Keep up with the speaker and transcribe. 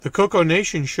The CoCo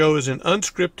Nation show is an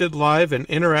unscripted, live, and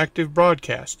interactive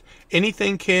broadcast.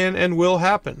 Anything can and will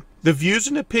happen. The views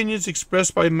and opinions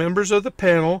expressed by members of the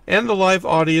panel and the live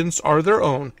audience are their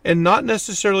own, and not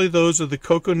necessarily those of the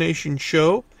CoCo Nation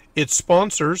show, its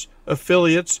sponsors,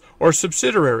 affiliates, or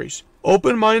subsidiaries.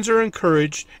 Open minds are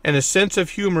encouraged, and a sense of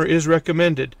humor is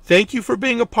recommended. Thank you for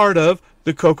being a part of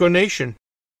the CoCo Nation.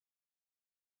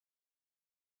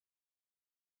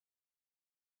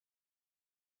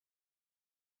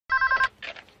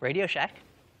 Radio Shack?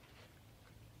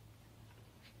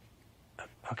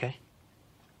 Okay.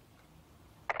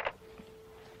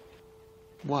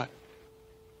 What?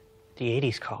 The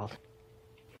 80s called.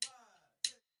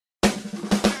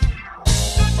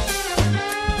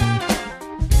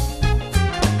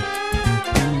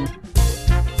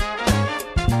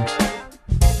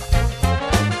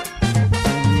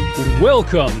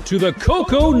 Welcome to the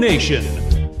CoCo Nation,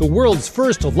 the world's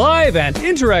first live and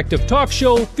interactive talk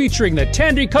show featuring the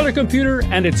Tandy color computer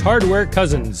and its hardware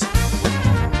cousins.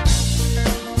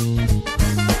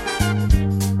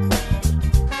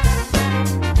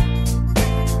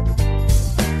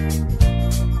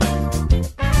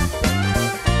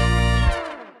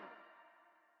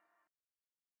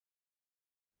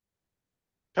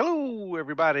 Hello,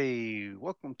 everybody.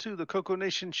 Welcome to the CoCo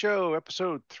Nation Show,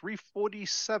 episode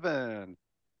 347.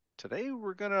 Today,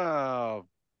 we're going to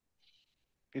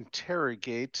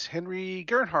interrogate Henry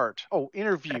Gernhardt. Oh,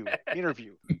 interview.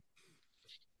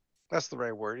 That's the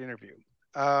right word, interview.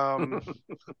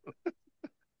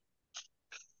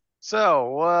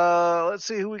 So, let's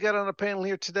see who we got on the panel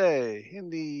here today. In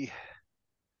the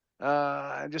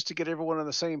just to get everyone on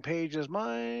the same page as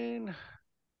mine,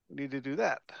 we need to do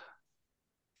that.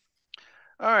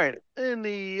 All right, in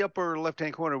the upper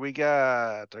left-hand corner, we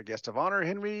got our guest of honor,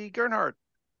 Henry Gernhardt.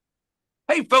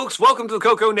 Hey, folks, welcome to the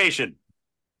CoCo Nation.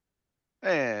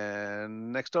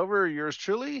 And next over, yours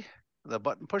truly, the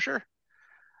button pusher.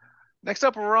 Next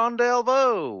up, Rondell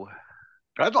Vo.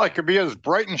 I'd like to be as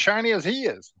bright and shiny as he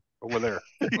is over there,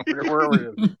 wherever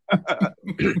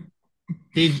he is.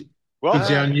 He's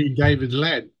our new David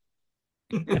Ladd.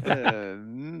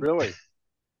 Really?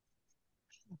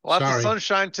 Lots of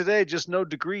sunshine today, just no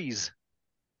degrees.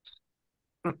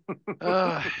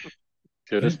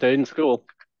 Should have stayed in school.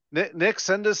 Nick,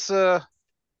 send us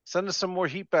some more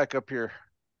heat back up here.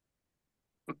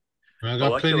 I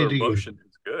got plenty to motion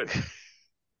is good.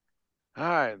 All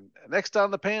right. Next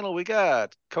on the panel, we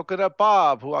got Coconut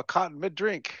Bob, who I caught in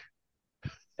mid-drink.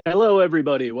 Hello,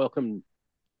 everybody. Welcome.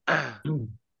 And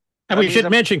we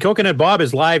should mention Coconut Bob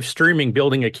is live streaming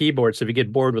building a keyboard, so if you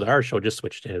get bored with our show, just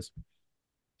switch to his.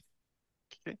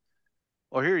 Okay.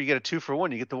 Well, here you get a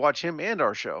 2-for-1. You get to watch him and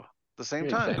our show at the same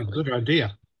time. Good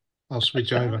idea. I'll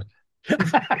switch over.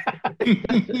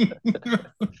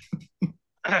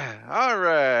 All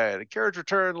right. A carriage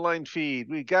return line feed.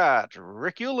 We got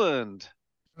Rick Euland.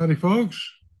 Howdy, folks.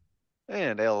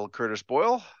 And L. Curtis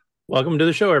Boyle. Welcome to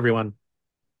the show, everyone.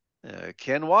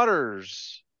 Ken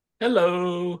Waters.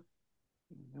 Hello.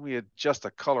 We adjust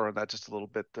the color on that just a little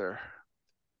bit there.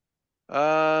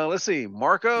 Let's see.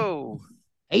 Marco.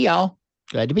 Hey, y'all.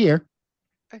 Glad to be here.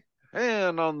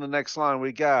 And on the next line,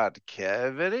 we got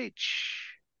Kevin H.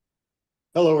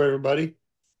 Hello, everybody.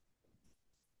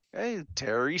 Hey,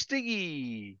 Terry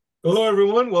Stiggy. Hello,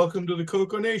 everyone. Welcome to the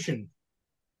CoCo Nation.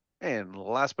 And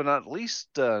last but not least,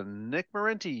 Nick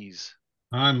Marentes.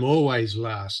 I'm always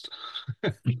last.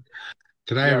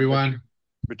 Today, everyone.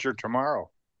 But you're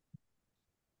tomorrow.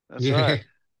 That's right.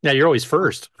 Yeah, you're always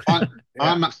first.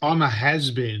 I'm a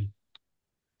has-been.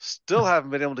 Still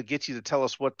haven't been able to get you to tell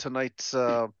us what tonight's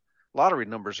lottery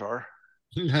numbers are.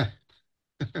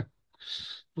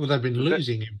 Well, they've been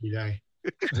losing every day.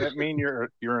 Does that mean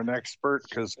you're an expert?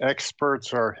 Because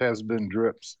experts are has-been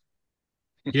drips.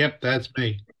 Yep, that's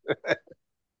me.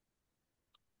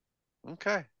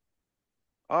 Okay.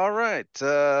 All right.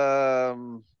 I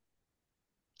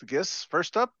guess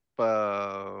first up,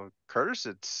 Curtis,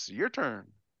 it's your turn.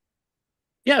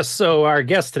 Yes, so our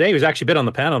guest today, who's actually been on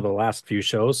the panel the last few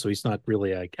shows, so he's not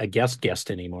really a guest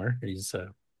anymore. He's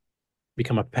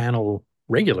become a panel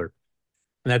regular.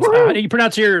 And that's how do you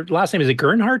pronounce your last name? Is it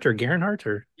Gernhardt or Gernhardt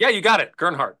or? Yeah, you got it,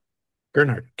 Gernhardt.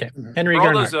 Gernhardt. Okay, Henry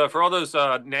Gernhardt. For all those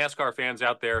NASCAR fans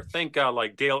out there, think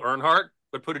like Dale Earnhardt,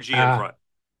 but put a G in front.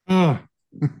 Oh.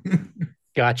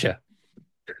 Gotcha.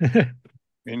 And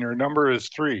your number is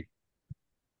 3.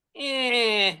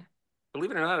 Believe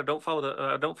it or not, I don't follow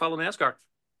NASCAR.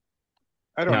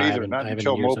 I don't either. Not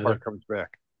until Mopar comes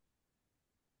back.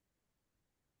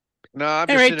 No, I'm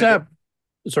just in it.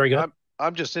 Sorry, go ahead.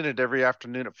 I'm just in it every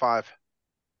afternoon at 5.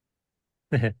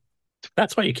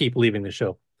 That's why you keep leaving the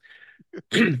show.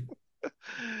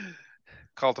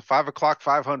 Call it the 5 o'clock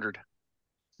 500.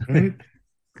 Right?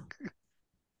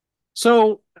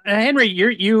 So, Henry,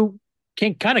 you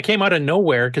kind of came out of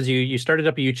nowhere because you started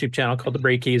up a YouTube channel called The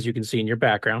Breaky, as you can see in your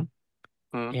background.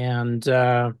 And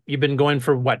you've been going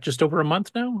for what, just over a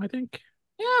month now, I think?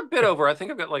 Yeah, a bit over. I think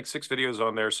I've got like 6 videos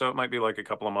on there, so it might be like a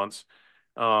couple of months.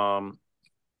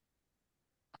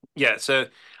 Yeah, so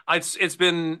it's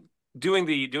been doing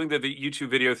the YouTube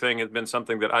video thing has been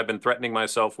something that I've been threatening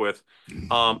myself with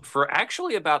for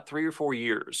actually about 3 or 4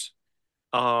 years.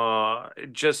 I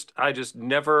just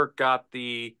never got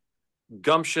the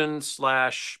gumption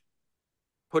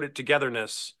 / put it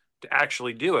togetherness to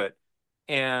actually do it.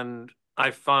 And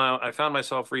I found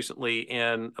myself recently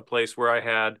in a place where I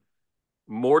had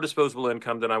more disposable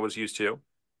income than I was used to.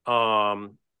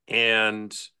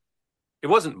 And it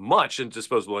wasn't much in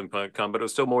disposable income, but it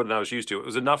was still more than I was used to. It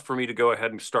was enough for me to go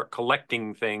ahead and start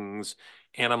collecting things.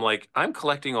 And I'm like, I'm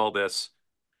collecting all this.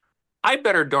 I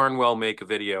better darn well make a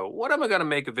video. What am I going to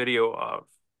make a video of?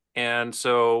 And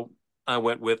so I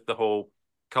went with the whole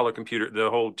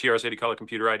TRS-80 color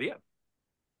computer idea.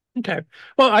 Okay.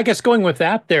 Well, I guess going with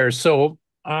that there. So,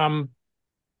 and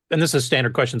this is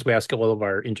standard questions we ask all of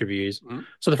our interviewees.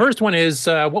 So the first one is,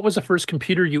 what was the first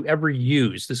computer you ever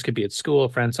used? This could be at school, a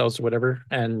friend's house, or whatever.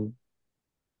 And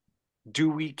do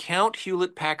we count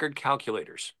Hewlett-Packard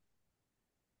calculators?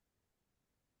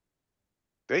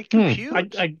 They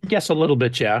compute. I guess a little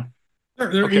bit, yeah.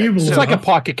 They're evil. It's like a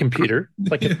pocket computer,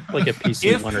 like a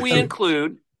PC. If we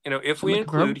include, if we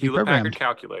include Hewlett-Packard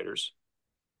calculators,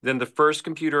 then the first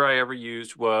computer I ever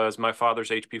used was my father's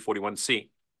HP 41C.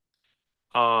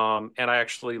 And I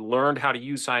actually learned how to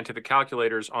use scientific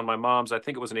calculators on my mom's. I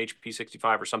think it was an HP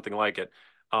 65 or something like it,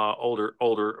 older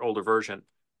version.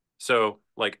 So,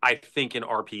 like, I think in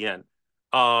RPN.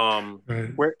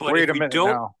 Wait a minute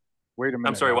now. Wait a minute.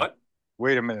 I'm sorry, what?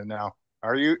 Wait a minute now.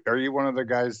 Are you one of the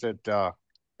guys that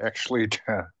actually,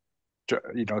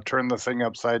 turn the thing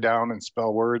upside down and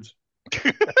spell words?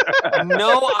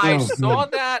 No, I saw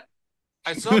that.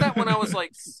 I saw that when I was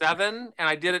like 7, and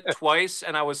I did it twice,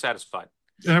 and I was satisfied.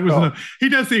 That was he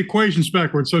does the equations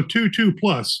backwards, so 2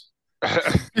 plus.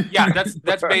 Yeah,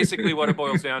 that's basically what it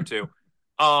boils down to.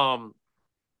 And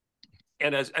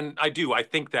I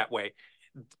think that way.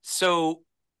 So,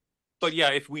 but yeah,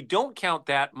 if we don't count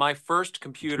that, my first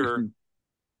computer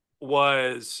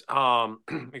was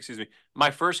excuse me, my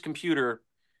first computer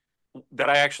that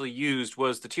I actually used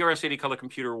was the TRS-80 Color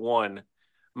Computer 1.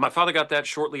 My father got that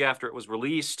shortly after it was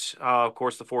released. Of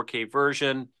course, the 4K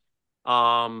version.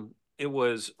 It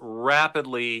was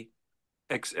rapidly,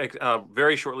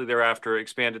 very shortly thereafter,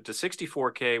 expanded to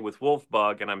 64K with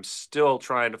Wolfbug, and I'm still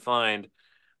trying to find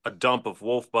a dump of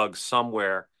Wolfbug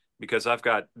somewhere because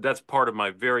that's part of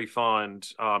my very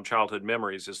fond childhood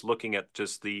memories is looking at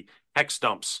just the hex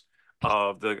dumps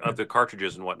of the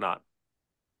cartridges and whatnot.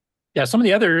 Yeah, some of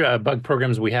the other bug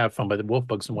programs we have found by the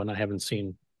Wolfbugs and whatnot I haven't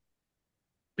seen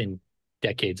in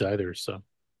decades either.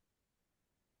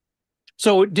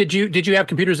 So did you have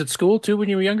computers at school too when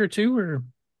you were younger too, or?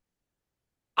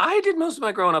 I did most of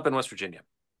my growing up in West Virginia.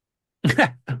 So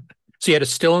you had a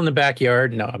still in the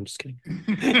backyard? No, I'm just kidding.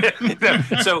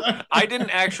 So I didn't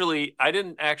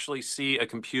actually see a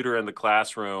computer in the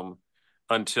classroom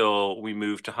until we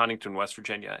moved to Huntington, West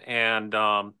Virginia. And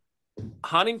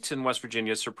Huntington, West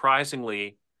Virginia,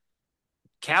 surprisingly,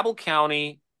 Cabell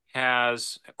County had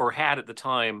at the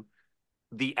time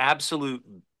the absolute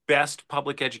best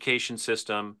public education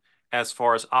system as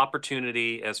far as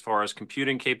opportunity, as far as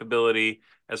computing capability,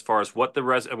 as far as what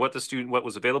was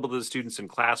available to the students in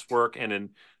classwork and in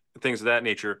things of that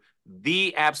nature.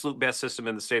 The absolute best system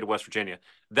in the state of West Virginia.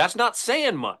 That's not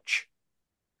saying much,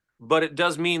 but it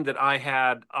does mean that I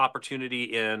had opportunity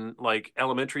in like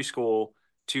elementary school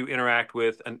to interact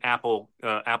with an Apple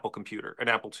computer, an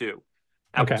Apple II.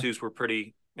 Apple IIs were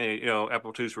pretty,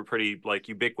 Apple IIs were pretty like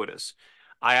ubiquitous.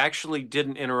 I actually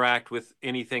didn't interact with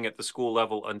anything at the school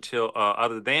level until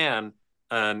other than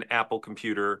an Apple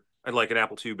computer, like an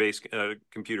Apple II based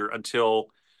computer, until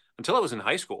I was in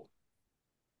high school.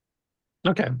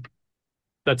 Okay,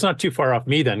 that's not too far off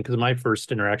me then, because my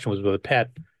first interaction was with a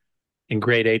pet in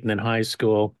grade 8, and then high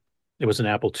school it was an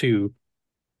Apple II,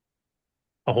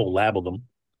 a whole lab of them,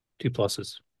 2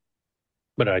 pluses.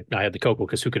 But I had the CoCo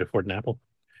because who could afford an Apple?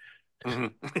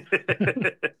 Mm-hmm.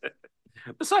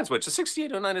 Besides which, the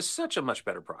 6809 is such a much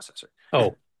better processor.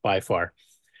 Oh, by far.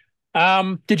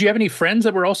 Did you have any friends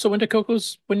that were also into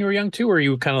CoCos when you were young too, or are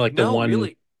you kind of like the one?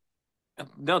 Really.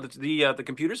 No, the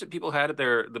computers that people had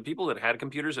the people that had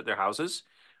computers at their houses,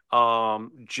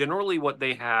 generally what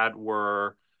they had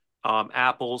were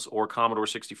Apples or Commodore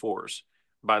 64s.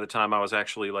 by the time I was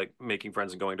actually like making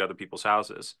friends and going to other people's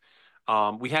houses.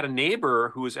 We had a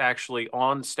neighbor who was actually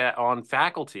on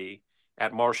faculty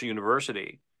at Marshall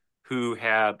University who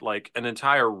had like an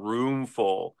entire room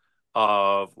full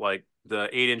of like the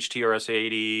 8-inch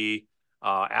TRS-80,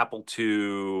 Apple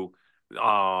II.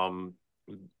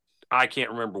 I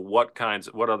can't remember what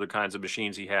other kinds of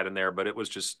machines he had in there, but it was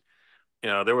just,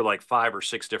 there were like 5 or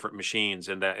 6 different machines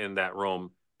in that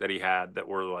room that he had that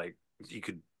were like you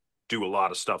could do a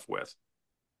lot of stuff with.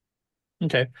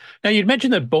 Okay. Now you'd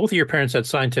mentioned that both of your parents had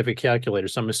scientific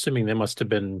calculators. So I'm assuming they must have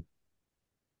been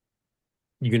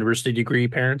university degree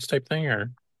parents type thing,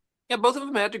 or? Yeah, both of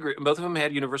them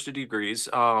had university degrees.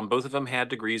 Both of them had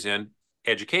degrees in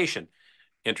education,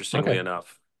 interestingly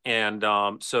enough. And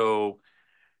so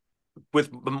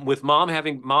with mom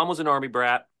was an Army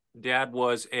brat, dad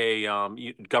was a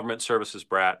government services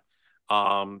brat.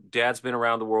 Dad's been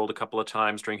around the world a couple of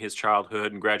times during his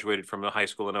childhood and graduated from a high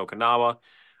school in Okinawa.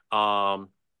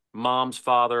 Mom's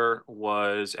father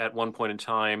was at one point in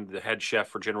time the head chef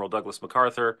for General Douglas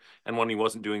MacArthur, and when he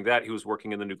wasn't doing that, he was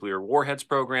working in the nuclear warheads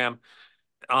program.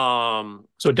 So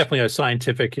definitely a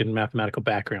scientific and mathematical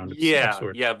background.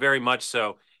 Yeah, very much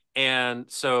so. And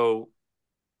so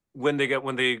when they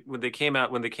came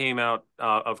out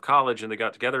of college and they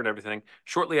got together and everything,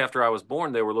 shortly after I was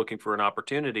born, they were looking for an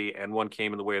opportunity, and one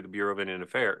came in the way of the Bureau of Indian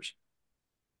Affairs.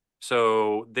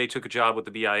 So they took a job with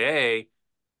the BIA,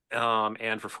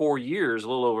 and for 4 years, a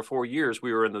little over 4 years,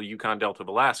 we were in the Yukon Delta of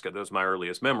Alaska. Those are my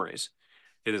earliest memories.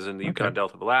 It is in the Yukon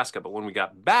Delta of Alaska. But when we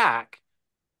got back,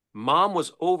 Mom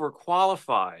was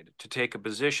overqualified to take a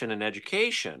position in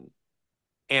education.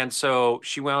 And so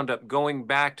she wound up going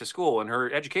back to school, and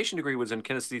her education degree was in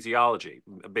kinesthesiology,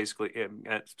 basically.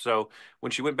 So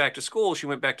when she went back to school, she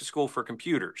went back to school for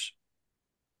computers.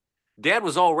 Dad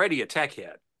was already a tech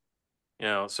head,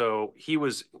 so he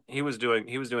was doing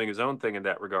his own thing in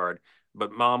that regard.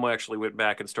 But Mom actually went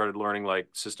back and started learning like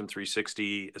System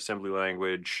 360, assembly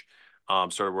language,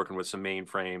 started working with some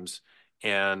mainframes,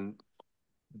 and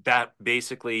that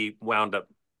basically wound up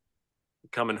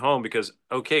coming home because,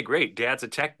 okay, great, Dad's a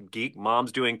tech geek,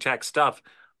 Mom's doing tech stuff.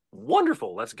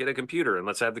 Wonderful. Let's get a computer and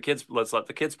let's let the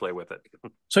kids play with it.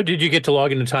 So did you get to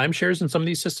log into timeshares in some of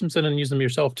these systems and then use them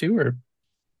yourself too, or?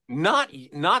 Not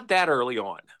that early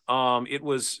on. It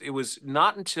was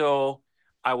not until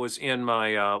I was in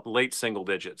my late single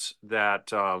digits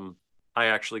that I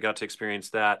actually got to experience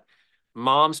that.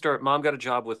 Mom got a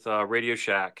job with Radio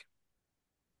Shack,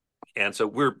 and so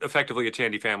we're effectively a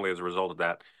Tandy family as a result of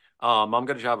that. Mom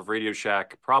got a job at Radio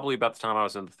Shack probably about the time I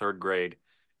was in the 3rd grade,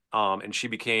 and she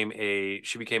became a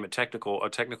technical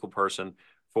person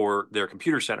for their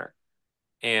computer center.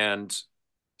 And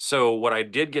so what I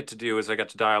did get to do is I got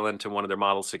to dial into one of their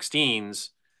Model 16s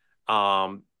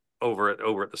over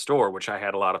at the store, which I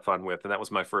had a lot of fun with, and that was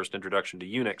my first introduction to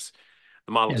Unix.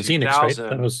 The Model 2000, Xenix, right?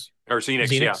 That was or Xenix,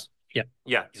 Xenix?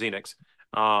 yeah, Xenix.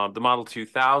 The Model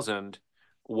 2000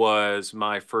 was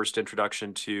my first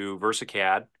introduction to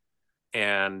VersaCAD,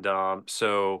 and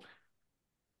so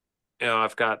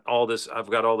I've got all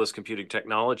this computing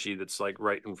technology that's like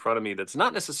right in front of me that's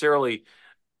not necessarily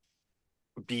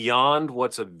beyond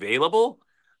what's available,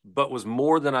 but was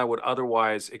more than I would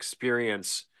otherwise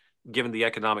experience given the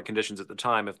economic conditions at the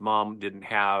time if Mom didn't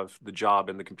have the job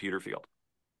in the computer field.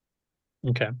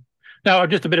 Okay. Now,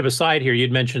 just a bit of a side here.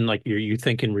 You'd mentioned like you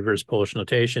think in reverse Polish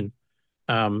notation.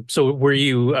 So were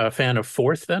you a fan of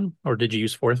Forth then, or did you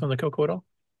use Forth on the CoCo at all?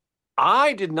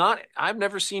 I did not. I've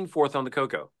never seen Forth on the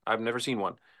CoCo. I've never seen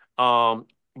one.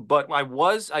 But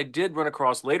I did run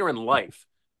across later in life.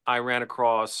 I ran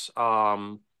across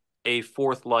a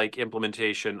Forth-like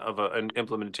implementation of an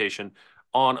implementation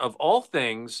on, of all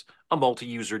things, a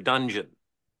multi-user dungeon,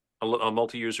 a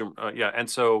multi-user. And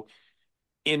so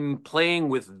in playing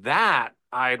with that,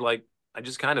 I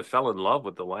just kind of fell in love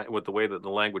with the way that the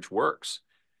language works.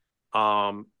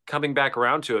 Coming back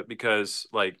around to it because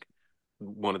like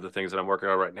one of the things that I'm working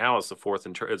on right now is a Forth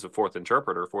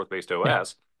interpreter, Forth-based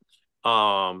OS.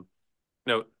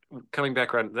 Coming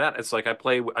back around to that, it's like I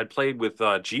played with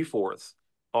GForth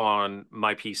on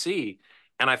my PC,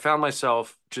 and I found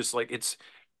myself just like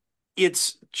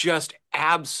it's just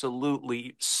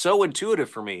absolutely so intuitive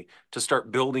for me to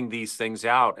start building these things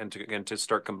out and to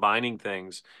start combining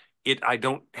things. I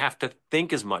don't have to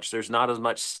think as much. There's not as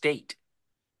much state.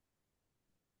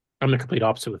 I'm the complete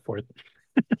opposite with Forth.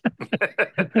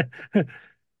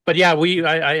 But yeah,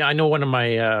 I know one of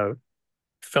my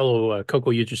fellow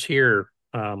CoCo users here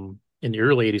in the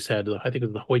early 80s had, I think it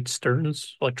was the Hoyt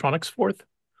Stearns Electronics Forth.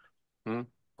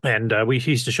 And we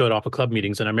used to show it off at club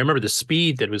meetings. And I remember the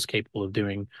speed that it was capable of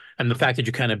doing, and the fact that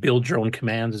you kind of build your own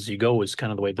commands as you go is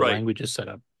kind of the way the language is set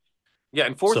up. Yeah,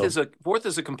 and Forth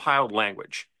is a compiled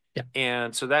language. Yeah.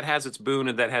 And so that has its boon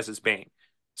and that has its bane.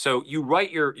 So you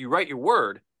write your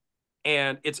word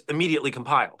and it's immediately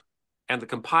compiled. And the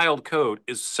compiled code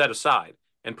is set aside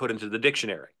and put into the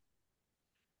dictionary.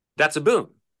 That's a boon.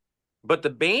 But the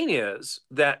bane is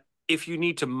that if you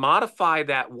need to modify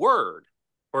that word,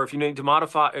 or if you need to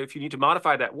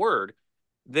modify that word,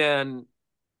 then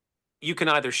you can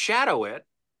either shadow it,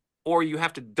 or you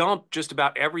have to dump just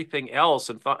about everything else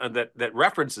that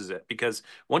references it. Because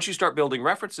once you start building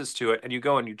references to it and you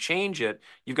go and you change it,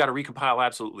 you've got to recompile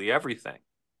absolutely everything.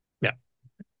 Yeah.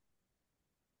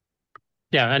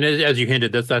 Yeah, and as you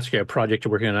hinted, that's actually a project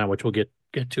you're working on now, which we'll get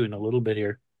to in a little bit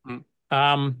here.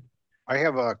 I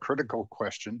have a critical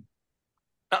question.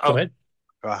 Go ahead.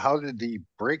 How did the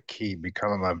break key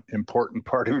become an important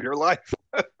part of your life?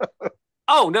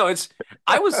 Oh no,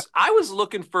 I was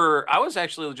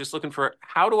actually just looking for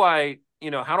how do I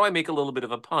make a little bit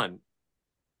of a pun.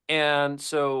 And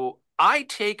so I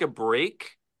take a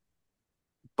break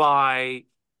by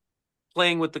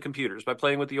playing with the computers, by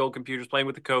playing with the old computers, playing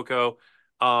with the CoCo,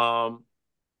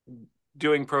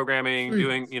 doing programming,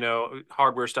 doing,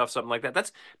 hardware stuff, something like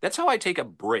that. That's how I take a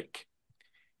break.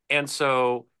 And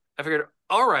so I figured,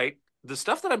 all right, the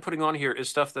stuff that I'm putting on here is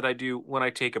stuff that I do when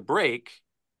I take a break.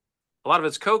 A lot of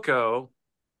it's CoCo.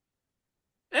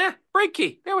 Break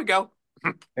key. There we go.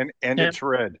 And it's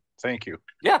red. Thank you.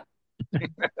 Yeah.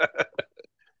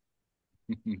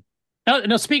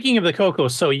 Now, speaking of the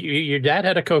CoCo, so your dad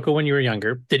had a CoCo when you were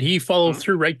younger. Did he follow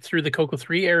through right through the CoCo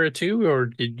 3 era too, or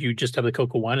did you just have the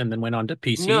CoCo 1 and then went on to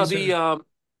PCs? No,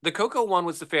 the CoCo 1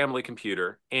 was the family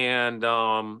computer, and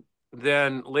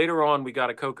then later on we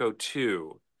got a CoCo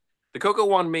 2. The CoCo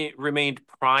 1 remained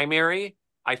primary.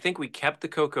 I think we kept the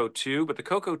CoCo 2, but the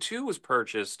CoCo 2 was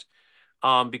purchased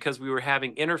because we were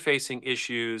having interfacing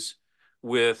issues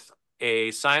with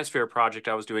a science fair project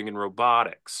I was doing in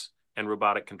robotics and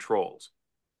robotic controls.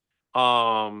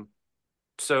 So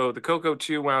the CoCo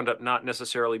 2 wound up not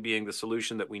necessarily being the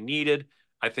solution that we needed.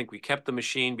 I think we kept the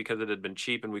machine because it had been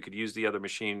cheap and we could use the other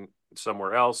machine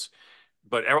somewhere else.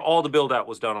 But all the build out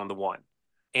was done on the 1.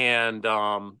 And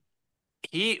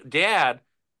Dad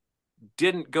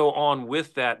didn't go on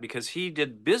with that because he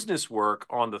did business work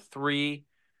on the 3,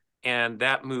 and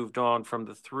that moved on from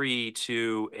the 3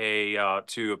 to a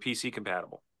PC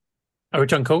compatible. Are we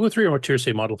talking CoCo 3 or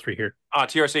TRC Model 3 here?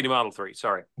 TRC Model 3,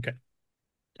 sorry. Okay.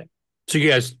 So you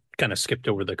guys kind of skipped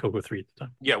over the CoCo 3 at the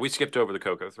time. Yeah, we skipped over the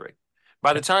CoCo 3.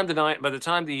 By the time the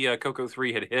CoCo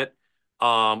 3 had hit,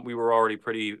 we were already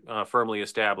pretty firmly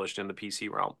established in the PC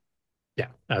realm. Yeah,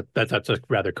 that's a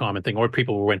rather common thing. Or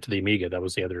people went to the Amiga. That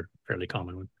was the other fairly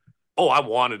common one. Oh, I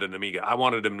wanted an Amiga. I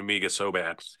wanted an Amiga so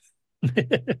bad.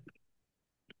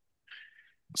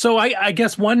 So I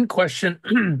guess one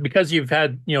question, because you've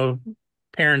had,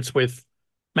 parents with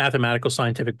mathematical,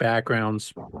 scientific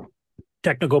backgrounds,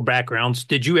 technical backgrounds,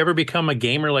 did you ever become a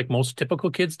gamer like most typical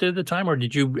kids did at the time, or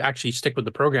did you actually stick with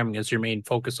the programming as your main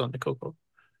focus on the CoCo?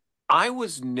 I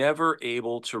was never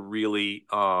able to really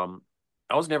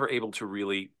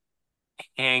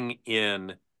hang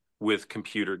in with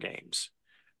computer games.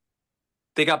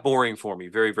 They got boring for me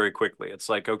very, very quickly. It's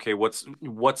like, okay, what's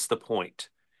the point?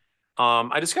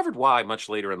 I discovered why much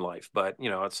later in life, but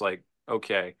it's like,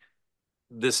 okay,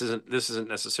 this isn't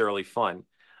necessarily fun.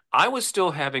 I was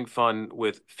still having fun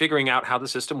with figuring out how the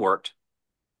system worked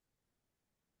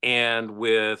and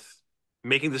with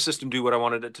making the system do what I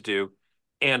wanted it to do,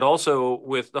 and also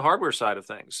with the hardware side of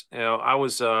things. I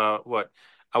was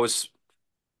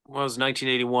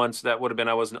 1981, so that would have been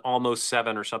I was almost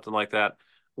 7 or something like that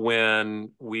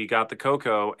when we got the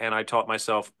CoCo, and I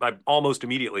almost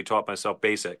immediately taught myself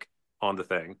BASIC on the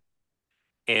thing,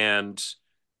 and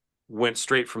went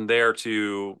straight from there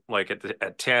to like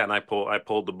at 10, I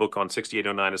pulled the book on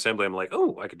 6809 assembly. I'm like,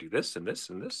 oh, I could do this and this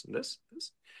and this and this.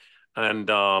 And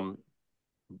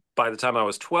by the time I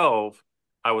was 12,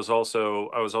 I was also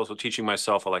teaching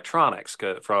myself electronics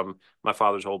from my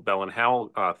father's old Bell and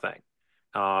Howell thing,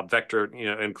 vector,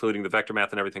 including the vector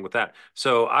math and everything with that.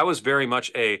 So I was very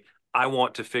much I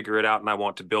want to figure it out and I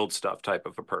want to build stuff type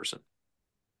of a person.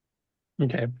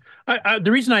 Okay.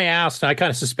 The reason I asked, I kind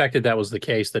of suspected that was the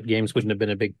case, that games wouldn't have been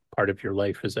a big part of your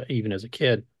life even as a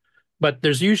kid. But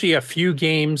there's usually a few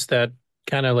games that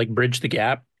kind of like bridge the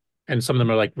gap. And some of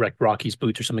them are like Rocky's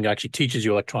Boots or something that actually teaches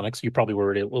you electronics. You probably were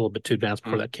already a little bit too advanced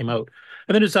before that came out.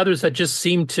 And then there's others that just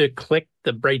seem to click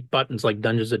the right buttons, like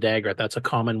Dungeons of Dagger. That's a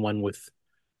common one with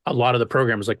a lot of the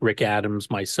programmers like Rick Adams,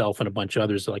 myself, and a bunch of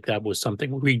others like that was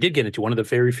something we did get into, one of the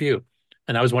very few.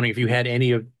 And I was wondering if you had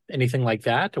anything like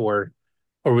that, or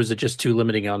was it just too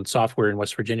limiting on software in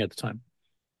West Virginia at the time?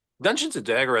 Dungeons of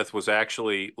Daggerath was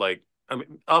actually like, I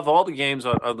mean, of all the games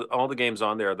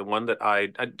on there, the one that I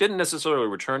didn't necessarily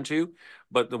return to,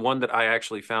 but the one that I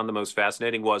actually found the most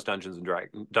fascinating was Dungeons of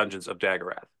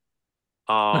Daggerath.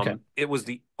 Okay. It was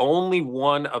the only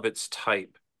one of its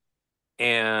type,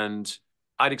 and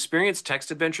I'd experienced text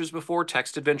adventures before.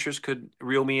 Text adventures could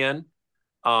reel me in,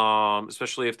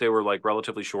 especially if they were like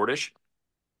relatively shortish.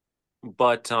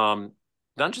 But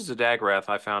Dungeons of Daggerath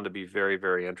I found to be very,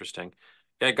 very interesting.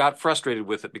 I got frustrated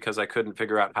with it because I couldn't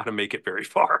figure out how to make it very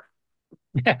far.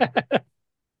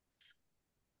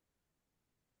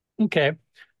 Okay.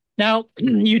 Now,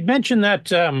 you'd mentioned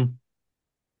that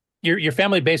your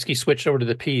family basically switched over to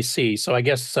the PC. So I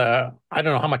guess I don't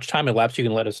know how much time elapsed. You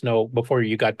can let us know before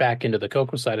you got back into the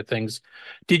CoCo side of things.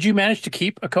 Did you manage to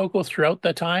keep a CoCo throughout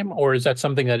that time, or is that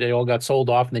something that it all got sold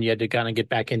off and then you had to kind of get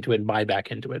back into it and buy back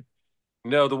into it?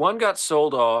 No, the one got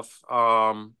sold off.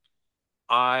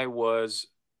 I was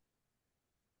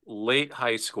late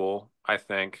high school, I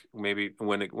think, maybe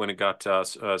when it got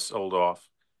sold off,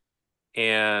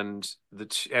 and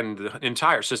the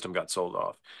entire system got sold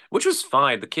off, which was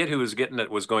fine. The kid who was getting it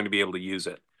was going to be able to use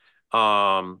it.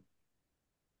 And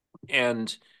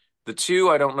the two,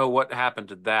 I don't know what happened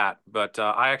to that, but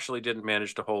I actually didn't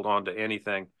manage to hold on to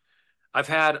anything. I've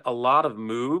had a lot of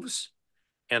moves,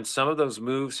 and some of those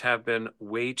moves have been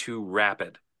way too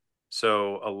rapid.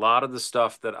 So a lot of the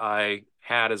stuff that I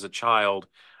had as a child,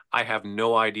 I have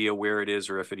no idea where it is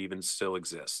or if it even still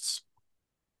exists.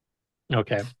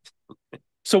 Okay.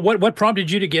 So what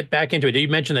prompted you to get back into it? You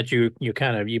mentioned that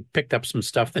you picked up some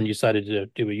stuff, then you decided to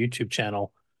do a YouTube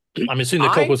channel. I'm assuming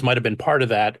the CoCos might have been part of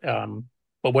that.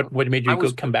 But what made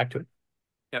you come back to it?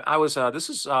 Yeah, I was this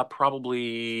is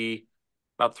probably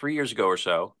about 3 years ago or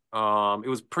so. It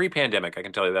was pre-pandemic, I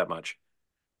can tell you that much.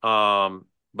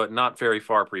 But not very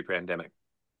far pre-pandemic.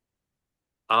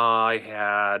 I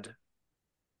had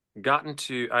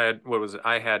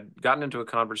I had gotten into a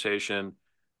conversation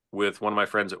with one of my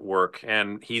friends at work,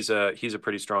 and he's a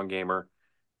pretty strong gamer,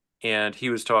 and he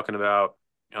was talking about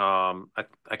I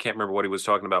can't remember what he was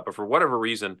talking about, but for whatever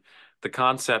reason, the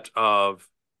concept of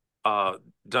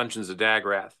Dungeons of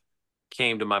Daggerath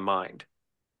came to my mind.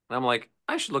 And I'm like,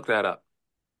 I should look that up.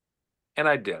 And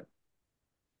I did.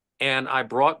 And I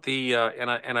brought the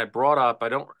I brought up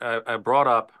I brought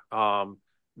up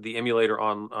the emulator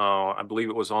on I believe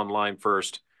it was online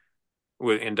first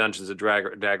in Dungeons of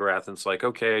Daggerath, and it's like,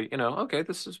 okay, okay,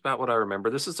 this is about what I remember.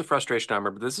 This is the frustration I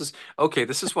remember. This is okay.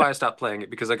 This is why I stopped playing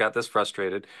it, because I got this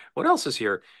frustrated. What else is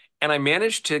here? And I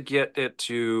managed to get it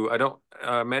to. I don't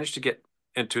managed to get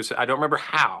into. I don't remember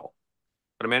how,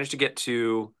 but I managed to get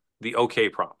to the OK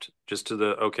prompt, just to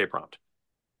the OK prompt,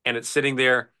 and it's sitting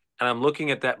there, and I'm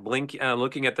looking at that blink, and I'm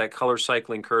looking at that color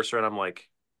cycling cursor, and I'm like,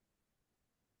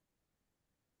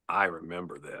 I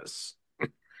remember this.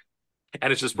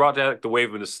 And it's just brought back the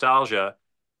wave of nostalgia.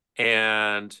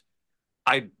 And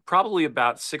I probably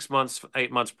about 6 months,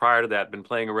 8 months prior to that, been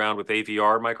playing around with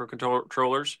AVR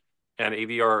microcontrollers and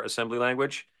AVR assembly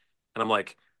language. And I'm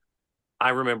like, I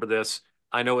remember this.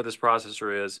 I know what this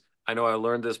processor is. I know I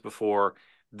learned this before.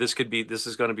 This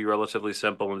is going to be relatively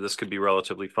simple, and this could be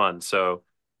relatively fun. So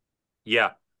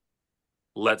yeah,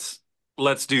 let's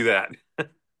do that.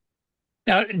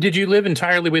 Now, did you live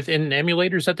entirely within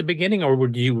emulators at the beginning, or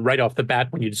would you right off the bat,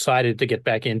 when you decided to get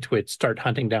back into it, start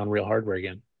hunting down real hardware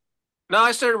again? No,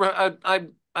 I've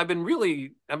been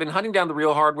hunting down the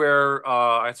real hardware.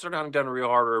 I started hunting down the real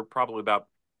hardware probably about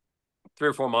 3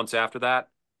 or 4 months after that.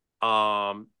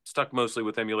 Stuck mostly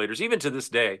with emulators. Even to this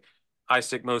day, I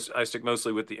stick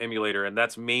mostly with the emulator, and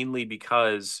that's mainly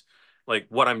because, like,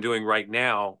 what I'm doing right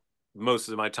now, most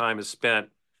of my time is spent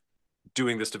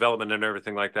doing this development and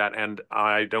everything like that, and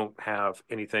I don't have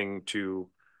anything to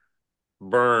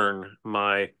burn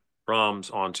my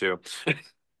ROMs onto. Plus,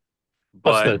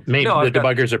 But the no, I've got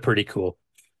debuggers are pretty cool.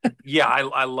 yeah,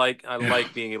 I like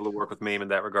being able to work with MAME in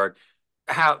that regard.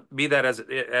 Be that as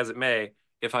it may,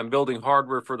 if I'm building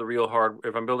hardware for the real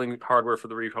if I'm building hardware for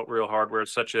the real hardware,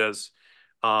 such as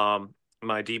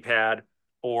my D-pad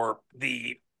or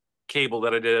the cable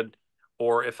that I did,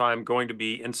 or if I'm going to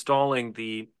be burning an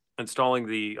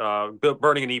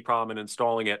EEPROM and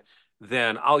installing it,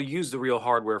 then I'll use the real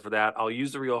hardware for that. I'll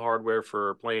use the real hardware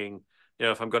for playing.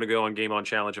 If I'm going to go on Game On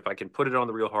Challenge, if I can put it on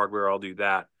the real hardware, I'll do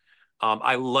that.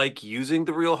 I like using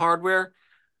the real hardware.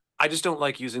 I just don't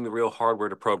like using the real hardware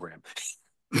to program.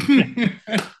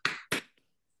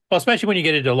 Well, especially when you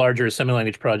get into larger assembly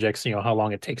language projects, how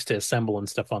long it takes to assemble and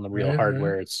stuff on the real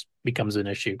hardware, it's becomes an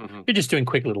issue. Mhm. You're just doing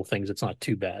quick little things. It's not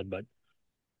too bad, but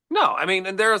No, I mean,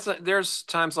 and there's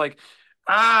times like,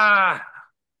 I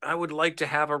would like to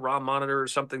have a ROM monitor or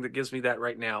something that gives me that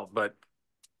right now, but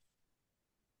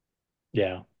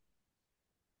yeah.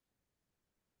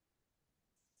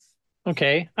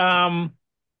 Okay. Now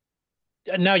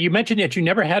you mentioned that you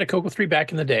never had a CoCo 3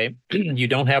 back in the day. You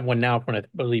don't have one now, from what I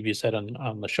believe you said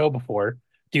on the show before.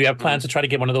 Do you have plans to try to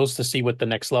get one of those to see what the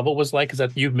next level was like? Because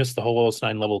that you've missed the whole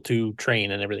OS9 level 2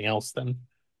 train and everything else then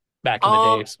back in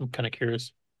the day. So I'm kind of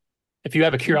curious if you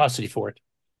have a curiosity for it.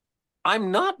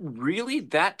 I'm not really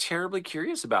that terribly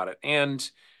curious about it. And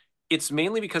it's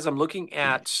mainly because I'm looking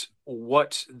at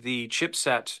what the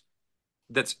chipset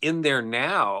that's in there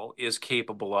now is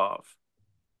capable of,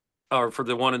 or for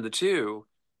the 1 and the 2.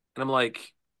 And I'm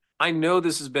like, I know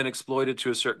this has been exploited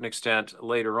to a certain extent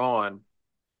later on.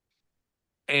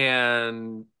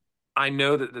 And I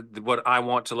know that what I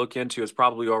want to look into has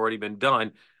probably already been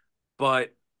done.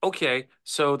 But okay,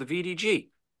 so the VDG,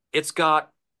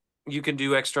 you can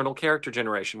do external character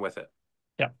generation with it.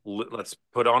 Yeah. Let's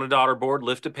put on a daughter board,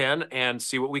 lift a pen, and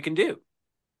see what we can do.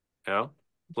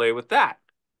 Play with that.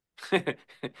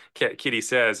 Kitty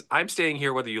says, I'm staying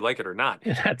here whether you like it or not.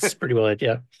 That's pretty well it,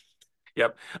 yeah.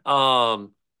 Yep.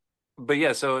 But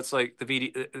yeah, so it's like the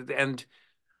VD and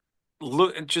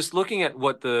just looking at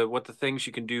what the things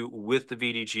you can do with the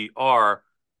VDG are,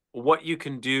 what you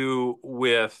can do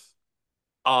with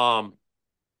like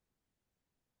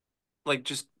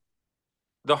just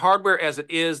the hardware as it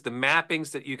is, the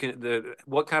mappings that you can,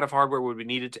 what kind of hardware would be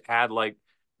needed to add like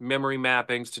memory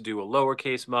mappings to do a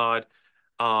lowercase mod,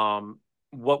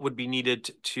 what would be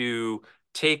needed to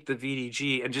take the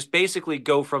VDG and just basically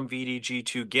go from VDG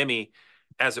to Gimme,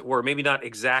 as it were. Maybe not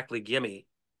exactly Gimme,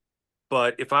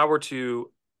 but if I were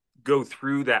to go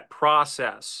through that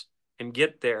process and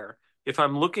get there, if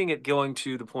I'm looking at going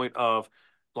to the point of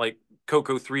like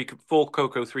CoCo 3, full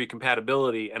CoCo 3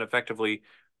 compatibility, and effectively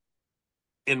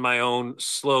in my own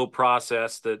slow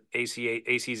process that AC's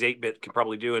 8-bit can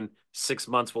probably do in 6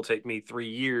 months, will take me 3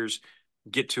 years,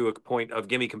 get to a point of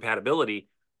Gimme compatibility.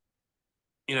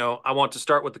 I want to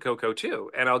start with the CoCo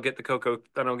 2, and I'll get a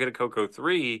CoCo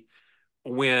 3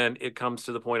 when it comes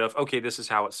to the point of, okay, this is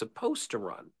how it's supposed to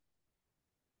run.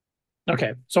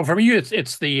 Okay. So for you,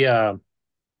 it's the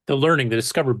learning, the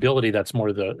discoverability that's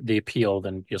more the appeal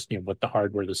than just what the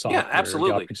hardware, the software, Yeah,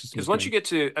 absolutely. Because once you get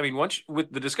to,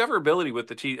 with the discoverability with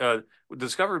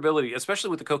discoverability, especially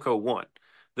with the CoCo 1,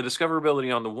 the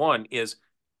discoverability on the 1 is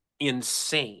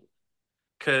insane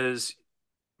because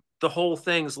the whole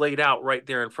thing's laid out right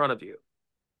there in front of you.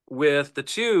 With the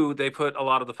 2, they put a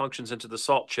lot of the functions into the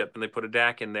salt chip and they put a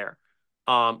DAC in there,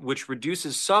 which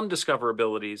reduces some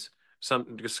discoverability,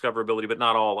 but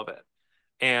not all of it.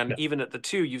 And even at the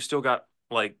 2, you've still got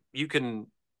you can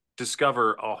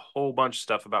discover a whole bunch of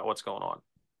stuff about what's going on.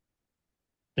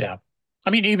 Yeah.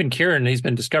 I mean, even Kieran, he's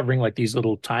been discovering like these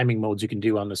little timing modes you can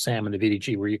do on the SAM and the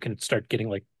VDG where you can start getting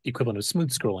like the equivalent of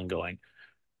smooth scrolling going.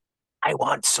 I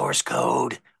want source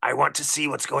code. I want to see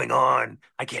what's going on.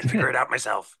 I can't figure it out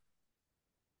myself.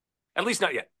 At least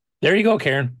not yet. There you go,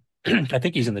 Karen. I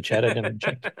think he's in the chat. I didn't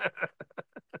check.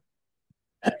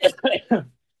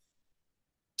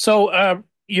 So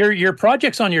your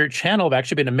projects on your channel have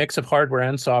actually been a mix of hardware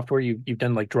and software. You've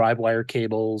done like drive wire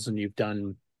cables, and you've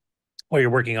done you're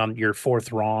working on your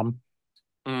 4th ROM.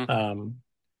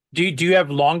 Do you have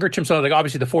longer term? So like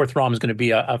obviously the 4th ROM is going to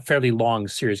be a fairly long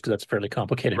series because that's a fairly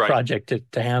complicated project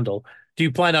to handle. Do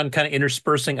you plan on kind of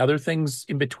interspersing other things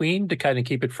in between to kind of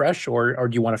keep it fresh, or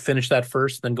do you want to finish that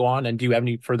first, then go on? And do you have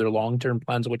any further long-term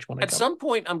plans of which one? At some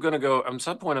point, I'm going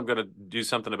to do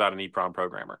something about an EEPROM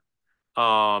programmer.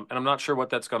 And I'm not sure what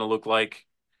that's going to look like.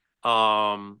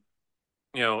 It's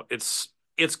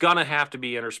going to have to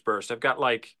be interspersed. I've got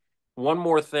like one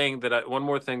more thing that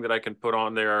I can put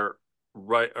on there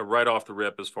right off the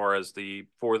rip as far as the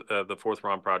 4th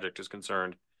ROM project is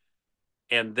concerned.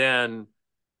 And then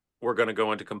we're going to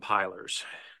go into compilers.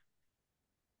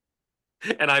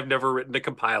 And I've never written a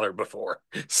compiler before,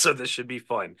 so this should be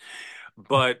fun.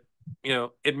 But,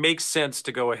 it makes sense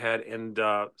to go ahead and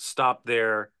stop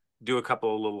there, do a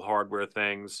couple of little hardware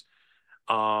things.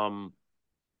 And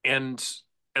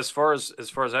as far as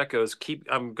that goes,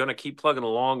 I'm going to keep plugging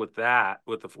along with that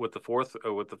with the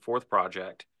 4th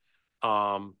project.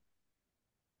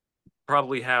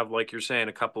 Probably have, like you're saying,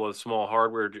 a couple of small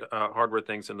hardware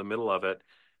things in the middle of it.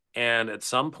 And at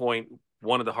some point,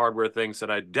 one of the hardware things that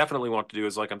I definitely want to do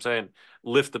is, like I'm saying,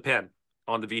 lift the pen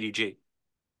on the VDG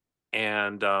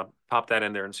and pop that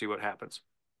in there and see what happens.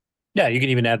 Yeah, you can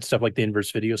even add stuff like the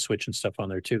inverse video switch and stuff on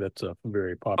there too. That's a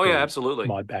very Oh popular yeah, absolutely.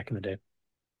 mod back in the day.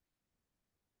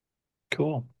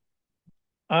 Cool.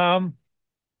 Getting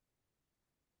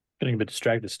a bit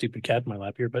distracted, stupid cat in my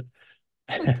lap here, but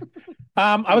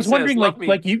I was wondering,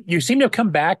 like you seem to have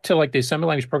come back to like the assembly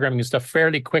language programming and stuff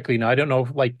fairly quickly. Now, I don't know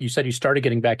if, like you said, you started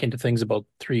getting back into things about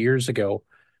 3 years ago.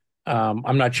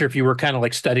 I'm not sure if you were kind of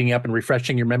like studying up and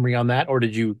refreshing your memory on that, or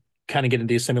did you kind of get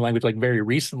into assembly language like very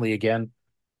recently again?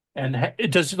 And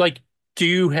it does like, do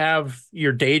you have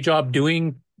your day job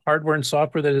doing hardware and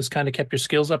software that has kind of kept your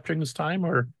skills up during this time,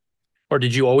 or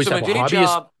did you always So have my a day hobbyist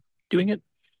job, doing it?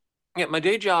 yeah, my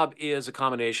day job is a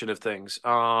combination of things.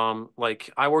 Like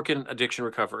I work in addiction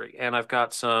recovery, and I've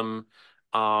got some,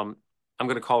 I'm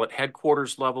going to call it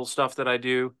headquarters level stuff that I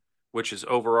do, which is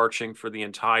overarching for the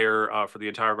entire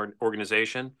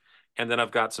organization. And then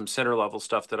I've got some center level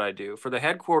stuff that I do. For the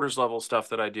headquarters level stuff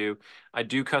that I do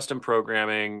custom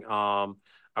programming.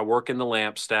 I work in the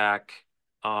lamp stack.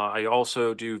 I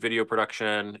also do video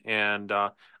production, and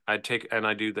I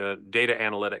do the data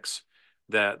analytics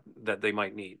that they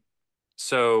might need.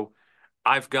 So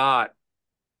I've got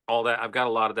all that. I've got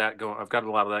a lot of that going. I've got a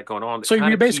lot of that going on. That So kind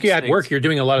you're of basically keeps at work. things. You're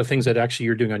doing a lot of things that actually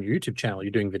you're doing on your YouTube channel.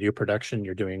 You're doing video production.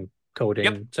 You're doing coding,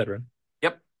 Yep. etc.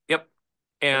 Yep.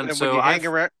 And And then so when you hang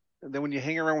around, then when you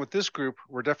hang around with this group,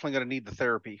 we're definitely going to need the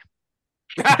therapy.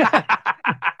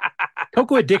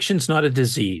 CoCo addiction's not a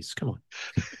disease. Come on.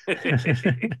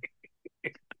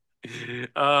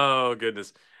 Oh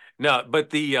goodness. No,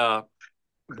 but yeah,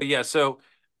 so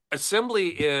assembly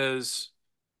is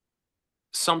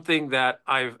something that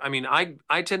I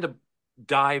tend to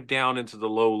dive down into the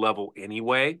low level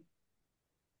anyway.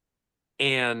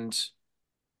 And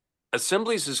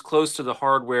assembly is as close to the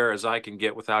hardware as I can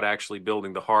get without actually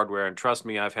building the hardware. And trust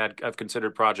me, I've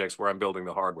considered projects where I'm building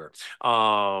the hardware.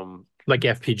 Like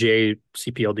FPGA,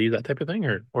 CPLD, that type of thing,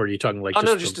 or are you talking like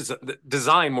just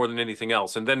design more than anything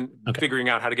else, and then figuring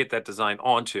out how to get that design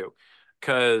onto.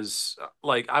 Because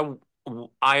like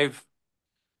I've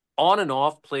on and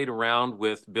off played around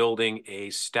with building a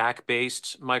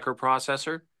stack-based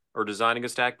microprocessor or designing a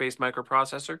stack-based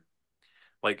microprocessor,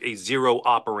 like a zero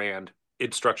operand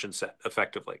instruction set,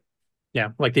 effectively. Yeah,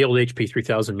 like the old HP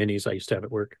 3000 minis I used to have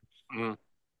at work. Mm-hmm.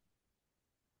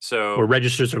 So where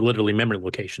registers are literally memory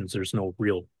locations. There's no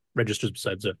real registers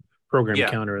besides a program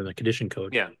counter and a condition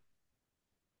code. Yeah.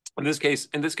 In this case,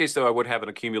 though, I would have an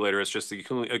accumulator. It's just the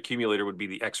accumulator would be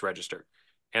the X register,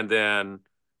 and then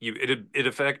it'd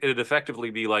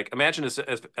effectively be like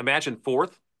imagine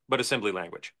fourth, but assembly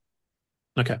language.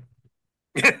 Okay.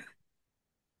 Can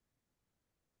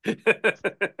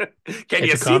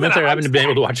you see that? I haven't been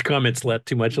able to watch comments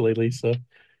too much lately, so.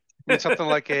 Need something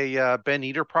like a Ben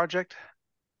Eater project?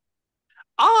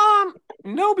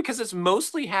 No, because it's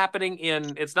mostly happening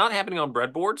it's not happening on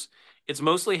breadboards. It's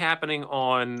mostly happening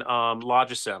on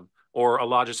Logisem or a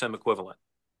Logisem equivalent.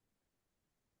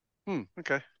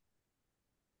 Okay.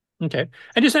 Okay.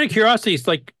 And just out of curiosity, it's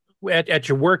like at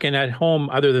your work and at home,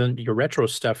 other than your retro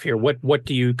stuff here, what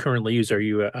do you currently use? Are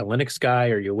you a Linux guy?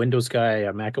 Are you a Windows guy?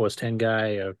 A Mac OS 10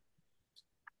 guy?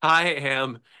 I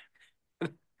am,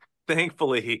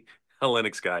 thankfully, a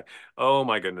Linux guy. Oh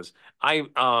my goodness.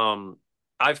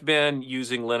 I've been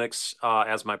using Linux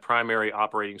as my primary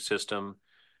operating system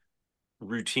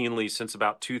routinely since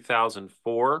about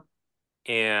 2004,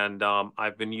 and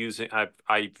I've been using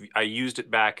I used it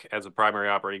back as a primary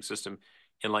operating system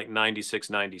in like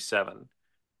 96, 97,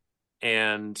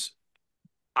 and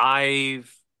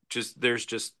there's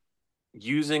just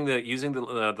using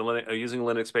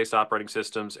Linux based operating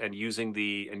systems and using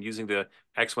the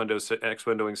X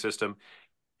windowing system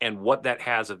and what that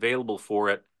has available for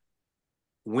it.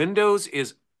 Windows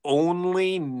is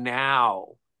only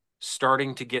now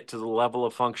starting to get to the level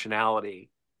of functionality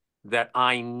that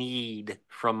I need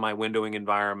from my windowing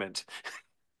environment.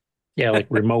 Yeah, like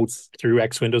remotes through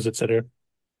X Windows, etc.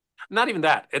 Not even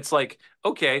that. It's like,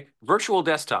 okay, virtual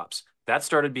desktops. That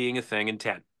started being a thing in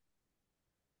 10.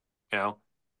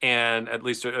 And at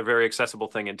least a very accessible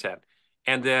thing in 10.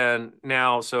 And then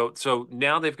now, so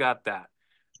now they've got that.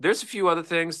 There's a few other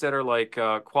things that are like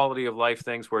quality of life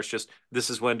things where it's just this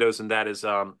is Windows and that is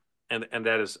a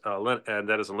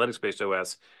Linux based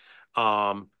OS,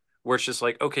 where it's just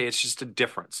like okay, it's just a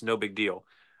difference, no big deal.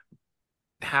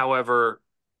 However,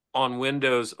 on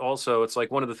Windows also, it's like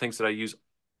one of the things that I use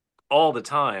all the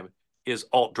time is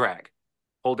Alt drag,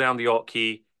 hold down the Alt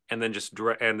key and then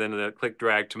click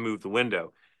drag to move the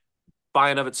window.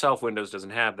 By and of itself, Windows doesn't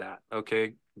have that.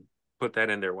 Okay, put that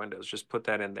in there. Windows, just put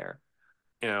that in there.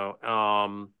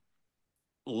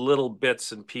 Little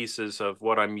bits and pieces of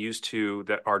what I'm used to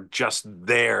that are just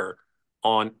there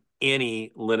on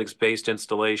any Linux-based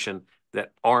installation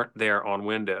that aren't there on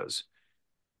Windows.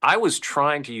 I was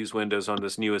trying to use Windows on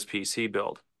this newest PC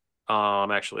build.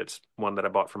 Actually, it's one that I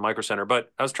bought from Micro Center,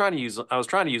 but I was trying to use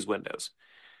Windows,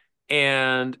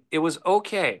 and it was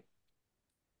okay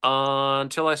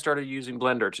until I started using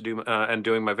Blender to do and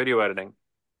doing my video editing,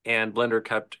 and Blender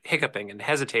kept hiccuping and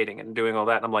hesitating and doing all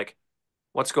that. And I'm like,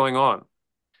 what's going on?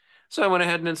 So I went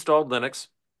ahead and installed Linux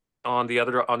on the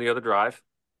other drive.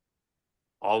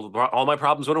 All my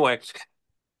problems went away.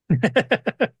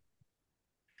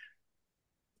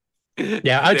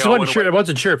 Yeah, I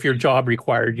wasn't sure if your job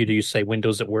required you to use, say,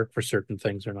 Windows at work for certain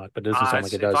things or not, but it doesn't sound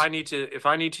like it does. If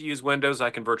I need to use Windows, I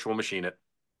can virtual machine it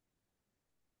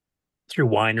through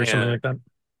Wine or something like that.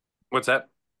 What's that?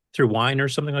 Through Wine or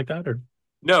something like that, or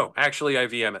no? Actually, I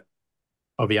VM it.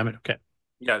 Oh, VM it. Okay.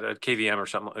 Yeah, KVM or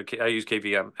something. I use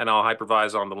KVM, and I'll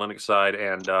hypervise on the Linux side,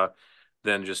 and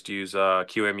then just use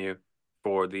QEMU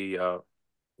for the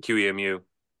QEMU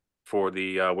for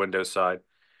the Windows side.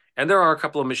 And there are a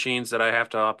couple of machines that I have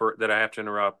to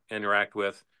interact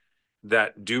with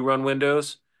that do run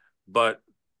Windows, but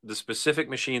the specific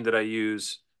machine that I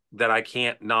use that I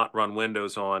can't not run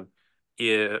Windows on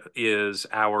is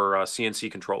our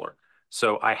CNC controller.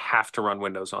 So I have to run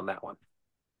Windows on that one.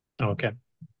 Okay.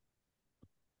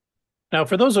 Now,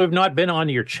 for those who have not been on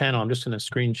your channel, I'm just going to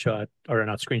screen share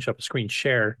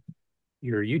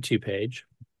your YouTube page.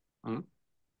 Mm-hmm.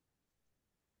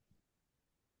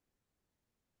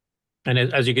 And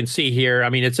as you can see here, I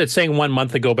mean, it's saying 1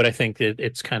 month ago, but I think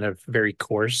it's kind of very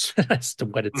coarse as to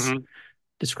what it's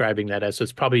describing that as. So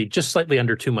it's probably just slightly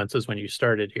under 2 months is when you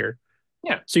started here.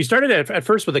 Yeah. So you started at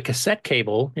first with a cassette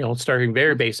cable, starting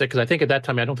very basic, because I think at that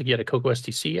time, I don't think you had a CoCo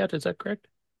STC yet. Is that correct?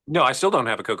 No, I still don't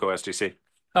have a CoCo STC.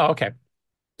 Oh, okay.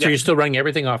 So you're still running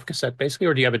everything off cassette, basically,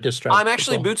 or do you have a disk drive? I'm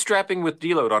actually bootstrapping with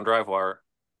deload on DriveWire.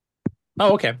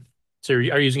 Oh, okay. So are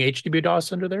you using HDB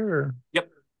DOS under there? Or?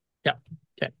 Yep. Yeah.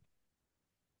 Okay.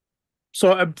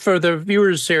 So for the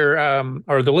viewers here,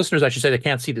 or the listeners, I should say, that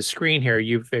can't see the screen here,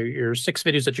 your 6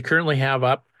 videos that you currently have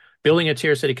up: building a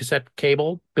Tier City cassette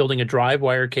cable, building a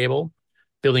DriveWire cable,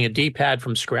 building a D-pad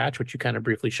from scratch, which you kind of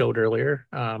briefly showed earlier,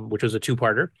 which was a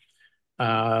 2-parter.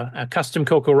 A custom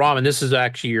CoCo ROM, and this is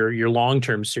actually your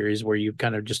long-term series where you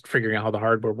kind of just figuring out how the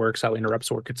hardware works, how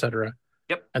interrupts work, etc.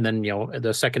 Yep. And then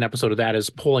the second episode of that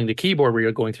is pulling the keyboard, where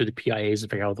you're going through the PIAs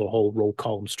and figure out how the whole roll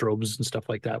column strobes and stuff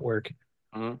like that work.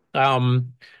 Mm-hmm.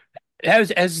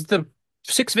 As the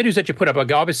 6 videos that you put up,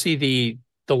 like obviously the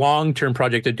long-term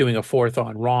project of doing a 4th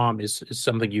on ROM is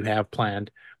something you have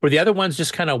planned. Were the other ones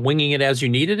just kind of winging it as you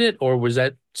needed it, or was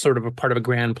that sort of a part of a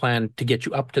grand plan to get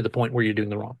you up to the point where you're doing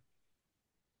the ROM?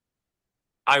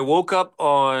 I woke up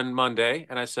on Monday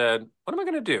and I said, what am I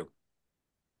going to do?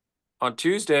 On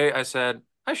Tuesday, I said,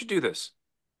 I should do this.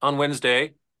 On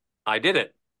Wednesday, I did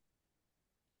it.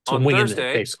 So on winging Thursday,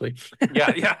 it, basically.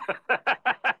 Yeah.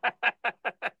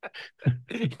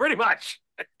 Pretty much.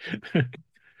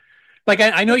 Like,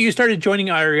 I know you started joining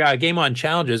our Game On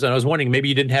challenges, and I was wondering maybe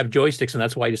you didn't have joysticks, and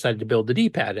that's why you decided to build the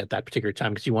D-pad at that particular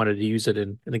time, because you wanted to use it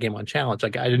in the Game On challenge.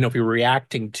 Like, I didn't know if you were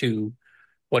reacting to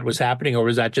what was happening, or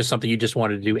was that just something you just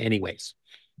wanted to do anyways?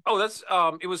 Oh, that's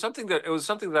it was something that I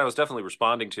was definitely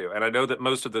responding to, and I know that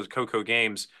most of the CoCo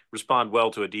games respond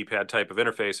well to a D-pad type of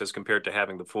interface as compared to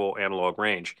having the full analog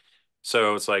range.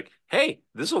 So it's like, hey,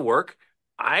 this will work.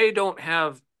 I don't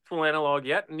have full analog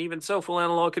yet, and even so, full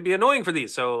analog could be annoying for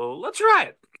these. So let's try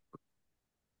it.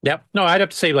 Yep. No, I'd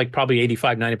have to say like probably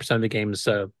 85-90% of the games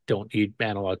don't need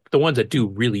analog. The ones that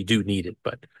really do need it,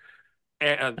 but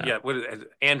yeah,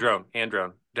 Androne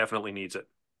definitely needs it.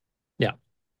 Yeah.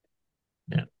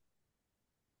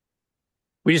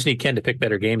 We just need Ken to pick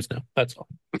better games now. That's all.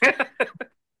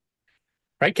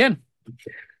 Right, Ken?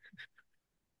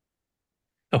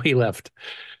 Oh, he left.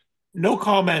 No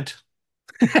comment.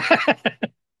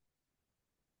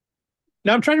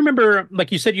 Now, I'm trying to remember,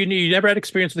 like you said, you never had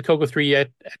experience with the CoCo 3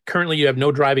 yet. Currently, you have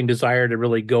no driving desire to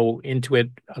really go into it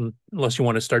unless you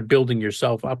want to start building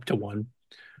yourself up to one.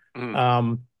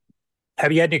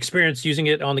 Have you had any experience using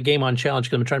it on the Game On Challenge?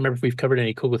 Because I'm trying to remember if we've covered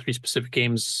any CoCo 3 specific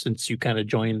games since you kind of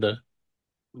joined the.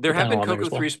 There have been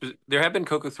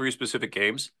CoCo 3 specific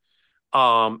games,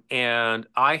 and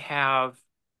I've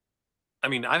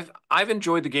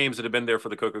enjoyed the games that have been there for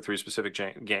the CoCo 3 specific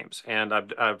games, and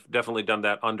I've definitely done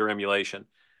that under emulation.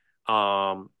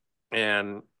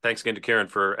 And thanks again to Karen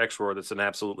for XRoar. That's an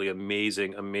absolutely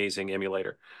amazing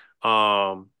emulator.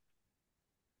 But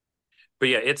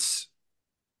yeah, it's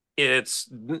good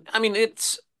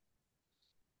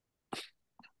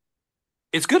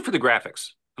for the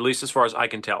graphics, at least as far as I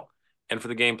can tell, and for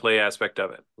the gameplay aspect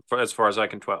of it, as far as I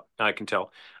can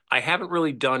tell. I haven't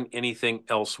really done anything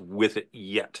else with it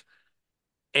yet.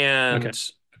 And Okay.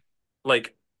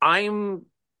 like I'm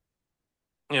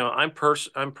I'm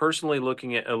personally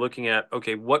looking at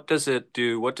okay, what does it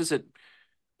do? What does it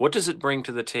bring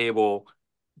to the table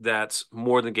that's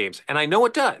more than games? And I know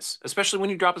it does, especially when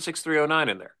you drop a 6309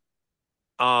 in there.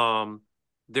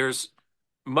 There's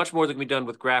much more that can be done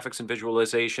with graphics and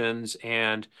visualizations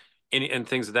and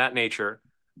things of that nature,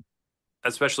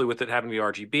 especially with it having the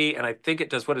RGB. And I think it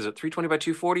does, what is it, 320 by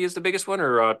 240 is the biggest one,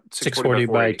 or 640 by 640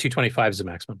 by 480? 225 is the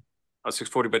maximum.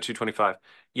 640 by 225.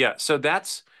 Yeah, so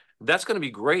that's going to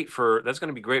be great for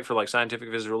like scientific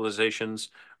visualizations,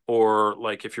 or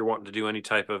like if you're wanting to do any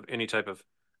type of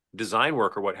design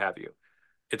work or what have you.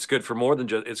 It's good for more than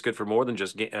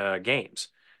just games.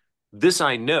 This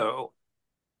I know.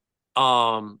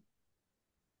 Um,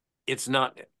 it's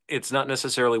not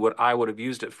necessarily what I would have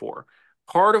used it for.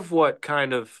 Part of what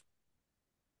kind of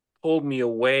pulled me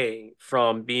away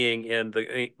from being in the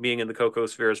CoCo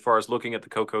sphere as far as looking at the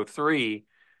CoCo 3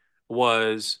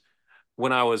 was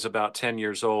when I was about 10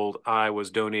 years old, I was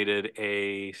donated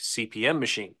a CPM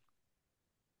machine.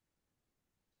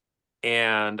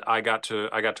 And I got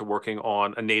to working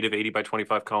on a native 80 by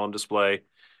 25 column display,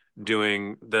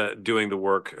 doing the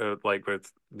work, like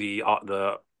with the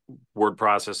word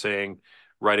processing,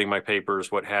 writing my papers,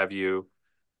 what have you,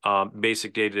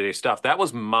 basic day-to-day stuff. That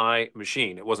was my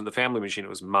machine. It wasn't the family machine, it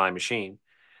was my machine.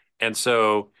 And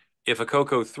so if a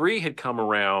CoCo 3 had come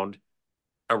around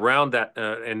that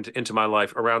and into my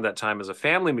life around that time as a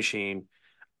family machine,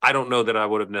 I don't know that I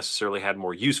would have necessarily had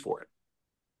more use for it.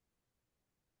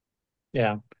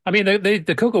 Yeah. I mean, the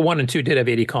CoCo 1 and 2 did have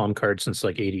 80 column cards since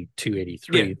like 82,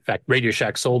 83. Yeah. In fact, Radio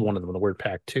Shack sold one of them in the word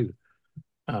pack too.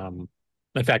 In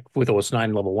fact, with OS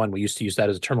 9 level 1, we used to use that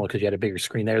as a terminal because you had a bigger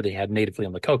screen there than you had natively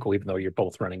on the CoCo, even though you're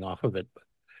both running off of it.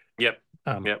 Yep.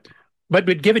 Yep.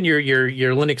 But given your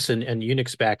Linux and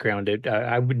Unix background,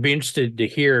 I would be interested to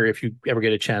hear if you ever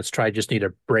get a chance, need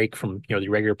a break from the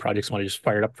regular projects, want to just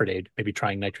fire it up for a day, maybe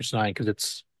trying Nitrous 9, because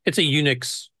it's a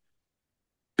Unix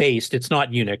based. It's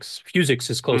not Unix. Fusix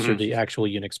is closer to actual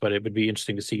Unix, but it would be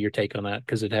interesting to see your take on that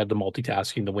because it had the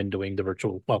multitasking, the windowing, the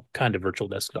virtual, well, kind of virtual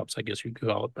desktops, I guess you could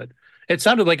call it. But it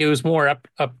sounded like it was more up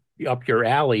your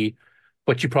alley,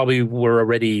 but you probably were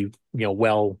already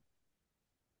well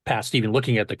past even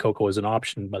looking at the CoCo as an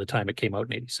option by the time it came out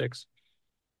in '86.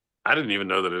 I didn't even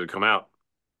know that it had come out.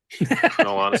 In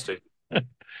all honesty.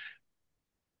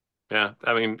 Yeah,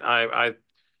 I mean, that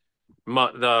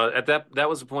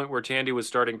was the point where Tandy was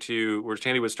starting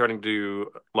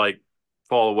to like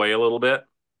fall away a little bit.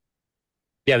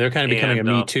 Yeah, they're kind of becoming a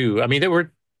Me Too. I mean,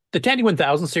 the Tandy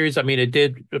 1000 series. I mean, it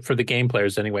did for the game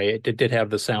players anyway. It did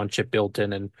have the sound chip built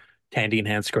in and Tandy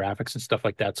enhanced graphics and stuff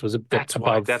like that. So it was a bit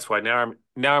above. That's why now I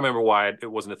remember why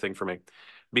it wasn't a thing for me,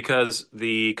 because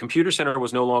the computer center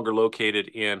was no longer located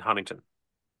in Huntington.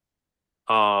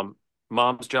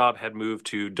 Mom's job had moved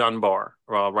to Dunbar,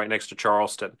 right next to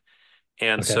Charleston,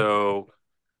 and so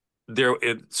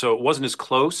it wasn't as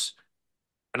close,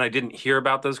 and I didn't hear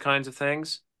about those kinds of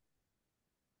things.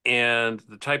 And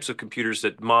the types of computers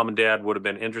that Mom and Dad would have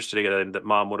been interested in, that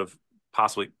Mom would have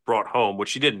possibly brought home, which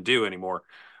she didn't do anymore,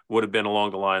 would have been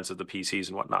along the lines of the PCs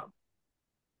and whatnot.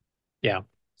 Yeah.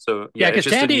 So yeah, because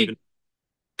Tandy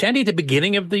at the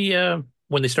beginning of the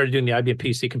when they started doing the IBM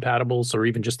PC compatibles, or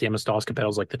even just the MS-DOS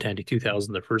compatibles like the Tandy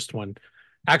 2000, the first one,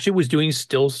 actually was doing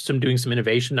some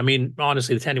innovation. I mean,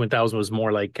 honestly, the Tandy 1000 was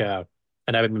more like an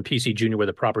IBM PC Junior with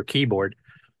a proper keyboard.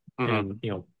 And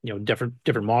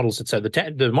different models, et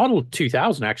cetera. The Model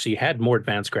 2000 actually had more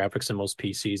advanced graphics than most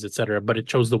PCs, et cetera, but it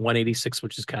chose the 186,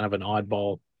 which is kind of an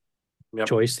oddball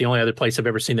choice. The only other place I've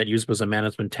ever seen that used was a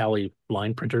management tally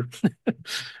line printer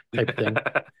type thing.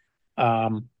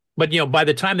 But by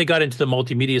the time they got into the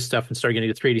multimedia stuff and started getting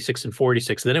to 386 and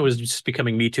 486, then it was just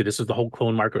becoming Me Too. This is the whole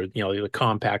clone market, the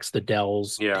Compacts, the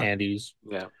Dells, Tandys.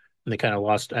 Yeah. And they kind of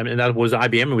lost. I mean, that was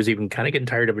IBM. It was even kind of getting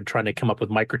tired of it, trying to come up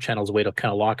with microchannels, a way to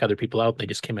kind of lock other people out. They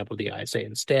just came up with the ISA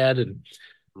instead, and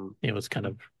it's kind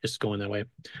of just going that way.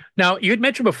 Now, you had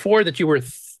mentioned before that you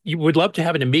would love to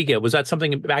have an Amiga. Was that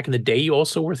something back in the day you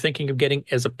also were thinking of getting,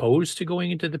 as opposed to going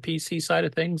into the PC side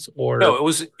of things? Or no,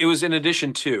 it was in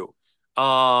addition to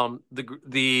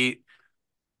it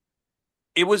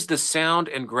was the sound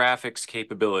and graphics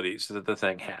capabilities that the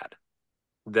thing had.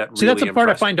 See, that's the part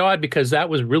I find odd, because that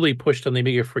was really pushed on the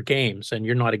Amiga for games, and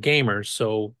you're not a gamer.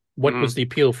 So what was the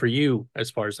appeal for you as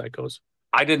far as that goes?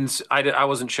 I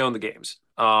wasn't shown the games.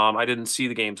 I didn't see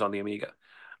the games on the Amiga.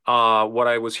 What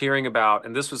I was hearing about,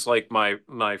 and this was like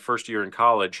my first year in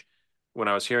college, when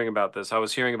I was hearing about this. I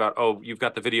was hearing about, oh, you've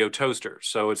got the video toaster,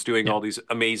 so it's doing all these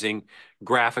amazing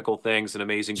graphical things and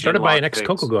amazing Started by an Genlock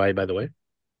ex-CoCo things. guy, by the way.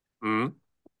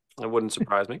 That wouldn't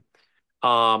surprise me.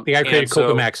 The guy who created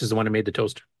CoCo Max is the one who made the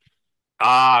toaster.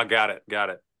 Got it.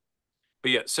 But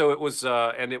yeah, so it was,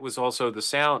 and it was also the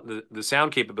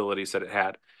sound capabilities that it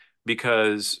had,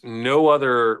 because no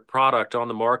other product on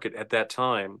the market at that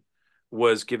time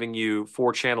was giving you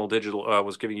four-channel digital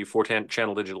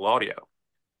audio.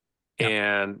 Yeah.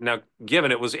 And now,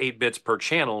 given it was 8 bits per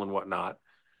channel and whatnot,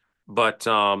 but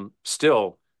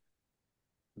still,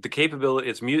 the capability,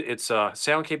 its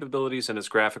sound capabilities and its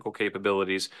graphical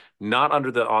capabilities, not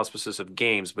under the auspices of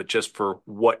games, but just for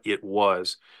what it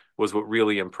was what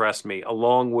really impressed me,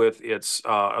 along with its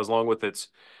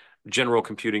general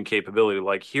computing capability.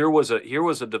 Like, here was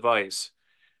a device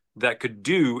that could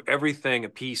do everything a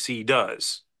PC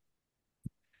does,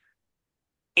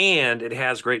 and it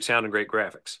has great sound and great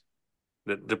graphics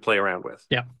to play around with.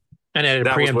 Yeah, and it had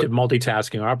a preemptive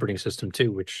multitasking operating system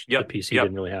too, which the PC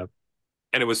didn't really have.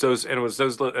 And it was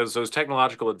those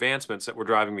technological advancements that were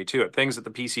driving me to it. Things that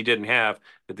the PC didn't have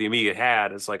that the Amiga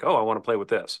had. It's like, oh, I want to play with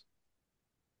this.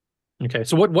 Okay,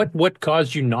 so what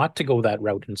caused you not to go that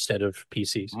route instead of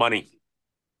PCs? Money.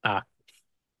 So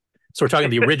we're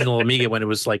talking the original Amiga when it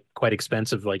was like quite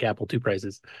expensive, like Apple II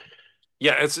prices.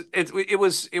 Yeah, it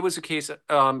was a case.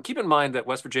 Keep in mind that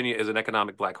West Virginia is an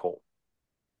economic black hole.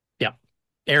 Yeah,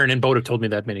 Aaron and Boat have told me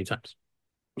that many times.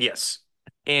 Yes,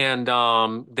 and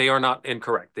they are not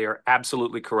incorrect. They are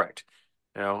absolutely correct.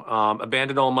 You know,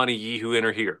 abandon all money, ye who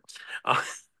enter here.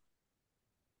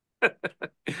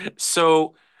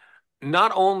 So.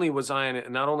 Not only was I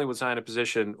in a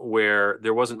position where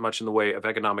there wasn't much in the way of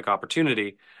economic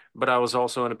opportunity, but I was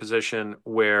also in a position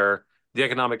where the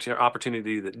economic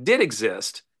opportunity that did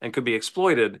exist and could be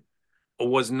exploited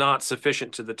was not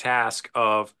sufficient to the task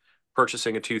of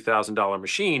purchasing a $2,000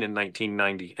 machine in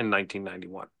 1990 and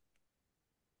 1991.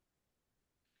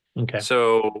 Okay.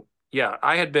 So yeah,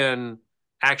 I had been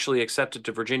actually accepted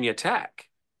to Virginia Tech,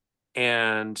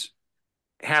 and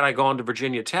had I gone to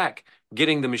Virginia Tech,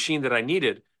 getting the machine that I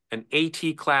needed, an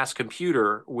AT class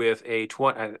computer with a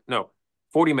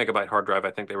 40 megabyte hard drive,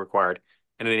 I think they required,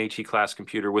 and an AT class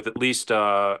computer with at least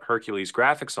Hercules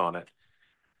graphics on it.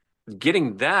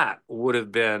 Getting that would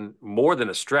have been more than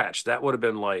a stretch. That would have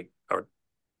been like,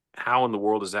 how in the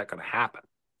world is that going to happen?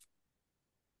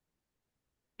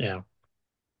 Yeah.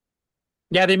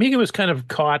 Yeah, the Amiga was kind of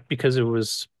caught because it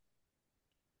was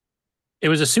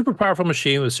a super powerful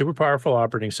machine with a super powerful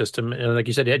operating system. And like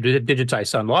you said, it had digitized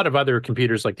sound. A lot of other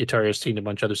computers like the Atari ST and a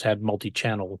bunch of others had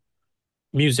multi-channel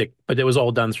music, but it was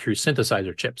all done through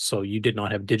synthesizer chips. So you did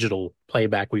not have digital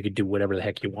playback where you could do whatever the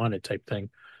heck you wanted type thing.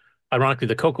 Ironically,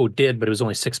 the CoCo did, but it was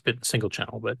only 6-bit single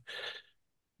channel. But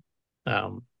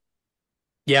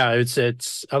yeah,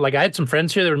 it's like I had some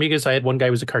friends here that were Amigas. I had one guy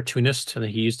who was a cartoonist, and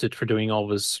he used it for doing all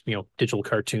of his, digital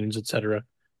cartoons, etc.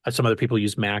 Some other people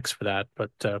use Macs for that,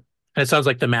 but and it sounds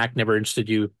like the Mac never interested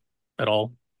you at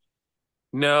all.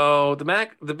 No, the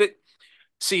Mac,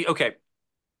 see, okay.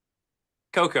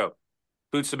 CoCo,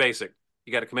 boots to BASIC.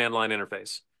 You got a command line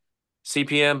interface.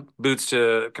 CPM, boots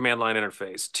to command line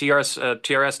interface.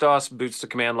 TRS-DOS, boots to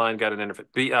command line, got an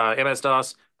interface.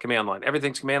 MS-DOS, command line.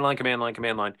 Everything's command line, command line,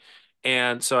 command line.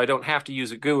 And so I don't have to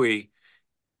use a GUI.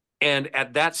 And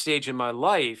at that stage in my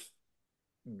life,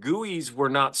 GUIs were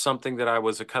not something that I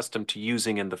was accustomed to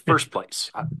using in the first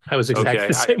place. I was exactly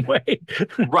the same way.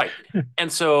 Right.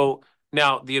 And so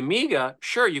now the Amiga,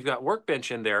 sure, you've got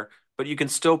Workbench in there, but you can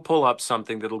still pull up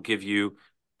something that'll give you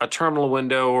a terminal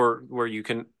window or where you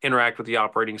can interact with the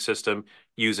operating system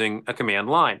using a command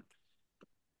line.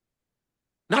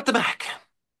 Not the Mac.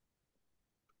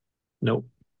 Nope.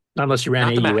 Not unless you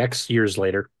ran AUX years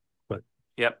later. But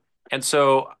yep. And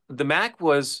so the Mac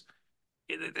was...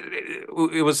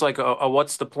 It was like a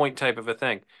what's the point type of a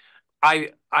thing.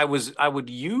 I would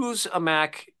use a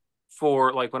Mac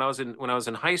for, like, when I was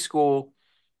in high school,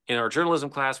 in our journalism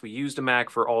class, we used a Mac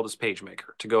for Aldous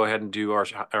PageMaker to go ahead and do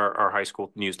our high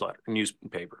school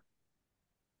newspaper.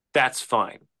 That's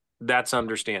fine. That's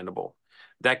understandable.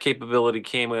 That capability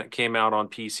came out on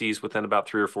PCs within about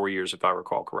 3 or 4 years, if I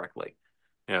recall correctly.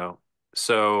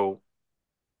 So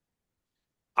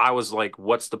I was like,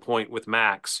 what's the point with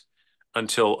Macs?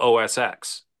 Until OS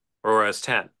X or OS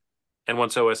 10. And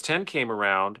once OS 10 came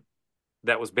around,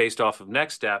 that was based off of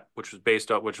Next Step, which was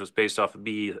based off of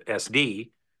BSD,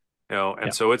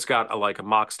 and so it's got a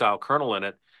mock style kernel in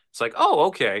it. It's like, oh,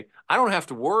 okay, I don't have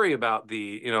to worry about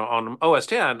on OS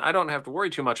 10, I don't have to worry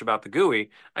too much about the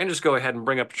GUI. I can just go ahead and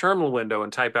bring up a terminal window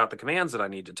and type out the commands that I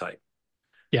need to type.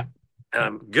 Yeah. And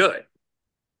I'm good.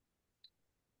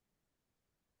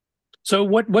 So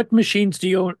what machines do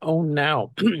you own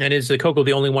now? And is the CoCo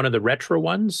the only one of the retro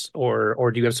ones,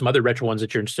 or do you have some other retro ones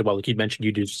that you're interested in? Well, like you mentioned,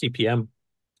 you do CPM.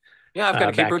 Yeah, I've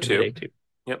got a back Capro in the 2. day, too.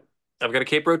 Yep. I've got a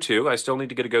Capro 2. I still need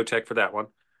to get a GoTech for that one.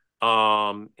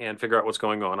 And figure out what's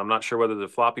going on. I'm not sure whether the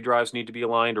floppy drives need to be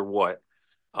aligned or what.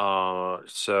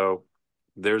 So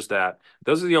there's that.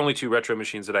 Those are the only two retro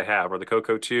machines that I have, are the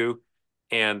CoCo 2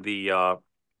 and the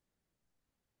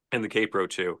Capro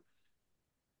 2.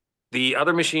 The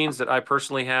other machines that I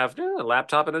personally have, a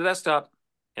laptop and a desktop,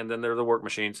 and then they're the work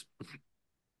machines.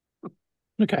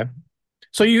 Okay.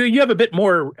 So you have a bit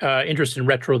more interest in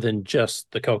retro than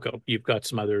just the CoCo. You've got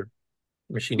some other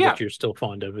machines that you're still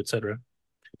fond of, etc.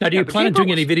 Now, do you plan on doing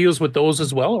any videos with those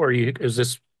as well, or is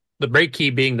this the brake key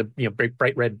being the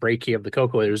bright red brake key of the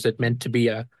CoCo? Is it meant to be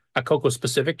a CoCo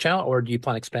specific channel, or do you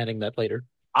plan expanding that later?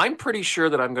 I'm pretty sure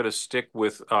that I'm going to stick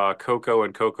with CoCo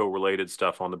and CoCo related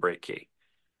stuff on the brake key.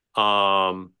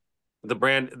 The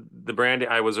brand,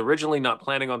 I was originally not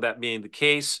planning on that being the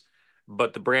case,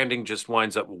 but the branding just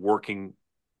winds up working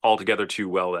altogether too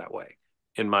well that way,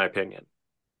 in my opinion.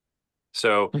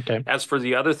 So as for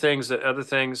the other things,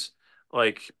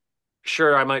 like,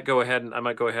 sure, I might go ahead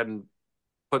and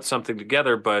put something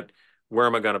together, but where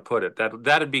am I going to put it?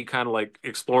 That'd be kind of like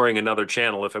exploring another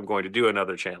channel if I'm going to do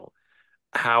another channel.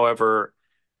 However,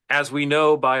 as we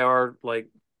know by our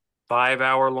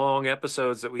 5-hour-long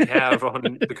episodes that we have on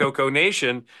the CoCo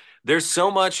Nation, there's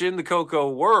so much in the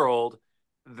CoCo world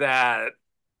that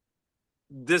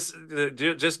just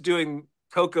doing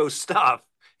CoCo stuff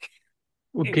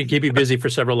can keep you busy for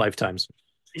several lifetimes.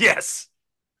 Yes.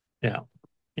 Yeah,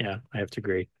 I have to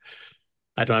agree.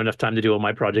 I don't have enough time to do all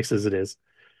my projects as it is.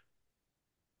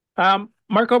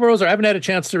 Marco Roser, I haven't had a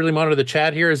chance to really monitor the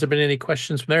chat here. Has there been any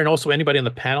questions from there? And also anybody on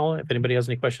the panel, if anybody has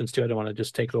any questions too, I don't want to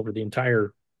just take over the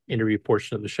entire interview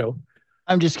portion of the show.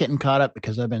 I'm just getting caught up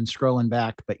because I've been scrolling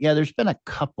back, but yeah, there's been a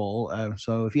couple.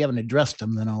 So if you haven't addressed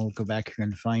them, then I'll go back here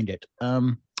and find it.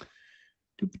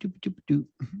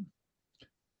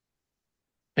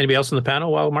 Anybody else on the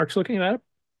panel while Mark's looking at it?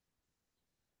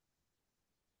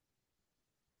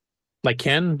 Like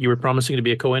Ken, you were promising to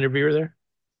be a co-interviewer there?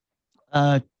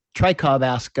 Tricov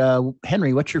asked,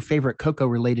 Henry, what's your favorite CoCo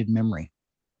related memory?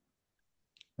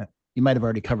 You might have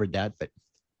already covered that, but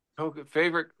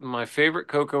my favorite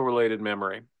CoCo related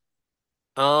memory.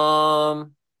 Well,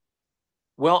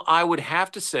 I would have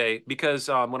to say, because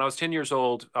when I was 10 years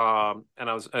old, and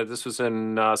this was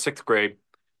in 6th grade,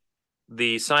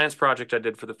 the science project I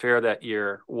did for the fair that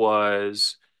year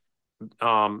was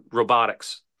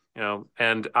robotics.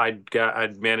 And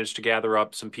I'd managed to gather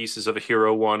up some pieces of a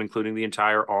Hero 1, including the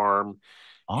entire arm.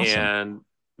 Awesome. And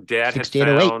Dad had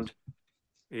 6808. found,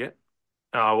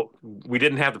 we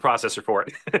didn't have the processor for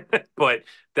it, but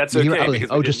that's okay.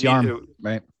 Just the arm,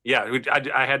 right? Yeah,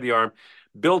 I had the arm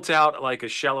built out like a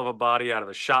shell of a body out of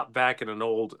a shop vac in an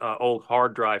old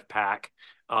hard drive pack,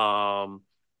 to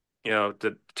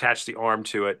attach the arm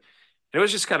to it. It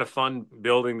was just kind of fun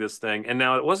building this thing. And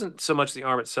now it wasn't so much the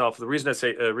arm itself. The reason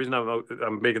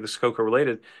I'm making this CoCo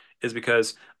related is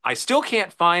because I still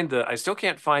can't find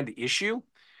the issue.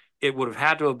 It would have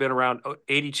had to have been around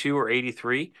 82 or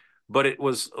 83, but it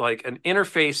was like an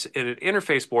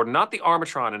interface board, not the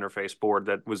Armatron interface board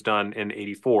that was done in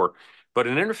 84, but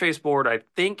an interface board, I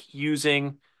think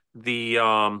using the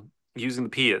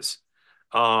PIAs.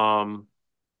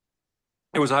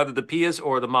 It was either the PIAs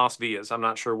or the MOS VIAs. I'm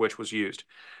not sure which was used.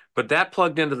 But that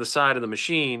plugged into the side of the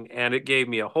machine, and it gave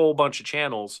me a whole bunch of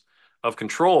channels of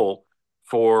control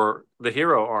for the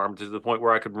Hero arm to the point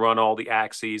where I could run all the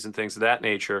axes and things of that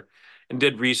nature, and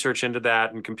did research into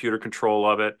that and computer control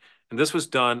of it. And this was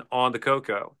done on the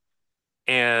CoCo.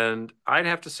 And I'd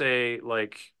have to say,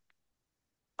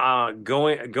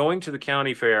 going to the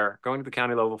county fair, going to the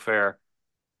county level fair,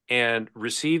 and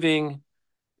receiving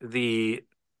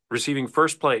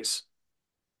first place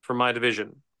for my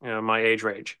division, my age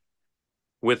range,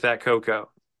 with that CoCo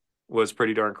was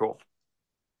pretty darn cool.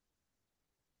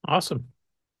 Awesome.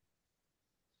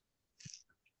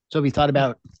 So have you thought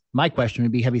about, my question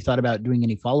would be, have you thought about doing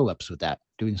any follow-ups with that,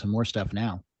 doing some more stuff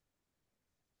now?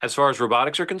 As far as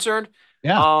robotics are concerned?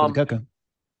 Yeah, with CoCo.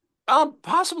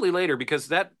 Possibly later, because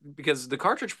the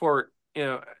cartridge port,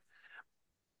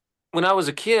 when I was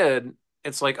a kid,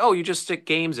 it's like, oh, you just stick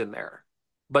games in there.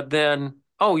 But then,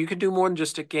 oh, you can do more than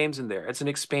just stick games in there. It's an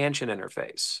expansion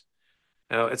interface.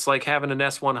 It's like having an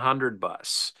S100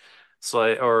 bus. It's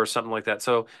like, or something like that.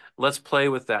 So let's play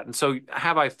with that. And so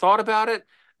have I thought about it?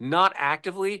 Not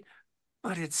actively,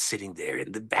 but it's sitting there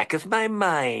in the back of my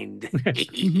mind.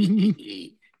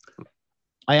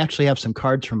 I actually have some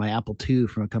cards from my Apple II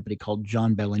from a company called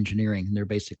John Bell Engineering. They're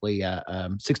basically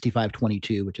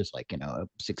 6522, which is like, a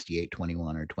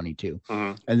 6821 or 22.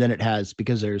 Mm-hmm. And then it has,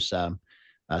 because there's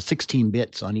 16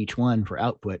 bits on each one for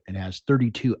output, it has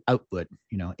 32 output,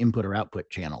 input or output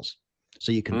channels.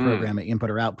 So you can program it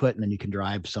input or output, and then you can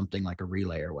drive something like a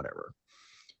relay or whatever.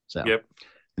 So,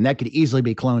 and that could easily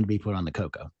be cloned to be put on the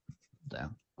CoCo. So,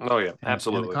 oh yeah,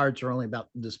 absolutely. And the cards are only about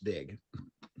this big.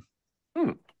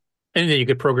 And then you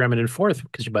could program it in fourth,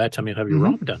 because by that time you'll have your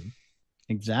ROM done.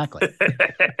 Exactly.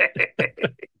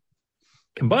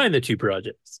 Combine the two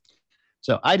projects.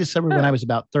 So I discovered when I was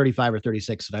about 35 or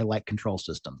 36 that I like control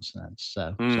systems.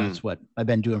 So that's what I've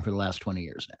been doing for the last 20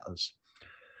 years now, is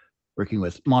working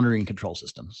with monitoring control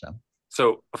systems.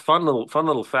 So a fun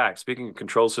little fact. Speaking of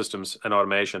control systems and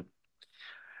automation,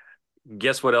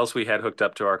 guess what else we had hooked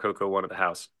up to our CoCo One at the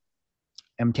house?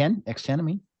 M10, X10, I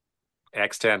mean.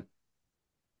 X10.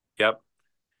 Yep.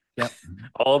 Yep.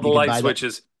 All the light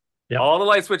switches. Yep. All the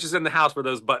light switches in the house were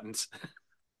those buttons.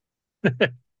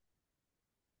 It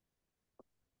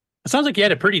sounds like you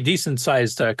had a pretty decent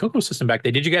sized CoCo system back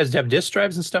there. Did you guys have disk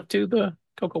drives and stuff too? The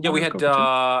CoCo? Yeah, we had.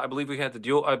 I believe we had the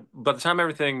dual. By the time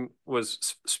everything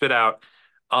was spit out,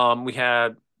 we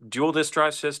had dual disk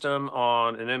drive system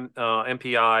on an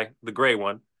MPI, the gray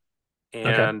one,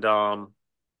 and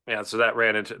yeah, so that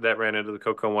ran into the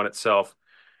CoCo One itself.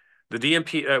 The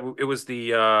DMP, it was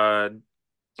the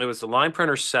Line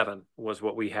Printer 7 was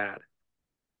what we had.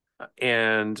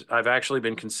 And I've actually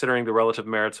been considering the relative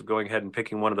merits of going ahead and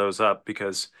picking one of those up,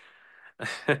 because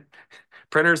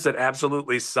printers that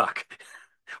absolutely suck.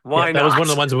 Why not? That was one of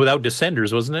the ones without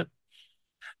descenders, wasn't it?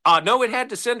 No, it had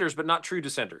descenders, but not true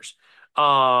descenders.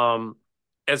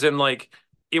 As in, like,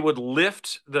 it would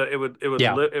lift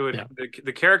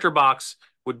the character box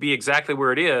would be exactly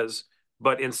where it is,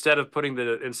 but instead of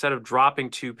dropping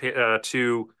two it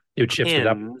would shift it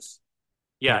up.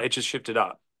 It just shifted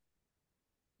up.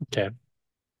 Okay.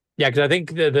 Yeah, because I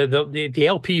think the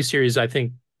LP series, I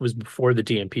think, was before the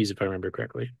DMPs, if I remember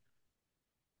correctly.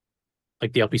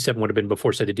 Like the LP7 would have been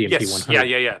before, say, the DMP 100.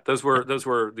 Yeah. Those were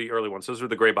the early ones. Those were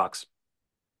the gray box.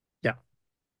 Yeah.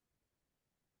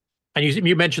 And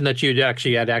you mentioned that you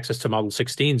actually had access to Model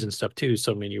 16s and stuff too.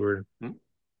 So I mean, you were.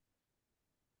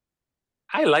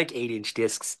 I like 8-inch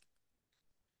discs.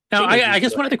 Now, I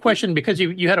guess one other question, because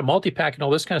you had a multi-pack and all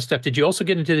this kind of stuff, did you also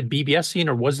get into the BBS scene,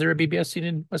 or was there a BBS scene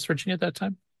in West Virginia at that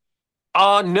time?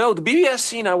 No, the BBS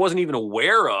scene I wasn't even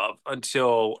aware of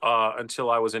until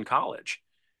I was in college.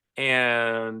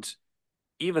 And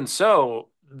even so,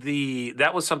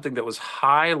 that was something that was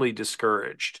highly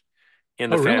discouraged in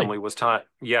the family. Really?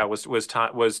 was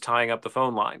tying up the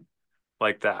phone line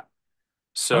like that.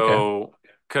 So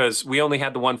because we only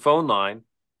had the one phone line.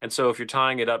 And so if you're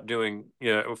tying it up doing,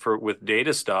 with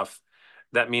data stuff,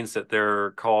 that means that there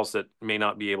are calls that may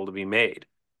not be able to be made.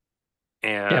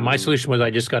 And yeah, my solution was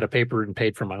I just got a paper and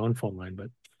paid for my own phone line,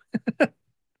 but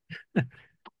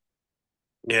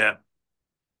yeah.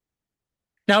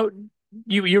 Now,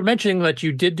 you're mentioning that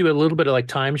you did do a little bit of like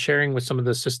time sharing with some of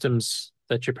the systems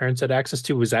that your parents had access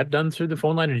to. Was that done through the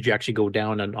phone line, or did you actually go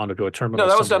down and onto a terminal?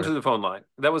 No, that was done through the phone line.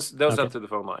 That was done through the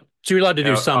phone line. So you're allowed to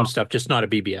do some stuff, just not a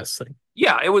BBS thing.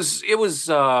 Yeah, it was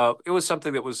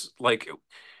something that was like,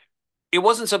 it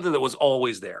wasn't something that was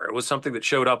always there. It was something that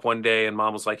showed up one day, and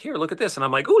Mom was like, "Here, look at this," and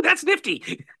I'm like, "Ooh, that's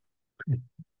nifty."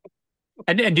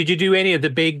 And did you do any of the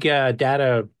big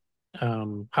data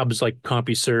hubs like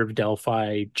CompuServe,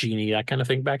 Delphi, Genie, that kind of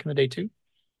thing back in the day too?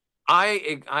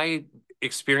 I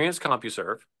experienced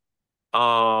CompuServe.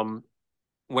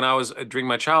 When I was during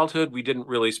my childhood, we didn't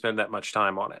really spend that much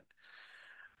time on it.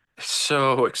 It's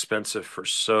so expensive for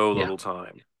so little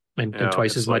time, and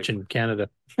twice as much in Canada.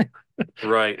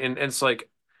 Right, and it's like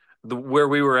where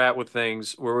we were at with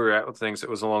things. It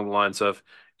was along the lines of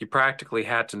you practically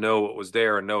had to know what was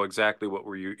there and know exactly what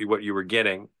you were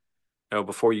getting,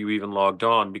 before you even logged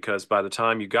on, because by the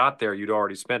time you got there, you'd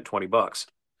already spent $20.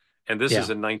 And this is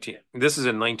in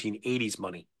 1980s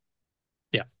money.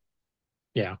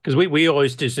 Yeah, because we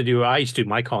always used to do. I used to do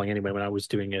my calling anyway when I was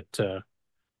doing it.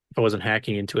 If I wasn't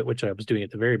hacking into it, which I was doing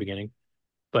at the very beginning.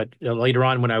 But later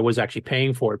on, when I was actually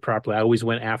paying for it properly, I always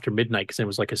went after midnight, because it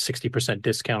was like a 60%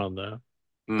 discount on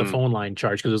the phone line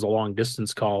charge, because it was a long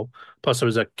distance call. Plus, there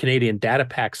was a Canadian data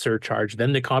pack surcharge.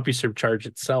 Then the CompuServe charge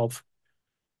itself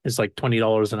is like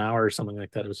 $20 an hour or something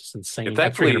like that. It was just insane.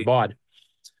 That's 300 baud.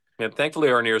 And thankfully,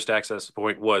 our nearest access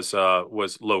point was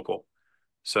local.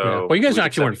 So well, you guys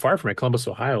actually weren't far from it. Columbus,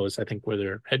 Ohio is, I think, where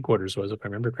their headquarters was, if I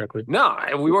remember correctly. No,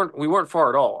 we weren't far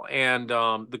at all. And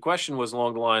the question was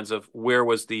along the lines of where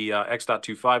was the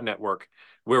X.25 network?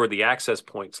 Where were the access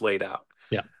points laid out?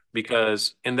 Yeah.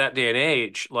 because in that day and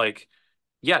age, like,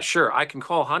 yeah, sure, I can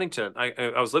call Huntington.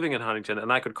 I was living in Huntington,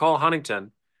 and I could call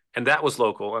Huntington, and that was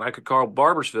local, and I could call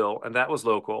Barbersville, and that was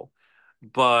local,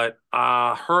 but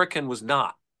Hurricane was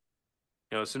not.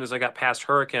 As soon as I got past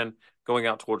Hurricane, going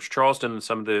out towards Charleston and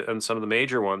some of the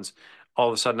major ones, all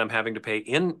of a sudden I'm having to pay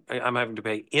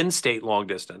in-state long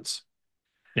distance.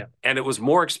 Yeah. And it was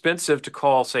more expensive to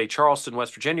call, say, Charleston,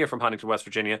 West Virginia from Huntington, West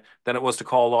Virginia, than it was to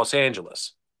call Los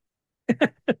Angeles.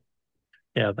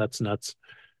 Yeah, that's nuts.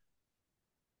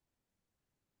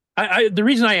 The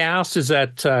reason I asked is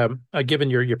that given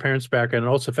your parents' background,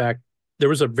 and also the fact there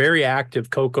was a very active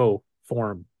CoCo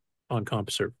forum on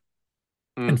CompuServe.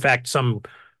 In fact, some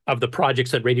of the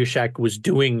projects that Radio Shack was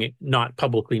doing, not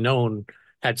publicly known,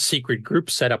 had secret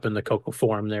groups set up in the CoCo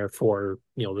forum there for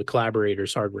the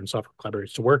collaborators, hardware and software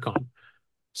collaborators, to work on.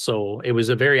 So it was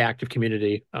a very active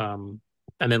community. And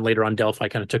then later on, Delphi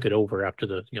kind of took it over after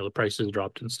the prices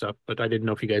dropped and stuff. But I didn't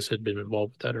know if you guys had been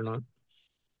involved with that or not.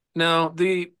 No,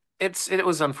 it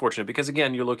was unfortunate because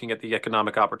again, you're looking at the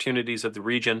economic opportunities of the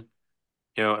region,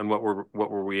 and what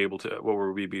were we able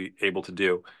to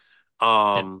do.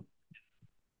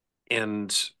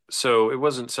 And so it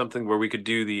wasn't something where we could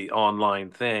do the online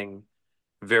thing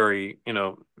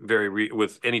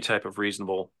with any type of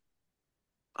reasonable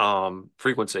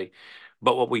frequency.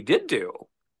 But what we did do,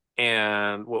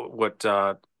 and what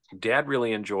Dad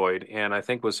really enjoyed, and I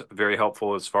think was very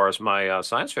helpful as far as my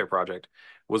science fair project,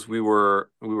 was we were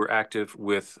active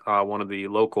with one of the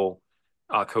local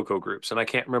CoCo groups, and I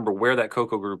can't remember where that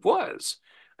CoCo group was.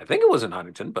 I think it was in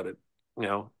Huntington, but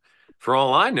for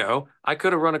all I know, I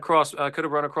could have run across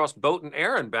Boat and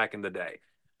Aaron back in the day,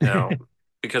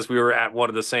 because we were at one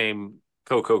of the same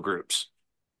CoCo groups.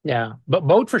 Yeah, but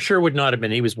Boat for sure would not have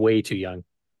been. He was way too young,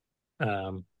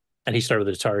 and he started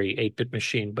with the Atari 8-bit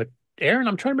machine. But Aaron,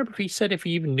 I'm trying to remember if he said if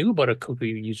he even knew about a CoCo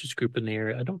users group in the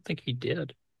area. I don't think he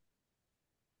did.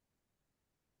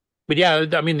 But yeah,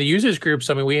 I mean the users groups.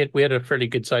 I mean we had a fairly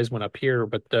good size one up here,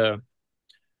 but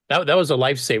that was a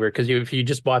lifesaver because if you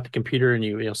just bought the computer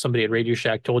and somebody at Radio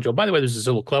Shack told you, oh, by the way, there's this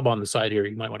little club on the side here,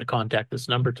 you might want to contact this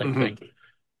number type thing.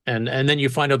 And then you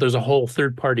find out there's a whole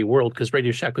third-party world because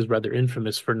Radio Shack was rather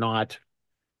infamous for not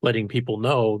letting people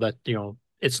know that,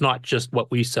 it's not just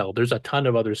what we sell. There's a ton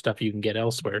of other stuff you can get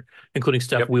elsewhere, including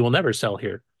stuff we will never sell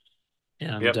here.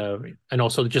 And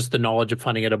also just the knowledge of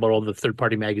finding out about all the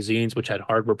third-party magazines, which had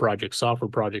hardware projects, software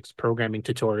projects, programming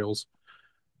tutorials.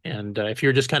 And if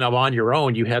you're just kind of on your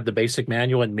own, you had the basic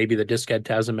manual and maybe the diskette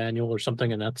TASM manual or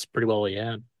something, and that's pretty well all you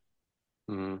had.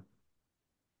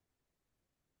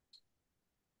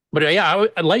 But yeah,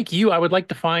 like you, I would like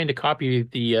to find a copy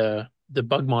of the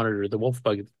bug monitor, the Wolf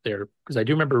bug there, because I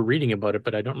do remember reading about it,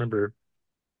 but I don't remember.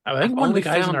 I think one of the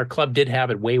guys in our club did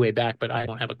have it way back, but I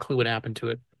don't have a clue what happened to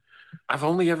it. I've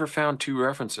only ever found 2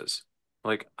 references.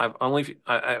 Like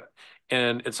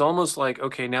and it's almost like,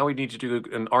 okay, now we need to do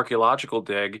an archaeological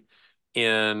dig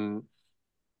in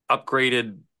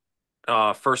upgraded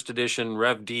first edition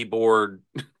Rev D board,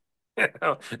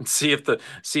 and see if the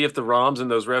ROMs in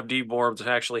those Rev D boards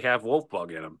actually have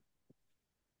Wolfbug in them.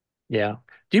 Yeah.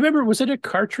 Do you remember? Was it a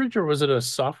cartridge or was it a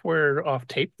software off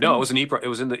tape? No, it was an EEPROM. It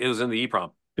was in the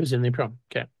EEPROM. It was in the EEPROM.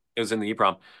 Okay. It was in the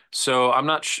EEPROM. So I'm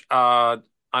not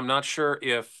sure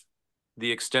if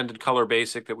the extended color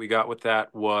basic that we got with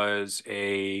that was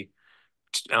a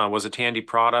Tandy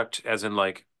product, as in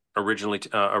like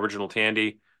original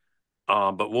Tandy.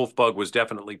 But Wolfbug was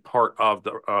definitely part of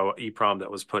the EEPROM that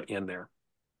was put in there.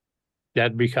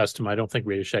 That'd be custom. I don't think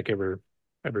Radio Shack ever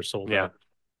sold that.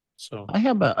 So I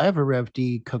have a Rev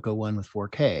D CoCo one with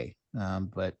 4K,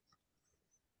 but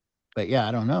yeah,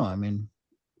 I don't know. I mean,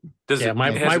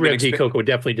 my Rev D CoCo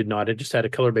definitely did not. It just had a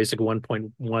color basic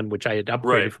 1.1, which I had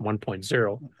upgraded from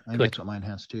 1.0. I think that's what mine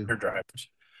has too. Drivers,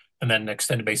 and then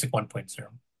extended basic 1.0.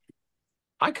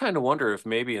 I kind of wonder if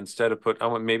maybe instead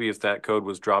of maybe if that code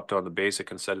was dropped on the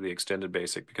basic instead of the extended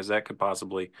basic, because that could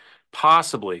possibly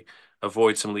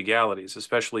avoid some legalities,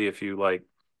 especially if you like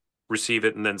receive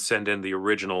it and then send in the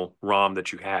original ROM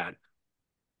that you had.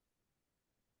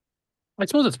 I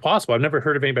suppose it's possible. I've never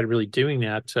heard of anybody really doing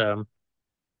that.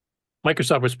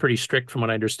 Microsoft was pretty strict, from what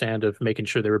I understand, of making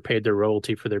sure they were paid their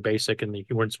royalty for their basic, and you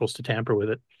weren't supposed to tamper with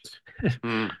it.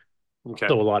 Okay.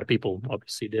 Though a lot of people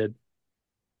obviously did.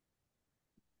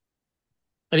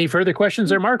 Any further questions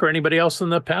there, Mark, or anybody else on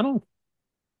the panel?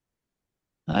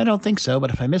 I don't think so,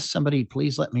 but if I missed somebody,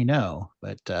 please let me know.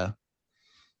 But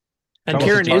and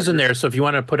Kieran is in there, so if you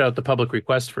want to put out the public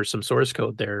request for some source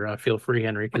code there, feel free,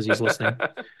 Henry, because he's listening.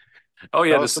 Oh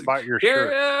yeah, this is about your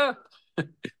shirt.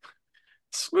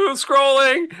 Smooth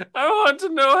scrolling. I want to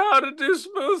know how to do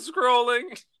smooth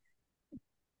scrolling.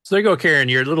 So there you go, Karen,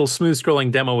 your little smooth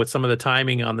scrolling demo with some of the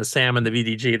timing on the SAM and the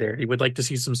VDG there. He would like to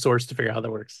see some source to figure out how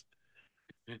that works.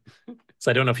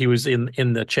 So I don't know if he was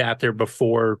in the chat there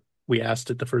before we asked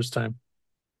it the first time.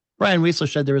 Brian Weisler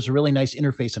said there is a really nice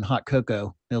interface in Hot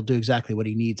CoCo. It'll do exactly what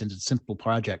he needs, and it's a simple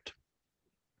project.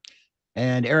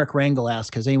 And Eric Rangel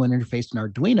asked, has anyone interfaced an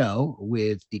Arduino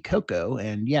with the CoCo?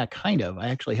 And yeah, kind of. I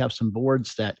actually have some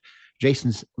boards that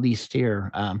Jason Lee Steer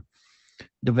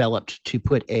developed to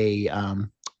put a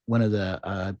one of the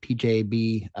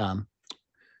PJB,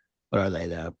 what are they?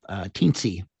 The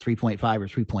Teensy 3.5 or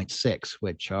 3.6,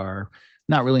 which are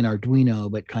not really an Arduino,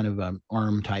 but kind of an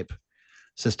ARM type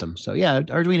system. So yeah,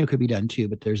 Arduino could be done too,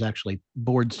 but there's actually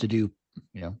boards to do,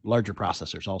 larger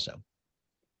processors also.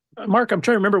 Mark, I'm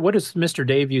trying to remember, what does Mr.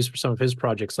 Dave use for some of his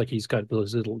projects? Like he's got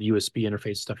those little USB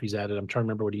interface stuff he's added. I'm trying to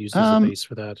remember what he uses as a base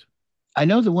for that. I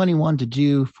know the one he wanted to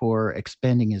do for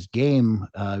expanding his game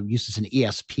uses an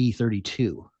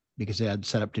ESP32 because they had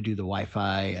set up to do the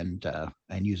Wi-Fi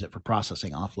and use it for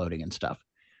processing, offloading, and stuff.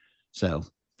 So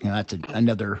that's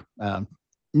another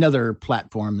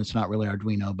platform that's not really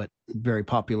Arduino, but very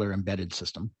popular embedded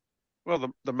system.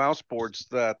 Well, the mouse boards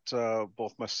that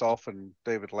both myself and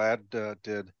David Ladd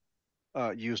did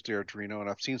used the Arduino, and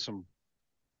I've seen some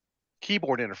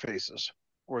keyboard interfaces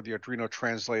where the Arduino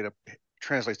translates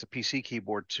the PC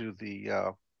keyboard to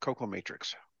the CoCo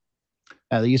matrix.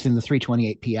 They're using the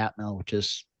 328p Atmel, which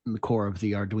is the core of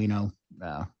the Arduino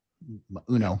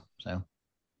Uno. So,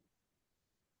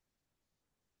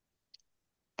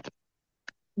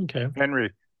 okay,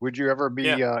 Henry, would you ever be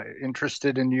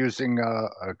interested in using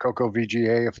a CoCo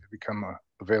VGA if it become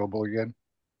available again?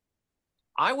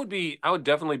 I would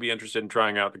definitely be interested in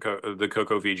trying out the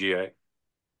CoCo VGA.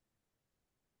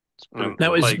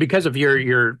 Now, is because of your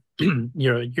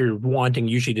you're wanting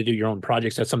usually to do your own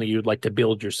projects, that's something you'd like to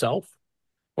build yourself,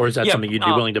 or is that something you'd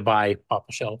be willing to buy off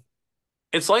the shelf?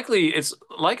 It's like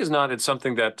as not, it's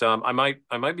something that I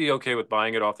might be okay with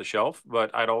buying it off the shelf,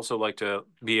 but I'd also like to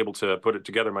be able to put it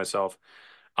together myself.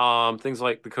 Things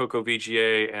like the CoCo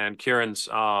VGA and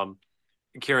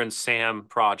Kieran's SAM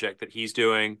project that he's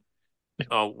doing,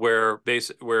 where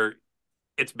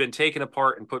it's been taken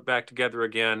apart and put back together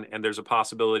again, and there's a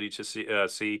possibility to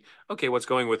see okay, what's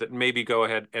going with it, and maybe go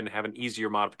ahead and have an easier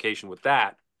modification with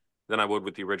that than I would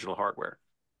with the original hardware.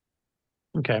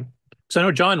 Okay. So I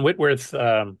know John Whitworth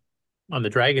on the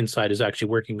Dragon side is actually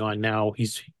working on now.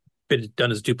 He's done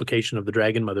his duplication of the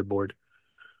Dragon motherboard.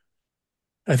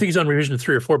 I think he's on revision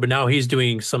 3 or 4, but now he's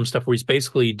doing some stuff where he's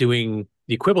basically doing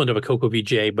the equivalent of a CoCo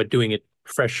VGA, but doing it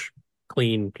fresh,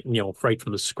 clean, right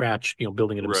from the scratch,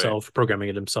 building it himself, programming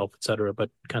it himself, etc., but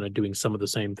kind of doing some of the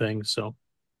same things. So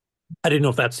I didn't know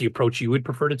if that's the approach you would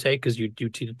prefer to take, because you do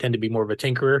tend to be more of a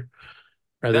tinkerer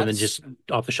rather than just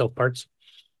off-the-shelf parts.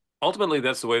 Ultimately,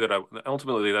 that's the way that I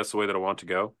want to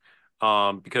go,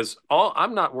 because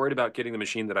I'm not worried about getting the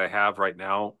machine that I have right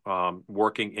now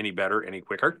working any better, any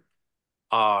quicker.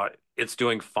 It's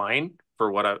doing fine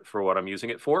for what I'm using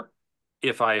it for.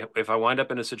 If I wind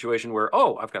up in a situation where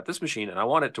I've got this machine and I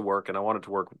want it to work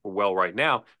well right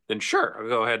now, then sure, I'll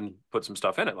go ahead and put some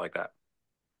stuff in it like that.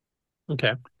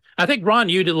 Okay. I think, Ron,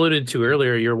 you'd alluded to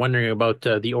earlier, you're wondering about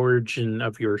the origin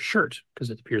of your shirt,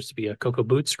 because it appears to be a CoCo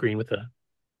boot screen with a...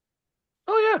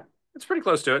 Oh, yeah. It's pretty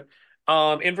close to it.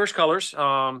 Inverse colors,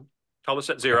 color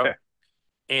set 0.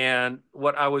 And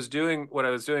what I was doing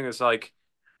is like,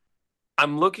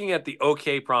 I'm looking at the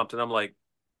OK prompt and I'm like,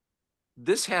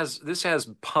 this has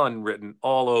pun written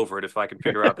all over it if I can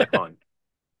figure out the pun.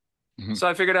 So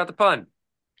I figured out the pun.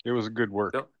 It was good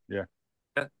work. So,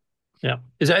 yeah.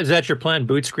 Is that your plan,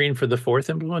 boot screen, for the 4th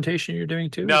implementation you're doing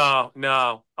too?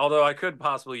 No. Although I could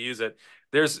possibly use it.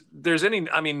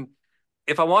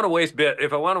 If I want to waste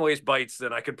bytes,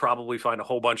 then I could probably find a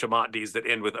whole bunch of motds that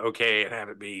end with OK and have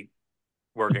it be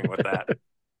working with that.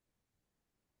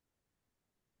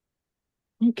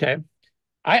 Okay.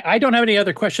 I don't have any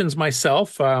other questions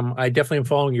myself. I definitely am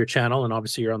following your channel, and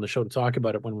obviously you're on the show to talk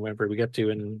about it whenever we get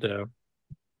to. And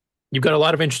you've got a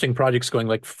lot of interesting projects going.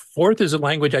 Like, 4th is a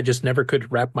language I just never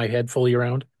could wrap my head fully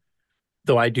around.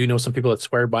 Though I do know some people that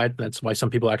swear by it. That's why some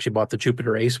people actually bought the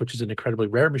Jupiter Ace, which is an incredibly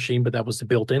rare machine, but that was the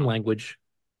built-in language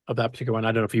of that particular one.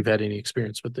 I don't know if you've had any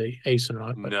experience with the Ace or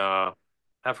not. But... No,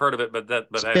 I've heard of it, but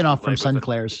spin-off from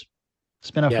Sinclair's.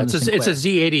 Spin-off from Sinclair. It's a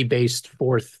Z80 based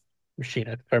 4th machine,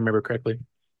 if I remember correctly.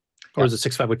 Or is it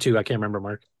 6502? I can't remember,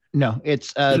 Mark. No,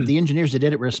 it's the engineers that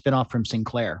did it were a spin-off from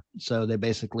Sinclair. So they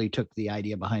basically took the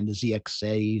idea behind the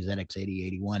ZX80, ZX80,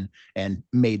 81 and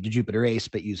made the Jupiter Ace,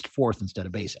 but used 4th instead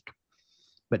of BASIC.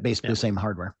 But basically the same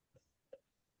hardware.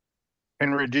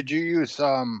 Henry, did you use,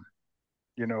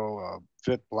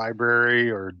 fit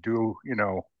library or do,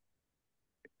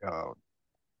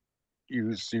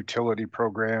 use utility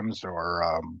programs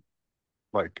or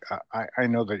like I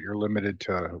know that you're limited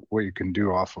to what you can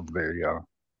do off of the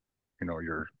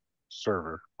your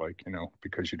server, like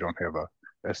because you don't have a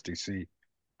SDC.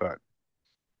 But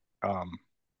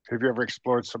have you ever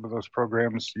explored some of those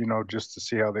programs, just to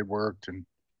see how they worked and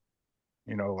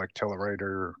like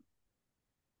Telewriter?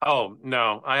 Oh,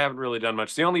 no, I haven't really done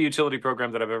much. The only utility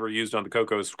program that I've ever used on the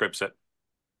CoCo is Scriptset.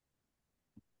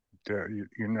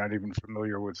 You're not even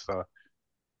familiar with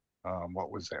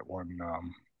what was that one?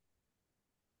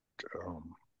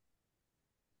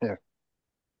 Yeah,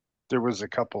 there was a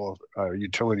couple of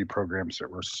utility programs that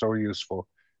were so useful.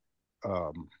 I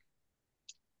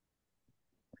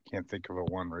can't think of a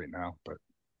one right now, but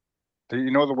the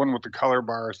one with the color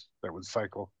bars that would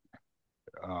cycle.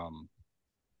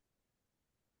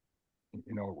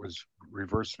 It was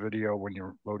reverse video when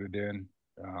you loaded in.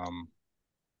 Are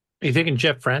you thinking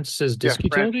Jeff Francis's disk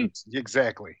utility? Francis,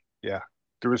 exactly. Yeah,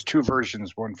 there was two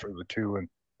versions, one for the 2 and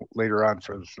later on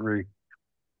for the 3.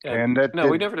 Yeah. And that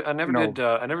no, I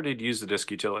never did use the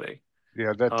disk utility.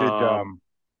 Yeah, that did.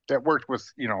 That worked with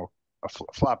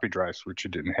floppy drives, which you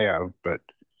didn't have. But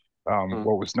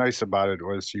what was nice about it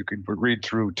was you could read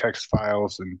through text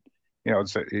files, and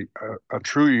it's a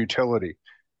true utility.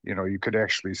 You could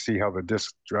actually see how the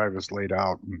disk drive is laid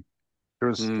out, and there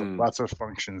was lots of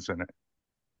functions in it.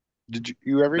 Did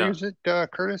you ever use it,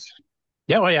 Curtis?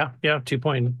 Yeah, well, yeah,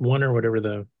 2.1 or whatever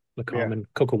the common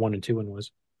CoCo 1 and 2 one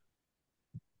was.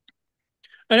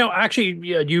 I know.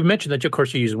 Actually, you mentioned that, of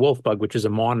course, you use Wolfbug, which is a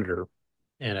monitor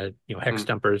and a hex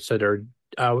dumper that are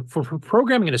for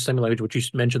programming in assembly language, which you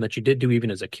mentioned that you did do even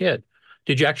as a kid.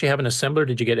 Did you actually have an assembler?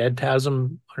 Did you get EdTasm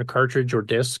on a cartridge or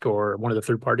disk or one of the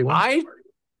third-party ones?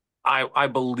 I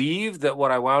believe that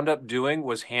what I wound up doing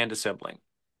was hand assembling,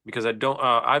 because I don't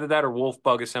either that or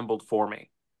Wolfbug assembled for me.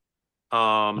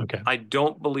 Okay. I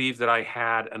don't believe that I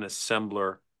had an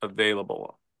assembler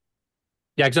available.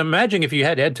 Yeah, because I'm imagining if you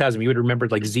had EdTasm, you would remember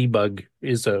like ZBug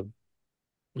is a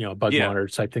bug monitor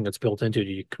type thing that's built into it.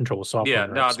 You control software. Yeah,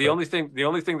 no, the only thing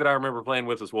that I remember playing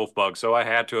with was Wolfbug, so I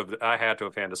had to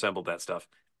have hand assembled that stuff.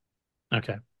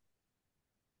 Okay.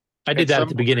 I did that at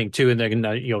the beginning too, and then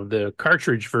the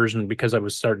cartridge version, because I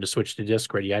was starting to switch to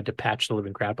disk ready, I had to patch the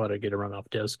living crap out of it to get it run off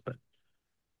disk. But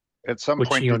at some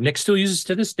point, Nick still uses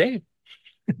to this day.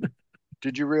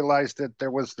 Did you realize that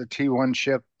there was the T1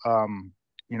 chip?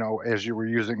 As you were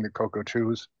using the CoCo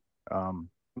 2s.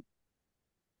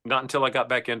 Not until I got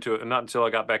back into it. Not until I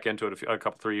got back into it a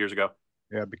couple 3 years ago.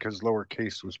 Yeah, because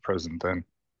lowercase was present then.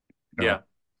 Yeah.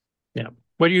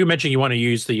 Well, you mentioned you want to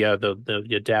use the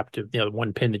adaptive,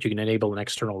 one pin that you can enable an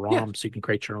external ROM, so you can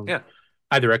create your own,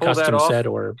 either a custom set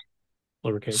or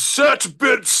lowercase. Set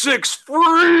bit 6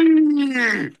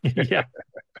 free. Yeah.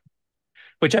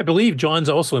 Which I believe John's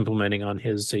also implementing on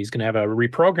his. He's going to have a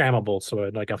reprogrammable, so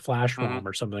like a flash ROM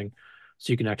or something,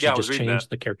 so you can actually just change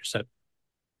the character set.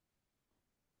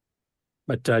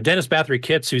 But Dennis Bathory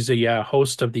Kits, who's the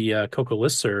host of the CoCo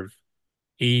listserv,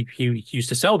 he used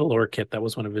to sell the lower kit. That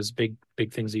was one of his big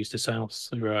things he used to sell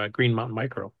through Green Mountain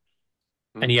Micro.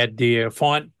 And he had the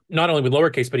font not only with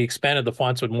lowercase, but he expanded the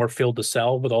fonts with more filled to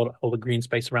cell with all the green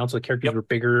space around, so the characters were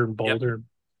bigger and bolder.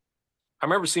 I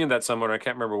remember seeing that somewhere. I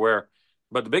can't remember where.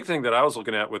 But the big thing that I was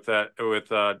looking at with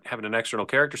having an external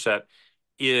character set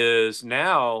is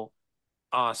now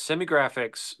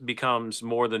semi-graphics becomes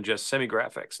more than just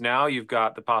semi-graphics. Now you've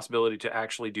got the possibility to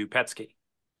actually do Petsky.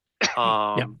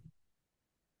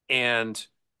 And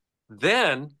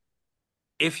then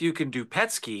if you can do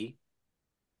Petsky,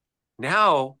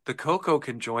 now the CoCo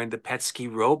can join the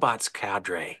Petsky robots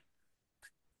cadre.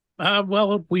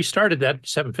 Well, we started that,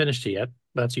 just haven't finished it yet.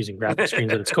 That's using graphic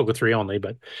screens, and it's CoCo 3 only,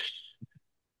 but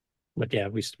yeah,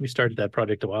 we started that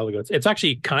project a while ago. It's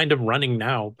actually kind of running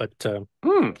now, but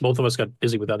both of us got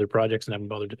busy with other projects and haven't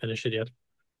bothered to finish it yet.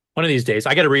 One of these days,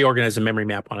 I got to reorganize the memory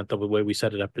map on it. The way we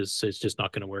set it up is just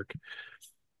not going to work.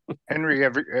 Henry,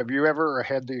 have you ever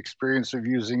had the experience of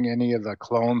using any of the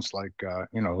clones, like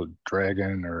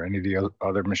Dragon or any of the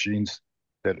other machines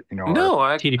that No,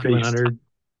 TDP 100.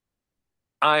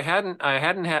 I haven't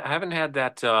had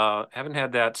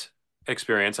that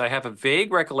experience. I have a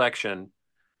vague recollection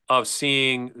of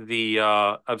seeing the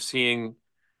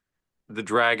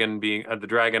Dragon being the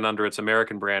Dragon under its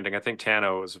American branding. I think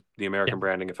Tano was the American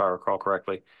branding, if I recall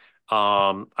correctly.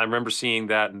 I remember seeing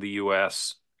that in the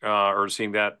U.S. Or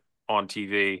seeing that on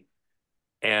TV,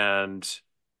 and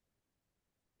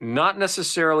not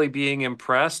necessarily being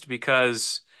impressed,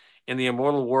 because, in the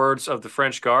immortal words of the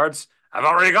French guards, "I've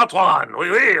already got one. Oui,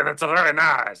 oui, and it's very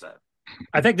nice."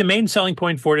 I think the main selling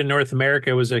point for it in North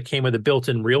America was it came with a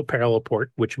built-in real parallel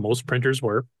port, which most printers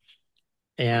were,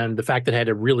 and the fact that it had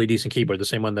a really decent keyboard, the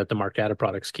same one that the Mark Data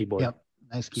Products keyboard. Yep,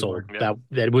 nice keyboard. So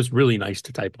that was really nice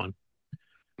to type on.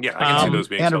 Yeah, I can see those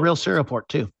being and a sold. real serial port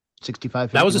too.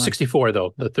 6551. That was a 64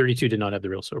 though. The 32 did not have the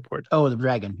real serial port. Oh, the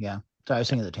Dragon. Yeah. So I was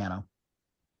thinking of the Tano.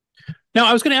 Now,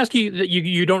 I was going to ask you that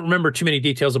you don't remember too many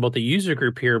details about the user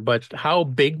group here, but how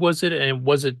big was it, and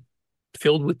was it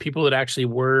filled with people that actually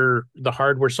were the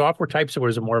hardware software types, or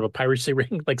was it more of a piracy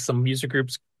ring like some user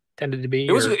groups tended to be?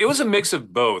 It was a mix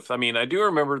of both. I mean, I do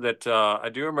remember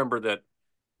that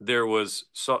there was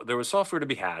software to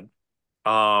be had,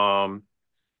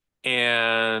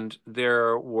 and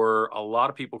there were a lot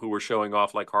of people who were showing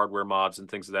off like hardware mods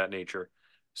and things of that nature.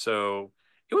 So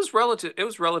it was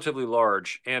relatively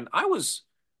large, and I was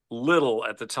little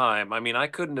at the time. I mean, I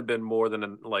couldn't have been more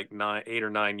than like 8 or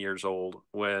 9 years old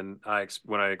when I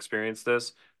experienced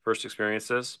this,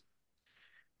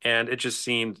 and it just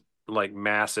seemed like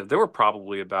massive. There were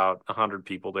probably about 100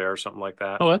 people there or something like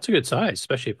that. Oh, that's a good size,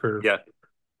 especially for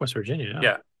West Virginia.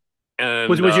 Yeah. And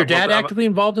was your dad actively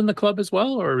involved in the club as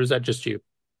well, or was that just you?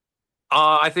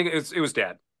 I think it was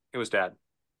Dad. It was Dad.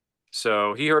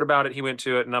 So he heard about it, he went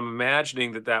to it, and I'm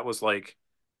imagining that was like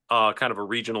kind of a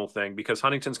regional thing, because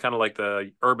Huntington's kind of like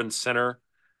the urban center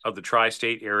of the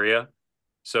tri-state area.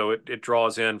 So it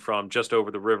draws in from just over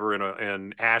the river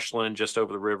in Ashland, just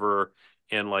over the river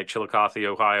in like Chillicothe,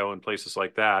 Ohio, and places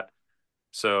like that.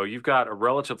 So you've got a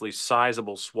relatively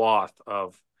sizable swath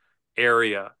of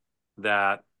area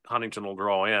that Huntington will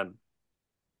draw in.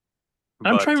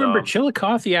 I'm trying to remember.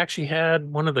 Chillicothe actually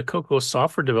had one of the CoCo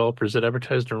software developers that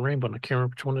advertised in Rainbow, and I can't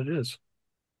remember which one it is.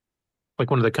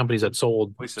 Like one of the companies that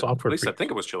sold software. At least I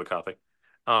think it was Chillicothe.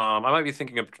 I might be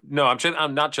thinking of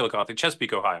I'm not Chillicothe.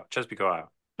 Chesapeake, Ohio.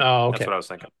 Oh, okay. That's what I was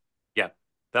thinking. Yeah,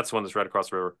 that's the one that's right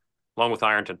across the river, along with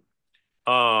Ironton.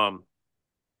 But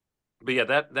yeah,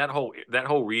 that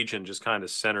whole region just kind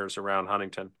of centers around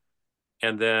Huntington.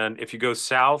 And then if you go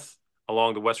south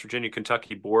along the West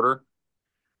Virginia-Kentucky border,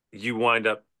 you wind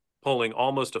up pulling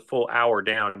almost a full hour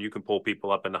down. You can pull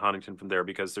people up into Huntington from there,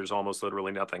 because there's almost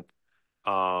literally nothing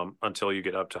until you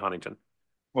get up to Huntington.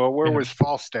 Well, where was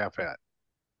Falstaff at?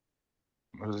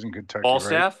 It was in Kentucky.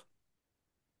 Falstaff?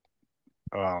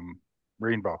 Right?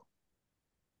 Rainbow.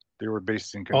 They were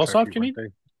based in Kentucky. Falstaff, you mean?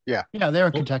 Yeah. Yeah, they're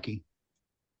in Kentucky.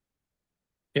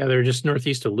 Yeah, they're just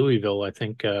northeast of Louisville, I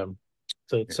think. The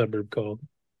suburb called.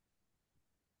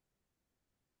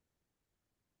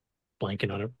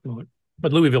 Blanking on it,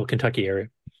 but Louisville, Kentucky area.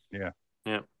 Yeah.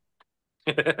 I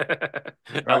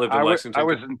lived in Lexington. I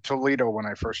was in Toledo when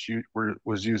I first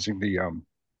was using the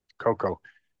CoCo,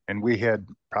 and we had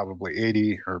probably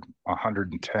 80 or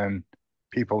 110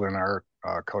 people in our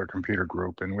color computer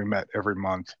group, and we met every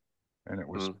month, and it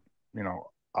was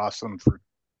awesome for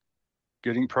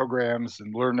getting programs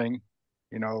and learning,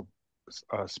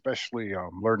 especially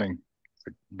learning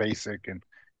the basic. And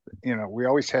we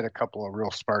always had a couple of real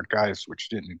smart guys, which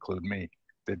didn't include me,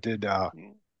 that did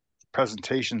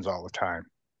presentations all the time.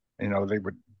 They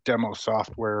would demo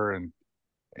software, and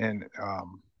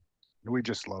we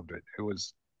just loved it. It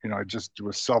was, it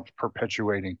was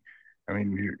self-perpetuating. I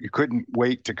mean, you couldn't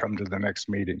wait to come to the next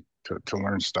meeting to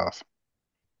learn stuff.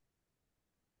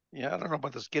 Yeah, I don't know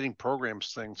about this getting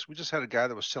programs things. We just had a guy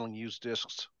that was selling used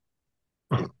discs.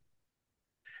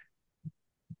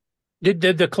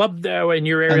 Did the club in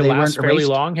your area last fairly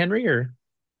long, Henry? Or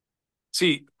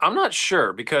see, I'm not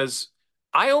sure, because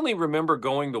I only remember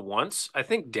going the once. I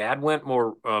think Dad went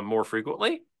more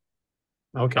frequently.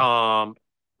 Okay.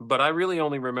 But I really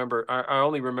only remember I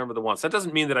only remember the once. That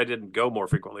doesn't mean that I didn't go more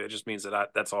frequently. It just means that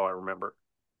that's all I remember.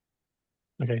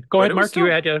 Okay, go ahead, Mark. You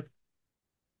had a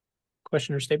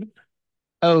question or statement?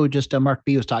 Oh, just Mark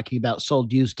B was talking about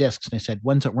sold used discs, and I said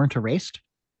ones that weren't erased.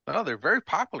 Oh, they're very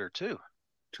popular too.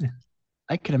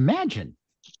 I can imagine.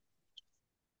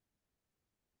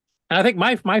 And I think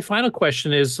my final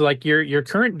question is, like, your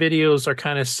current videos are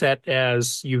kind of set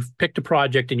as you've picked a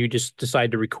project and you just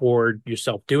decide to record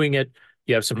yourself doing it.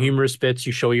 You have some humorous bits,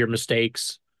 you show your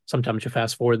mistakes. Sometimes you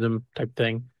fast forward them, type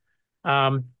thing.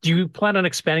 Do you plan on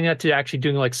expanding that to actually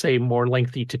doing, like, say, more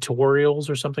lengthy tutorials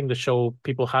or something to show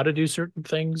people how to do certain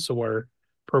things or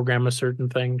program a certain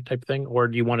thing type thing? Or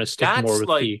do you want to stick more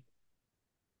with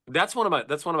That's one of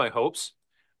my hopes.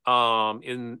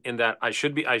 In that I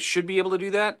should be able to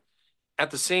do that. At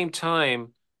the same time,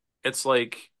 it's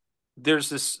like there's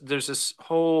this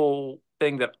whole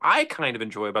thing that I kind of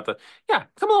enjoy about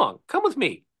come with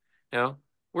me.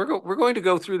 We're going to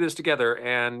go through this together,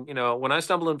 and when I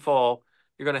stumble and fall,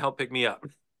 you're going to help pick me up.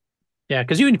 Yeah,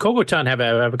 because you and Cocoton have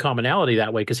a commonality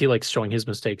that way because he likes showing his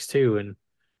mistakes too. And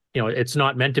it's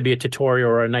not meant to be a tutorial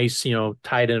or a nice,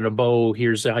 tied in a bow.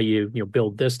 Here's how you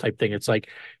build this type thing. It's like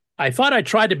I thought I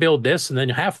tried to build this, and then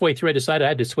halfway through I decided I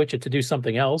had to switch it to do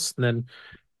something else. And then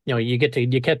you get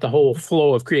the whole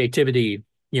flow of creativity,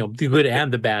 the good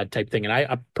and the bad type thing. And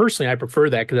I personally I prefer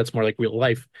that because that's more like real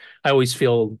life. I always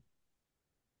feel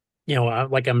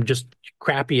like I'm just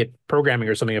crappy at programming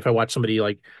or something if I watch somebody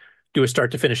like do a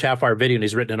start to finish half-hour video and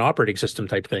he's written an operating system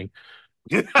type thing.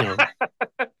 Because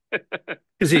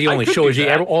he only shows you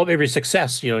every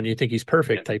success, and you think he's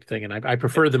perfect type thing. And I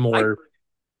prefer the more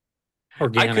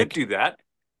organic. I could do that,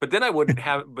 but then I wouldn't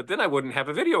have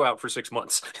a video out for 6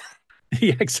 months.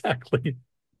 Yeah, exactly.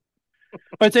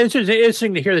 But it's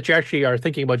interesting to hear that you actually are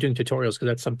thinking about doing tutorials because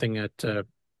that's something that,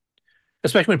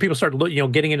 especially when people start,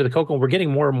 getting into the CoCo. We're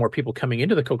getting more and more people coming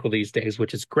into the CoCo these days,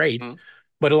 which is great. Mm-hmm.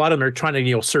 But a lot of them are trying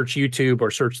to, search YouTube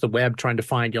or search the web, trying to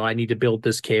find, I need to build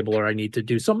this cable or I need to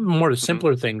do some more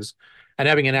simpler things. And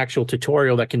having an actual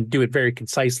tutorial that can do it very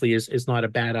concisely is not a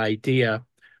bad idea.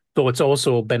 Though it's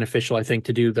also beneficial, I think,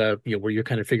 to do the, where you're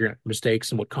kind of figuring out mistakes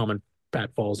and what common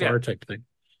pitfalls are type thing.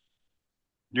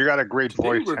 You got a great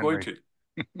voice, we're going to.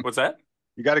 What's that?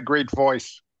 You got a great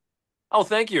voice. Oh,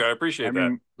 thank you. I appreciate that. I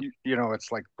mean,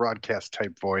 it's like broadcast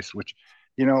type voice, which,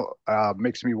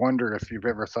 makes me wonder if you've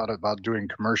ever thought about doing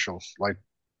commercials, like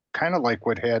kind of like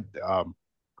what the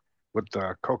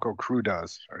CoCo crew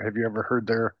does. Have you ever heard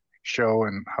their show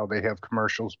and how they have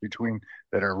commercials between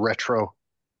that are retro,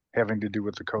 having to do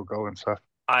with the CoCo and stuff?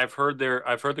 I've heard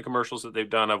the commercials that they've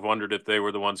done. I've wondered if they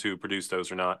were the ones who produced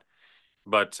those or not.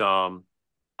 But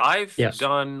I've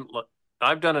done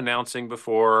announcing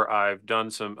before. I've done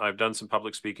some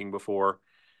public speaking before,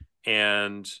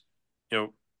 and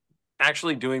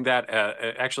actually doing that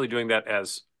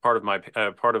as part of my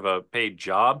part of a paid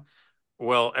job.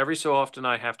 Well, every so often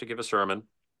I have to give a sermon,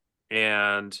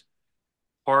 and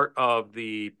part of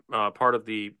the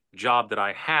job that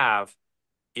I have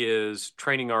is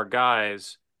training our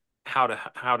guys how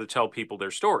to tell people their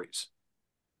stories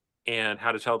and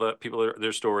how to tell the people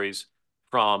their stories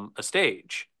from a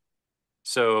stage.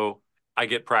 So I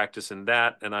get practice in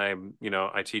that, and I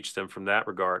teach them from that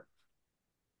regard.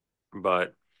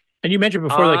 And you mentioned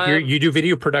before, like you do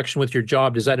video production with your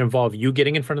job. Does that involve you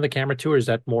getting in front of the camera too, or is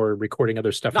that more recording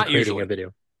other stuff and creating a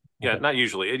video? Yeah, not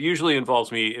usually. It usually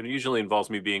involves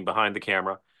me being behind the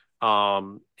camera,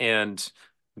 and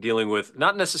dealing with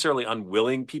not necessarily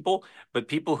unwilling people, but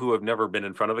people who have never been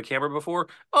in front of a camera before.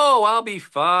 Oh, I'll be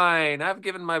fine. I've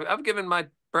given my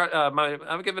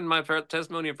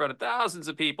testimony in front of thousands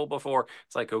of people before.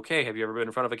 It's like, okay, have you ever been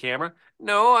in front of a camera?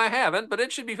 No, I haven't, but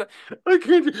it should be fun. I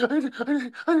can't.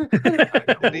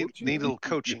 I need a little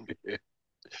coaching.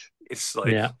 It's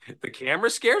like the camera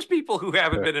scares people who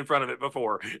haven't been in front of it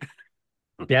before.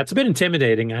 Yeah, it's a bit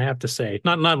intimidating, I have to say.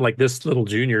 Not like this little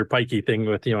junior pikey thing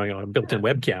with a built-in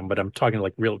webcam, but I'm talking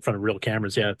like in front of real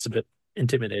cameras. Yeah, it's a bit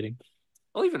intimidating.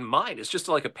 Well, even mine, it's just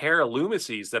like a pair of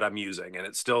Lumices that I'm using, and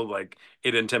it's still like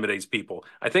it intimidates people.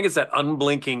 I think it's that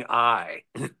unblinking eye.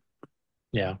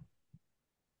 Yeah.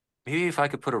 Maybe if I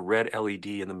could put a red LED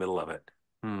in the middle of it,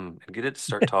 and get it to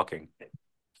start talking.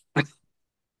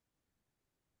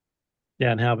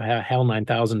 Yeah, and have a HAL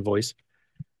 9000 voice.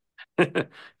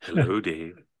 Hello,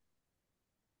 Dave.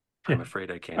 I'm afraid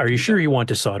I can't. Are you sure you want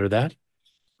to solder that?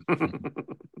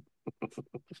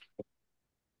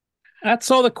 That's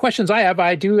all the questions I have.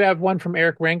 I do have one from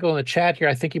Eric Rangel in the chat here.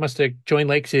 I think he must have joined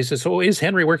late. He says, so is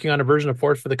Henry working on a version of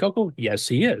Force for the CoCo? Yes,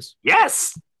 he is.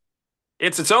 Yes.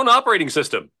 It's its own operating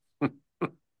system.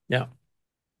 Yeah.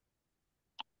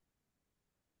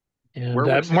 And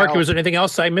Mark, was there anything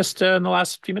else I missed in the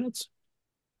last few minutes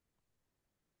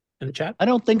in the chat? I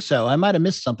don't think so. I might have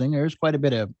missed something. There's quite a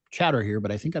bit of chatter here,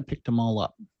 but I think I picked them all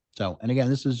up. So, and again,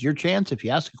 this is your chance. If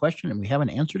you ask a question and we haven't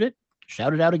answered it,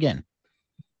 shout it out again.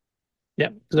 Yeah,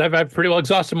 because I've pretty well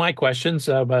exhausted my questions,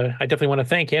 but I definitely want to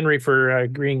thank Henry for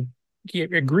agreeing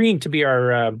to be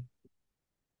our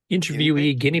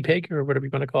interviewee guinea pig or whatever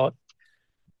you want to call it.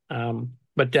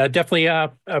 But definitely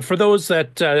for those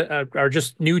that are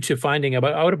just new to finding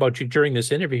out about you during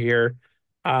this interview here,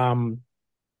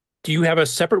 do you have a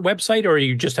separate website or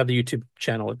you just have the YouTube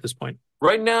channel at this point?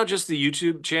 Right now, just the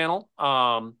YouTube channel.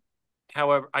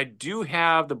 However, I do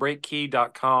have the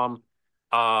breakkey.com.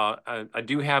 I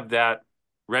do have that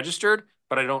registered,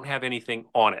 but I don't have anything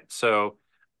on it. So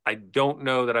I don't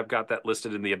know that I've got that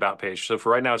listed in the About page. So for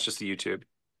right now, it's just the YouTube.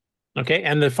 Okay.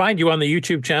 And to find you on the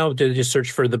YouTube channel, to just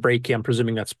search for the Break Key. I'm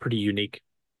presuming that's pretty unique.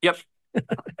 Yep.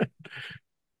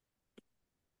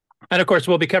 And of course,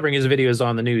 we'll be covering his videos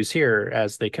on the news here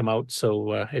as they come out.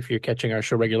 So if you're catching our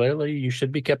show regularly, you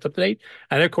should be kept up to date.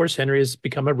 And of course, Henry has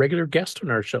become a regular guest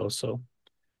on our show, so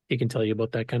he can tell you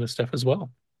about that kind of stuff as well.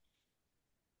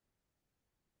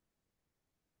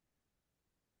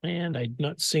 And I'm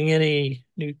not seeing any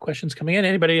new questions coming in.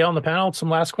 Anybody on the panel? Some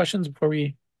last questions before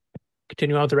we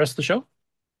continue on with the rest of the show?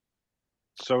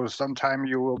 So sometime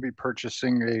you will be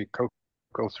purchasing a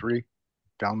CoCo 3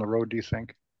 down the road, do you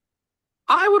think?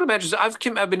 I would imagine so.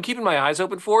 I've been keeping my eyes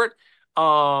open for it.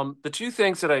 The two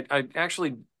things that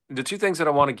the two things that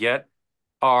I want to get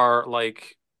are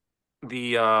like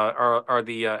the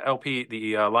LP,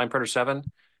 the Line Printer 7,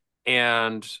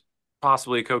 and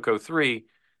possibly a CoCo 3.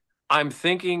 I'm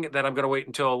thinking that I'm going to wait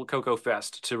until CoCo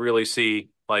Fest to really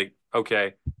see, like,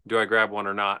 okay, do I grab one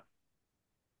or not?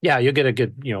 Yeah, you'll get a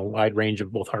good, wide range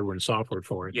of both hardware and software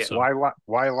for it. Yeah. So.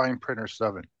 Why Line Printer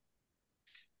 7?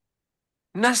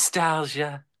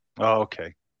 Nostalgia. Oh,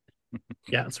 okay.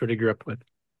 Yeah, that's what I grew up with.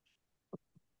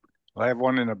 I have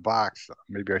one in a box.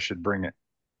 Maybe I should bring it.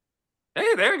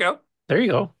 Hey, there you go. There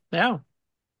you go. Yeah.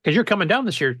 Because you're coming down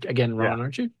this year again, Ron,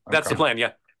 aren't you? That's the plan,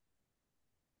 yeah.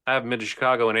 I haven't been to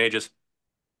Chicago in ages.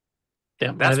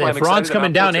 Yeah, that's why if Ron's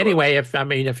coming down anyway, if you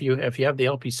have the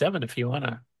LP7, if you want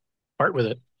to part with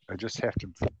it. I just have to,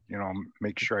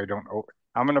 make sure I don't.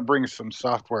 I'm going to bring some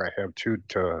software I have too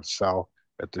to sell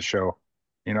at the show.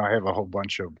 I have a whole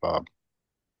bunch of, what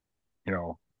do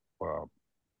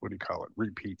you call it?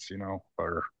 Repeats,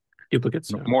 or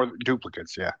duplicates. More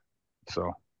duplicates, yeah.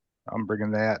 So I'm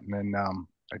bringing that, and then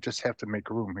I just have to make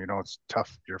room. It's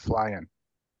tough. You're flying.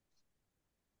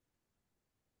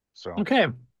 So okay.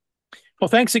 Well,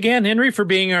 thanks again, Henry, for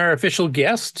being our official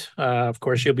guest. Of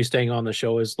course, you'll be staying on the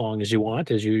show as long as you want,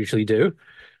 as you usually do.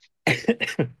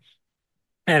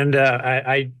 And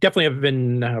I definitely have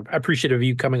been appreciative of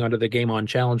you coming onto the Game On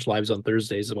Challenge lives on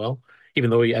Thursdays as well, even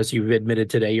though, as you've admitted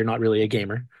today, you're not really a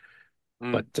gamer.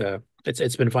 But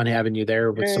it's been fun having you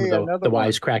there with some of the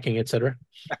wisecracking, etc.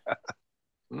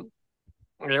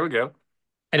 There we go.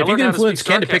 And if you can influence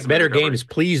Ken to pick better games,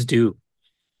 please do.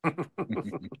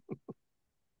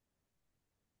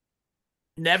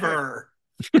 Never.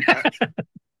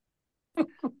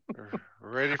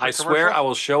 Ready for I swear I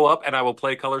will show up and I will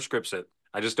play Color Scripts it.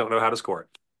 I just don't know how to score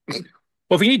it.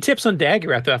 Well, if you need tips on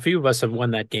Dagger, a few of us have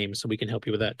won that game, so we can help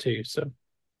you with that too. So,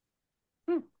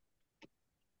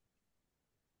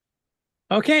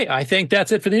 okay, I think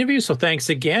that's it for the interview. So, thanks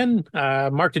again,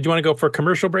 Mark. Did you want to go for a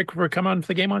commercial break before we come on for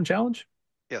the Game On Challenge?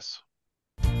 Yes.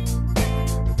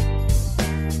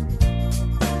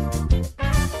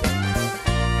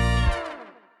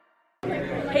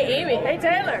 Hey, Amy. Hey,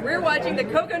 Taylor. We're watching the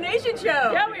CoCo Nation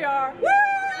show. Yeah, we are. Woo!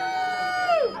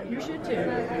 You should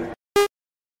too.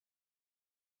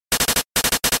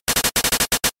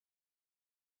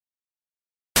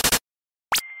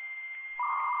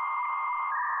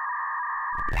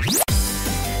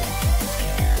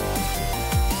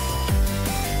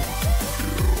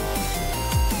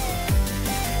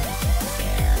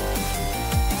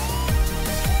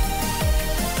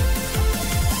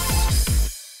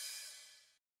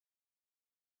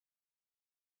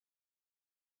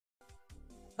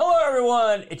 Hello,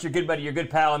 everyone. It's your good buddy, your good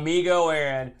pal, Amigo,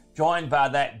 and joined by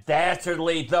that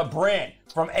dastardly The Brent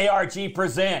from ARG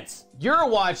Presents. You're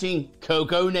watching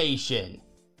CoCo Nation.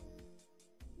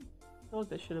 I feel like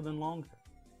they should have been longer.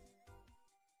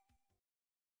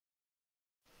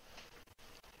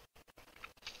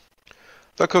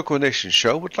 The CoCo Nation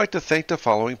Show would like to thank the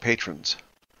following patrons: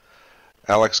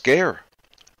 Alex Gayer,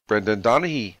 Brendan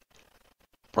Donahue,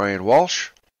 Brian Walsh,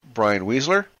 Brian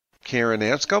Weasler, Karen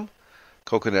Anscombe,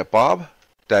 Coconut Bob,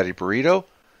 Daddy Burrito,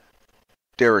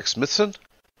 Derek Smithson,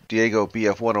 Diego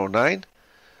BF109,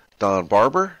 Don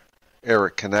Barber,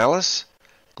 Eric Canales,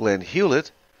 Glenn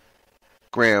Hewlett,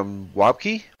 Graham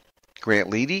Wabke, Grant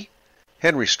Leedy,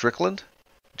 Henry Strickland,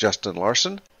 Justin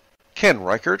Larson, Ken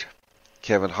Reichert,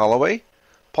 Kevin Holloway,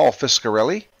 Paul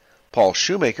Fiscarelli, Paul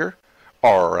Shoemaker,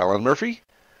 R. Allen Murphy,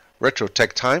 Retro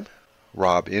Tech Time,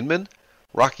 Rob Inman,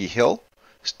 Rocky Hill,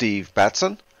 Steve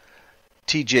Batson,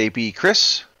 TJB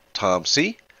Chris, Tom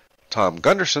C., Tom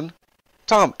Gunderson,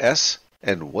 Tom S.,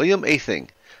 and William Athing.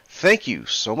 Thank you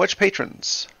so much,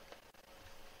 patrons.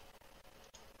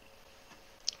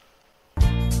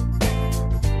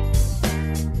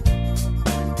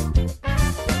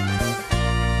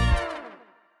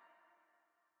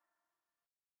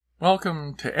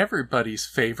 Welcome to everybody's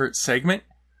favorite segment,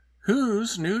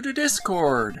 Who's New to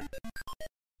Discord?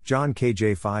 John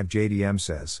KJ5JDM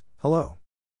says, hello.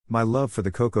 My love for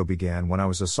the CoCo began when I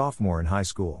was a sophomore in high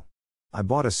school. I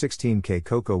bought a 16K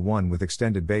CoCo 1 with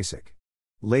extended basic.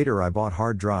 Later I bought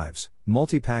hard drives,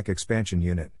 multi-pack expansion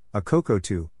unit, a CoCo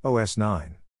 2, OS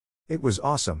 9. It was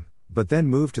awesome, but then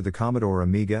moved to the Commodore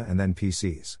Amiga and then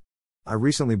PCs. I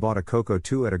recently bought a CoCo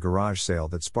 2 at a garage sale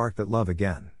that sparked that love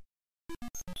again.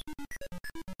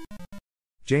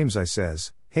 James I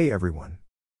says, hey everyone.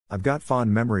 I've got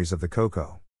fond memories of the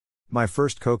CoCo. My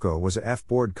first CoCo was a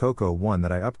F-board CoCo 1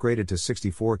 that I upgraded to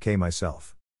 64K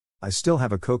myself. I still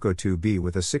have a CoCo 2B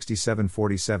with a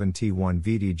 6747 T1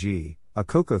 VDG, a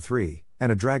CoCo 3,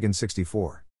 and a Dragon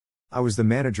 64. I was the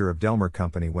manager of Delmer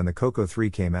Company when the CoCo 3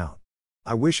 came out.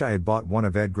 I wish I had bought one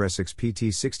of Ed Gressik's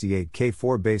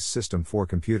PT68K4 based System 4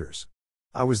 computers.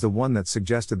 I was the one that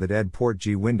suggested that Ed port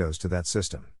G Windows to that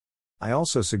system. I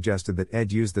also suggested that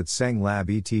Ed use that Sang Lab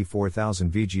ET4000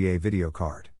 VGA video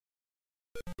card.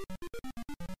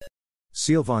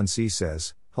 Sylvain C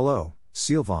says, hello,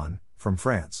 Sylvain, from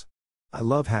France. I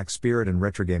love hack spirit and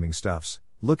retro gaming stuffs,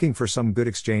 looking for some good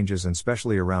exchanges and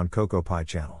especially around CoCo Pi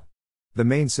channel. The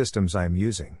main systems I am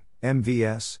using,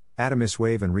 MVS, Atomis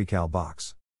Wave and Recal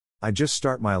Box. I just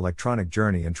start my electronic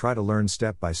journey and try to learn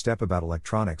step by step about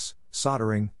electronics,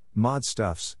 soldering, mod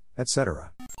stuffs,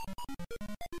 etc.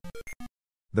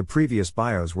 The previous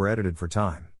bios were edited for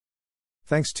time.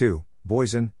 Thanks to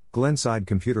Boysen, Glenside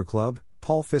Computer Club,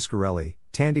 Paul Fiscarelli,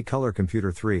 Tandy Color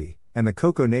Computer 3, and the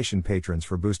CoCo Nation patrons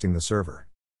for boosting the server.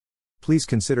 Please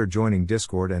consider joining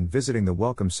Discord and visiting the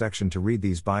welcome section to read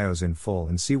these bios in full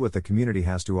and see what the community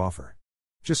has to offer.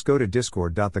 Just go to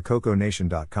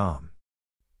discord.thecoconation.com.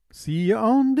 See you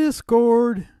on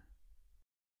Discord.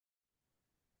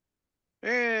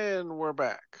 And we're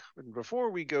back. And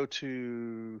before we go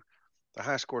to the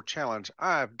high score challenge,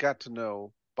 I've got to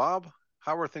know, Bob,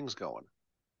 how are things going?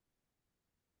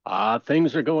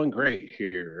 Things are going great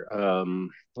here.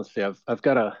 Let's see, I've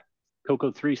got a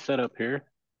CoCo 3 set up here.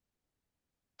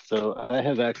 So I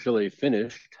have actually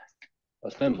finished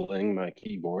assembling my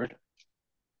keyboard.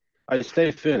 I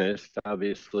say finished,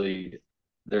 obviously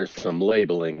there's some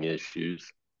labeling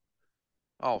issues.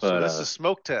 Oh, so this is a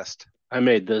smoke test. I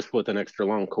made this with an extra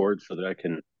long cord so that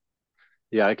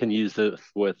I can use this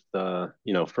with, for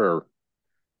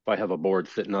if I have a board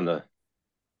sitting on the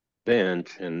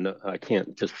bench and I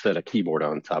can't just set a keyboard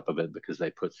on top of it because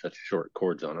they put such short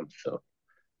cords on them. So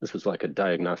this is like a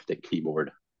diagnostic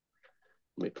keyboard.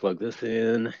 Let me plug this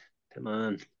in. Come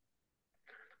on.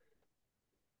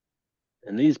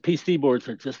 And these PC boards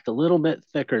are just a little bit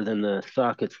thicker than the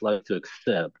sockets like to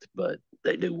accept, but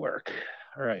they do work.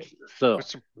 All right. So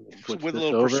with a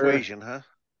little persuasion, huh?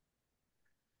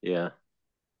 Yeah.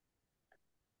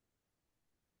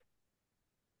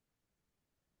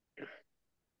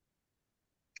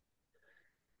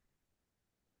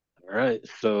 All right.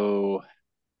 So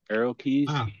arrow keys.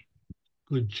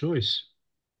 Good choice.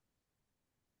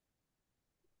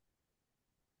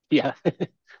 Yeah.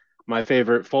 My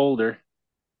favorite folder.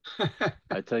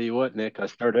 I tell you what, Nick, I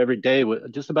start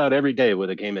just about every day with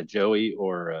a game of Joey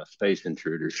or Space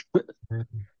Intruders.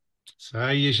 So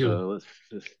usual.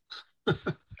 So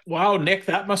Wow, Nick,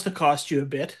 that must have cost you a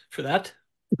bit for that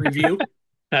review.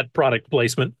 That product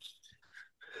placement.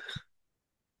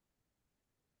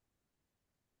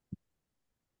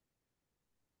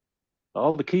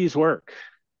 All the keys work.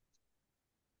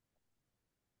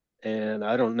 And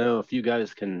I don't know if you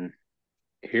guys can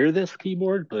hear this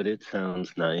keyboard, but it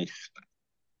sounds nice.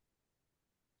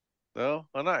 No,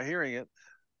 I'm not hearing it.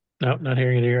 No, not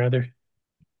hearing it here either.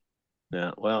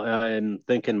 Yeah, well, I'm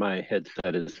thinking my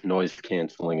headset is noise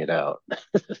canceling it out.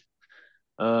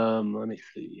 Let me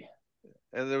see.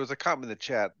 And there was a comment in the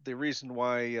chat. The reason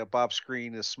why Bob's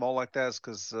screen is small like that is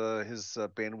because his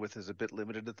bandwidth is a bit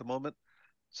limited at the moment.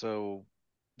 So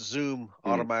Zoom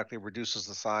automatically reduces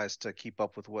the size to keep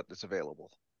up with what is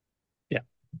available. Yeah.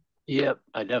 Yep,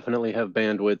 I definitely have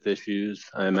bandwidth issues.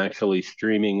 I'm actually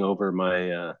streaming over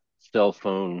my cell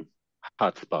phone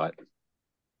hotspot.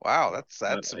 Wow,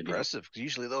 that's impressive. Because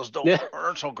usually those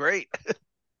aren't so great.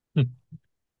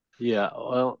 Yeah,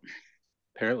 well,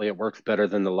 apparently it works better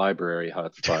than the library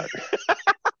hotspot.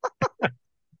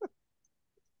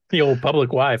 The old public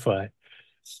Wi-Fi.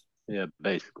 Yeah,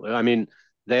 basically. I mean,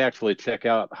 they actually check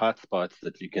out hotspots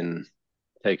that you can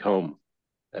take home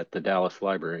at the Dallas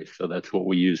Library. So that's what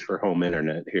we use for home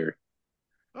internet here.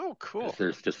 Oh, cool.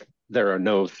 There are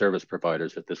no service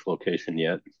providers at this location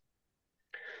yet.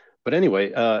 But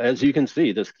anyway, as you can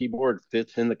see, this keyboard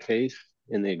fits in the case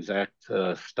in the exact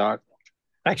stock.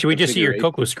 Actually, we just see your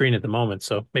CoCo screen at the moment,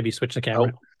 so maybe switch the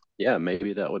camera. Oh, yeah,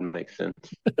 maybe that would make sense.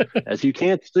 As you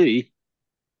can't see,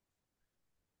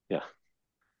 yeah.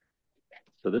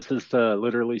 So this is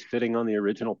literally sitting on the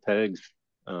original pegs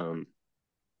for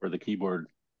the keyboard.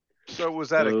 So was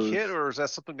that a kit or is that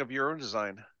something of your own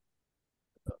design?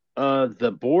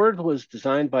 The board was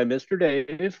designed by Mr.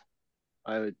 Dave.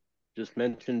 I just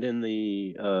mentioned in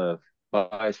the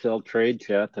buy sell trade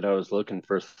chat that I was looking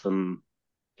for some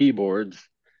keyboards,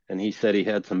 and he said he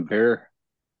had some bare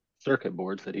circuit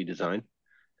boards that he designed.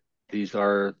 These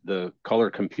are the color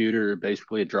computer,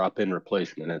 basically a drop-in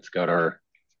replacement. It's got our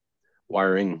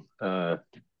wiring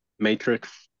matrix.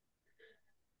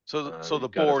 So the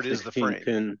board is the frame.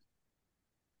 Pin.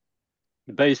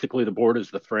 Basically, the board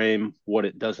is the frame. What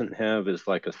it doesn't have is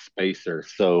like a spacer.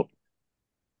 So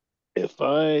if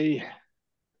I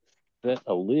set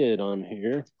a lid on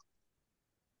here,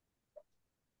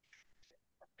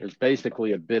 there's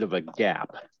basically a bit of a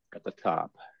gap at the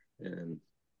top. And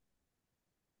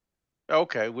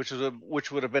okay, which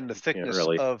would have been the thickness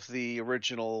really, of the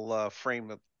original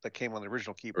frame that came on the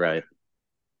original keyboard. Right.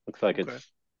 Looks like it's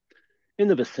in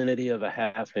the vicinity of a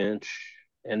 ½ inch,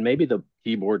 and maybe the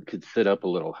keyboard could sit up a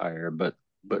little higher, but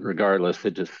regardless,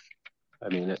 it just, I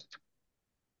mean, it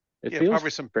feels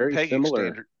probably some very peg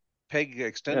similar. Peg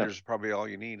extenders is probably all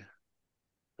you need.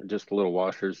 Just little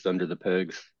washers under the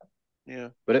pegs. Yeah.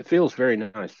 But it feels very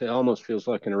nice. It almost feels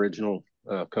like an original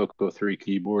CoCo 3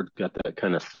 keyboard. Got that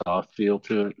kind of soft feel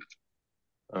to it.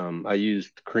 I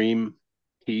used cream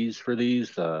keys for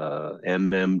these,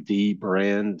 MMD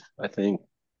brand, I think.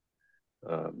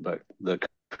 But the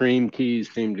cream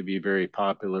keys seem to be very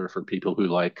popular for people who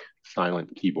like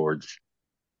silent keyboards.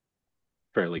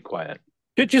 Fairly quiet.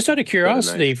 Just out of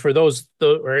curiosity, for those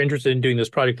that are interested in doing this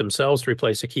project themselves to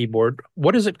replace a keyboard,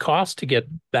 what does it cost to get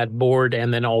that board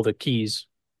and then all the keys?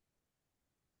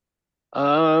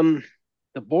 The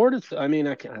board is, I mean,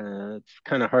 it's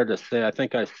kind of hard to say. I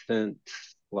think I spent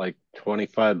like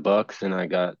 $25 and I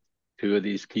got 2 of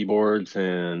these keyboards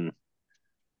and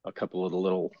a couple of the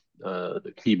little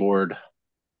the keyboard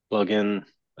plug-in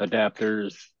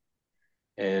adapters,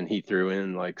 and he threw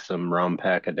in like some ROM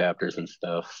pack adapters and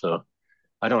stuff. So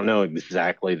I don't know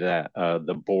exactly that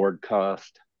the board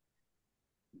cost,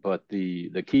 but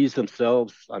the keys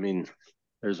themselves, I mean,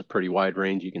 there's a pretty wide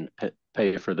range you can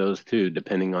pay for those too,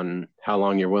 depending on how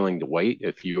long you're willing to wait.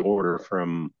 If you order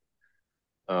from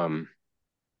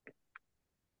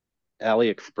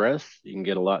AliExpress, you can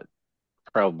get a lot,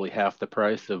 probably half the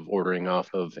price of ordering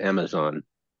off of Amazon.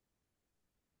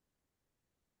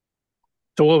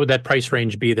 So what would that price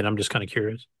range be then? I'm just kind of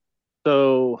curious.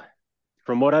 So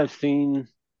from what I've seen,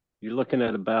 you're looking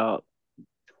at about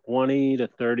 $20 to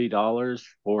 $30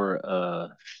 for a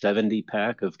 70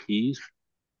 pack of keys.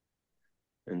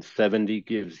 And 70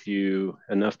 gives you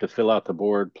enough to fill out the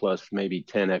board plus maybe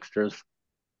 10 extras.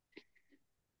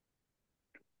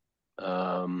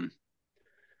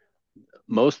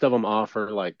 Most of them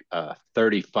offer like a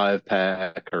 35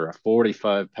 pack or a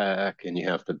 45 pack, and you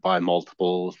have to buy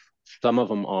multiples. Some of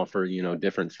them offer,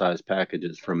 different size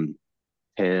packages from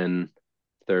 10,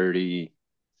 30,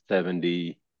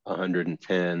 70,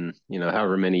 110,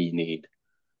 however many you need.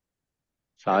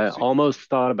 So I almost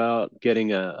thought about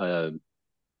getting a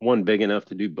one big enough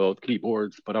to do both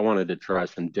keyboards, but I wanted to try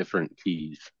some different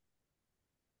keys.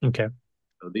 Okay.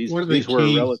 So these were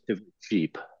relatively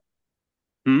cheap.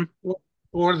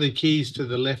 What are the keys to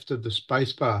the left of the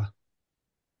space bar?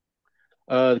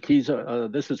 The keys are,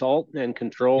 this is Alt and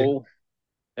Control,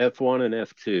 F1 and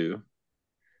F2.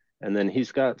 And then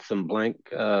he's got some blank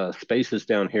spaces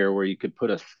down here where you could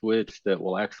put a switch that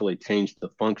will actually change the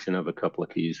function of a couple of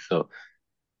keys. So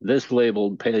this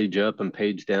labeled page up and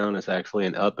page down is actually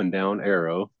an up and down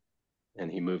arrow.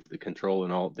 And he moved the Control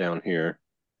and Alt down here.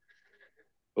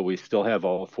 But we still have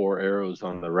all 4 arrows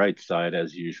on the right side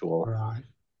as usual. Right.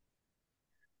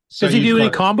 So does he do any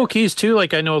combo keys too?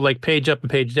 Like I know like page up and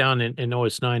page down in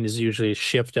OS 9 is usually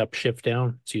shift up, shift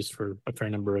down. It's used for a fair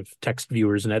number of text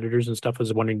viewers and editors and stuff. I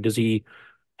was wondering, does he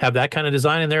have that kind of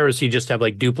design in there, or does he just have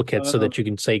like duplicates so that you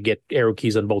can say get arrow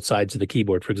keys on both sides of the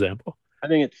keyboard, for example? I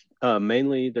think it's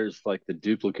mainly there's like the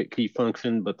duplicate key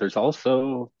function, but there's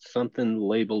also something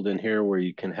labeled in here where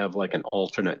you can have like an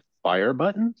alternate fire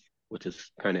button, which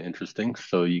is kind of interesting.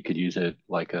 So you could use it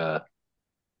like a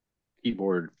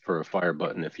keyboard for a fire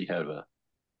button if you have a.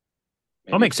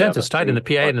 That makes sense. It's tied in the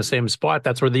PA in the same spot.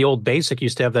 That's where the old BASIC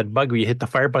used to have that bug where you hit the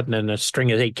fire button and a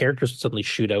string of 8 characters would suddenly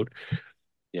shoot out.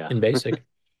 Yeah. In BASIC.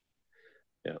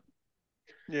 Yeah.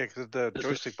 Yeah, because the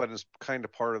joystick button is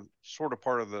sort of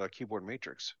part of the keyboard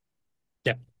matrix.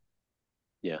 Yeah.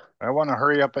 Yeah. I want to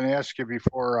hurry up and ask you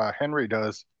before Henry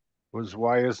does.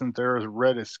 Why isn't there a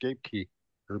red escape key?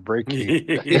 Or break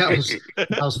key. Yeah,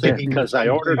 I was thinking because I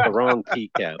ordered the wrong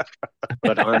keycap.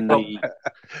 But on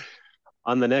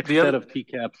the next set of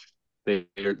keycaps,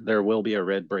 there will be a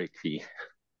red break key.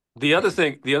 The other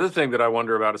thing that I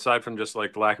wonder about, aside from just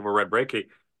like the lack of a red break key,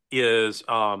 is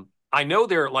I know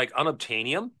they're like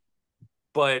unobtainium,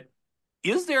 but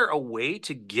is there a way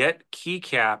to get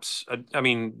keycaps? I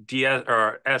mean, DS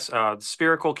or S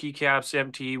spherical keycaps,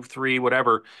 MT3,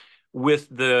 whatever, with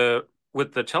the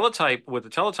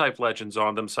teletype legends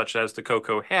on them, such as the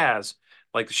CoCo has,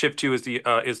 like the Shift 2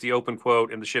 is the open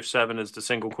quote, and the Shift 7 is the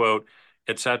single quote,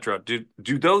 etc. Do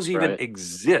those even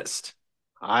exist?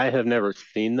 I have never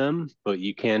seen them, but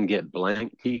you can get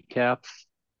blank keycaps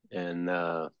and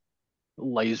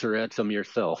laser etch them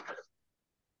yourself.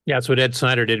 Yeah, that's what Ed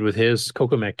Snyder did with his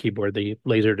CoCo keyboard. They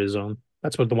lasered his own.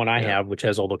 That's what the one I have, which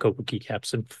has all the CoCo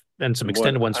keycaps and some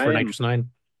extended ones for Nitrous 9.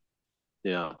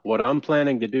 Yeah, what I'm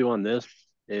planning to do on this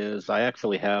is I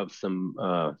actually have some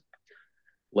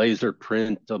laser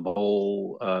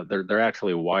printable. They're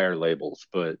actually wire labels,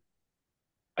 but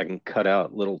I can cut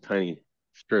out little tiny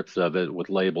strips of it with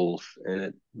labels,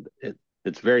 and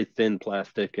it's very thin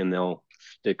plastic, and they'll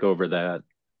stick over that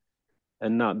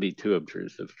and not be too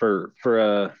obtrusive for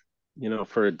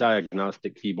a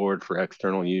diagnostic keyboard for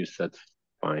external use. That's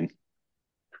fine.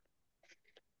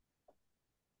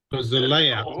 Because the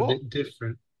layout's a bit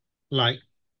different. Like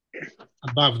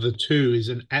above the 2 is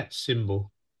an @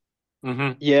 symbol.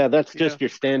 Yeah, that's just your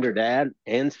standard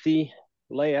ANSI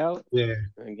layout. Yeah.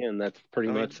 Again, that's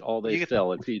pretty much all they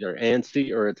sell. It's either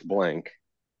ANSI or it's blank.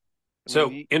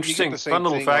 So interesting, fun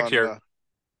little fact here.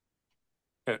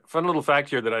 Fun little fact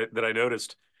here that I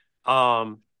noticed.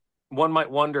 One might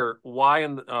wonder why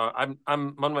one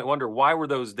might wonder why were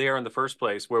those there in the first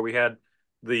place, where we had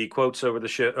the quotes over the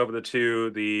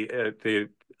 2, the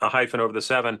a hyphen over the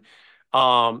 7.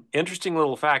 Interesting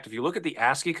little fact. If you look at the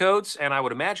ASCII codes, and I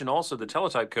would imagine also the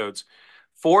teletype codes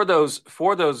for those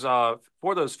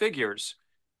figures,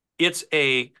 it's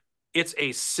a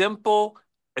simple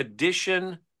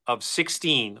addition of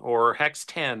 16 or hex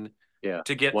 10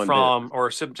 to get from, or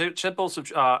simple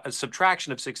a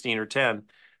subtraction of 16 or 10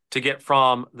 to get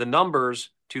from the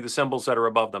numbers to the symbols that are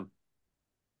above them.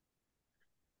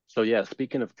 So yeah,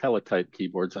 speaking of teletype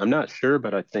keyboards, I'm not sure,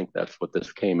 but I think that's what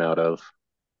this came out of.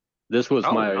 This was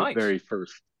my very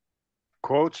first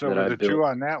quotes over the 2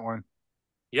 on that one.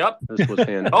 Yep. This was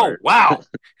hand. Oh wow,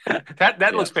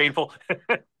 that looks painful.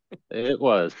 It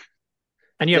was.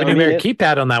 And you have a numeric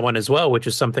keypad on that one as well, which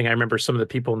is something I remember some of the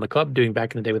people in the club doing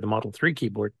back in the day with the Model 3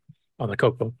 keyboard on the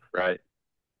CoCo. Right.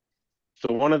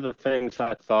 So one of the things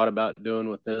I thought about doing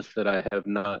with this that I have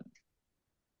not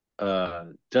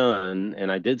done,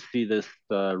 and I did see this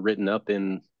written up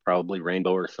in probably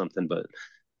Rainbow or something, but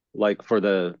like for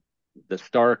the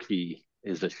star key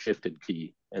is a shifted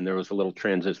key, and there was a little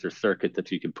transistor circuit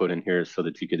that you could put in here so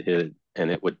that you could hit it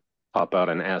and it would pop out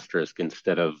an asterisk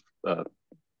instead of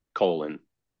colon.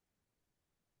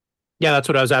 Yeah, that's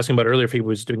what I was asking about earlier, if he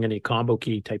was doing any combo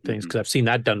key type things, because I've seen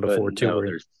that done before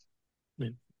too. No,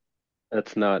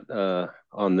 that's not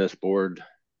on this board,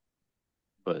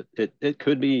 but it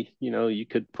could be, you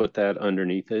could put that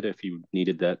underneath it if you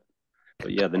needed that.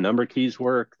 But yeah, the number keys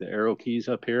work, the arrow keys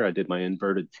up here. I did my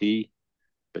inverted T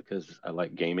because I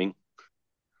like gaming.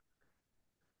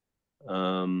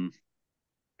 Function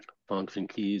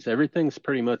keys, everything's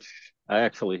pretty much, I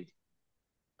actually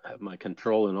have my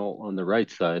control and alt on the right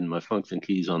side and my function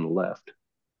keys on the left.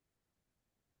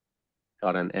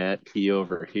 Got an @ key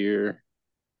over here.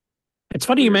 It's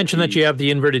funny you mentioned that you have the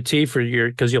inverted T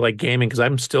because you like gaming, because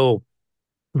I'm still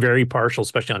very partial,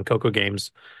 especially on CoCo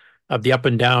games, of the up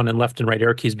and down and left and right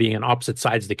arrow keys being on opposite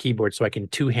sides of the keyboard, so I can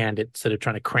two-hand it instead of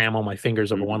trying to cram all my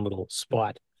fingers over one little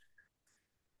spot.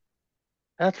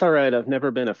 That's all right. I've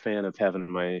never been a fan of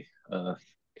having my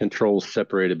controls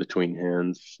separated between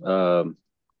hands.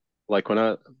 Like when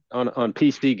on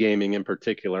PC gaming in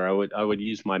particular, I would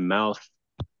use my mouse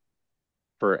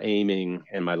for aiming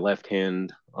and my left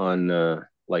hand on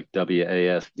like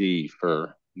WASD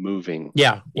for moving.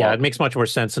 Yeah, it makes much more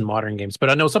sense in modern games.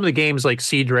 But I know some of the games like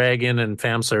Sea Dragon and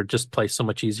FAMSA just play so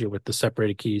much easier with the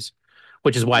separated keys,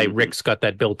 which is why Rick's got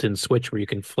that built-in switch where you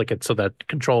can flick it so that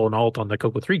Control and Alt on the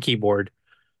CoCo 3 keyboard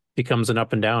becomes an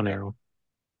up and down arrow.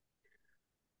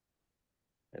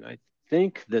 And I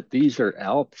think that these are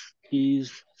Alps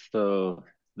keys, so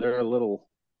they're a little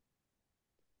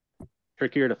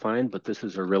trickier to find, but this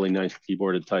is a really nice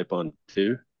keyboard to type on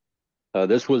too.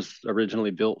 This was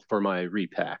originally built for my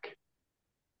repack.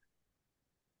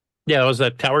 Yeah, that was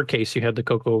that tower case you had the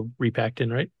CoCo repacked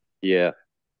in, right? Yeah.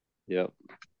 Yep.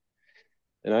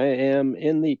 And I am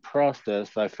in the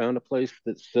process. I found a place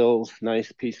that sells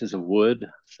nice pieces of wood.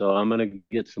 So I'm going to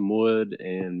get some wood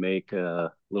and make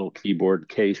a little keyboard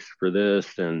case for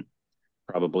this and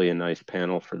probably a nice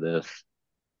panel for this.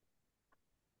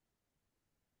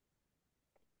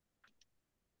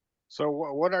 So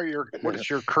what is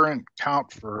your current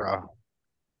count for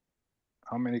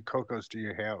how many CoCos do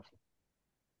you have?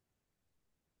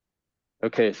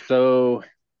 Okay, so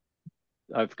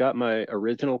I've got my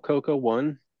original CoCo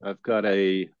 1. I've got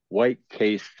a white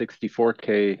case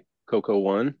 64K CoCo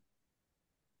 1.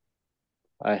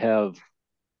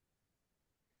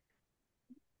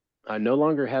 I no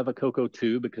longer have a CoCo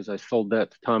 2 because I sold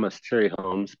that to Thomas Cherry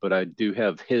Homes, but I do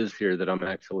have his here that I'm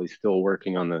actually still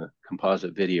working on the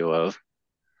composite video of.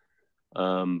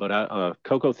 But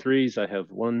CoCo 3s, I have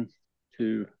 1,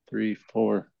 2, 3,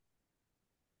 4.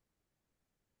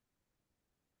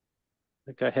 I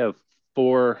think I have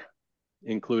 4,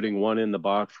 including one in the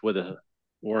box with a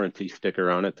warranty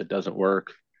sticker on it that doesn't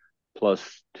work,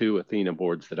 plus 2 Athena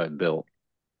boards that I built.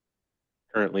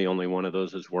 Currently, only one of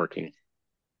those is working.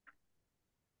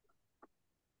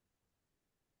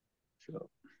 So.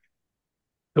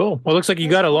 Cool. Well, it looks like you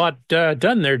got a lot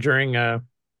done there during your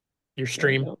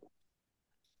stream. Yeah.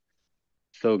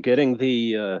 So getting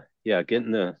the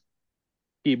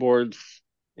keyboards,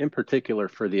 in particular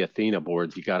for the Athena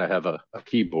boards, you got to have a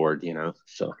keyboard,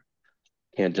 so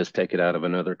can't just take it out of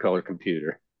another color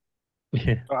computer.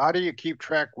 So how do you keep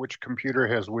track which computer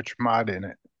has which mod in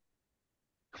it?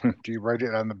 Do you write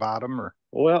it on the bottom or?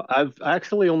 Well, I've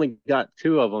actually only got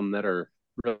 2 of them that are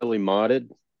really modded.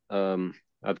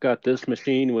 I've got this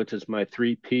machine, which is my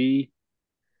 3P,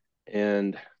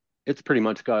 and it's pretty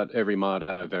much got every mod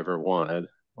I've ever wanted,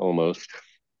 almost,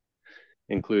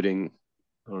 including,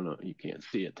 I don't know, you can't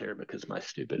see it there because my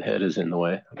stupid head is in the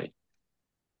way.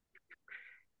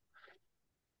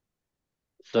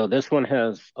 So this one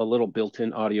has a little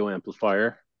built-in audio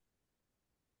amplifier.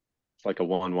 It's like a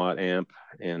 1-watt amp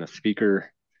and a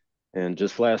speaker. And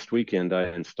just last weekend, I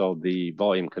installed the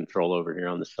volume control over here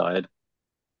on the side.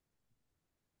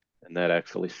 And that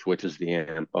actually switches the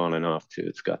amp on and off too.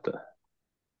 It's got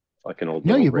like an old.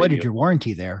 No, you voided your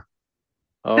warranty there.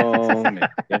 Oh, man.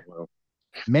 Yeah, well.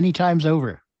 Many times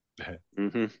over.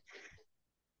 Mm-hmm.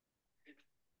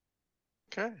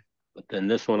 Okay. But then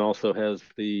this one also has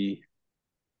the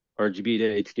RGB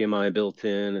to HDMI built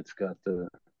in. It's got the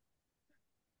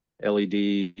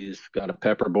LEDs, got a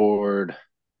pepper board,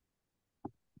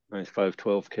 nice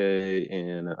 512K,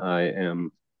 and I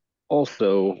am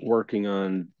also working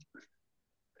on,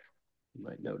 you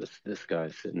might notice this guy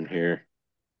sitting here.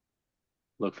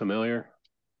 Look familiar?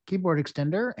 Keyboard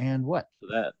extender and what? So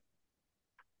that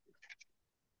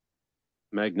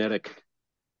magnetic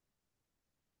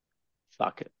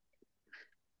socket.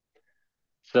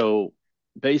 So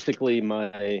basically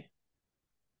my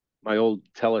old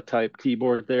teletype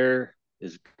keyboard there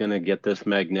is going to get this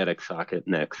magnetic socket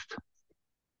next.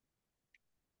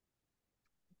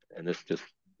 And this just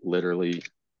literally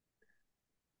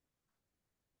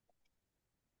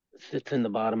sits in the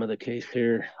bottom of the case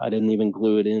here. I didn't even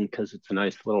glue it in because it's a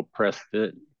nice little press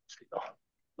fit. See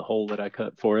the hole that I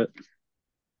cut for it.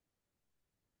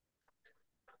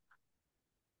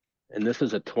 And this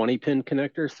is a 20-pin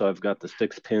connector, so I've got the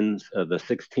 16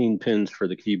 pins for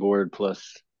the keyboard,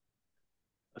 plus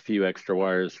a few extra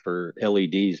wires for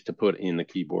LEDs to put in the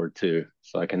keyboard too.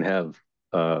 So I can have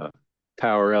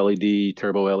power LED,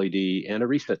 turbo LED, and a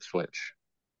reset switch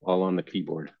all on the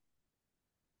keyboard.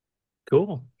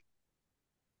 Cool.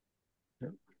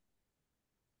 Yep.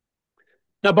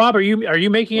 Now, Bob, are you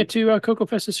making it to CoCo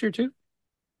Fest this year too?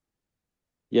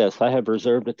 Yes, I have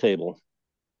reserved a table.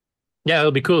 Yeah,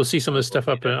 it'll be cool to see some of this stuff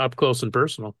up close and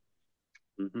personal.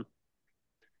 Mm-hmm.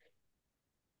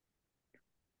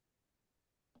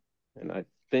 And I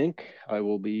think I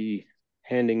will be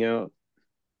handing out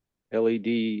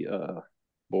LED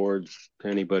boards to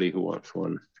anybody who wants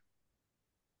one.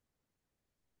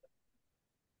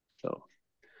 So,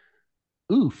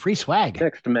 ooh, free swag.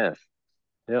 Next mess.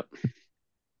 Yep.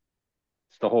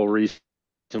 It's the whole reason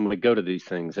we go to these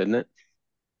things, isn't it?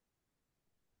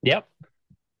 Yep.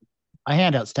 I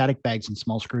hand out static bags and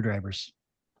small screwdrivers,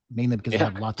 mainly because I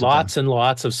have lots and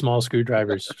lots of small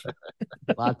screwdrivers.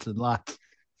 Lots and lots.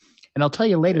 And I'll tell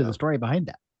you later the story behind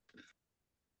that.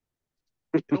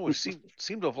 You know, we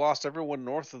seem to have lost everyone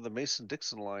north of the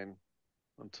Mason-Dixon line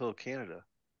until Canada.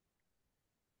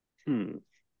 You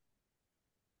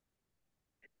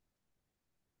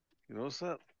notice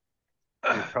that?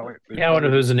 Yeah, I wonder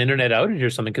if there's an internet outage or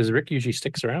something, because Rick usually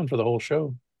sticks around for the whole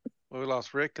show. Well, we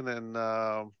lost Rick, and then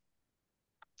the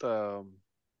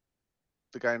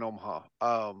guy in Omaha.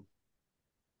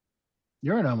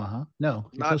 You're in Omaha? No,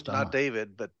 you're close to Omaha. Not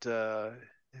David, but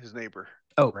his neighbor.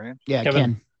 Oh, yeah,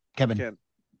 Kevin. Kevin.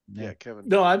 Yeah, Kevin.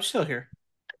 No, I'm still here.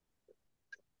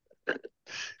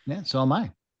 Yeah, so am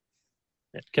I.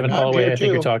 Yeah, Kevin Holloway, I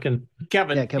think you're talking.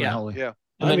 Kevin. Yeah, Kevin Holloway. Yeah.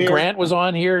 And then Grant was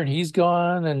on here and he's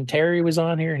gone, and Terry was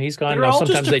on here and he's gone. They're Now, all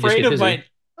sometimes just they just afraid get of busy.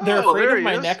 They're Oh, afraid there of he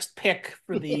my is. next pick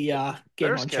for the Game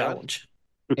There's On Kevin. Challenge.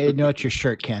 Hey, no, it's your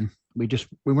shirt, Ken. We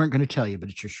weren't going to tell you, but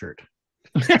it's your shirt.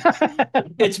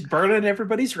 It's burning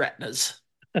everybody's retinas.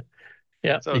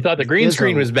 Yeah, So- you thought the It green is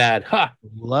screen a was bad. Ha!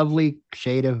 Lovely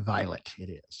shade of violet.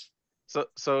 It is.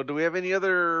 So do we have any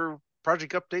other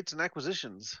project updates and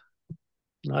acquisitions?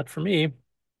 Not for me.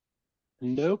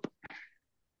 Nope.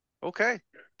 Okay.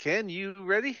 Ken, you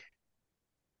ready?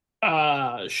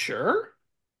 Sure.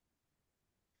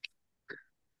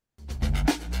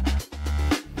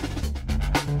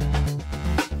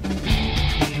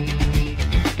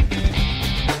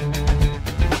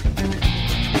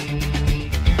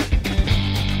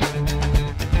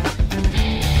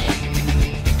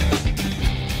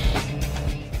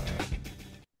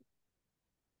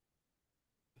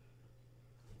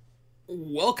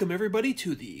 Welcome everybody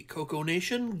to the CoCo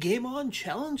Nation Game On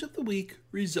Challenge of the Week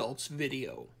results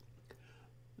video.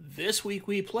 This week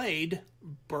we played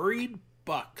Buried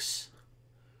Bucks.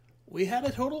 We had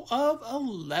a total of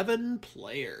 11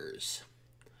 players.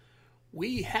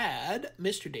 We had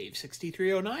Mr. Dave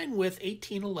 6309 with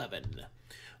 1811,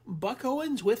 Buck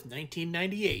Owens with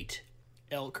 1998,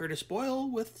 L. Curtis Boyle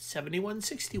with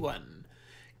 7161,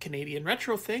 Canadian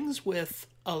Retro Things with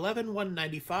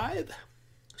 11195,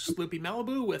 Sloopy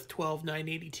Malibu with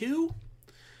 12982,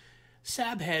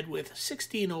 Sabhead with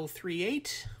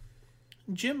 16038,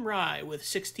 Jim Rye with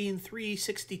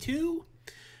 16362,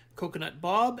 Coconut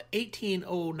Bob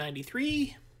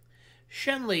 18093,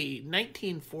 Shenley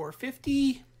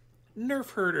 19450,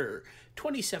 Nerf Herder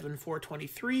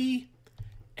 27423,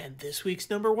 and this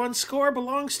week's number one score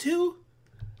belongs to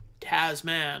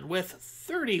Tasman with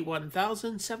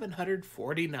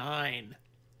 31,749.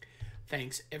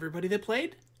 Thanks everybody that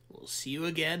played. We'll see you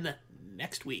again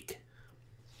next week.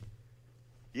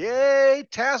 Yay,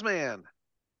 Tasman!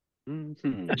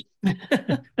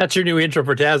 That's your new intro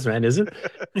for Tasman, is it?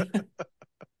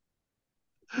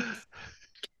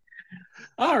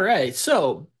 All right,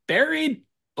 so Buried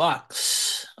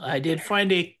Bucks. I did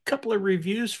find a couple of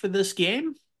reviews for this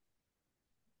game.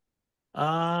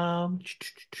 There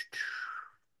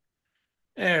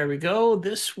we go.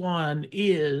 This one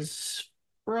is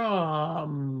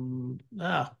from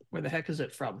where the heck is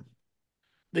it from?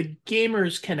 The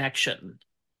Gamers Connection.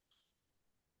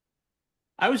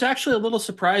 I was actually a little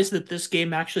surprised that this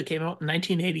game actually came out in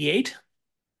 1988.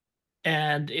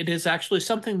 And it is actually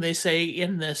something they say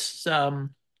in this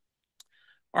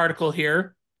article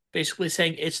here, basically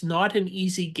saying it's not an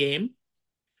easy game.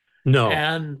 No.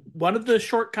 And one of the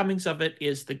shortcomings of it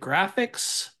is the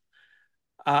graphics.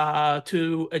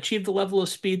 To achieve the level of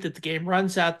speed that the game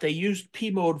runs at, they used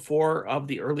P Mode 4 of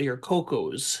the earlier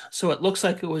CoCos. So it looks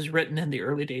like it was written in the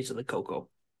early days of the CoCo.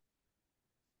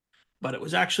 But it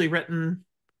was actually written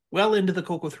well into the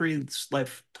CoCo 3's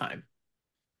lifetime.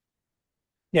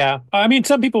 Yeah, I mean,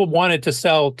 some people wanted to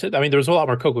sell. I mean, there was a lot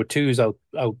more CoCo 2s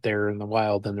out there in the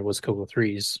wild than there was CoCo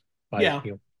 3s. By, Yeah.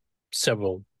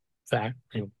 Several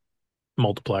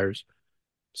multipliers.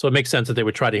 So it makes sense that they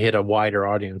would try to hit a wider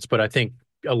audience. But I think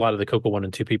a lot of the CoCo 1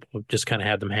 and 2 people just kind of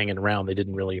had them hanging around. They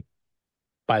didn't really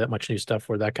buy that much new stuff,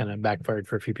 where that kind of backfired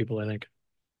for a few people, I think.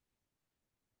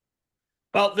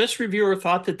 Well, this reviewer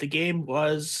thought that the game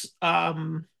was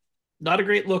not a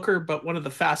great looker, but one of the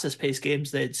fastest paced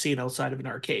games they had seen outside of an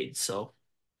arcade. So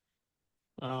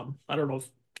I don't know if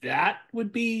that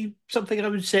would be something I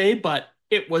would say, but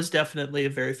it was definitely a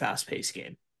very fast paced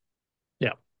game.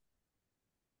 Yeah.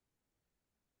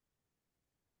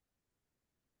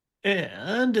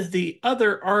 And the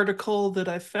other article that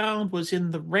I found was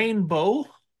in the Rainbow.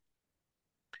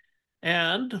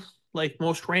 And like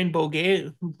most Rainbow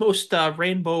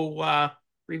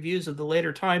reviews of the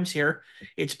later times here,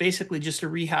 it's basically just a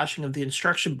rehashing of the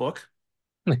instruction book.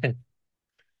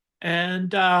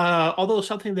 And although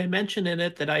something they mentioned in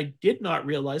it that I did not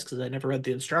realize because I never read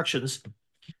the instructions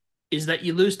is that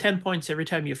you lose 10 points every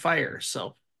time you fire.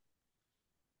 So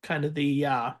kind of the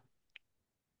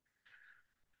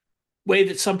way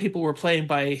that some people were playing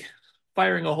by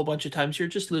firing a whole bunch of times, you're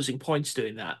just losing points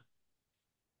doing that.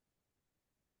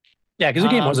 Yeah, because the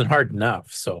game wasn't hard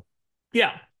enough. So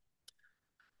yeah.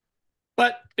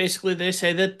 But basically they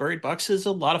say that Buried Bucks is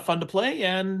a lot of fun to play,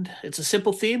 and it's a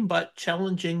simple theme, but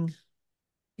challenging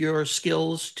your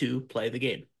skills to play the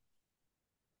game.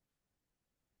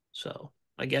 So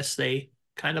I guess they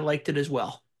kind of liked it as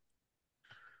well.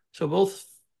 So both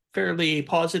fairly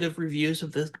positive reviews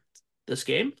of this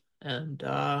game. And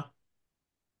yeah.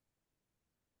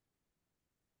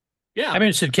 I'm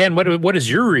interested, Ken, what is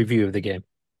your review of the game?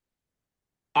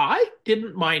 I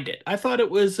didn't mind it. I thought it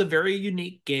was a very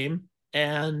unique game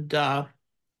and a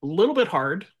little bit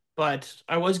hard, but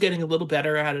I was getting a little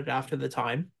better at it after the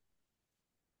time.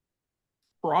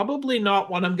 Probably not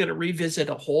one I'm going to revisit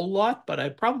a whole lot, but I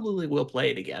probably will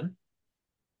play it again.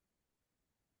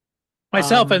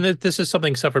 Myself, and this is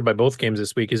something suffered by both games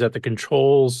this week, is that the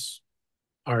controls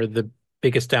are the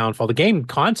biggest downfall. The game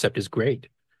concept is great.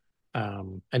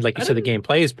 And like you said, the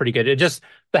gameplay is pretty good. It just,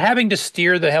 the having to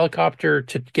steer the helicopter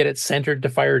to get it centered to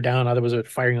fire down, otherwise it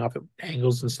firing off at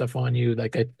angles and stuff on you.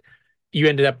 You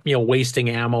ended up, wasting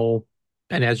ammo.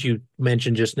 And as you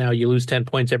mentioned just now, you lose 10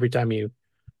 points every time you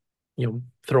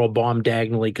throw a bomb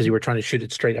diagonally because you were trying to shoot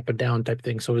it straight up and down type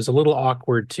thing. So it was a little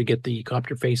awkward to get the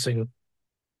copter facing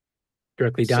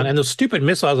directly down. And those stupid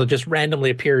missiles will just randomly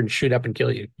appear and shoot up and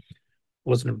kill you.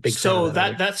 Wasn't a big fan of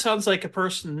that sounds like a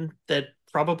person that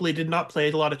probably did not play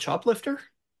a lot of Choplifter.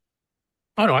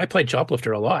 Oh no, I played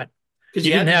Choplifter a lot. Because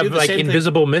you didn't have like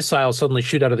invisible missiles suddenly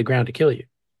shoot out of the ground to kill you.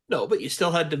 No, but you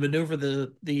still had to maneuver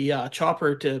the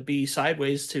chopper to be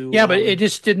sideways to. Yeah, but it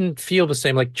just didn't feel the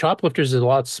same. Like Choplifters is a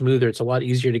lot smoother. It's a lot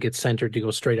easier to get centered to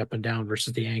go straight up and down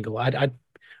versus the angle. I don't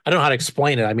know how to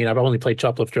explain it. I mean, I've only played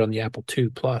Choplifter on the Apple II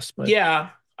Plus, but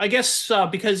yeah, I guess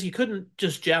because you couldn't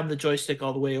just jam the joystick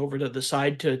all the way over to the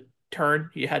side to turn.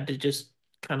 You had to just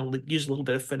kind of use a little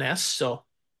bit of finesse. So.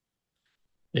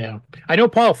 Yeah, I know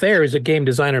Paul Thayer is a game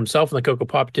designer himself, and the CoCo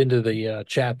popped into the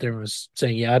chat there and was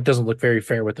saying, yeah, it doesn't look very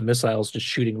fair with the missiles just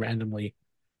shooting randomly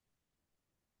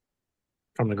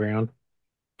from the ground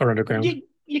or underground.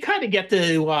 You kind of get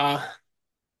to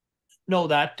know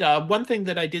that. One thing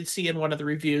that I did see in one of the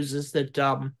reviews is that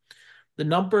the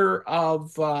number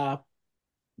of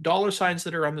dollar signs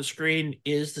that are on the screen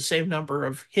is the same number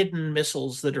of hidden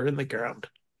missiles that are in the ground.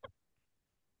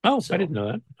 Oh, so, I didn't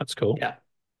know that. That's cool. Yeah.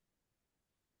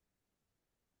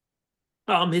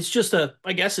 It's just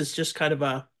I guess it's just kind of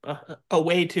a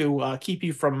way to keep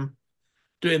you from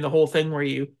doing the whole thing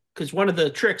where because one of the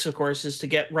tricks, of course, is to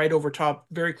get right over top,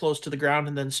 very close to the ground,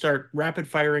 and then start rapid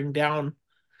firing down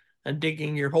and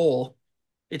digging your hole.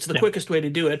 It's the quickest way to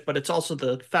do it, but it's also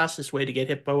the fastest way to get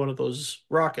hit by one of those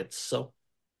rockets. So,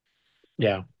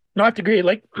 yeah, no, I have to agree.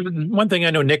 Like one thing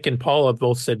I know Nick and Paul have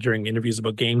both said during interviews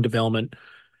about game development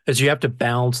is you have to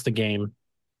balance the game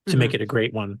to make it a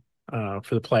great one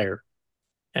for the player.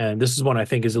 And this is one I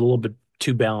think is a little bit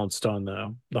too balanced on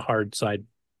the hard side,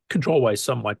 control wise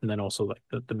somewhat, and then also like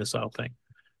the missile thing.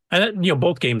 And that,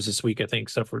 both games this week I think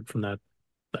suffered from that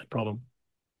problem.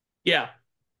 Yeah,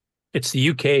 it's the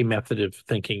UK method of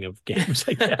thinking of games,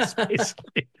 I guess.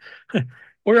 Basically,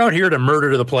 we're out here to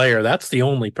murder the player. That's the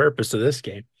only purpose of this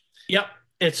game. Yep,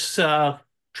 it's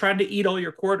trying to eat all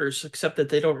your quarters, except that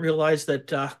they don't realize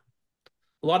that a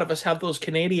lot of us have those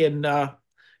Canadian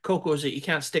CoCos that you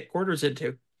can't stick quarters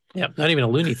into. Yeah, not even a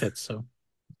loony fits. So,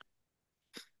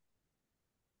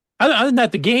 other than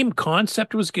that, the game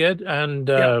concept was good, and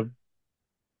the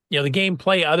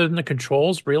gameplay, other than the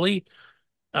controls, really,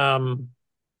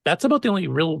 that's about the only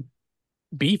real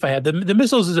beef I had. The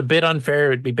missiles is a bit unfair.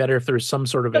 It'd be better if there was some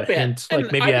sort of a hint,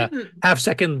 like maybe a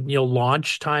half-second,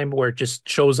 launch time where it just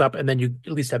shows up, and then you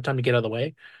at least have time to get out of the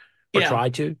way or try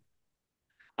to.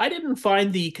 I didn't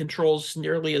find the controls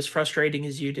nearly as frustrating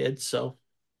as you did, so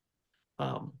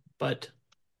but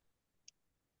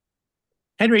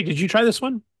Henry, did you try this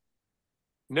one?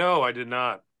 No, I did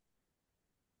not.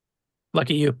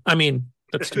 Lucky you. I mean,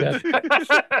 that's too bad.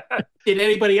 Did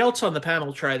anybody else on the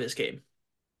panel try this game?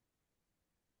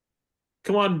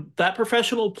 Come on, that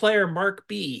professional player, Mark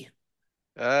B.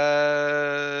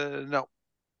 No.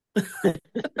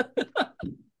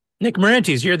 Nick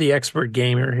Morantes, you're the expert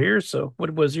gamer here, so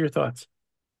what was your thoughts?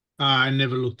 I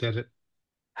never looked at it.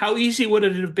 How easy would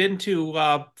it have been to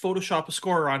Photoshop a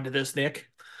score onto this, Nick?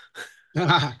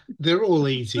 They're all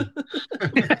easy.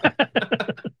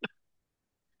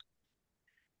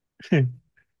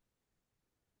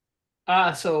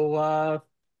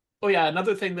 Oh yeah,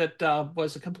 another thing that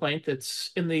was a complaint that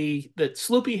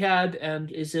Sloopy had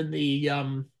and is in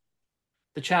the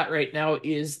chat right now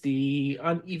is the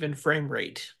uneven frame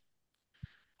rate.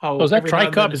 Is that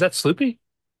Tricop? Is that Sloopy?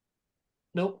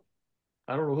 Nope.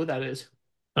 I don't know who that is.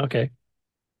 Okay.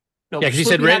 No, yeah, because he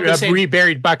said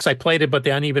reburied bucks. I played it, but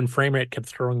the uneven frame rate kept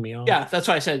throwing me off. Yeah, that's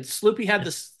why I said Sloopy had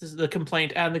the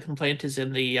complaint, and the complaint is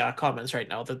in the comments right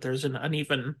now that there's an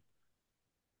uneven.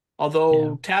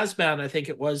 Although Tasman, I think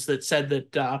it was, that said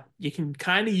that you can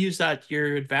kind of use that to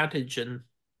your advantage, and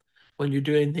when you're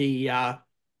doing the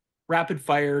rapid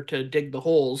fire to dig the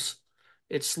holes,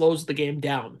 it slows the game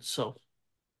down. So.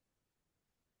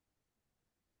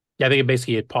 Yeah, I think it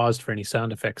basically it paused for any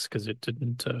sound effects because it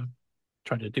didn't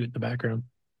try to do it in the background.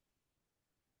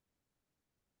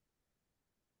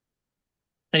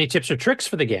 Any tips or tricks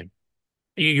for the game?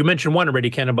 You mentioned one already,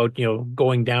 Ken, about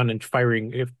going down and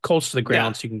firing close to the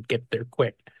ground so you can get there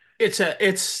quick. That's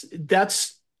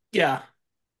a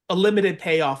limited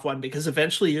payoff one, because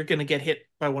eventually you're going to get hit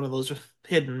by one of those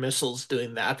hidden missiles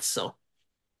doing that. So,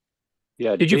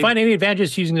 yeah. Did you find any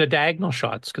advantages using the diagonal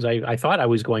shots? Because I thought I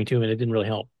was going to, and it didn't really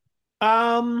help.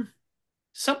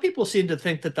 Some people seem to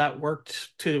think that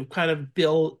worked to kind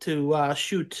of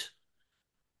shoot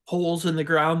holes in the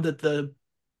ground that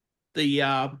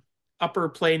the upper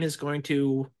plane is going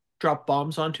to drop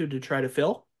bombs onto to try to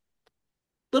fill.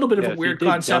 A little bit of a weird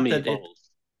concept that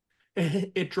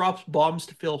it drops bombs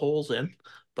to fill holes in,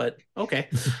 but okay.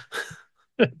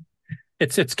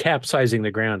 It's capsizing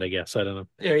the ground, I guess. I don't know.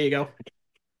 There you go.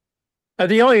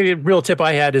 The only real tip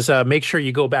I had is make sure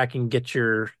you go back and get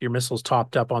your missiles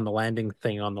topped up on the landing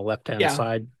thing on the left-hand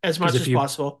side. As much as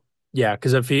possible. Yeah,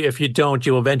 because if you don't,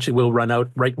 you eventually will run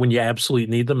out right when you absolutely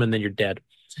need them, and then you're dead.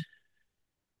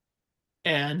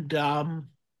 And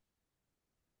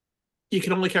you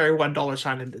can only carry $1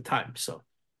 sign at a time, so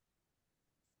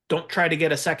don't try to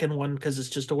get a second one, because it's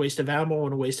just a waste of ammo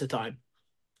and a waste of time.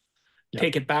 Yep.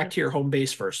 Take it back to your home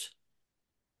base first,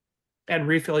 and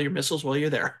refill your missiles while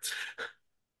you're there.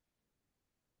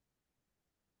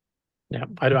 Yeah,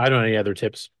 I don't have any other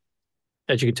tips.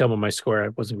 As you can tell by my score, I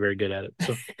wasn't very good at it.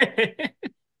 So,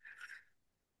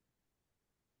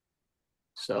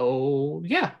 so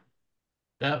yeah,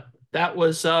 that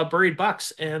was Buried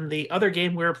Bucks, and the other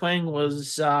game we were playing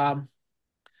was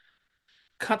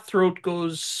Cutthroat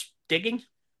Goes Digging.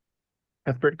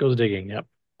 Cutthroat Goes Digging. Yep.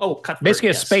 Oh, Cutthroat. Basically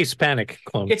a Space Panic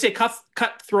clone. It's a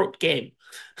cutthroat game.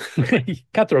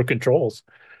 Cutthroat controls.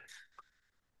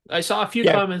 I saw a few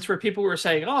comments where people were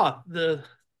saying, "Oh,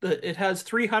 it has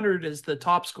 300 as the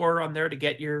top score on there to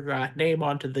get your name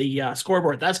onto the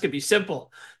scoreboard. That's gonna be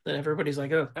simple." Then everybody's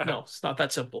like, "Oh, no, it's not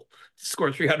that simple.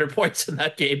 Score 300 points in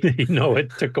that game." It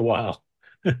took a while.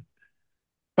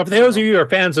 But for those of you who are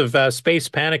fans of Space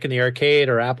Panic in the arcade,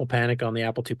 or Apple Panic on the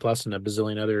Apple II Plus, and a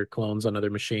bazillion other clones on other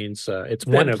machines, it's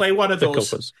then play one of the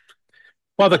those. CoCos.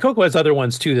 Well, the CoCo has other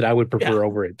ones too that I would prefer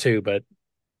over it too, but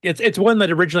it's one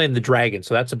that originally in the Dragon,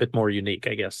 so that's a bit more unique,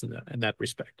 I guess, in that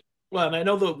respect. Well, and I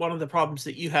know that one of the problems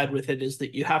that you had with it is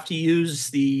that you have to use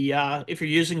the if you're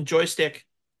using joystick,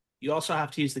 you also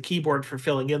have to use the keyboard for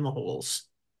filling in the holes.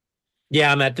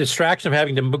 Yeah, and that distraction of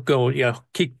having to go,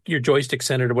 keep your joystick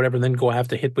centered or whatever, and then have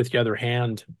to hit with your other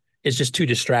hand is just too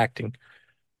distracting.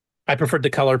 I preferred the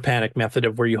color panic method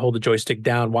of where you hold the joystick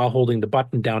down while holding the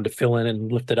button down to fill in and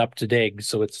lift it up to dig.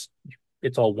 So it's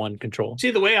all one control.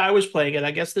 See, the way I was playing it,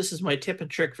 I guess this is my tip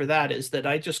and trick for that, is that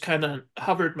I just kind of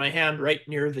hovered my hand right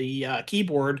near the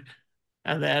keyboard,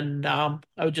 and then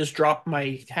I would just drop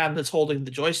my hand that's holding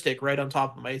the joystick right on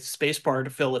top of my space bar to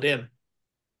fill it in.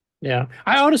 Yeah,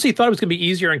 I honestly thought it was going to be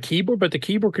easier on keyboard, but the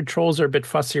keyboard controls are a bit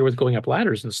fussier with going up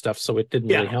ladders and stuff, so it didn't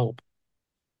really help.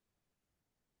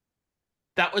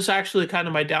 That was actually kind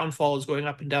of my downfall, is going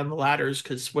up and down the ladders,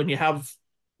 because when you have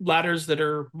ladders that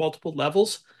are multiple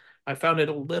levels, I found it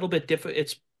a little bit difficult.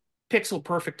 It's pixel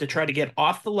perfect to try to get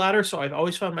off the ladder, so I've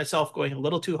always found myself going a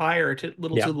little too high or a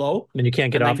little too low. And you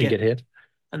can't get off and get hit.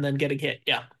 And then getting hit,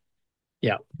 yeah.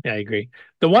 Yeah, I agree.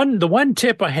 The one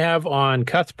tip I have on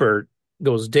Cuthbert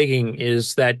Goes Digging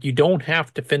is that you don't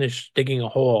have to finish digging a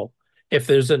hole. If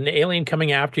there's an alien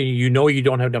coming after you, you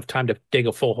don't have enough time to dig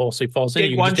a full hole, so he falls in.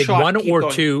 You can just dig one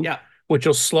or two, which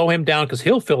will slow him down because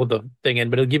he'll fill the thing in,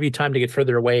 but it'll give you time to get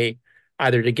further away,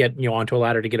 either to get onto a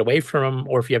ladder to get away from him,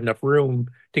 or if you have enough room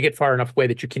to get far enough away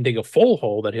that you can dig a full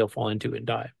hole that he'll fall into and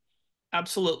die.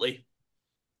 Absolutely.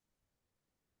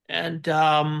 And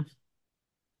I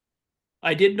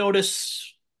did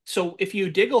notice, so if you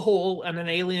dig a hole and an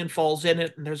alien falls in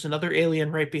it and there's another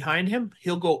alien right behind him,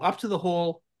 he'll go up to the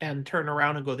hole and turn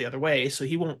around and go the other way, so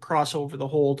he won't cross over the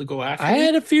hole to go after I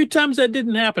had a few times that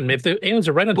didn't happen. If the aliens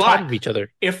are right on top of each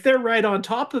other. If they're right on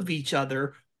top of each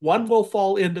other, one will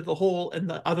fall into the hole and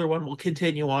the other one will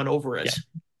continue on over it. Yeah.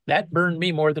 That burned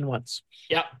me more than once.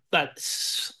 Yeah, yeah.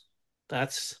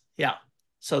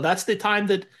 So that's the time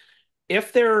that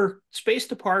if they're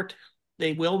spaced apart,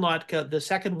 they will not, the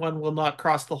second one will not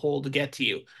cross the hole to get to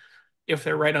you. If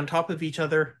they're right on top of each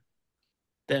other,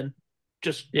 then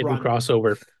just it run. Will cross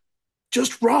over.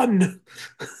 Just run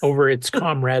over its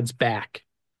comrade's back.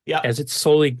 Yeah. As it's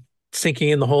slowly sinking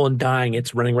in the hole and dying,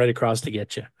 it's running right across to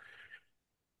get you.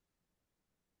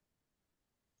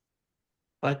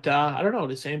 But I don't know.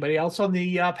 Does anybody else on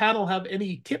the panel have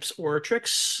any tips or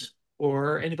tricks,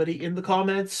 or anybody in the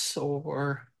comments,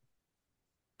 or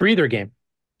breather game?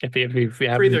 If you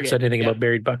haven't said anything about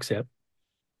Buried Bucks yet.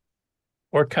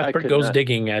 Or Cuthbert Goes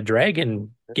Digging, a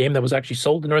dragon game that was actually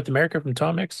sold in North America from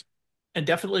Tom Mix. And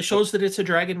definitely shows that it's a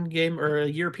dragon game or a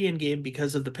European game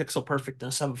because of the pixel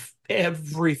perfectness of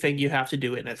everything you have to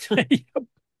do in it.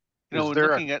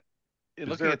 Looking at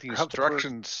the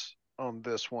instructions on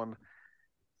this one,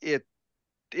 it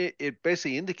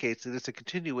basically indicates that it's a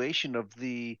continuation of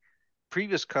the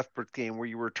previous Cuthbert game where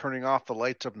you were turning off the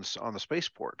lights up on the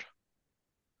spaceport.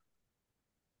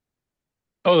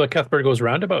 Oh, the Cuthbert Goes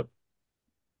Roundabout.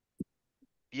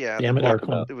 Yeah,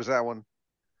 it was that one.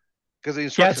 Because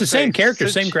it's the same character,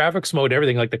 same graphics mode,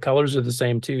 everything. Like the colors are the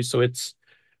same too. So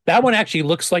that one actually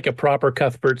looks like a proper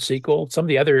Cuthbert sequel. Some of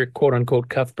the other quote unquote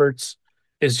Cuthberts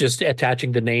is just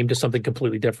attaching the name to something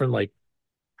completely different, like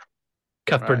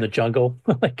Cuthbert in the Jungle.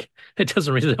 Like it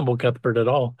doesn't resemble Cuthbert at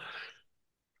all.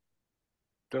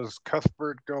 Does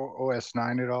Cuthbert go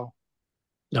OS9 at all?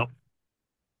 No.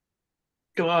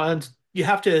 Come on, you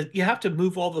have to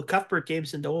move all the Cuthbert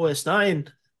games into OS9,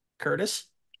 Curtis.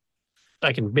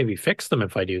 I can maybe fix them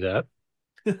if I do that.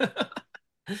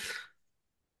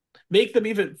 Make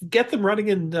them get them running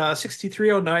in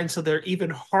 6309 so they're even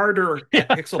harder at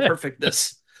pixel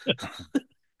perfectness.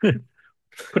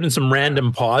 Put in some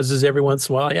random pauses every once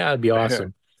in a while. Yeah, it'd be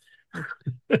awesome.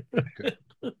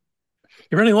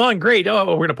 You're running along, great.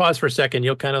 Oh, we're gonna pause for a second.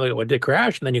 You'll kind of like, what did it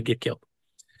crash? And then you'll get killed.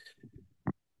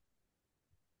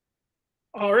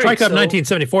 All right. Tricop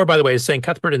 1974, by the way, is saying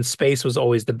Cuthbert in Space was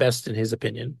always the best in his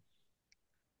opinion.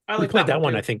 We played that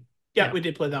one, I think. Yeah, we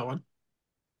did play that one.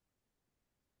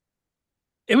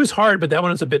 It was hard, but that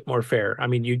one was a bit more fair. I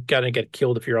mean, you got to get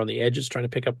killed if you're on the edges trying to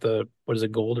pick up gold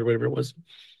or whatever it was.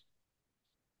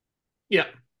 Yeah.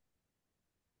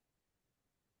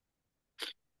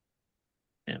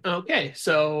 Okay,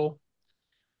 so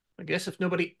I guess if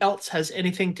nobody else has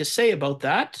anything to say about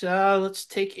that, let's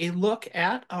take a look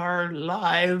at our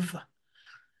live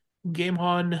Game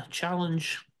On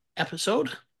Challenge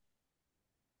episode.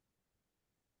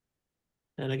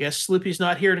 And I guess Sloopy's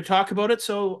not here to talk about it,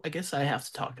 so I guess I have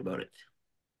to talk about it.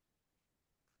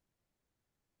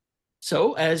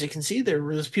 So, as you can see, there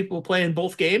was people playing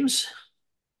both games.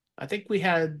 I think we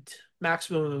had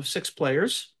maximum of 6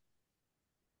 players.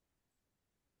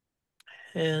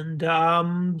 And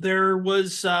there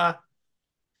was a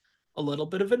little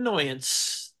bit of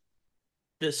annoyance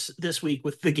this week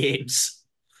with the games.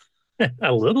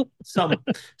 A little?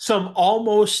 Some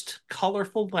almost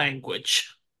colorful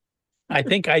language. I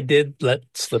think I did let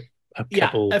slip a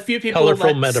couple a few people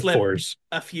colorful metaphors.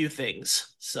 Slip a few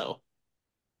things. So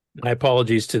my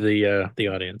apologies to the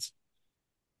audience.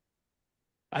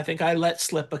 I think I let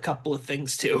slip a couple of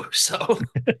things too. So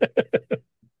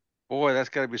boy, that's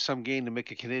got to be some game to make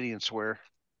a Canadian swear.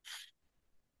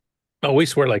 Oh, we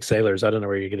swear like sailors. I don't know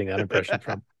where you're getting that impression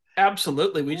from.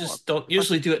 Absolutely. We just don't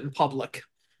usually do it in public.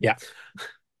 Yeah.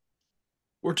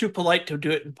 We're too polite to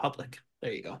do it in public.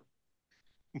 There you go.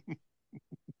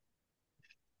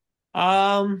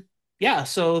 Yeah,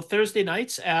 so Thursday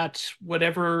nights at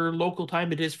whatever local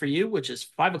time it is for you, which is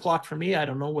 5 o'clock for me. I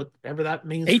don't know whatever that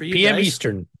means 8 for you p.m. guys.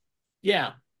 Eastern.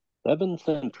 Yeah. 7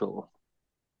 Central.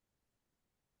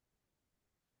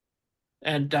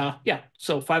 And yeah,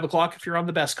 so 5 o'clock if you're on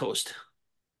the Best Coast.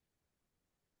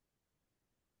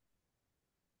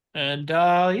 And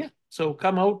yeah, so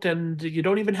come out and you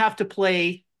don't even have to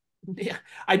play. Yeah,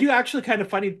 I do actually kind of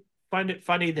find it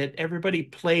funny that everybody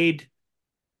played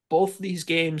both these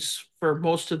games for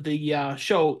most of the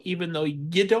show, even though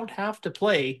you don't have to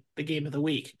play the game of the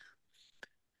week.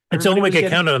 It's only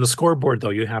get counted on the scoreboard,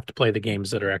 though. You have to play the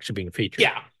games that are actually being featured.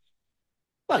 Yeah.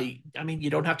 Well, I mean, you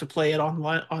don't have to play it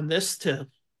on this to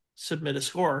submit a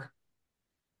score.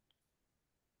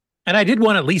 And I did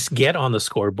want to at least get on the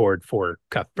scoreboard for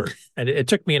Cuthbert. And it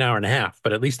took me an hour and a half,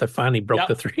 but at least I finally broke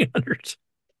the 300.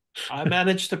 I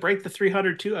managed to break the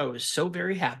 300 too. I was so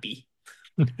very happy.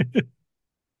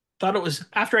 Thought it was,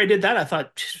 after I did that, I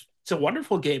thought it's a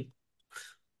wonderful game.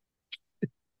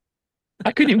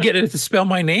 I couldn't even get it to spell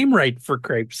my name right, for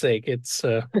cripe's sake. It's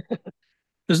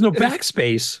there's no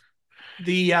backspace.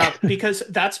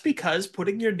 Because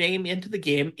putting your name into the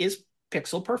game is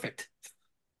pixel perfect.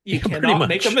 You cannot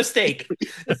make a mistake.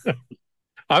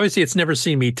 Obviously, it's never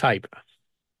seen me type.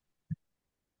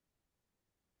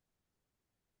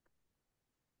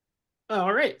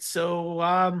 All right.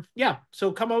 So, yeah.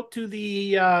 So come out to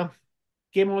the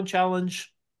Game On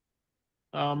Challenge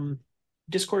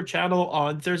Discord channel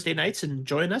on Thursday nights and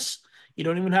join us. You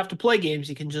don't even have to play games.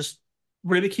 You can just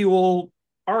ridicule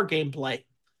our gameplay,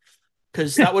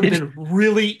 because that would have been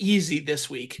really easy this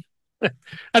week. I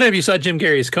don't know if you saw Jim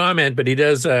Gary's comment, but he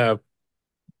does a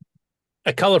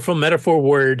colorful metaphor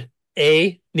word.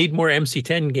 Need more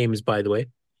MC10 games, by the way.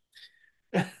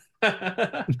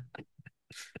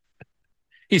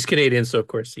 He's Canadian, so of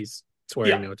course he's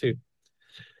swearing now too.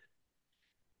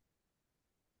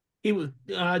 He was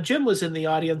Jim was in the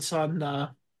audience on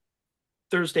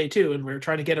Thursday too, and we were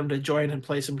trying to get him to join and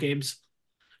play some games.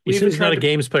 He says he's not a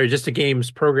games player, just a games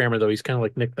programmer, though. He's kind of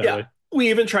like Nick that way. We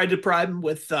even tried to bribe him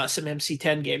with some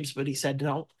MC10 games, but he said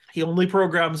no. He only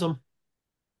programs them.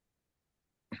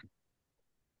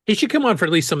 He should come on for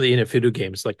at least some of the Inafudu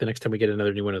games, like the next time we get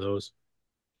another new one of those.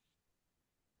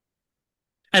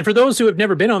 And for those who have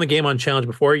never been on the Game On Challenge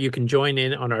before, you can join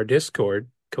in on our Discord,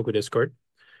 CoCo Discord.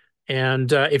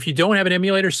 And if you don't have an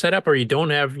emulator set up, or you don't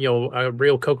have, a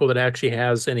real CoCo that actually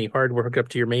has any hardware hooked up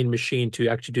to your main machine to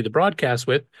actually do the broadcast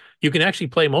with, you can actually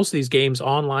play most of these games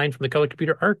online from the Color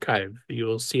Computer Archive.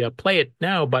 You'll see a Play It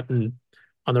Now button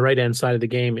on the right-hand side of the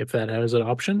game if that has an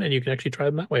option, and you can actually try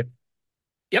them that way.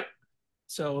 Yep.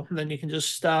 So then you can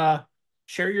just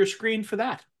share your screen for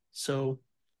that. So,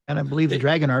 and I believe the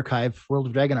Dragon Archive, World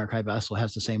of Dragon Archive, also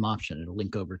has the same option. It'll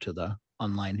link over to the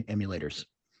online emulators.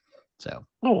 So,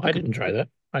 I didn't try that.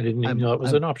 I didn't even know it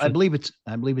was an option. I believe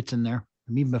it's in there.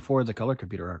 Even before the Color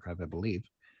Computer Archive, I believe.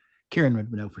 Kieran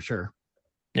would know for sure.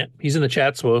 Yeah, he's in the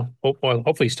chat, so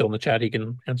hopefully he's still in the chat. He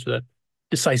can answer that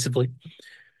decisively.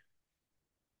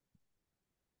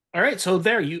 All right, so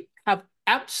there you have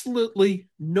absolutely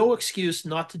no excuse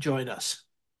not to join us.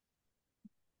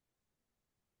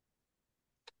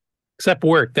 Except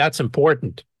work. That's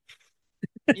important.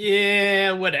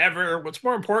 Yeah, whatever. What's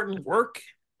more important? Work,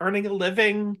 earning a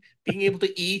living, being able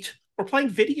to eat, or playing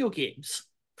video games.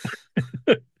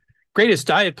 Greatest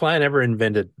diet plan ever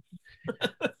invented.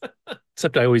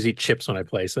 Except I always eat chips when I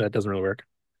play, so that doesn't really work.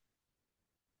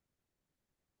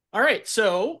 All right,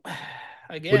 so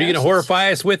I guess. What are you going to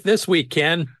horrify us with this week,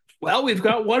 Ken? Well, we've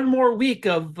got one more week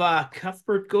of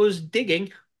Cuthbert Goes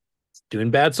Digging. Doing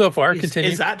bad so far. Continue.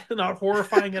 Is that not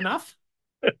horrifying enough?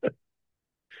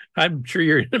 I'm sure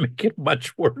you're going to make it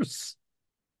much worse.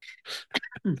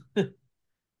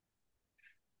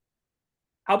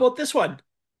 How about this one?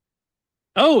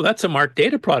 Oh, that's a Mark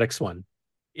Data Products one.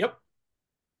 Yep.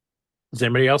 Does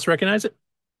anybody else recognize it?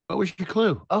 What was your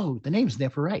clue? Oh, the name's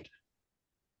never right.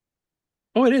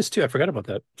 Oh, it is too. I forgot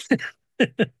about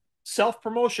that.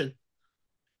 Self-promotion.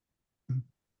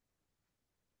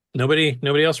 Nobody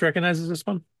else recognizes this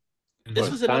one? This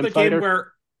was another game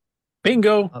where...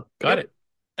 Bingo. Got it.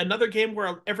 Another game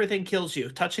where everything kills you.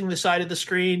 Touching the side of the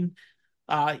screen.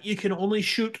 You can only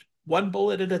shoot one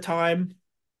bullet at a time.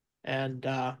 And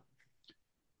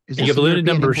you have a limited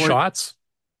number of shots?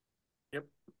 Yep.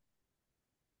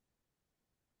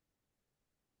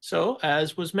 So,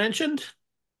 as was mentioned...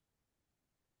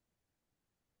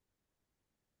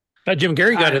 Jim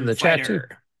Gary got it in the chat too.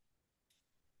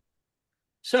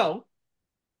 So,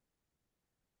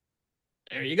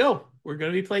 there you go. We're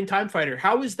going to be playing Time Fighter.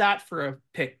 How is that for a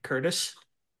pick, Curtis?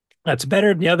 That's better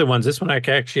than the other ones. This one I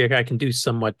can do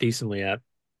somewhat decently at.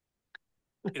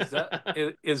 Is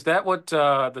that what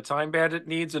the Time Bandit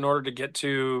needs in order to get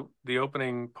to the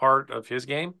opening part of his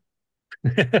game?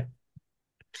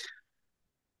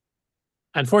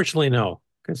 Unfortunately, no.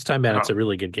 Because Time Bandit's a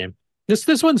really good game.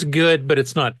 This one's good, but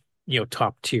it's not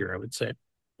top tier, I would say.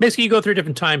 Basically, you go through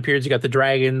different time periods. You got the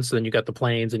dragons, then you got the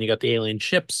planes, and you got the alien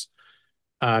ships.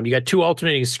 You got two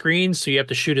alternating screens, so you have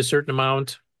to shoot a certain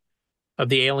amount of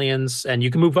the aliens, and you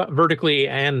can move up vertically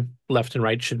and left and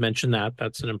right. Should mention that.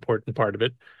 That's an important part of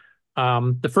it.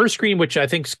 The first screen, which I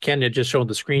think Ken had just shown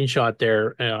the screenshot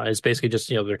there, is basically just,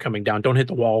 they're coming down. Don't hit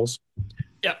the walls.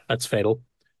 Yeah. That's fatal.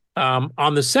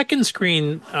 On the second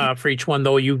screen for each one,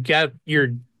 though,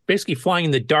 you're basically flying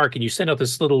in the dark, and you send out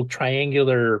this little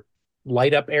triangular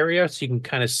light up area so you can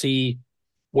kind of see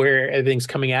where everything's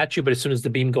coming at you, but as soon as the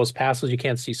beam goes past those, you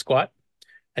can't see squat.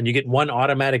 And you get one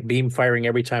automatic beam firing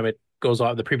every time it goes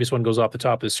off. The previous one goes off the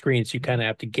top of the screen, so you kind of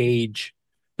have to gauge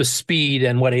the speed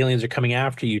and what aliens are coming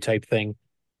after you type thing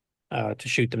to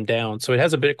shoot them down. So it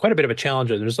has quite a bit of a challenge.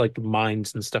 There's like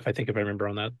mines and stuff, I think, if I remember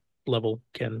on that level,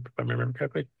 Ken, if I remember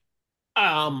correctly.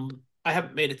 I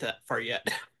haven't made it that far yet.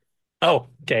 Oh,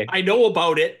 okay. I know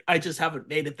about it. I just haven't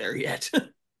made it there yet.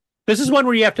 This is one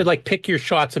where you have to pick your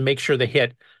shots and make sure they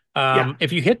hit.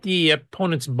 If you hit the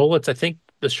opponent's bullets, I think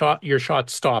your shot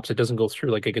stops. It doesn't go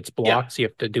through, it gets blocked. So you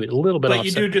have to do it a little bit. But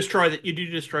you do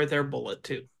destroy their bullet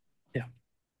too. Yeah.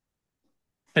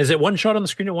 Is it one shot on the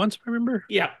screen at once? Remember?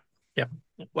 Yeah. Yeah.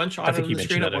 One shot on the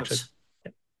screen at once.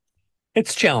 Yeah.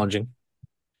 It's challenging.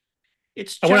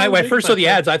 It's when I first saw the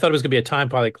ads, I thought it was going to be a Time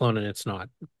Pilot clone, and it's not.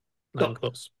 Not even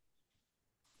close.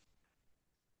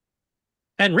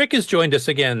 And Rick has joined us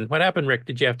again. What happened, Rick?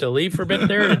 Did you have to leave for a bit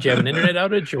there? Did you have an internet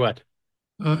outage or what?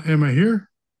 Am I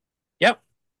here? Yep.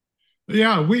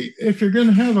 Yeah, if you're going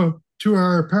to have a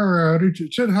 2-hour power outage,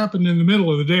 it should happen in the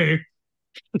middle of the day.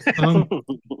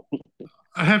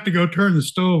 I have to go turn the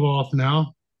stove off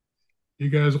now. You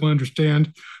guys will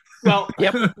understand. Well,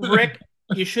 yep, Rick,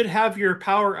 you should have your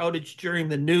power outage during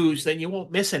the news, then you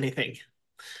won't miss anything.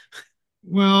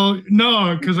 Well,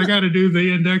 no, because I got to do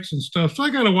the index and stuff, so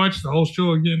I got to watch the whole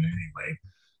show again anyway.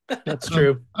 That's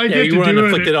true. I get you to were do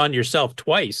inflicted it on yourself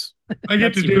twice. I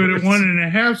get to That's do it yours. at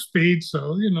 1.5 speed,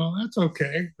 so that's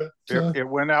okay. But it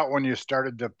went out when you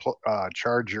started to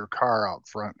charge your car out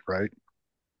front, right?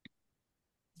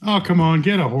 Oh, come on,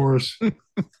 get a horse. Hey,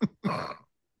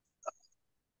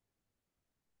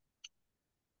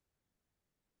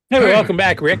 welcome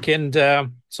back, Rick. And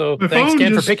so My thanks phone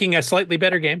again just- for picking a slightly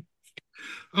better game.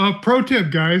 Pro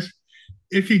tip, guys,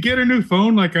 if you get a new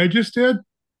phone like I just did,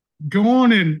 go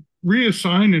on and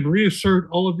reassign and reassert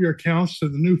all of your accounts to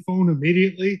the new phone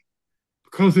immediately,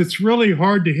 because it's really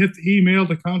hard to hit the email,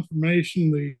 the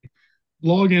confirmation, the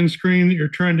login screen that you're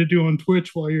trying to do on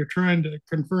Twitch while you're trying to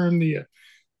confirm the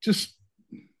just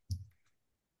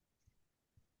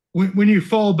when you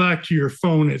fall back to your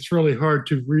phone, it's really hard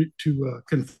to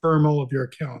confirm all of your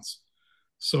accounts.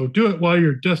 So do it while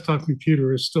your desktop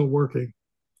computer is still working.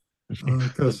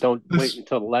 Don't wait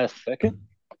until the last second.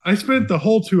 I spent the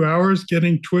whole 2 hours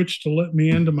getting Twitch to let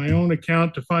me into my own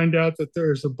account to find out that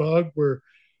there's a bug where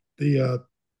the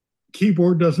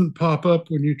keyboard doesn't pop up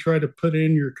when you try to put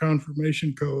in your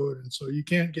confirmation code. And so you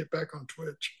can't get back on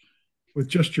Twitch with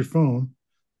just your phone.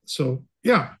 So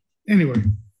yeah, anyway,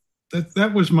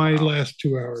 that was my last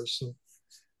 2 hours. So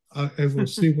I will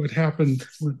see what happened,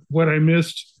 what I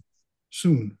missed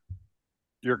soon.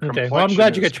 Okay. Well, I'm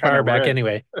glad you got your power back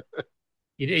anyway.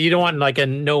 You don't want like a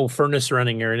no furnace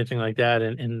running or anything like that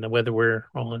in the weather we're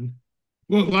all in.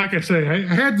 Well, like I say, I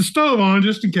had the stove on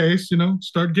just in case,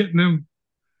 start getting them.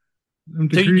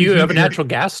 So you have a natural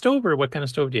gas stove, or what kind of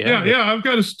stove do you have? Yeah, I've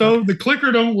got a stove. The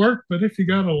clicker don't work, but if you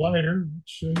got a lighter,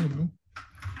 which,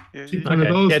 keep one of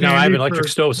those. Yeah, no, I have an electric for-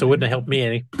 stove, so it wouldn't help me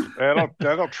any.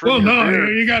 That'll trim Well, your no,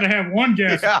 beard. you got to have one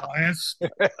gas Yeah. appliance.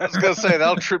 I was gonna say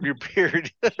that'll trim your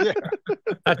beard. I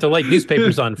have to light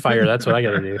newspapers on fire. That's what I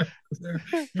got to do.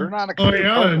 Turn on a Oh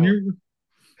yeah, and you're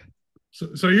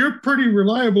so you're pretty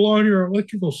reliable on your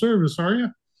electrical service, are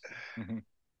you?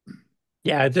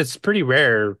 Yeah, it's pretty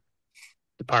rare.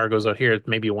 The power goes out here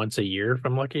maybe once a year if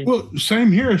I'm lucky. Well,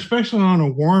 same here, especially on a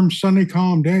warm, sunny,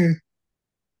 calm day.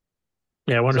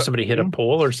 Yeah, I wonder if somebody hit a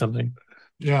pole or something.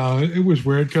 Yeah, it was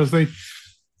weird because they,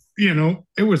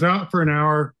 it was out for an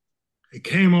hour. It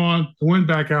came on, it went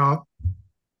back out.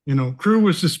 Crew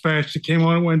was dispatched. It came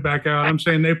on, it went back out. I'm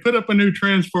saying they put up a new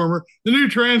transformer. The new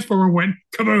transformer went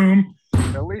kaboom.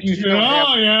 At least You you said, don't have,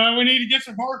 oh yeah, we need to get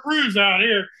some more crews out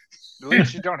here. at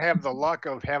least you don't have the luck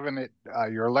of having it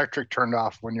your electric turned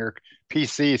off when your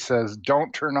PC says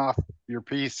don't turn off your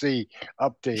PC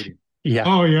updating. Yeah.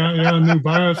 Oh yeah, new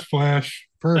BIOS flash.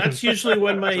 Perfect. That's usually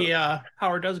when my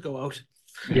power does go out.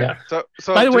 Yeah. So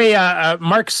By the way,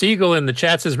 Mark Siegel in the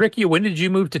chat says, Ricky, when did you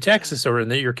move to Texas, or in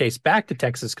your case, back to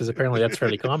Texas? Because apparently that's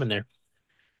fairly common there.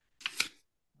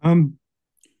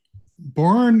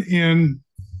 Born in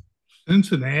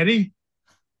Cincinnati.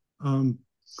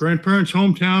 Grandparents'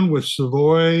 hometown was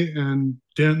Savoy and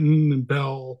Denton and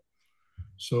Bell.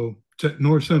 So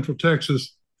North Central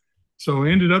Texas. So I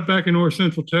ended up back in North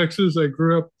Central Texas. I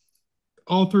grew up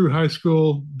all through high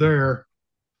school there.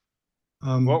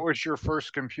 What was your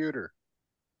first computer?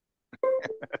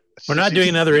 We're not doing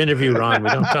another interview, Ron. We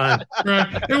don't have time.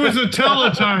 Right. It was a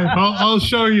teletype. I'll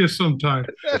show you sometime.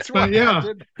 That's But yeah.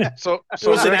 So It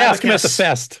was an ask him at the abacus.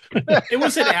 fest. It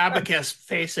was an abacus.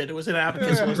 Face it, it was an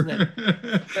abacus, wasn't it?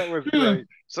 That was great.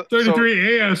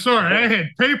 33. Yeah, sorry. I had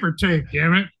paper tape,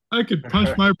 damn it. I could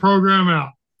punch my program out.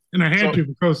 And I had to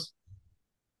because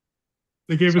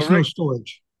they gave us no Rick,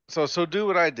 storage. So do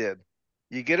what I did.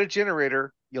 You get a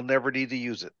generator, you'll never need to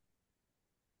use it.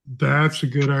 That's a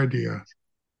good idea.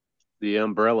 The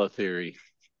umbrella theory.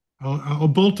 I'll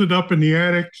bolt it up in the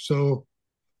attic, so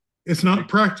it's not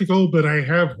practical, but I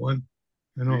have one,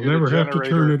 and I'll You get a never have to turn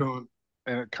generator, it on.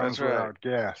 And it comes That's right. without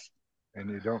gas. And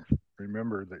you don't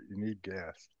remember that you need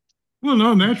gas. Well,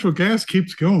 no, natural gas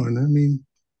keeps going. I mean,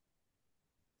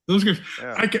 those guys.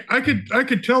 Yeah. I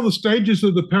could tell the stages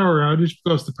of the power outage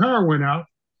because the power went out,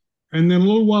 and then a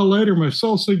little while later, my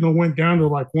cell signal went down to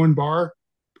like 1 bar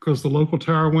because the local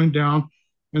tower went down,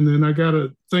 and then I got a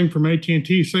thing from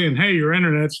AT&T saying, "Hey, your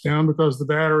internet's down because the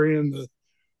battery and the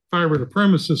fiber to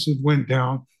premises had went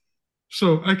down."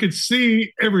 So I could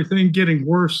see everything getting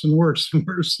worse and worse and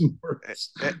worse and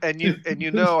worse. And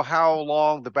you know how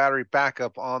long the battery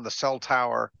backup on the cell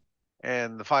tower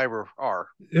and the fiber are.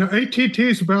 Yeah, AT&T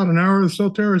is about an hour. The cell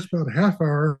tower is about a half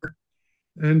hour.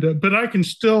 And but I can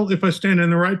still, if I stand in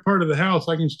the right part of the house,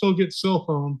 I can still get cell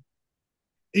phone,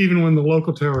 even when the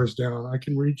local tower is down. I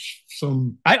can reach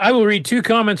some. I will read 2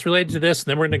 comments related to this, and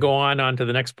then we're going to go on to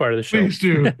the next part of the show. Please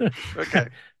do. Okay.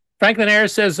 Franklin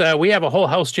Ayers says, we have a whole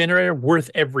house generator worth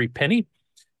every penny.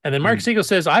 And then Mark Siegel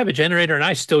says, I have a generator and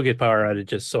I still get power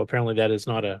outages. So apparently that is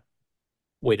not a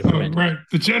way to prevent right.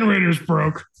 The generator's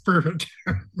broke. Perfect.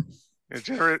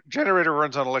 The generator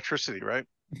runs on electricity, right?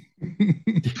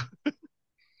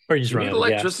 Or you just need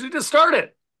electricity to start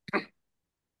it.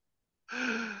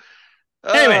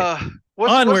 Anyway,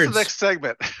 what's onwards. the next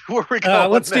segment? Where we go?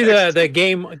 Let's do the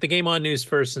game on news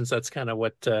first, since that's kind of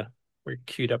what we're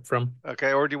queued up from.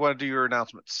 Okay, or do you want to do your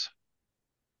announcements?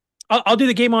 I'll do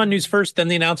the game on news first, then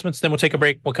the announcements, then we'll take a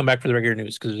break. We'll come back for the regular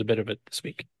news because there's a bit of it this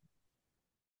week.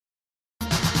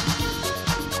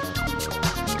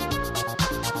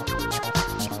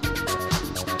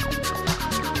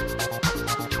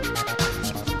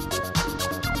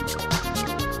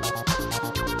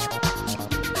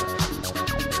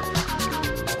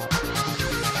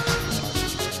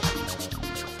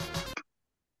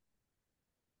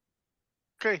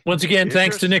 Okay. Once again,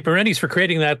 thanks to Nick Morendes for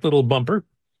creating that little bumper.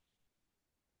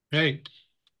 Hey.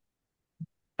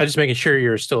 I'm just making sure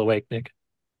you're still awake, Nick.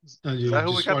 Is that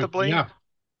who we got to blame? Yeah.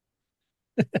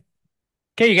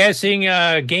 Okay, you guys seeing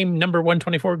game number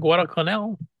 124,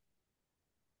 Guadalcanal?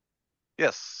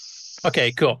 Yes.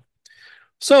 Okay, cool.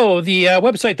 So the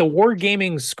website, the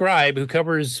Wargaming Scribe, who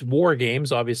covers war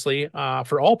games, obviously,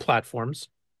 for all platforms,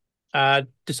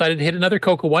 decided to hit another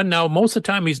CoCo one. Now, most of the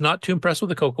time, he's not too impressed with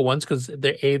the CoCo ones because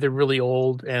they're really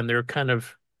old and they're kind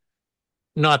of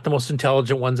not the most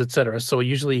intelligent ones, etc. So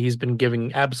usually he's been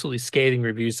giving absolutely scathing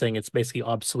reviews saying it's basically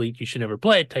obsolete, you should never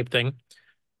play it type thing.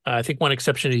 I think one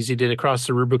exception is he did Across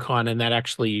the Rubicon, and that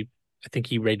actually, I think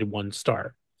he rated 1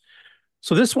 star.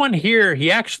 So this one here,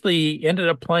 he actually ended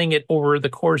up playing it over the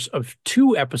course of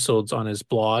 2 episodes on his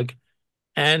blog.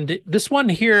 And this one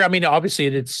here, I mean, obviously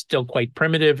it's still quite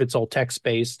primitive. It's all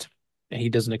text-based. And he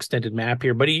does an extended map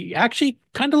here, but he actually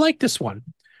kind of liked this one.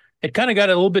 It kind of got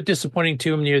a little bit disappointing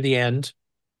to him near the end.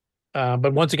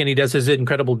 But once again, he does his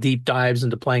incredible deep dives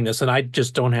into playing this. And I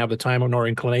just don't have the time nor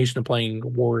inclination of playing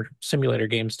war simulator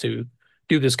games to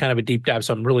do this kind of a deep dive.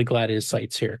 So I'm really glad his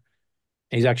site's here.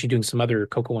 And he's actually doing some other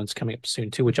CoCo ones coming up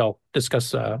soon too, which I'll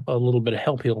discuss a little bit of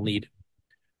help he'll need.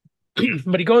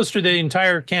 But he goes through the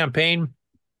entire campaign,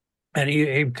 and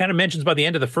he kind of mentions by the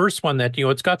end of the first one that,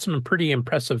 it's got some pretty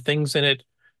impressive things in it,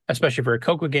 especially for a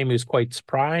CoCo game. He was quite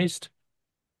surprised.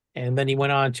 And then he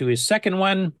went on to his second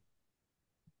one.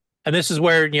 And this is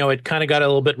where, it kind of got a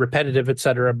little bit repetitive, et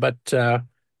cetera. But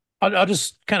I'll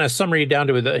just kind of summary down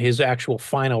to his actual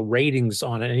final ratings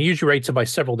on it. And he usually rates it by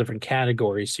several different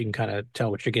categories, so you can kind of tell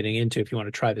what you're getting into if you want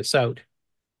to try this out.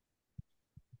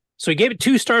 So he gave it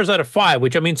 2 stars out of 5,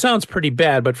 which, I mean, sounds pretty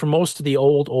bad. But for most of the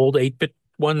old 8-bit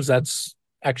ones, that's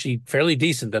actually fairly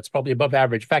decent. That's probably above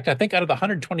average. In fact, I think out of the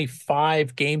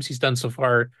 125 games he's done so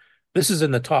far, this is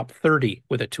in the top 30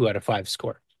 with a 2 out of 5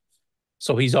 score.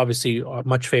 So he's obviously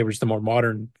much favors the more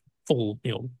modern, full,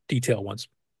 detail ones.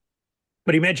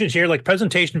 But he mentions here, like,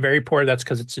 presentation very poor. That's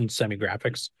because it's in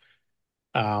semi-graphics.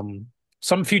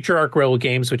 Some future Arc Rail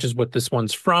games, which is what this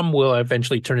one's from, will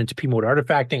eventually turn into P-mode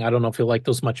artifacting. I don't know if you'll like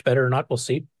those much better or not. We'll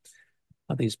see. I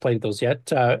don't think he's played those yet.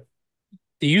 The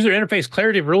user interface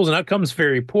clarity of rules and outcomes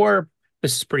very poor.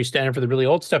 This is pretty standard for the really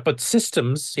old stuff. But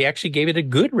systems, he actually gave it a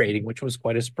good rating, which was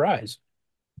quite a surprise.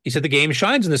 He said the game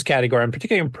shines in this category. I'm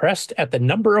particularly impressed at the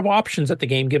number of options that the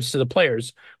game gives to the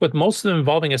players, with most of them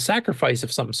involving a sacrifice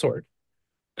of some sort.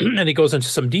 And he goes into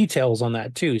some details on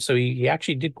that too. So he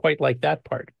actually did quite like that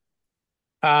part.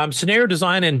 Scenario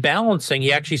design and balancing,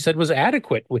 he actually said was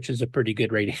adequate, which is a pretty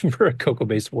good rating for a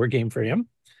CoCo-based war game for him.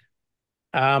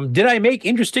 Did I make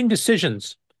interesting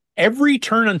decisions? Every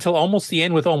turn until almost the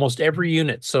end with almost every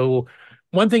unit. So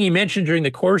one thing he mentioned during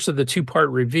the course of the 2-part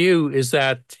review is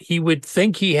that he would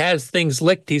think he has things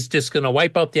licked. He's just going to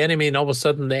wipe out the enemy, and all of a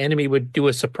sudden the enemy would do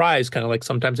a surprise, kind of like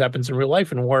sometimes happens in real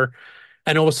life in war.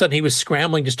 And all of a sudden he was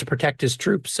scrambling just to protect his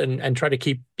troops and try to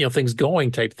keep, things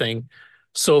going type thing.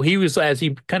 So he was, as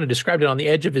he kind of described it, on the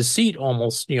edge of his seat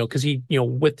almost, because he,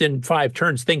 within 5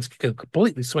 turns, things could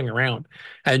completely swing around.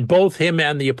 And both him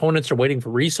and the opponents are waiting for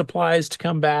resupplies to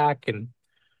come back and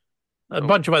a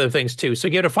bunch of other things too. So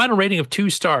he gave it a final rating of 2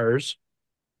 stars,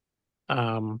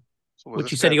 which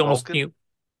he said he almost knew.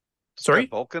 Sorry?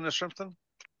 Vulcan or something?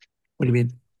 What do you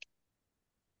mean?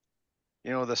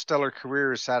 The stellar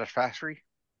career is satisfactory.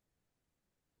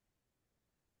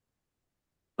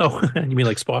 Oh, you mean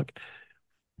like Spock?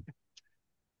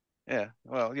 Yeah,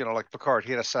 well, like Picard,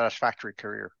 he had a satisfactory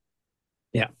career.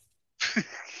 Yeah.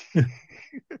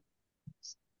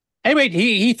 Anyway,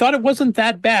 he thought it wasn't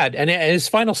that bad. And his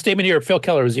final statement here, Phil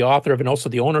Keller is the author of and also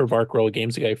the owner of Arc Roll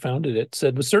Games, the guy who founded it,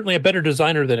 said, was certainly a better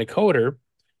designer than a coder.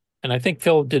 And I think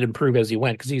Phil did improve as he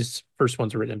went because these first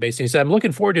ones were written in base. And he said, I'm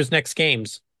looking forward to his next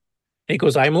games. And he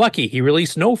goes, I'm lucky. He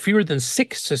released no fewer than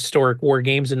 6 historic war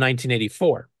games in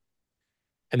 1984.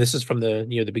 And this is from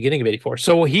the beginning of 84.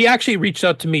 So he actually reached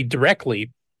out to me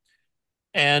directly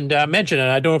and mentioned, and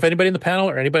I don't know if anybody in the panel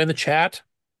or anybody in the chat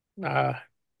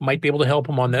might be able to help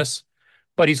him on this,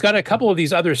 but he's got a couple of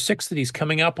these other 6 that he's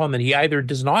coming up on that he either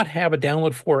does not have a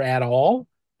download for at all,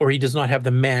 or he does not have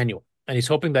the manual. And he's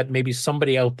hoping that maybe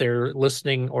somebody out there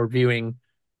listening or viewing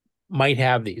might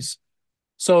have these.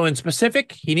 So in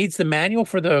specific, he needs the manual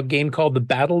for the game called The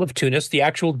Battle of Tunis. The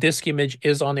actual disc image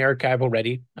is on the archive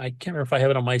already. I can't remember if I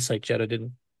have it on my site yet. I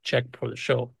didn't check before the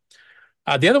show.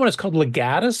 The other one is called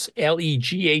Legatus,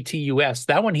 Legatus.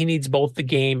 That one, he needs both the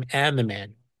game and the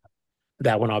manual.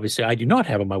 That one, obviously, I do not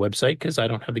have on my website because I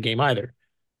don't have the game either.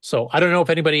 So I don't know if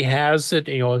anybody has it,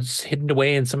 it's hidden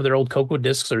away in some of their old CoCo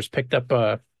discs or has picked up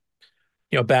a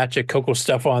batch of CoCo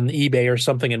stuff on eBay or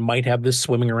something and might have this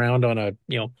swimming around on a,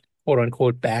 quote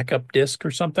unquote backup disc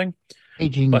or something.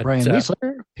 Paging Brian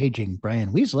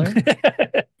Weasler.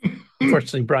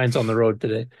 Unfortunately, Brian's on the road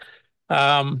today.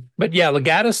 But yeah,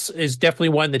 Legatus is definitely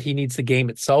one that he needs the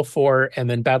game itself for, and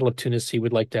then Battle of Tunis, he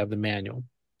would like to have the manual.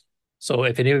 So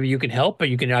if any of you can help,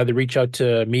 you can either reach out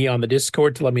to me on the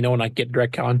Discord to let me know and I can get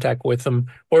direct contact with him,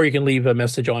 or you can leave a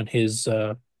message on his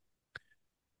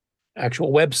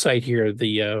actual website here,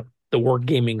 the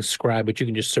Wargaming Scribe, which you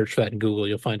can just search for that in Google.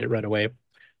 You'll find it right away.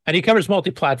 And he covers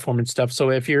multi-platform and stuff. So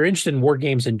if you're interested in war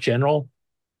games in general,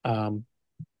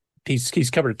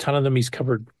 he's covered a ton of them. He's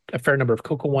covered a fair number of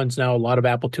CoCo ones now, a lot of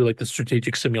Apple II, like the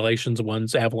strategic simulations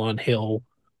ones, Avalon Hill,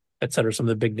 etc. Some of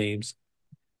the big names.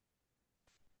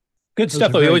 Good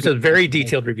stuff, though. He always does very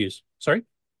detailed reviews. Sorry?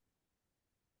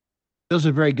 Those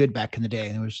are very good back in the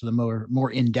day. There was the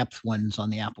more in-depth ones on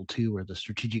the Apple II or the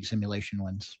strategic simulation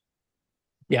ones.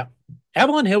 Yeah.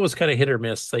 Avalon Hill was kind of hit or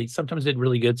miss. They sometimes did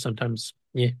really good, sometimes,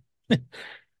 yeah.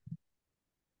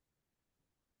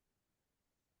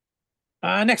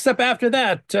 Next up after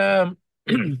that,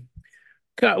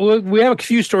 we have a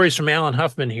few stories from Alan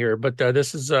Huffman here, but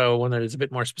this is one that is a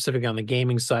bit more specific on the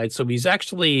gaming side. So he's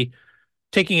actually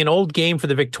taking an old game for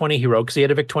the VIC-20 he wrote, because he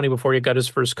had a VIC-20 before he got his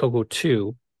first CoCo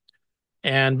 2.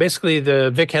 And basically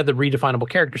the VIC had the redefinable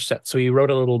character set. So he wrote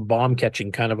a little bomb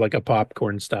catching, kind of like a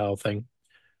popcorn style thing.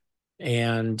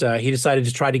 And he decided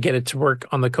to try to get it to work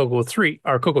on the CoCo 3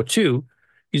 or CoCo 2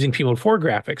 using P-Mode 4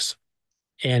 graphics.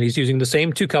 And he's using the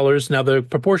same 2 colors. Now the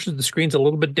proportions of the screen's a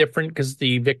little bit different because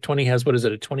the VIC-20 has, what is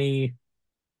it, a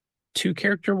 22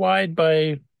 character wide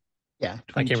by... Yeah,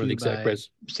 I can't remember the exact res.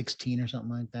 16 or something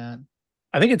like that.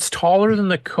 I think it's taller than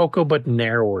the CoCo, but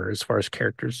narrower as far as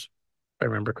characters, if I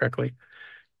remember correctly.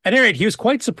 At any rate, he was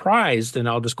quite surprised, and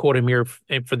I'll just quote him here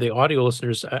for the audio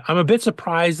listeners. I'm a bit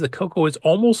surprised the CoCo is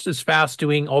almost as fast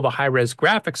doing all the high-res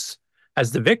graphics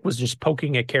as the VIC was just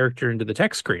poking a character into the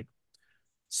text screen.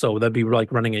 So that'd be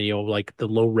like running like the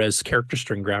low-res character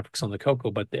string graphics on the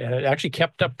CoCo, but it actually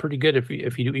kept up pretty good if you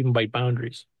do even bite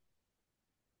boundaries.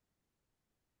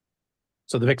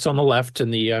 So the VIC's on the left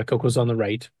and the CoCo's on the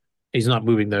right. He's not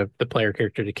moving the player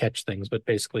character to catch things, but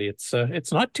basically it's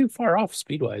not too far off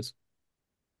speed-wise.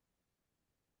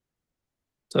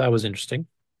 So that was interesting.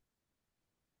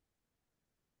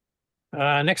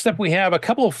 Next up, we have a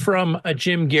couple from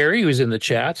Jim Gary, who's in the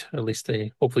chat. At least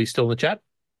hopefully he's still in the chat.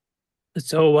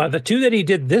 So the 2 that he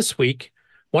did this week,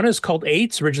 one is called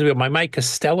Eights, originally by Mike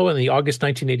Costello in the August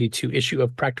 1982 issue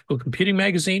of Practical Computing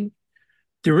magazine.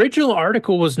 The original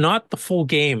article was not the full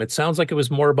game. It sounds like it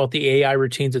was more about the AI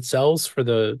routines it sells for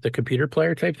the computer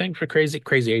player type thing for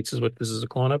Crazy Eights is what this is a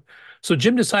clone of. So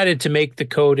Jim decided to make the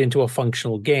code into a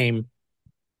functional game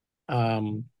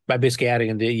by basically adding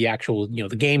in the actual,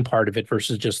 the game part of it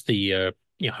versus just the,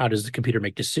 how does the computer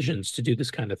make decisions to do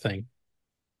this kind of thing.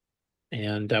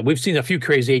 And we've seen a few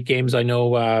Crazy 8 games. I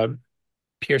know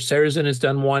Pierre Sarrazin has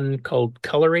done one called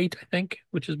Color 8, I think,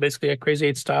 which is basically a Crazy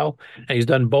 8 style. And he's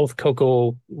done both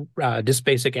CoCo Disk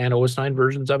Basic and OS9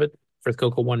 versions of it for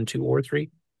CoCo 1, 2, or 3.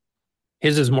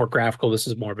 His is more graphical. This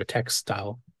is more of a text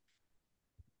style.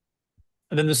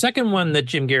 And then the second one that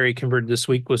Jim Gary converted this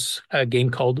week was a game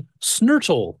called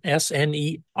Snertle,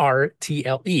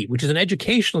 Snertle, which is an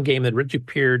educational game that originally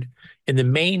appeared in the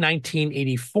May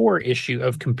 1984 issue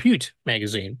of Compute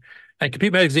magazine. And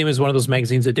Compute magazine was one of those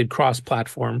magazines that did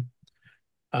cross-platform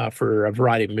for a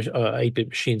variety of 8-bit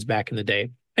machines back in the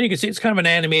day. And you can see it's kind of an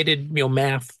animated,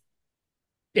 math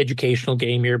educational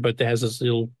game here, but it has this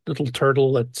little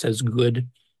turtle that says "good"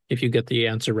 if you get the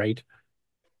answer right.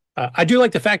 I do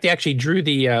like the fact they actually drew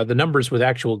the numbers with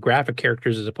actual graphic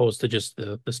characters as opposed to just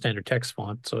the standard text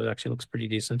font, so it actually looks pretty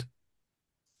decent.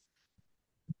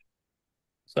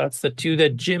 So that's the two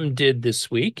that Jim did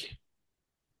this week.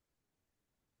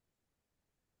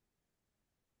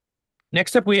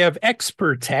 Next up, we have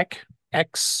Xpertech,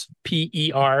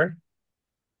 XPER.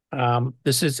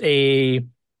 This is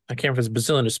I can't remember if it's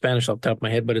Brazilian or Spanish off the top of my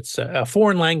head, but it's a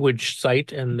foreign language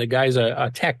site, and the guy's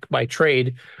a tech by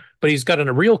trade, but he's got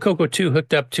a real CoCo 2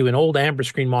 hooked up to an old amber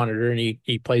screen monitor, and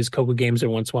he plays CoCo games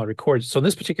every once in a while, records. So in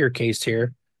this particular case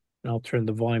here, and I'll turn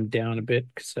the volume down a bit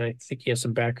because I think he has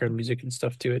some background music and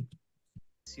stuff to it.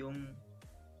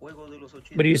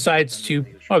 But he decides to,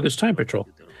 there's Time Patrol.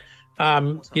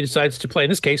 He decides to play, in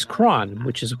this case, Kron,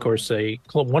 which is, of course,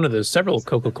 one of the several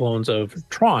CoCo clones of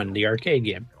Tron, the arcade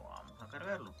game.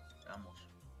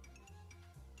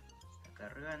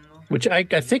 Which I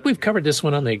think we've covered this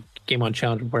one on the Game On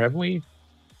Challenge before, haven't we,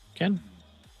 Ken?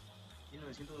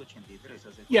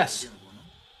 Yes.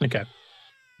 Okay.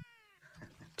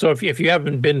 So if you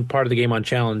haven't been part of the Game On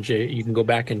Challenge, you can go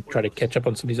back and try to catch up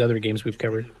on some of these other games we've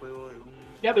covered.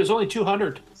 Yeah, there's only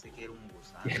 200.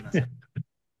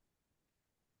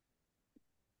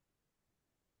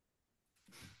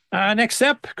 Next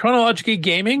up, Chronologically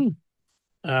Gaming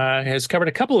has covered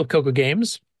a couple of CoCo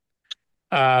games.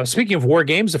 Speaking of war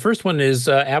games, the first one is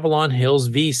Avalon Hills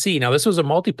VC. Now, this was a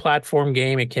multi-platform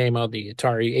game. It came out the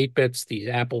Atari 8-bits, the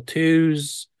Apple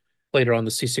IIs, later on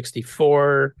the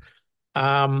C64.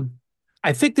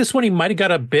 I think this one he might have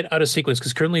got a bit out of sequence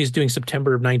because currently he's doing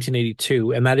September of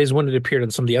 1982, and that is when it appeared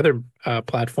on some of the other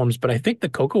platforms. But I think the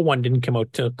CoCo one didn't come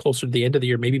out till closer to the end of the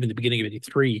year, maybe even the beginning of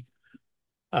 83.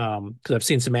 Because I've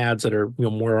seen some ads that are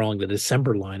more along the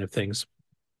December line of things.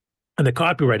 And the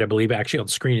copyright, I believe, actually on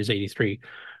screen is 83.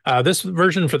 This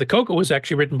version for the CoCo was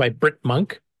actually written by Britt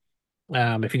Monk.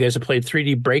 If you guys have played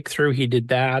 3D Breakthrough, he did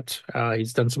that.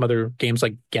 He's done some other games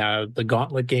like the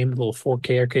Gauntlet game, the little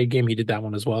 4K arcade game. He did that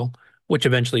one as well, which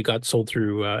eventually got sold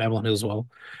through Avalon Hill as well.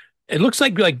 It looks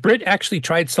like Britt actually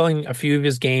tried selling a few of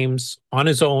his games on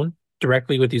his own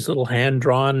directly with these little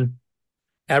hand-drawn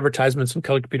advertisements from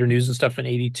Color Computer News and stuff in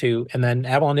 82. And then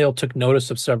Avalon Hill took notice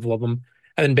of several of them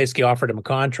and then basically offered him a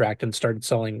contract and started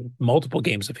selling multiple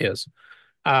games of his.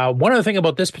 One other thing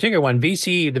about this particular one,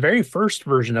 VC, the very first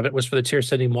version of it was for the tier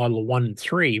setting model 1 and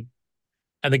 3.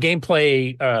 And the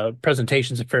gameplay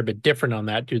presentation's a fair bit different on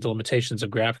that due to the limitations of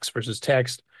graphics versus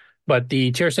text. But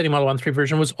the tier setting model 1 and 3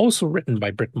 version was also written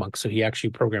by Britt Monk, so he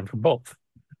actually programmed for both.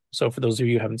 So for those of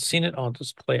you who haven't seen it, I'll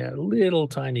just play a little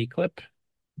tiny clip.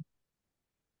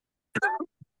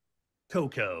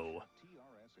 CoCo.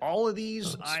 All of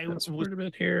these, I was a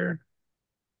bit here.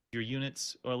 Your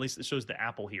units, or at least it shows the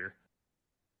Apple here.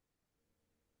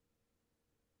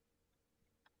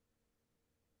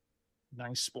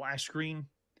 Nice splash screen.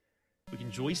 We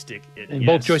can joystick it. And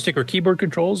both joystick or keyboard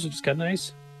controls, which is kind of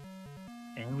nice.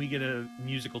 And we get a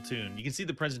musical tune. You can see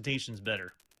the presentation's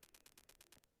better.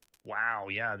 Wow,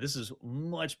 yeah, this is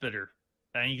much better.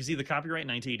 And you can see the copyright,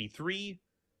 1983.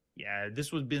 Yeah,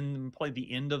 this would have been probably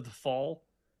the end of the fall,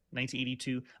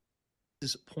 1982.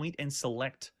 This is point and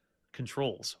select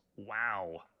controls.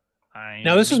 Wow.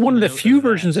 Now, this is one of the few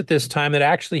versions at this time that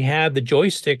actually had the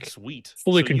joystick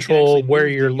fully control where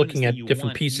you're looking at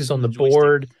different pieces on the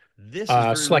board,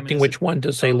 selecting which one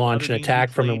to, say, launch an attack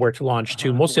from and where to launch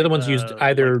to. Most of the other ones used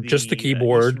either just the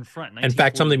keyboard. In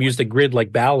fact, some of them used a grid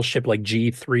like Battleship, like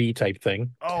G3 type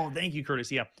thing. Oh, thank you,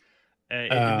 Curtis. Yeah. It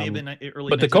may have been early,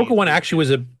 but the CoCo one actually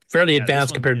was a fairly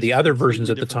advanced compared to the other versions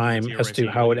at the time as to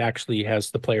how it actually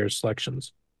has the player's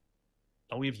selections.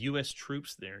 Oh, we have U.S.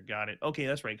 troops there. Got it. Okay,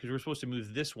 that's right, because we're supposed to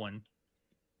move this one,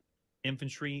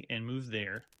 infantry, and move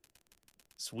there.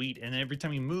 Sweet. And every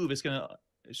time you move, it's going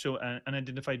to show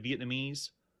unidentified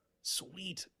Vietnamese.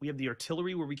 Sweet. We have the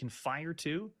artillery where we can fire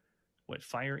too. What?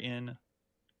 Fire in...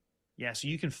 Yeah, so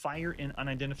you can fire in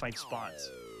unidentified spots.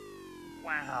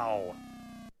 Wow.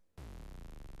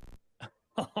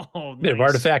 Oh, Bit of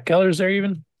artifact colors there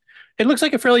even. It looks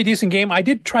like a fairly decent game. I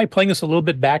did try playing this a little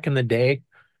bit back in the day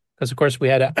because, of course, we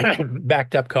had a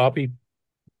backed up copy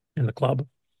in the club.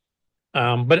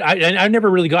 But I never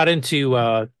really got into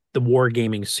the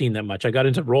wargaming scene that much. I got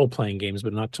into role-playing games,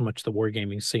 but not so much the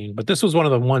wargaming scene. But this was one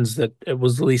of the ones that it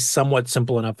was at least somewhat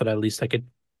simple enough that at least I could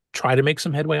try to make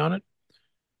some headway on it.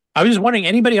 I was just wondering,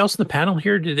 anybody else in the panel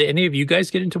here, did any of you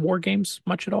guys get into war games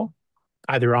much at all?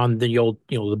 Either on the old,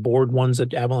 the board ones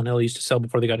that Avalon Hill used to sell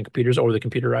before they got in computers, or the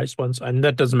computerized ones. And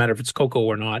that doesn't matter if it's CoCo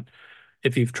or not.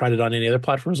 if you've tried it on any other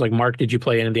platforms. Like Mark, did you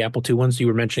play any of the Apple II ones? You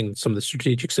were mentioning some of the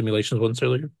strategic simulations ones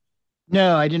earlier.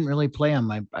 No, I didn't really play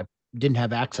them. I didn't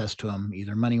have access to them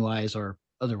either money wise or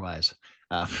otherwise.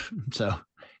 So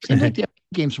seems like the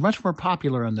games are much more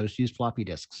popular on those used floppy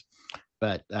disks.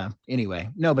 But anyway,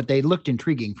 no, but they looked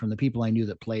intriguing from the people I knew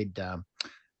that played.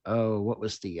 What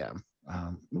was the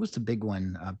big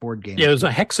one board game? Yeah, it was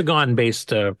a hexagon-based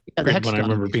the grid one. I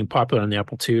remember hexagon-based being popular on the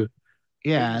Apple II.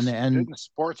 Yeah, Didn't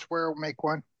Sportswear make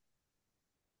one?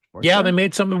 Yeah, they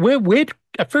made some. We had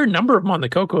a fair number of them on the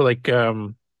CoCo. Like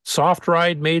Soft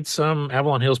Ride made some.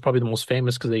 Avalon Hill is probably the most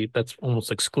famous because that's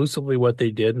almost exclusively what they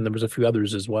did, and there was a few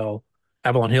others as well.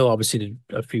 Avalon Hill obviously did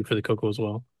a few for the CoCo as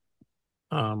well.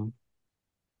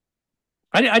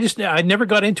 I never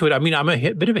got into it. I mean, I'm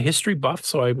a bit of a history buff,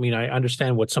 so I mean, I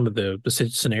understand what some of the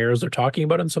scenarios they're talking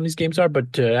about in some of these games are,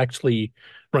 but to actually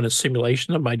run a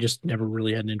simulation of them, I just never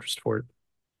really had an interest for it.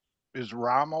 Is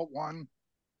Rama one?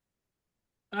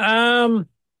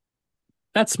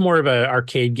 That's more of an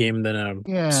arcade game than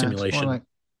a simulation.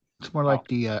 It's more like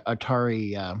the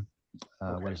Atari.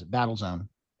 What is it? Battlezone.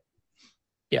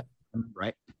 Yeah.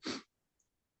 Right.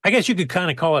 I guess you could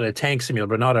kind of call it a tank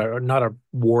simulator, but not a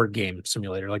war game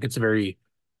simulator. Like it's very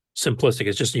simplistic.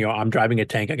 It's just, I'm driving a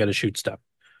tank. I got to shoot stuff.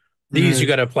 These you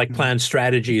got to like plan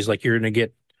strategies. Like you're going to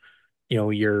get,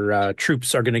 your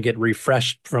troops are going to get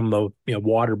refreshed from the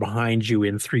water behind you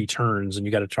in 3 turns, and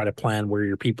you got to try to plan where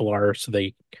your people are so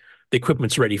the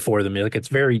equipment's ready for them. Like it's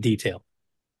very detailed.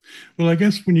 Well, I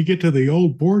guess when you get to the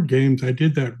old board games, I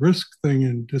did that Risk thing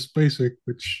in Just Basic,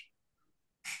 which.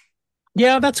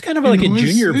 Yeah, that's kind of like a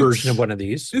junior version of one of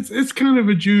these. It's kind of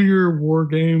a junior war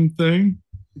game thing,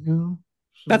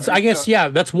 That's I guess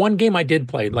that's one game I did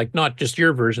play, like not just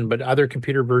your version, but other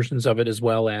computer versions of it as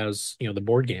well as the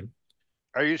board game.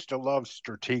 I used to love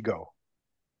Stratego.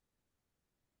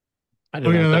 That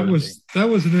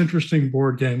was an interesting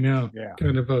board game. Yeah,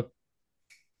 kind of a.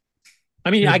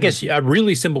 I mean, I guess a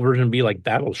really simple version would be like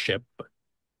Battleship. But...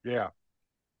 Yeah,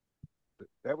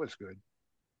 that was good.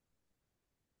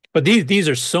 But these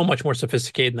are so much more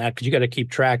sophisticated than that because you got to keep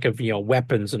track of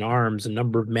weapons and arms and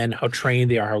number of men, how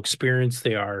trained they are, how experienced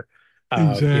they are.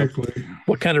 Exactly.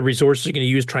 What kind of resources you're going to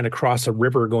use trying to cross a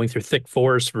river going through thick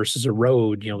forest versus a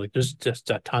road. Like there's just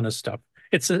a ton of stuff.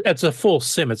 It's a full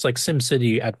sim. It's like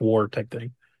SimCity at war type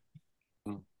thing.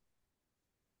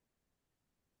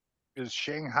 Is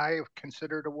Shanghai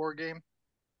considered a war game?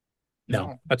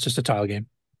 No, that's just a tile game.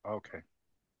 Okay.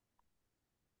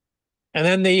 And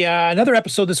then the another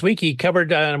episode this week, he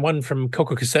covered one from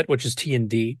CoCo Cassette, which is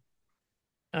T&D.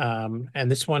 And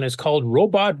this one is called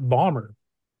Robot Bomber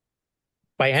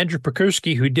by Andrew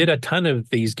Prekursky, who did a ton of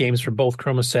these games for both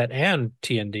Chromaset and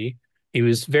T&D. He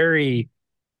was very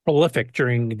prolific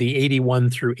during the 81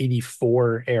 through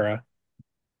 84 era.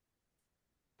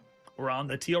 We're on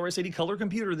the TRS-80 color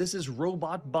computer. This is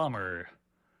Robot Bomber.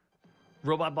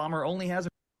 Robot Bomber only has a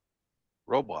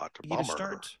Robot Bomber. To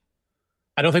start.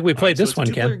 I don't think we played this one,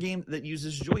 Ken. It's a two-player game that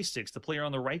uses joysticks. The player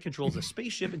on the right controls a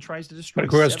spaceship and tries to destroy. But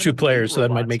of course, 2 players, so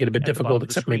that might make it a bit difficult,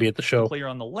 except maybe at the show. The player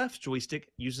on the left joystick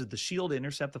uses the shield to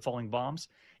intercept the falling bombs,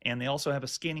 and they also have a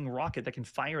scanning rocket that can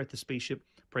fire at the spaceship,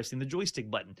 pressing the joystick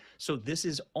button. So this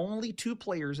is only 2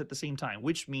 players at the same time,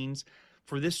 which means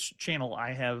for this channel,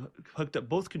 I have hooked up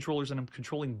both controllers and I'm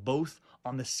controlling both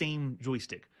on the same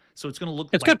joystick. So it's going to look.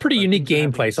 It's got pretty unique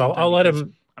gameplay, so I'll let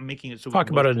him. I'm making it so talk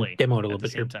about it and demo it a little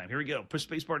bit here. Here we go. Push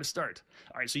spacebar to start.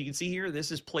 All right, so you can see here,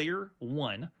 this is player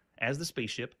 1 as the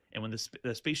spaceship, and when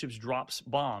the spaceship drops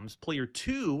bombs, player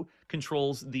 2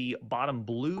 controls the bottom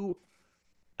blue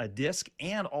disc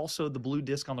and also the blue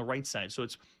disc on the right side. So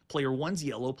it's player 1's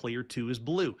yellow, player 2 is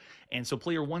blue, and so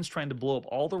player 1's trying to blow up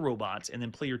all the robots, and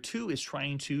then player 2 is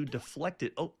trying to deflect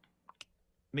it.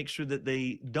 Make sure that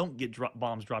they don't get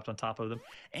bombs dropped on top of them,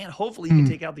 and hopefully you can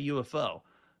take out the UFO.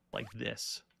 Like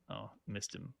this. Oh,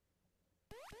 missed him.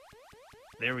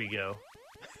 There we go.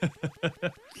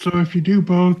 So if you do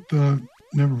both,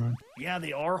 never mind. Yeah,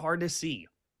 they are hard to see.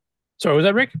 Sorry, was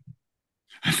that Rick?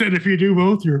 I said if you do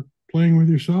both, you're playing with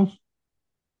yourself.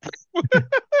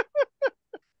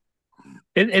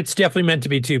 It's definitely meant to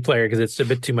be 2-player because it's a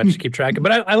bit too much to keep track of.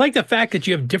 But I like the fact that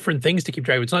you have different things to keep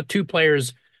track of. It's not 2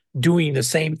 players doing the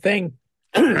same thing,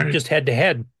 just head to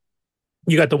head.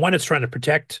 You got the one that's trying to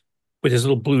protect with his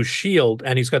little blue shield,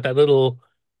 and he's got that little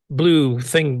blue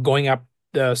thing going up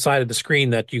the side of the screen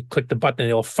that you click the button and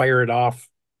it'll fire it off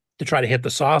to try to hit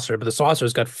the saucer. But the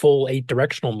saucer's got full 8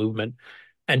 directional movement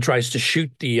and tries to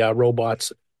shoot the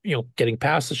robots, getting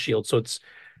past the shield. So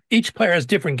each player has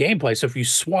different gameplay. So if you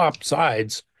swap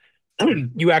sides,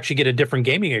 you actually get a different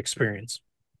gaming experience.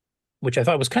 which I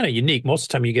thought was kind of unique. Most of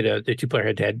the time you get a two-player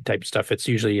head-to-head type stuff, it's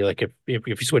usually like if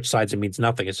you switch sides, it means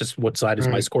nothing. It's just what side is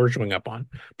my score showing up on,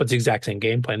 but it's the exact same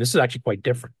gameplay. And this is actually quite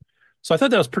different. So I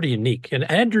thought that was pretty unique. And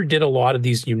Andrew did a lot of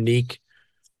these unique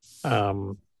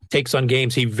takes on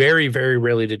games. He very, very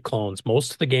rarely did clones.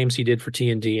 Most of the games he did for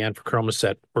T&D and for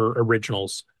Chromaset were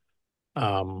originals.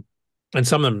 And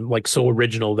some of them like so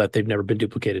original that they've never been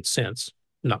duplicated since.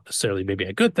 Not necessarily maybe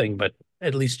a good thing, but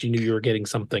at least you knew you were getting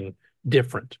something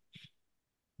different.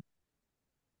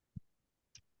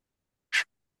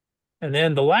 And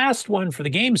then the last one for the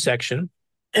game section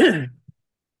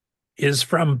is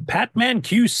from Patman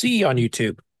QC on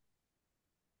YouTube.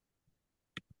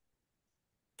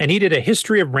 And he did a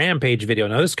history of Rampage video.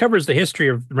 Now, this covers the history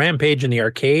of Rampage in the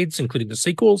arcades, including the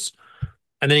sequels.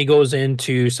 And then he goes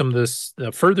into some of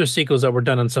the further sequels that were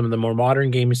done on some of the more modern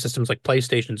gaming systems like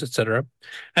PlayStations, etc.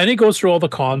 And he goes through all the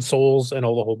consoles and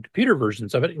all the home computer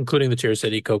versions of it, including the Tier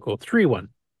City CoCo 3 one.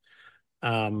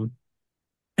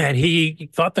 And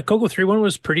he thought the CoCo 3 one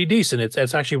was pretty decent.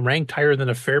 It's actually ranked higher than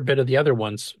a fair bit of the other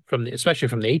ones, especially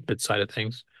from the 8-bit side of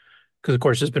things. Because, of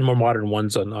course, there's been more modern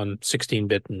ones on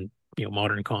 16-bit and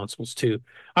modern consoles, too.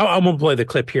 I won't play the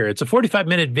clip here. It's a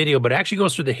 45-minute video, but it actually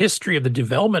goes through the history of the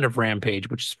development of Rampage,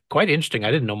 which is quite interesting. I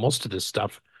didn't know most of this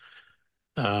stuff,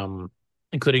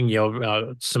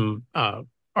 including, some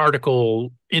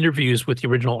article interviews with the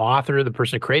original author, the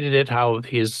person who created it, how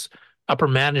his upper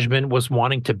management was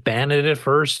wanting to ban it at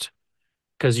first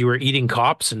because you were eating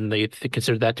cops, and they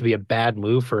considered that to be a bad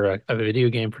move for a video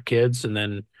game for kids. And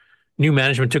then new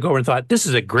management took over and thought, this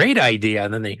is a great idea.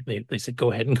 And then they said,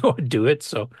 go ahead and go and do it.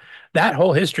 So that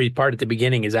whole history part at the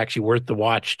beginning is actually worth the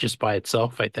watch just by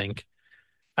itself, I think.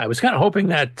 I was kind of hoping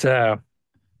that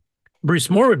Bruce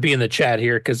Moore would be in the chat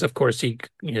here because, of course,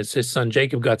 his son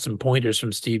Jacob got some pointers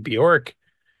from Steve Bjork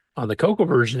on the CoCo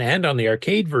version and on the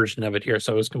arcade version of it here.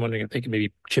 So I was wondering if they could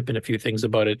maybe chip in a few things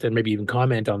about it and maybe even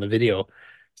comment on the video.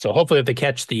 So hopefully if they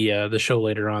catch the show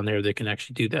later on there, they can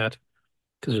actually do that.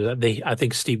 Because I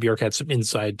think Steve Bjork had some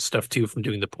inside stuff too from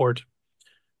doing the port.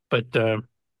 But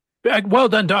well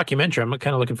done documentary. I'm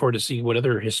kind of looking forward to see what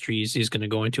other histories he's going to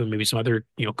go into, and maybe some other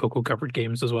CoCo covered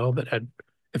games as well that had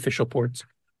official ports.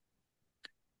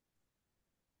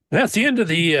 That's the end of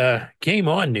the Game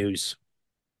On news.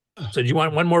 So do you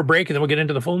want one more break and then we'll get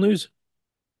into the full news?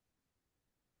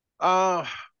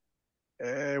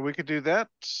 We could do that.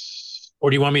 Or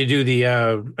do you want me to do the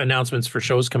announcements for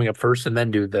shows coming up first and then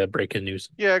do the break-in news?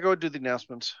 Yeah, go do the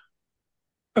announcements.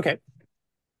 Okay.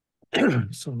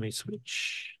 So let me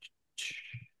switch.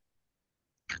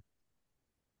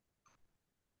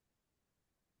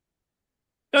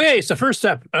 Okay, so first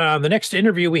up, the next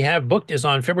interview we have booked is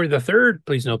on February the 3rd.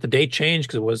 Please note the date changed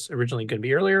because it was originally going to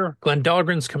be earlier. Glenn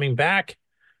Dahlgren's coming back.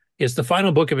 It's the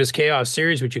final book of his Chaos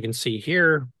series, which you can see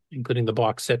here, including the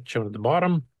box set shown at the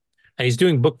bottom. And he's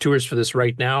doing book tours for this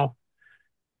right now.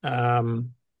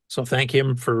 So thank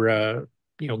him for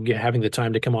having the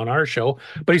time to come on our show.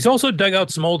 But he's also dug out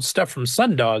some old stuff from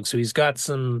Sundog. So he's got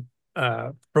some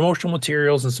promotional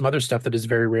materials and some other stuff that is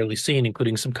very rarely seen,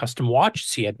 including some custom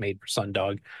watches he had made for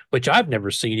Sundog, which I've never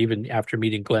seen, even after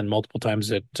meeting Glenn multiple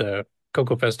times at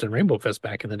CoCo Fest and Rainbow Fest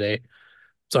back in the day.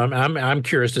 So I'm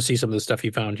curious to see some of the stuff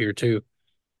he found here too.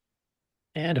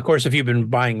 And of course, if you've been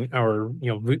buying or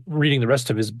reading the rest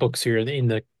of his books here in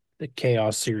the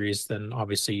Chaos series, then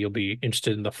obviously you'll be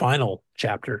interested in the final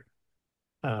chapter,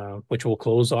 which will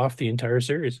close off the entire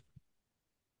series.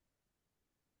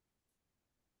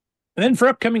 And then for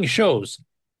upcoming shows,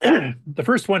 the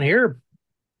first one here,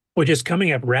 which is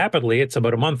coming up rapidly, it's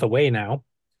about a month away now,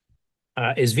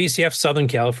 is VCF Southern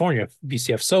California,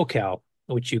 VCF SoCal,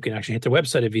 which you can actually hit their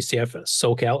website at VCF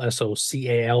SoCal,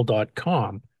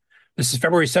 SoCal.com. This is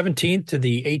February 17th to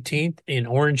the 18th in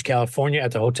Orange, California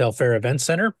at the Hotel Fair Event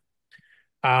Center.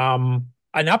 An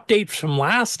update from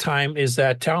last time is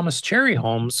that Thomas Cherry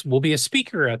Holmes will be a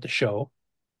speaker at the show.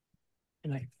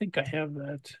 And I think I have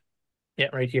that. Yeah,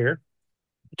 right here.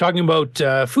 We're talking about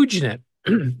Fujinet.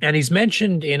 And he's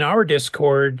mentioned in our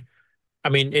Discord, I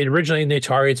mean, originally in the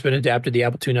Atari, it's been adapted to the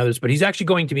Apple II and others, but he's actually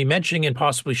going to be mentioning and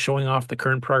possibly showing off the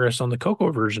current progress on the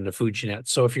CoCo version of Fujinet.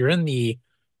 So if you're in the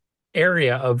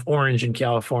area of Orange in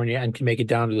California and can make it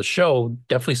down to the show,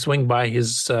 definitely swing by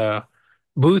his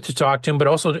booth to talk to him, but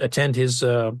also attend his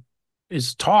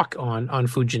talk on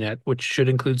Fujinet, which should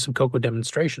include some CoCo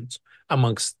demonstrations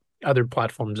amongst other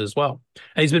platforms as well.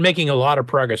 And he's been making a lot of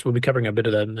progress. We'll be covering a bit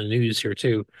of that in the news here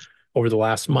too over the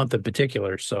last month in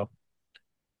particular. So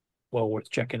well worth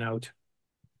checking out.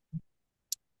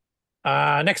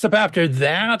 Next up after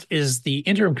that is the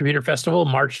Interim Computer Festival,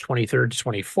 March 23rd to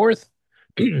 24th.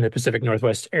 the Pacific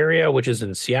Northwest area, which is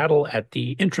in Seattle at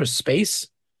the Interest Space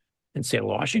in Seattle,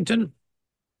 Washington.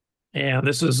 And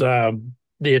this is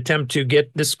the attempt to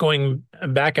get this going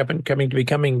back up and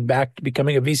becoming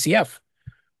a VCF,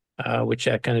 which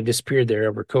kind of disappeared there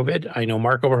over COVID. I know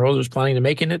Mark Overholzer is planning to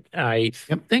making it. I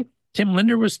think Tim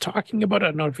Linder was talking about it. I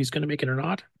don't know if he's going to make it or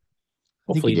not.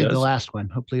 Hopefully I think he did does. the last one.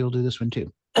 Hopefully he'll do this one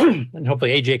too. And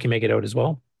hopefully AJ can make it out as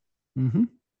well. Mm-hmm.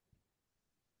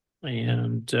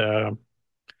 And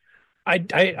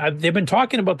they've been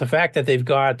talking about the fact that they've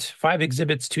got 5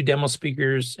 exhibits, 2 demo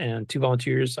speakers, and 2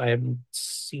 volunteers. I haven't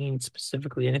seen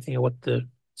specifically anything of what the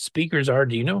speakers are.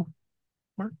 Do you know,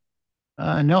 Mark?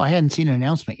 No, I hadn't seen an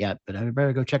announcement yet, but I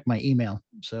better go check my email.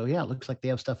 So yeah, it looks like they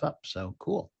have stuff up. So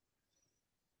cool.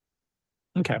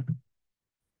 Okay.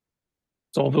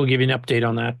 So we'll give you an update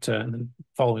on that in the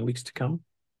following weeks to come.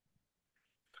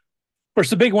 Of course,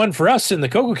 the big one for us in the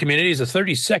CoCo community is the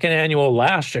 32nd annual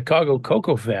Last Chicago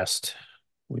CoCo Fest,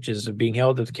 which is being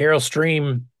held at the Carol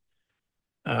Stream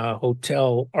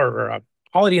Hotel or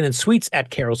Holiday Inn and Suites at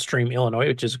Carol Stream, Illinois,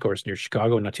 which is, of course, near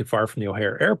Chicago, not too far from the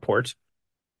O'Hare Airport.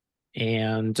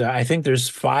 And I think there's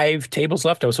 5 tables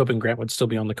left. I was hoping Grant would still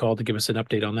be on the call to give us an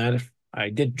update on that. I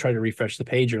did try to refresh the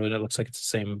page earlier. It looks like it's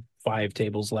the same 5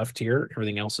 tables left here.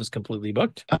 Everything else is completely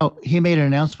booked. Oh, he made an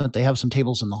announcement. They have some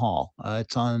tables in the hall.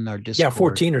 It's on our Discord. Yeah,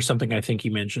 14 or something, I think he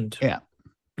mentioned. Yeah.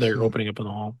 They're opening up in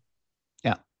the hall.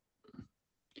 Yeah.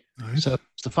 Nice. So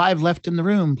it's the 5 left in the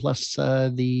room plus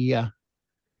the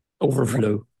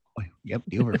overflow. Yep,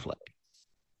 the overflow.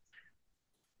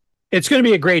 It's going to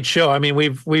be a great show. I mean,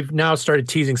 we've now started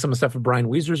teasing some of the stuff that Brian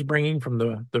Weezer's bringing from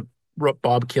the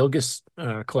Bob Kilgus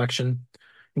collection,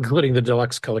 including the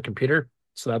deluxe color computer.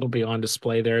 So that'll be on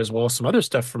display there as well. Some other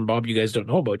stuff from Bob you guys don't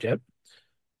know about yet.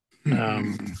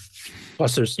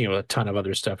 Plus, there's a ton of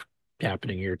other stuff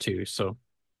happening here too. So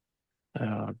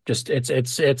just it's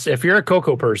if you're a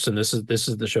CoCo person, this is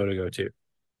the show to go to.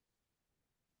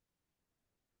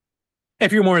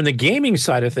 If you're more in the gaming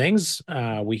side of things,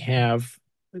 we have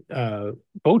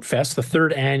Boat Fest, the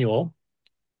 3rd annual,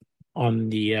 on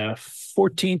the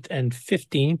 14th and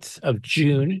 15th of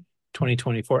June,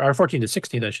 2024, or 14th to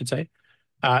 16th, I should say,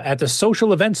 at the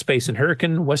Social Event Space in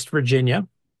Hurricane, West Virginia.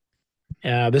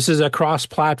 This is a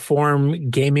cross-platform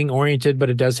gaming oriented, but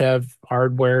it does have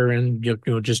hardware and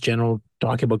just general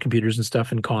talking about computers and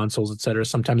stuff and consoles, etc.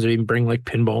 Sometimes they even bring like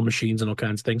pinball machines and all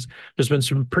kinds of things. There's been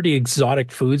some pretty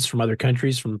exotic foods from other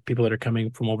countries, from people that are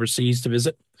coming from overseas to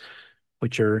visit,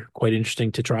 which are quite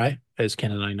interesting to try, as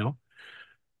Ken and I know.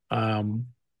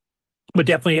 But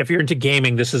definitely, if you're into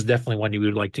gaming, this is definitely one you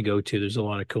would like to go to. There's a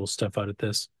lot of cool stuff out of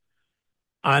this.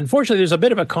 Unfortunately, there's a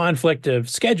bit of a conflict of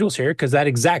schedules here because that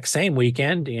exact same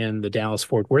weekend in the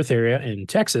Dallas-Fort Worth area in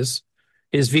Texas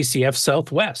is VCF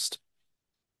Southwest.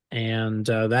 And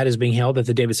that is being held at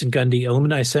the Davidson Gundy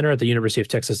Alumni Center at the University of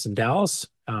Texas in Dallas,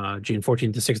 June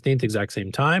 14th to 16th, exact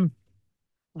same time.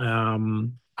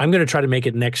 I'm going to try to make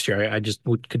it next year. I just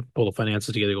could pull the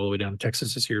finances together all the way down to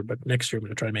Texas this year, but next year I'm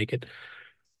going to try to make it.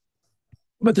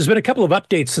 But there's been a couple of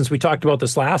updates since we talked about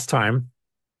this last time.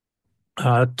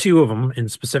 2 of them in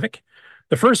specific.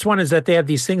 The first one is that they have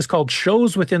these things called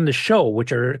shows within the show,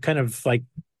 which are kind of like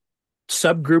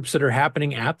subgroups that are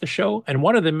happening at the show. And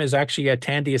one of them is actually a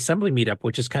Tandy Assembly meetup,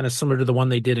 which is kind of similar to the one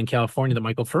they did in California that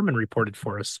Michael Furman reported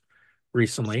for us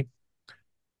recently.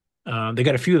 They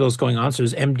got a few of those going on. So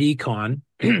there's MD Con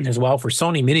as well for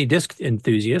Sony mini disc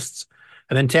enthusiasts.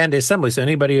 And then Tandy Assembly. So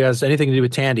anybody who has anything to do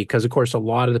with Tandy, because of course a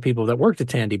lot of the people that worked at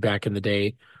Tandy back in the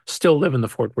day still live in the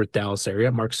Fort Worth, Dallas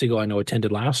area. Mark Siegel, I know,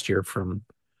 attended last year from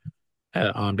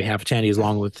on behalf of Tandy,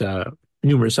 along with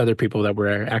numerous other people that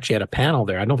were actually at a panel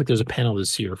there. I don't think there's a panel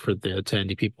this year for the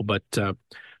Tandy people, but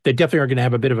they definitely are going to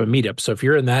have a bit of a meetup. So if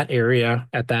you're in that area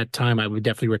at that time, I would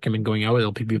definitely recommend going out.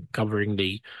 They'll be covering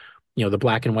the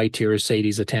black and white tiers,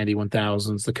 Sadies, the Tandy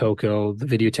 1000s, the CoCo, the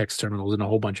Videotex terminals, and a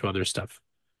whole bunch of other stuff.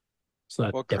 So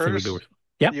that definitely would do it.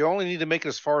 Yeah. You only need to make it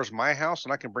as far as my house,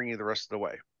 and I can bring you the rest of the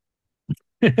way.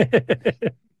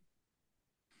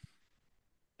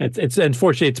 It's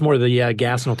unfortunately it's more the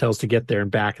gas and hotels to get there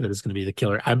and back that is going to be the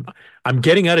killer. I'm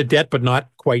getting out of debt, but not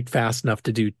quite fast enough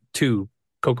to do 2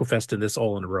 CoCo Fest in this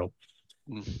all in a row.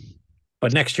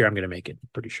 But next year I'm going to make it,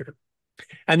 pretty sure.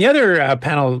 And the other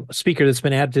panel speaker that's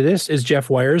been added to this is Jeff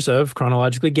Wires of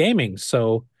Chronologically Gaming.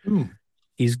 So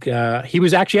he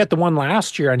was actually at the one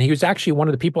last year, and he was actually one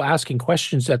of the people asking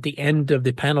questions at the end of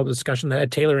the panel discussion that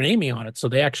had Taylor and Amy on it. So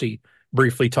they actually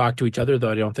briefly talked to each other, though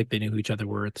I don't think they knew who each other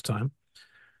were at the time.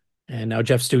 And now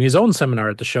Jeff's doing his own seminar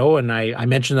at the show. And I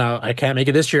mentioned I can't make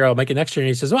it this year. I'll make it next year. And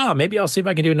he says, well, maybe I'll see if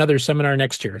I can do another seminar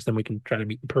next year. So then we can try to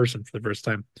meet in person for the first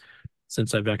time.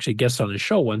 since I've actually guested on his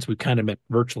show once. We kind of met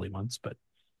virtually once, but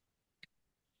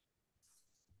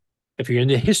if you're in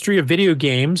the history of video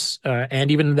games and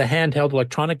even the handheld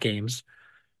electronic games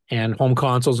and home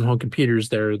consoles and home computers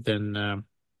there, then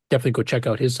definitely go check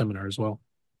out his seminar as well.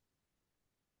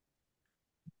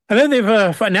 And then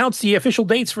they've announced the official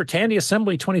dates for Tandy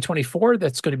Assembly 2024.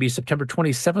 That's going to be September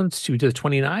 27th to the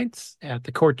 29th at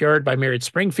the Courtyard by Marriott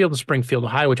Springfield in Springfield,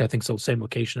 Ohio, which I think is the same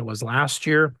location it was last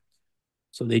year.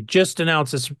 So they just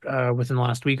announced this within the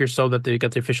last week or so that they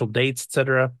got the official dates,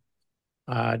 etc.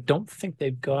 Don't think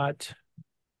they've got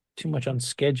too much on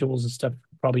schedules and stuff.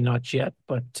 Probably not yet.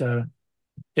 But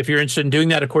if you're interested in doing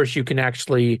that, of course, you can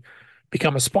actually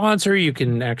become a sponsor. You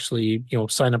can actually,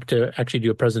 sign up to actually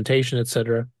do a presentation,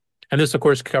 etc. And this, of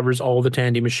course, covers all the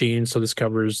Tandy machines. So this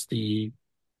covers the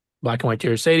Black and White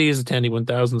TRS-80s, the Tandy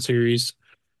 1000 series,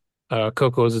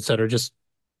 CoCos, etc. Just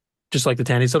like the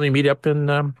Tandy Assembly meetup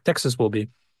in Texas will be.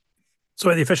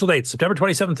 So the official date, September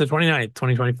 27th to 29th,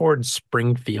 2024 in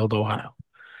Springfield, Ohio.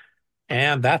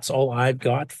 And that's all I've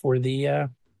got for the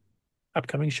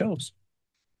upcoming shows.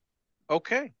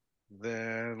 Okay,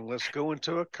 then let's go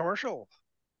into a commercial.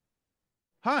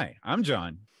 Hi, I'm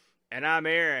John. And I'm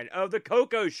Aaron of the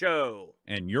CoCo Show.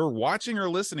 And you're watching or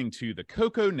listening to the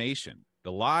CoCo Nation,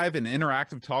 the live and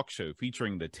interactive talk show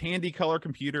featuring the Tandy Color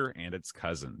Computer and its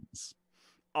cousins.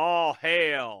 All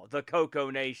hail the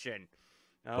CoCo Nation.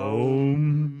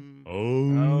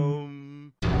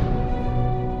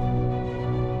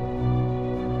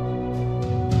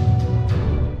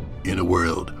 In a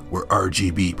world where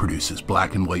RGB produces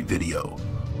black and white video,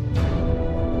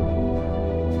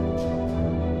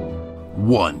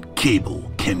 one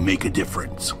cable can make a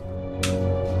difference.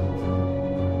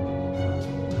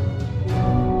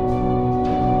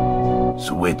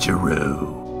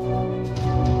 Switcheroo.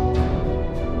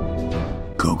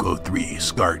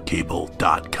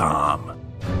 CoCo3SCARtCable.com.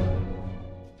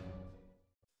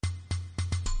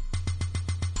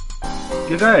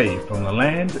 G'day from the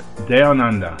land down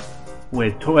under,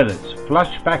 where toilets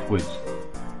flush backwards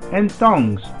and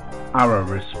thongs are a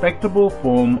respectable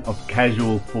form of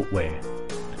casual footwear.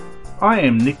 I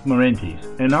am Nick Morentes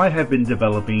and I have been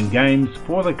developing games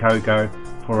for the CoCo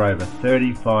for over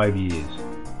 35 years.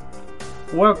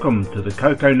 Welcome to the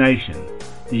CoCo Nation,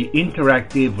 the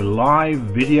interactive live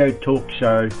video talk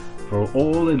show for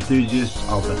all enthusiasts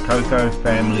of the CoCo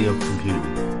family of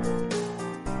computers.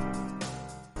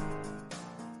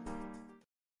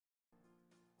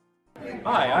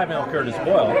 Hi, I'm Al Curtis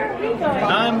Boyle.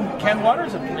 I'm Ken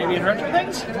Waters of Canadian Retro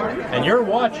Things. And you're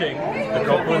watching the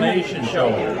CoCo Nation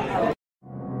Show.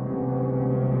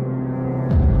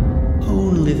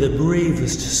 Only the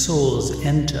bravest souls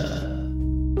enter.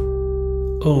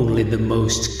 Only the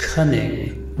most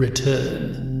cunning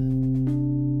return.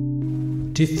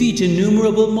 Defeat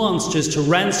innumerable monsters to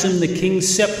ransom the king's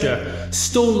scepter,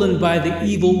 stolen by the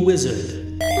evil wizard.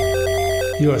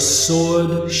 Your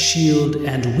sword, shield,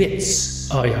 and wits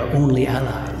are your only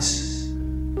allies.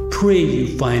 Pray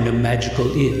you find a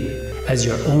magical inn as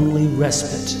your only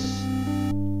respite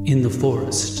in the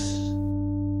forest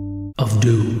of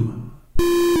doom.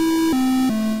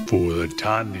 For the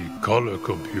Tandy Color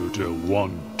Computer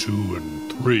 1, 2,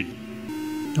 and 3.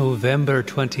 November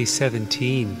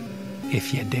 2017,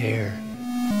 if you dare.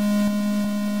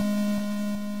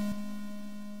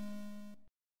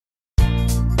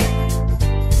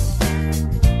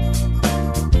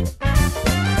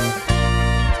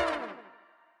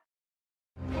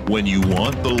 When you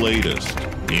want the latest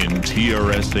in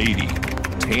TRS-80,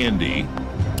 Tandy,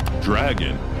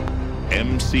 Dragon,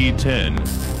 MC-10,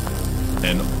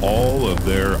 and all of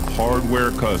their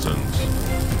hardware cousins,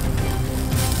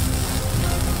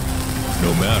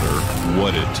 no matter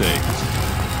what it takes,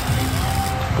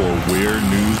 or where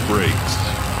news breaks,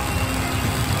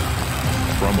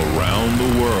 from around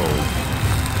the world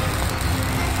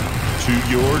to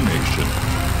your nation.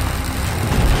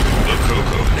 The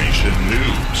CoCo Nation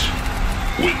News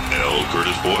with L.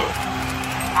 Curtis Boyle.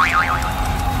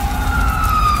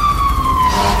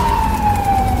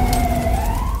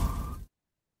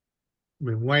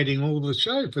 Been waiting all the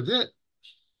show for that.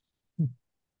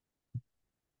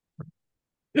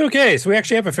 Okay, so we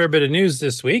actually have a fair bit of news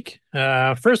this week.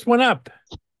 First one up.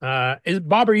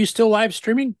 Bob, are you still live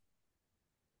streaming?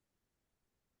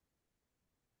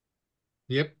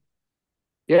 Yep.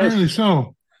 Apparently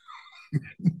so.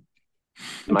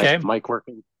 Okay. Mic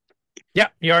working? Yeah,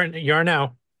 you are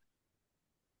now.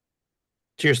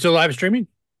 So you're still live streaming?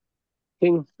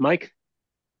 King, Mike?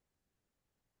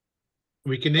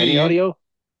 We can hear Any you. audio?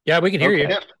 Yeah, we can hear you.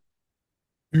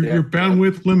 Your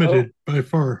bandwidth limited by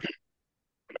far.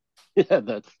 Yeah,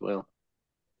 that's, well.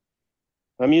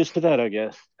 I'm used to that, I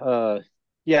guess.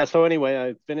 Yeah. So anyway,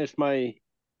 I finished my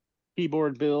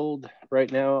keyboard build.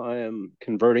 Right now, I am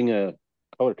converting a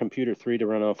Color Computer 3 to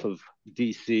run off of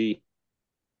DC.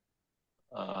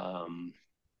 Let's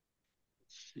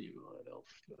see what else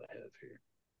do I have here.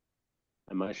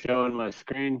 Am I showing my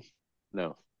screen?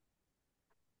 No.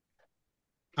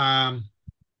 No,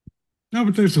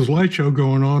 but there's a slideshow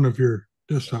going on of your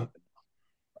desktop.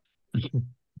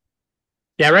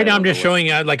 Yeah, right now I'm just showing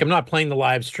like I'm not playing the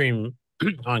live stream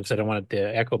on because I don't want it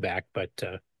to echo back, but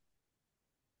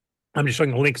I'm just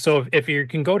showing the link. So if you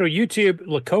can go to YouTube,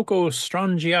 CoCo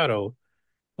Strangiato,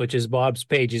 which is Bob's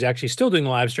page, he's actually still doing the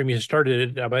live stream. He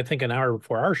started it, I think, an hour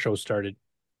before our show started.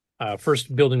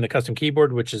 First building the custom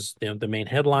keyboard, which is the main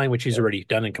headline, which he's already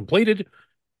done and completed.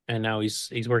 And now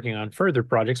he's working on further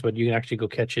projects, but you can actually go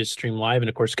catch his stream live and,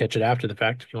 of course, catch it after the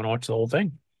fact if you want to watch the whole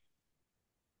thing.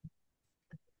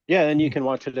 Yeah, and you can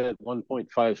watch it at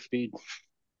 1.5 speed.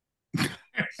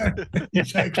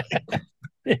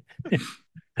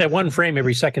 At one frame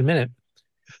every second minute.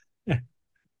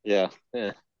 Yeah.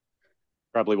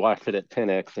 Probably watch it at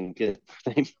 10x and get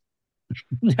the same.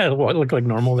 Yeah, it'll look like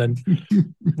normal then.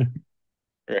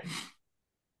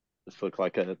 This look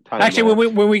like a time Actually,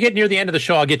 when we get near the end of the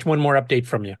show, I'll get one more update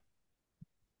from you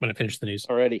when I finish the news.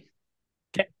 Already.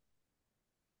 Okay.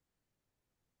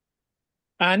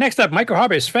 Next up, micro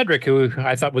hobbyist Frederick, who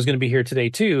I thought was going to be here today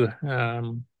too,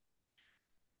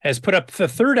 has put up the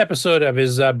third episode of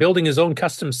his building his own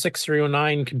custom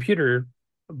 6309 computer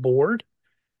board.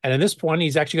 And in this one,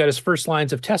 he's actually got his first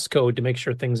lines of test code to make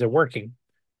sure things are working.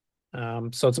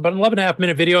 So it's about an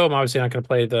 11.5-minute video. I'm obviously not going to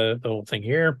play the whole thing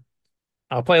here.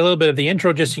 I'll play a little bit of the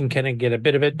intro just so you can kind of get a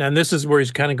bit of it. And this is where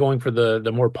he's kind of going for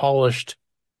the more polished,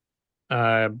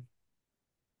 tutorial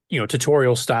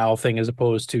style thing as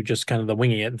opposed to just kind of the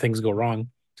winging it and things go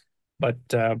wrong. But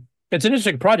it's an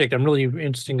interesting project. I'm really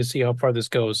interested to see how far this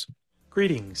goes.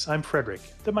 Greetings, I'm Frederick,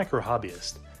 the micro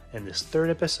hobbyist. In this third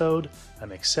episode,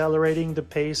 I'm accelerating the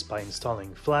pace by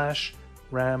installing Flash,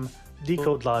 RAM,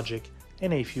 decode logic,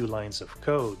 and a few lines of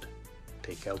code.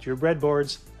 Take out your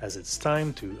breadboards, as it's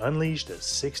time to unleash the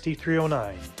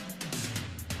 6309.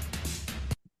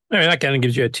 Anyway, that kind of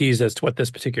gives you a tease as to what this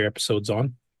particular episode's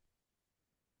on.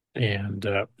 And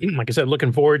like I said,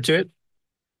 looking forward to it.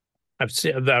 I'm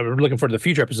looking forward to the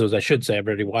future episodes, I should say. I've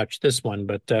already watched this one.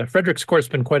 But Frederick's, of course,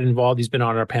 been quite involved. He's been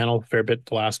on our panel a fair bit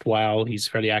the last while. He's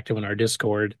fairly active in our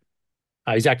Discord.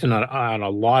 He's acting on a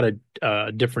lot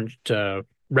of different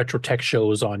retro tech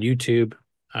shows on YouTube.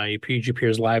 He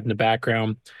appears live in the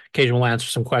background. Occasionally will answer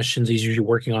some questions. He's usually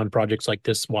working on projects like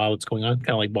this while it's going on,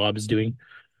 kind of like Bob is doing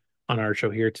on our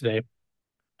show here today.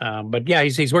 But yeah,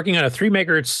 he's working on a 3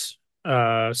 megahertz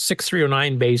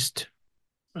 6309 based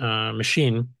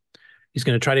machine. He's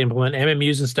going to try to implement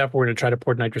MMUs and stuff. We're going to try to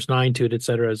port Nitrous 9 to it, et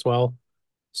cetera, as well.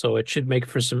 So it should make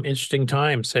for some interesting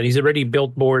times. And he's already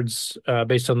built boards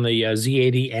based on the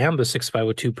Z80 and the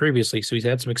 6502 previously. So he's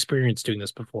had some experience doing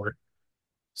this before.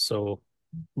 So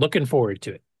looking forward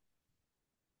to it.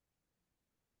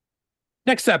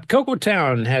 Next up, CoCo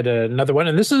Town had another one.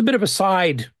 And this is a bit of a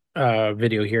side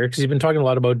video here because he's been talking a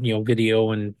lot about,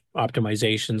 video and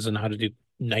optimizations and how to do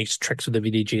nice tricks with the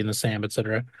VDG and the SAM, et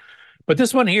cetera. But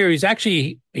this one here, he's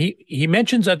actually, he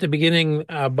mentions at the beginning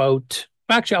about,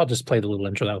 actually, I'll just play the little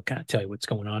intro. That'll kind of tell you what's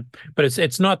going on. But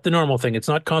it's not the normal thing. It's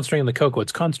not concentrating on the CoCo.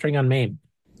 It's concentrating on MAME.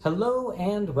 Hello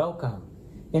and welcome.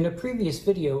 In a previous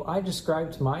video, I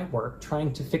described my work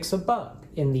trying to fix a bug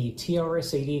in the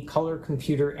TRS-80 color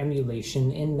computer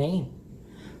emulation in MAME.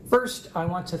 First, I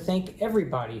want to thank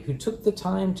everybody who took the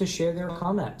time to share their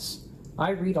comments. I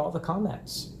read all the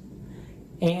comments.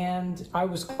 And I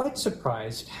was quite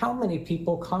surprised how many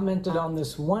people commented on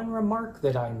this one remark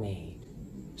that I made.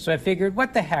 So I figured,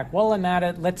 what the heck, while I'm at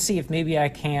it, let's see if maybe I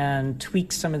can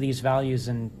tweak some of these values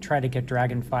and try to get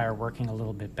Dragonfire working a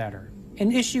little bit better.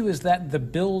 An issue is that the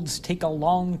builds take a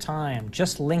long time.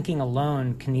 Just linking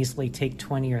alone can easily take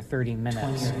 20 or 30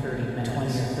 minutes. 20 or 30 minutes. 20 or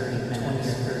 30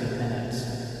 minutes. 30 minutes.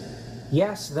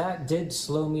 Yes, that did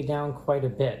slow me down quite a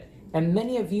bit. And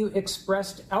many of you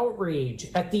expressed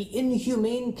outrage at the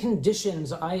inhumane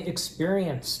conditions I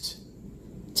experienced.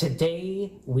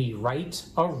 Today, we right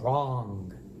a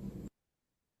wrong.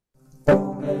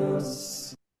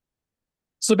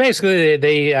 So basically,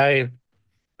 a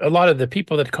lot of the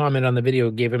people that comment on the video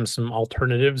gave him some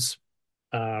alternatives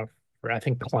for, I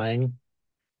think, Clang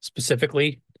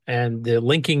specifically. And the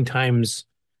linking times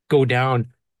go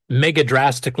down mega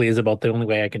drastically is about the only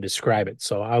way I can describe it.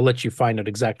 So I'll let you find out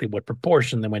exactly what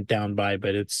proportion they went down by,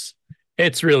 but it's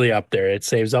really up there. It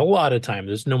saves a lot of time.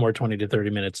 There's no more 20 to 30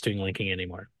 minutes doing linking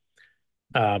anymore.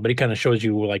 But it kind of shows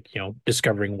you, like,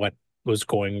 discovering what was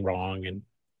going wrong and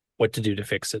what to do to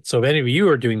fix it. So if any of you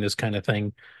are doing this kind of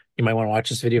thing, you might want to watch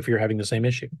this video if you're having the same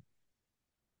issue.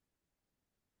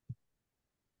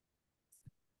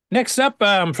 Next up,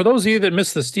 for those of you that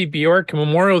missed the Steve Bjork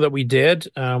memorial that we did,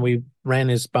 we ran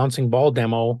his bouncing ball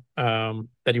demo that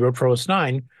he wrote for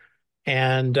OS9.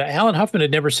 And Alan Huffman had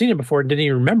never seen it before and didn't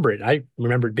even remember it. I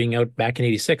remembered being out back in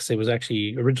 86. It was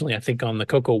actually originally, I think, on the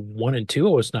CoCo 1 and 2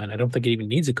 OS9. I don't think it even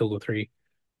needs a CoCo 3.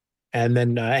 And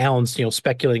then Alan's,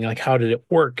 speculating, like, how did it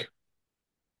work?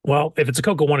 Well, if it's a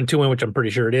CoCo 1 and 2, which I'm pretty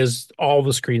sure it is, all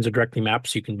the screens are directly mapped,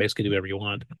 so you can basically do whatever you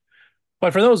want.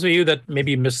 But for those of you that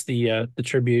maybe missed the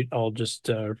tribute, I'll just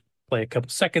play a couple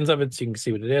seconds of it so you can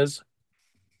see what it is.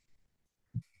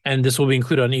 And this will be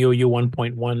included on EOU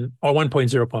 1.1 or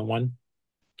 1.0.1,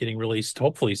 getting released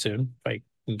hopefully soon, if I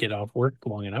can get off work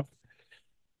long enough.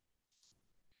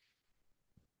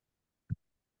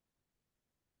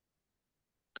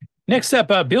 Next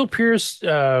up, Bill Pierce,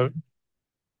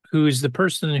 who's the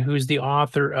person who's the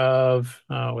author of,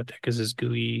 what the heck is this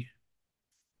GUI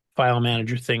file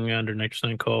manager thing under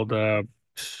Nitrous called,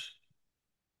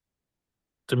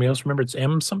 somebody else remember? It's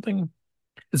M something?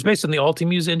 It's based on the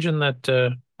Altimuse engine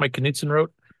that Mike Knutson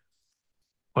wrote.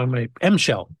 M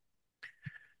Shell.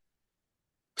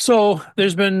 So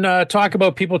there's been talk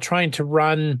about people trying to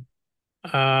run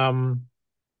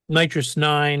Nitrous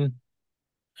 9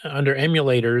 under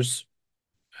emulators.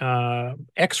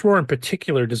 XROAR in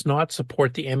particular does not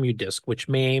support the EMU disk, which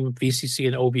MAME, VCC,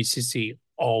 and OVCC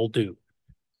all do.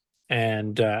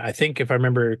 And I think if I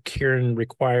remember, Kieran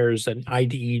requires an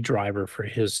IDE driver for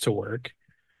his to work.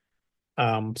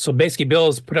 So basically, Bill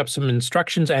has put up some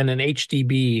instructions and an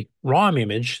HDB ROM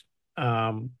image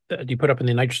that you put up in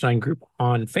the Nitrous 9 group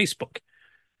on Facebook.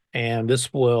 And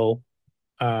this will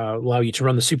allow you to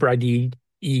run the Super IDE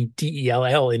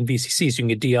DELL in VCC. So you can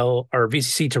get DL or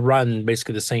VCC to run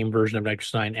basically the same version of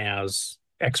Nitrous 9 as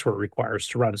XROAR requires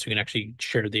to run. So you can actually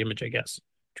share the image, I guess,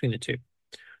 between the two.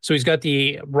 So he's got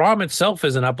the ROM itself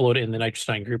as an upload in the Nitrous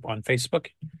 9 group on Facebook.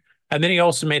 And then he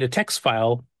also made a text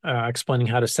file explaining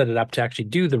how to set it up to actually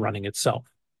do the running itself.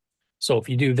 So if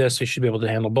you do this, you should be able to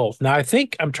handle both. Now, I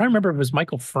think, I'm trying to remember if it was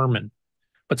Michael Furman,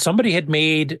 but somebody had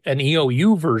made an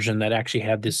EOU version that actually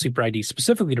had this Super ID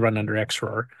specifically to run under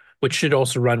XROAR, which should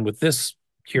also run with this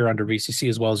here under VCC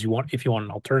as well as you want, if you want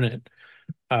an alternate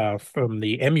from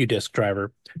the EMU disk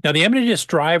driver. Now, the EMU disk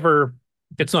driver,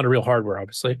 it's not a real hardware,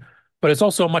 obviously, but it's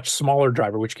also a much smaller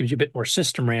driver, which gives you a bit more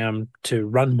system RAM to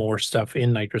run more stuff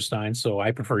in Nitrous 9. So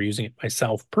I prefer using it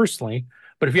myself personally.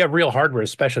 But if you have real hardware,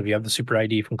 especially if you have the Super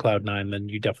ID from Cloud9, then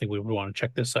you definitely would want to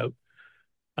check this out.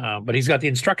 But he's got the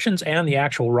instructions and the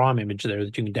actual ROM image there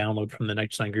that you can download from the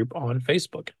Nitrous 9 group on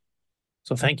Facebook.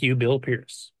 So thank you, Bill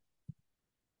Pierce.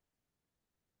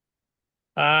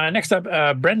 Next up,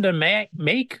 Brenda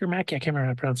Make or Mackie. I can't remember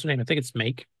how to pronounce her name. I think it's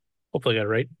Make. Hopefully I got it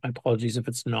right. My apologies if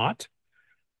it's not.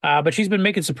 But she's been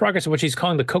making some progress on what she's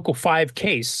calling the CoCo 5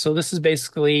 case. So this is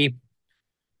basically,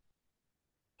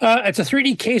 it's a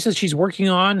 3D case that she's working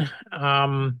on,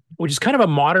 which is kind of a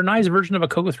modernized version of a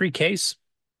CoCo 3 case.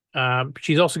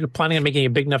 She's also planning on making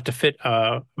it big enough to fit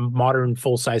a modern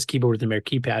full-size keyboard with a mere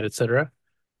keypad, etc.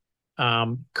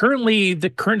 Currently, the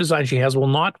current design she has will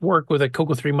not work with a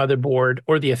CoCo 3 motherboard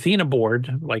or the Athena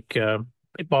board, like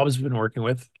Bob's been working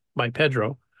with by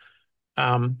Pedro.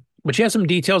 But she has some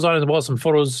details on it as well, some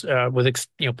photos with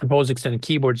proposed extended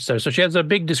keyboards. So she has a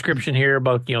big description here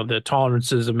about the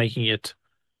tolerances of making it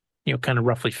kind of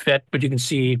roughly fit. But you can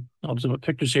see, I'll zoom up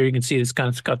pictures here. You can see it's kind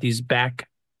of got these back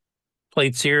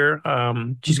plates here.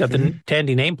 She's got the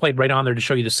Tandy nameplate right on there to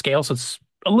show you the scale. So it's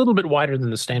a little bit wider than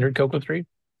the standard CoCo 3.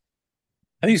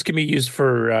 I think these can be used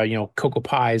for CoCo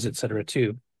Pies, etc.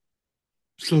 too.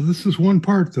 So this is one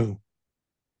part though.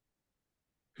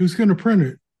 Who's going to print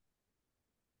it?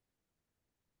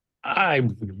 I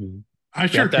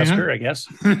sure can. Ask her, I guess.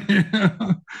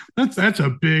 That's a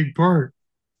big part.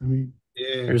 I mean,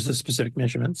 yeah. Here's the specific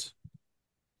measurements.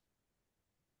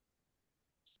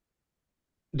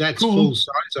 That's cool. Full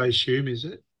size, I assume, is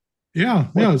it? Yeah,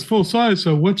 it's full size.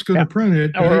 So what's going to print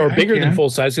it? Or bigger than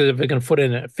full size, because if they can fit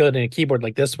it in a keyboard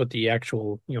like this with the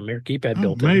actual mere keypad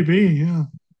built in. Maybe, yeah.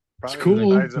 Probably it's cool.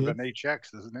 The size of an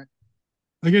HX, isn't it?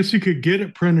 I guess you could get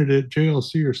it printed at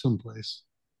JLC or someplace.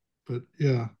 But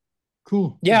yeah.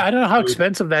 Cool. Yeah, I don't know how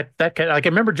expensive that kind. Like I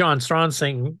remember John Strawn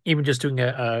saying even just doing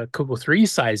a CoCo 3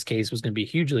 size case was going to be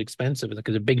hugely expensive. Like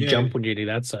it's a big jump when you do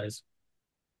that size.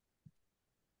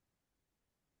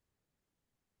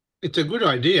 It's a good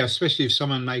idea, especially if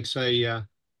someone makes a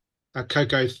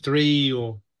CoCo 3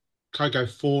 or CoCo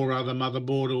 4 rather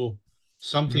motherboard or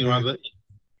something or other.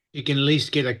 You can at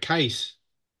least get a case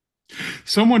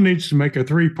Someone needs to make a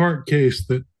 3-part case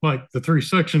that, like, the 3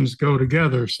 sections go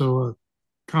together so a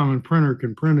common printer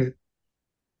can print it.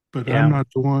 But Yeah. I'm not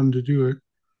the one to do it.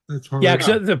 That's hard. Yeah,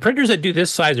 because the printers that do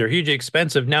this size are hugely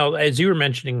expensive. Now, as you were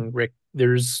mentioning, Rick,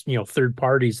 there's third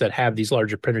parties that have these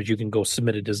larger printers. You can go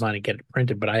submit a design and get it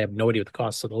printed, but I have no idea what the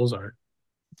costs of those are.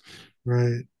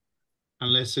 Right.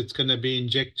 Unless it's going to be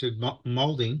injected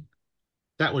molding.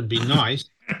 That would be nice.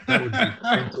 That would be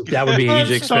expensive. That would be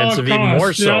hugely expensive, even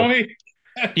more so.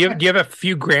 Do you have a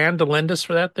few grand to lend us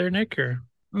for that there, Nick? Or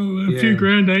a few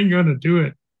grand ain't going to do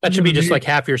it. That should be just like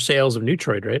half your sales of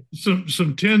Neutroid, right?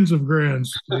 Some tens of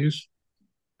grands, please.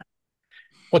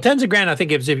 Well, tens of grand, I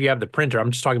think, if you have the printer.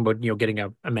 I'm just talking about getting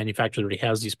a manufacturer that already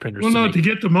has these printers. Well, to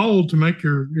get the mold to make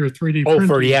your 3D Oh, printer.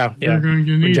 for yeah.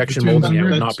 Injection molding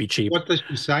would not be cheap. What does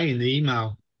she say in the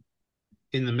email,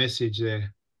 in the message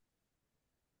there?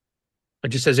 It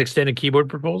just says extended keyboard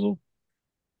proposal.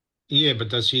 Yeah, but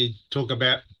does she talk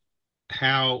about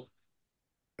how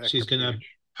she's going to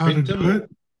how to do it?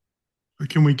 Or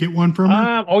can we get one from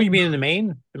her? Oh, you mean in the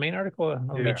main article?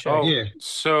 Let me check. Oh, yeah.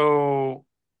 So,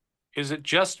 is it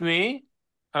just me?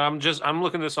 I'm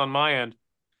looking at this on my end.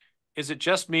 Is it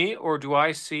just me, or do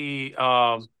I see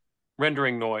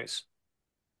rendering noise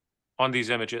on these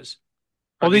images?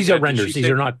 Oh, these are renders. These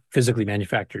are not physically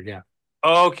manufactured. Yeah.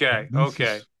 Okay.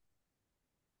 Okay.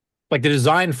 Like the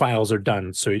design files are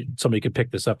done, so somebody could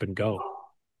pick this up and go.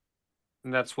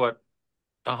 And that's what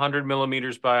 100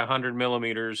 millimeters by 100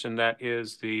 millimeters, and that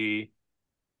is the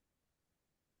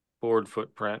board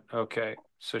footprint. Okay,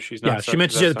 so she's not. Yeah, she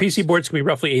mentioned the PC boards can be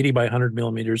roughly 80 by 100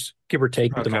 millimeters, give or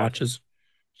take, with the notches.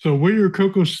 So will your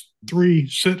CoCo 3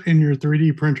 sit in your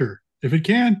 3D printer? If it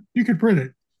can, you could print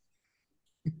it.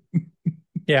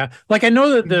 Yeah, like I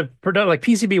know that the like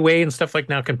PCBWay and stuff like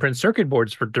now can print circuit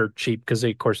boards for dirt cheap because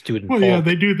they of course do it in bulk. Yeah,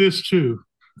 they do this too.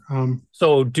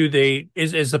 So do they?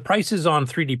 Is the prices on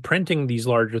 3D printing these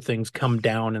larger things come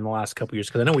down in the last couple of years?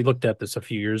 Because I know we looked at this a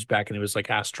few years back and it was like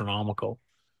astronomical.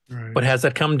 Right. But has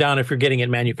that come down if you're getting it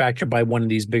manufactured by one of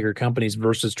these bigger companies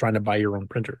versus trying to buy your own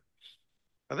printer?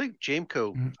 I think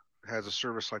Jameco has a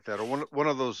service like that, or one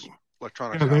of those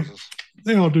electronics Yeah, houses.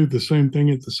 They all do the same thing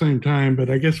at the same time, but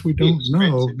I guess we don't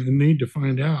know and need to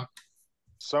find out.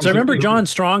 So I remember John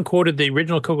Strong quoted the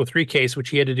original CoCo 3 case, which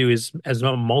he had to do as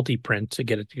a multi-print to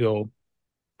get it to go.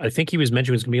 I think he was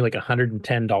mentioning it was going to be like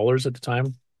 $110 at the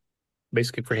time,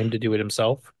 basically for him to do it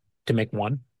himself, to make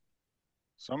one.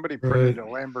 Somebody printed a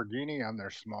Lamborghini on their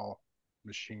small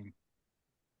machine.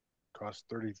 Cost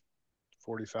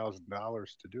 $40,000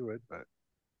 to do it, but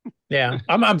yeah,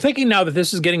 I'm thinking now that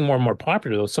this is getting more and more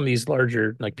popular, though. Some of these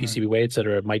larger, like PCBWay, et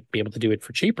cetera, might be able to do it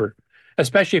for cheaper,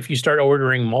 especially if you start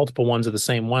ordering multiple ones of the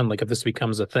same one. Like if this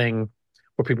becomes a thing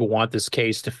where people want this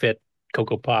case to fit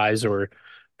CoCo Pies or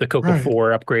the CoCo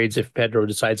 4 upgrades, if Pedro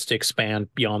decides to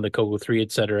expand beyond the CoCo 3,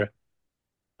 et cetera.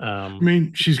 I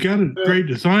mean, she's got a great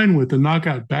design with the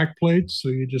knockout back plates, so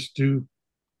you just do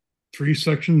 3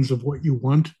 sections of what you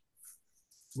want,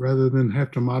 rather than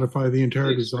have to modify the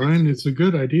entire design. It's a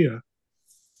good idea.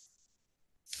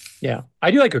 Yeah, I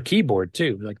do like her keyboard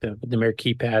too, like the mere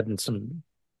keypad and some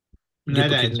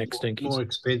That adds more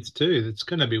expense too. It's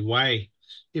going to be way.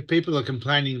 If people are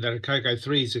complaining that a CoCo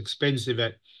 3 is expensive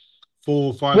at $400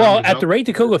 or $500. Well, at the rate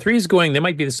the CoCo 3 is going, they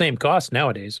might be the same cost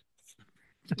nowadays.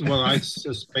 Well, I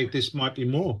suspect this might be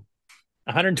more.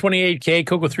 128K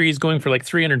CoCo 3 is going for like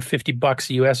 $350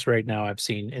 US right now. I've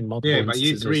seen in multiple. Yeah, but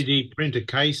you instances. 3D print a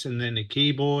case and then a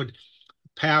keyboard,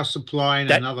 power supply,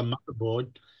 and another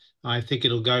motherboard. I think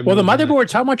it'll go. Well, the more than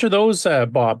motherboards. How much are those,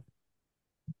 Bob?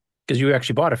 Because you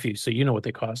actually bought a few, so you know what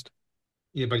they cost.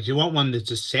 Yeah, but you want one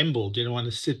that's assembled. You don't want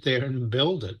to sit there and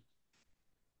build it.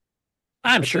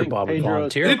 I'm sure Bob would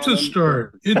volunteer. It's a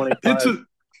start. It's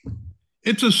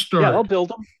a start. Yeah, I'll build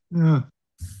them. Yeah.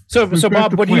 So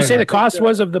Bob, what do you say the cost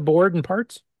was of the board and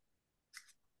parts?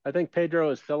 I think Pedro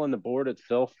is selling the board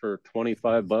itself for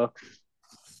 $25,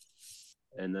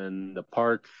 and then the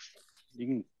parts, you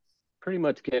can pretty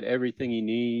much get everything you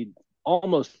need,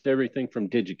 almost everything from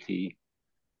DigiKey,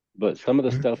 but some of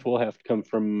the stuff will have to come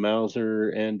from Mauser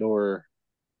and or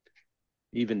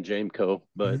even Jameco.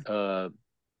 But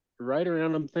right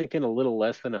around, I'm thinking a little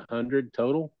less than 100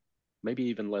 total, maybe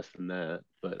even less than that.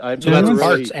 But I've so that's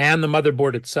parts and the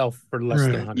motherboard itself for less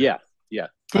than 100. Yeah.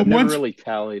 But I've never really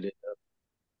tallied it up.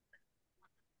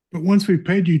 But once we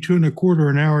paid you $2.25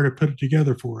 an hour to put it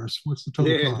together for us, what's the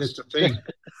total cost? That's the thing.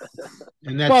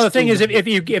 And well, the thing is, if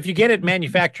you get it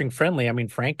manufacturing friendly, I mean,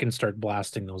 Frank can start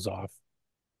blasting those off.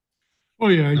 Oh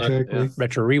yeah, exactly.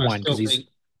 Retro Rewind, because he's.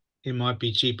 It might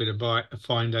be cheaper to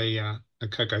find a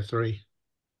CoCo 3.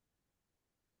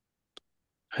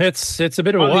 It's a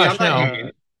bit of a wash now.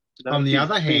 On the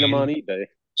other hand, on eBay.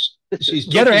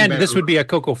 The other hand, this would be a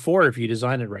CoCo 4 if you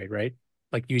design it right?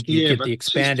 Like you get the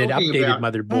expanded, updated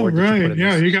motherboard. Oh, right.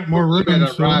 Yeah, you got more room.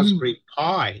 A Raspberry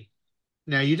Pi.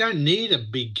 Now, you don't need a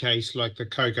big case like the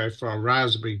CoCo for a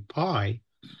Raspberry Pi.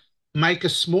 Make a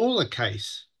smaller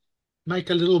case. Make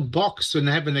a little box and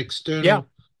have an external. Yeah.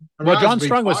 Well, John Raspberry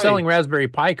Strong was Pi. selling Raspberry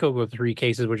Pi CoCo 3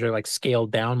 cases, which are like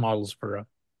scaled down models for a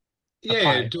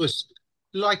Yeah, Pi.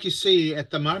 like you see at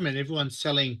the moment, everyone's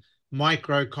selling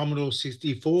micro Commodore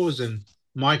 64s and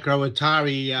micro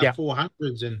Atari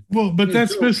 400s. And well, but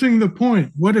that's missing the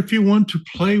point. What if you want to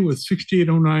play with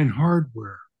 6809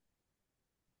 hardware?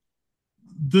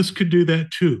 This could do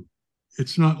that too.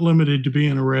 It's not limited to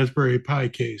being a Raspberry Pi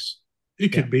case. It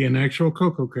could be an actual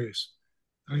CoCo case.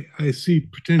 I see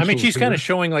potential. I mean, she's kind of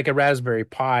showing like a Raspberry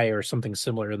Pi or something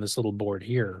similar in this little board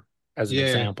here as an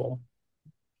example.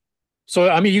 So,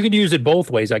 I mean, you can use it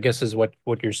both ways, I guess, is what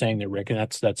you're saying there, Rick, and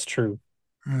that's true.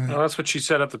 Right. Well, that's what she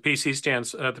said at the PC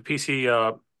stands at the PC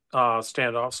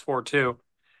standoffs for too.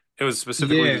 It was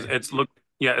specifically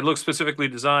it looks specifically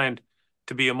designed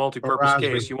to be a multi-purpose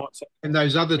case. You want something. And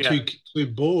those other two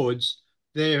boards,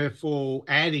 they're for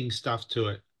adding stuff to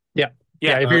it.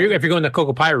 Yeah. If you're going the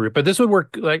CoCo Pi route, but this would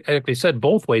work like they said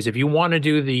both ways. If you want to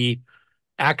do the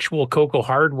actual CoCo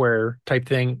hardware type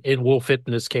thing, it will fit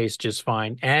in this case just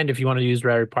fine. And if you want to use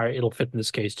Raspberry Pi, it'll fit in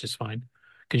this case just fine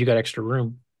because you got extra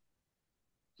room.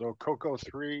 So CoCo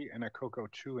 3 and a CoCo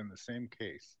 2 in the same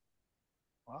case.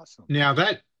 Awesome. Now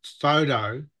that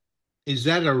photo, is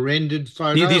that a rendered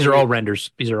photo? These are all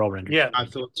renders. Yeah, I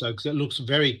thought so because it looks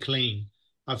very clean.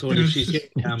 I thought if she's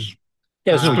getting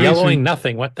there's no yellowing,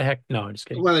 nothing. What the heck? No, I'm just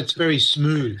kidding. Well, it's very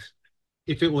smooth.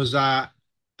 If it was a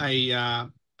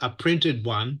printed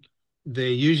one, they're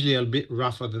usually a bit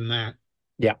rougher than that.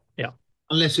 Yeah.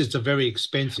 Unless it's a very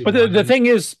expensive But one. the thing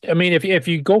is, I mean, if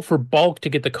you go for bulk to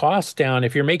get the cost down,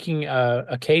 if you're making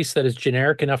a case that is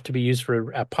generic enough to be used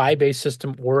for a Pi-based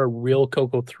system or a real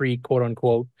CoCo 3, quote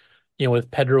unquote,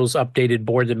 with Pedro's updated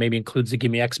board that maybe includes the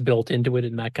Gimme X built into it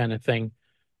and that kind of thing,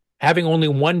 having only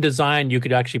one design, you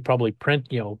could actually probably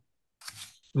print,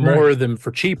 more of them for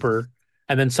cheaper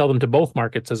and then sell them to both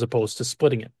markets as opposed to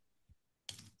splitting it.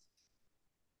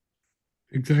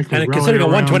 Exactly. And considering a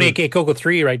 128K CoCo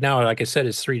 3 right now, like I said,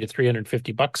 is $300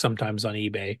 to $350 sometimes on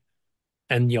eBay.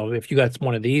 And if you got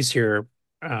one of these here,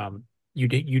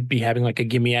 you'd be having like a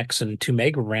Gimme X and 2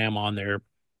 meg RAM on there,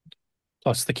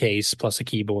 plus the case, plus a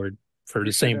keyboard for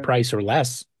the same price or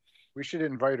less. We should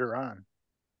invite her on.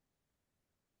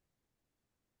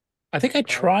 I think I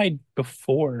tried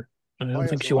before. I don't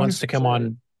think she wants to come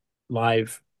on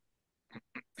live.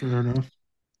 Fair enough.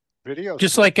 Video.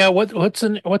 Just like what's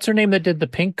her name that did the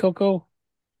pink CoCo?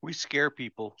 We scare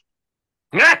people.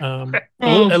 Elizabeth.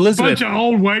 A bunch of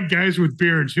old white guys with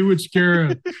beards. Who would scare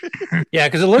her? Yeah,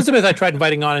 because Elizabeth I tried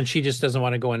inviting on, and she just doesn't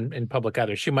want to go in public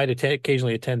either. She might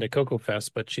occasionally attend a CoCo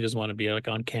Fest, but she doesn't want to be like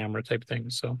on camera type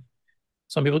thing. So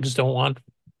some people just don't want.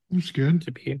 That's good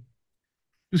to be.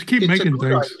 Just keep making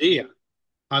things. Idea.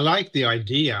 I like the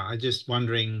idea. I'm just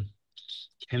wondering,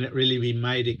 can it really be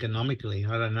made economically?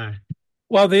 I don't know.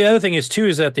 Well, the other thing is too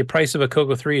is that the price of a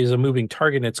CoCo 3 is a moving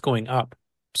target and it's going up.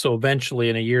 So eventually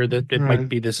in a year that it might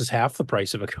be this is half the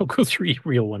price of a CoCo 3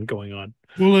 real one going on.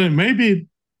 Well, then maybe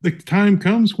the time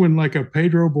comes when like a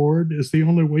Pedro board is the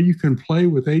only way you can play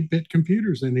with 8-bit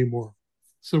computers anymore.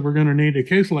 So we're going to need a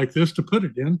case like this to put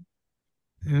it in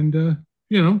and,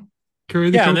 carry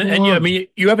the CoCo and I mean,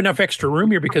 you have enough extra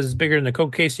room here because it's bigger than the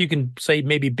CoCo case. You can say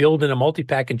maybe build in a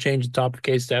multi-pack and change the top of the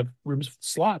case to have rooms with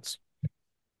slots.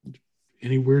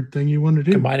 Any weird thing you want to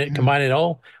do. Combine it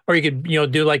all. Or you could,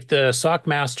 do like the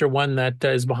Sockmaster one that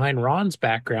is behind Ron's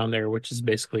background there, which is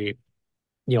basically,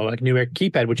 like numeric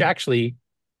keypad, which actually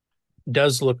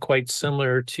does look quite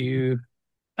similar to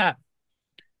that.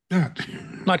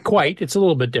 Not quite. It's a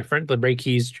little bit different. The brake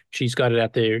keys, she's got it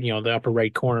at the, the upper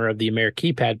right corner of the Americ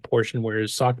keypad portion,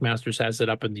 whereas Sockmasters has it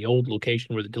up in the old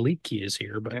location where the delete key is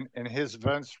here. But and his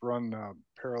vents run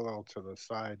parallel to the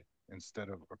side instead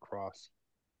of across.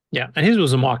 Yeah, and his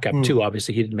was a mock-up too.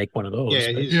 Obviously, he didn't make one of those.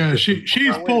 Yeah,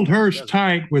 she's pulled hers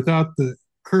tight without the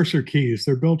cursor keys.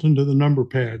 They're built into the number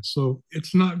pad, so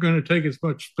it's not going to take as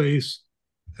much space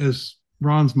as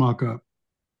Ron's mock-up,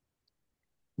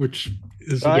 which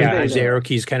is his arrow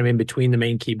keys kind of in between the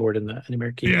main keyboard and the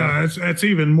American keyboard. Yeah, that's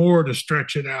even more to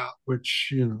stretch it out.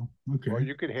 Which okay. Well,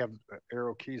 you could have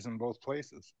arrow keys in both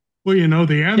places. Well,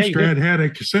 the Amstrad had a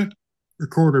cassette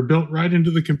recorder built right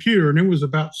into the computer, and it was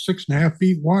about 6.5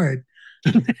 feet wide.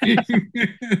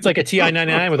 It's like a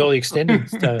TI-99 with all the extended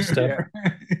stuff.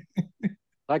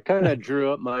 I kind of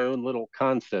drew up my own little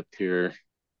concept here.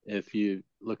 If you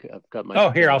look, I've got my. Oh,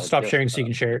 here, I'll stop sharing so you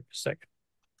can desktop. share it. Just a second.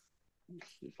 Let's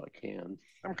see if I can.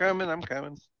 I'm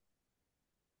coming.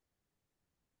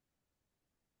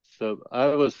 So I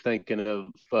was thinking of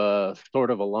sort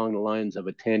of along the lines of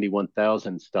a Tandy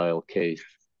 1000 style case.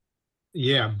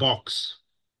 Yeah, box.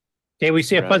 Okay, we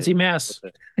see a Right. fuzzy mess.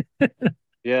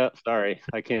 Yeah, sorry,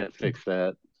 I can't fix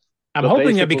that. I'm But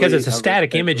hoping that because it's a basically,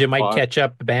 static image, it might box. catch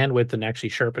up the bandwidth and actually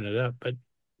sharpen it up. But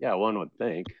Yeah, one would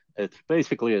think. It's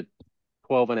basically a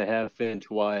 12.5-inch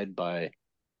wide by,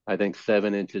 I think,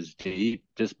 7 inches deep,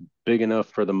 just big enough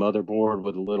for the motherboard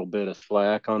with a little bit of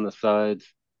slack on the sides.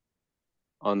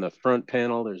 On the front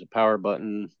panel, there's a power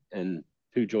button and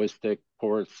 2 joystick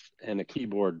ports and a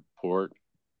keyboard port.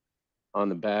 On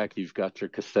the back, you've got your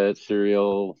cassette,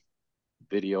 serial,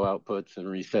 video outputs, and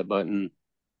reset button.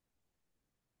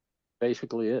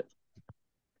 Basically it.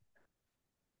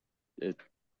 yeah,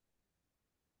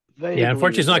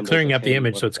 unfortunately, it's not clearing up the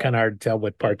image, so it's kind of 1000. hard to tell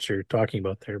what parts you're talking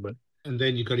about there. But And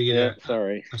then you've got to get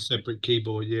a separate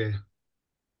keyboard, yeah.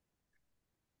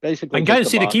 Basically, I can kind of just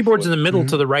a see the box keyboard's with- in the middle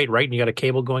to the right, and you got a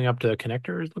cable going up to the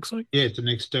connector, it looks like. Yeah, it's an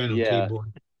external Yeah.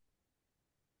 keyboard.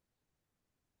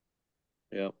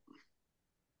 Yep.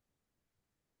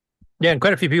 Yeah, and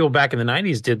quite a few people back in the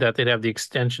 90s did that. They'd have the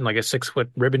extension, like a 6-foot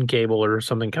ribbon cable or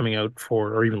something coming out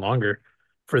for, or even longer,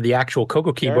 for the actual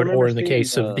CoCo keyboard, or remember in the seeing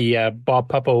case of the Bob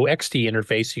Puppo XT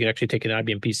interface, you can actually take an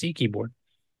IBM PC keyboard.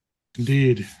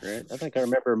 Indeed. Right. I think I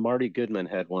remember Marty Goodman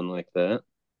had one like that.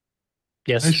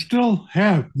 Yes. I still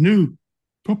have new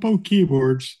Popo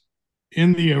keyboards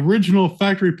in the original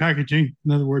factory packaging,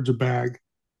 in other words, a bag,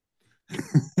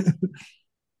 that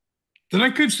I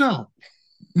could sell.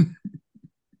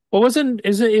 Well, isn't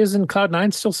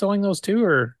Cloud9 still selling those too,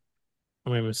 or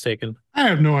am I mistaken? I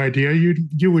have no idea.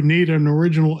 You would need an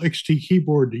original XT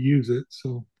keyboard to use it.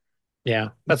 So Yeah,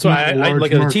 that's It's why not a I large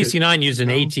like the market, TC9 used an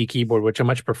you know? AT keyboard, which I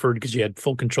much preferred because you had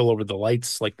full control over the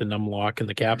lights, like the num lock and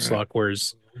the caps Right. lock.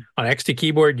 Whereas on XT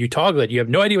keyboard, you toggle it. You have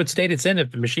no idea what state it's in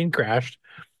if the machine crashed.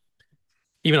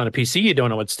 Even on a PC, you don't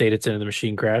know what state it's in if the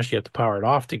machine crashed. You have to power it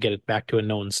off to get it back to a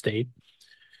known state.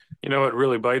 You know what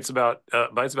really bites about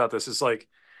this is like,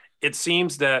 it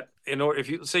seems that if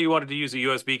you say you wanted to use a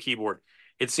USB keyboard,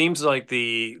 it seems like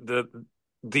the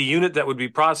unit that would be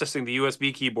processing the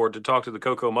USB keyboard to talk to the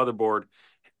CoCo motherboard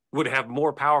would have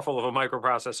more powerful of a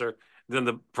microprocessor than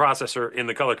the processor in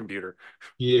the color computer.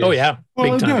 Yes. Oh yeah,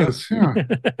 Well, big it time. does, yeah.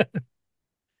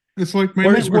 It's like my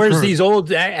Whereas network card. these old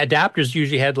adapters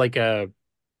usually had like a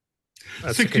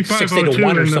 6502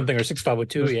 681 or and the- something, or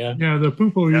 6502, yeah. Yeah, the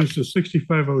Pupo used a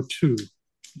 6502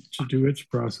 to do its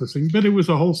processing, but it was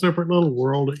a whole separate little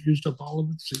world. It used up all of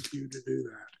its CPU to do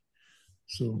that.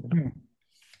 So, yeah.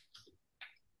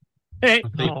 Hey,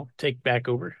 I'll take back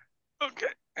over. Okay,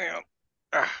 hang on.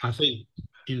 I think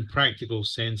in practical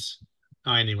sense.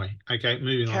 Oh, anyway, okay,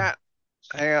 moving on. Cat.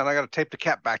 Hang on, I got to tape the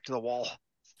cat back to the wall.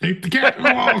 Tape the cat to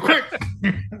the wall, quick!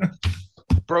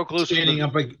 Broke loose from Standing the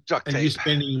up, duct and you tape.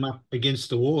 standing him up against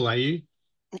the wall, are you?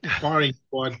 Firing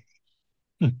squad.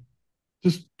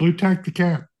 Just blue tack the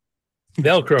cat.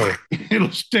 Velcro.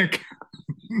 It'll stick.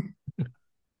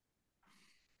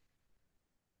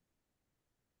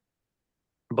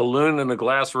 Balloon and a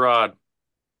glass rod.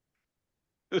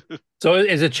 So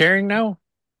is it sharing now,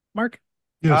 Mark?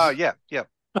 Yeah.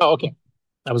 Oh, okay.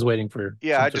 I was waiting for.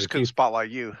 Yeah, some I sort just of couldn't cue. spotlight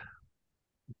you.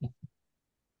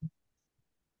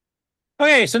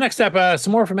 Okay, so next up,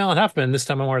 some more from Alan Huffman. This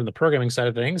time I'm more on the programming side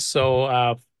of things.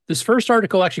 So this first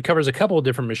article actually covers a couple of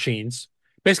different machines.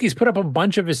 Basically, he's put up a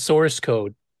bunch of his source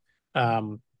code.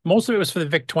 Most of it was for the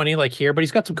VIC-20, like here, but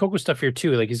he's got some CoCo stuff here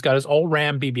too. Like he's got his old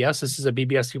RAM BBS. This is a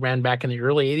BBS he ran back in the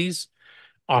early 80s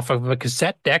off of a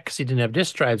cassette deck because he didn't have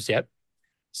disk drives yet.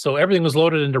 So everything was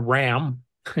loaded into RAM.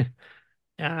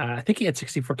 I think he had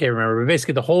 64K, remember, but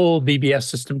basically the whole BBS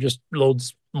system just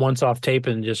loads once off tape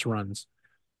and just runs.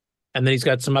 And then he's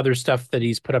got some other stuff that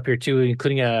he's put up here too,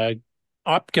 including a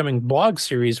upcoming blog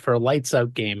series for a lights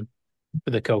out game for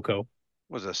the CoCo.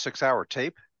 Was it a 6-hour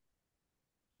tape?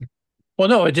 Well,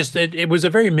 no, it was a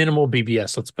very minimal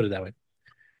BBS. Let's put it that way.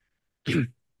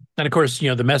 And of course,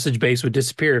 the message base would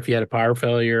disappear if you had a power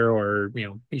failure or,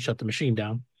 he shut the machine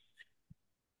down.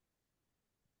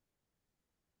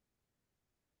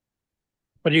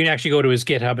 But you can actually go to his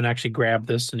GitHub and actually grab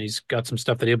this, and he's got some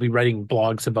stuff that he'll be writing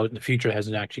blogs about in the future that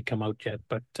hasn't actually come out yet.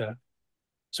 But so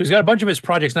he's got a bunch of his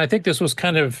projects, and I think this was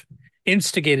kind of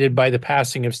instigated by the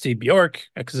passing of Steve Bjork,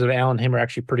 because of Alan and him are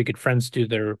actually pretty good friends due to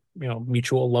their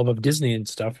mutual love of Disney and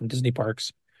stuff and Disney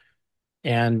parks.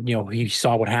 And he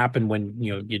saw what happened when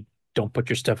you don't put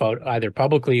your stuff out either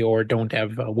publicly or don't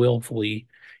have willfully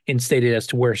instated as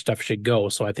to where stuff should go.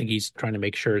 So I think he's trying to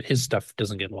make sure his stuff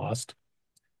doesn't get lost.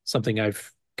 Something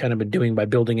I've kind of been doing by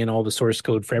building in all the source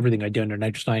code for everything I do under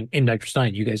Nitrous 9 in Nitrous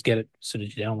 9. You guys get it as soon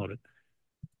as you download it.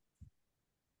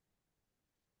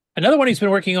 Another one he's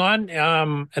been working on,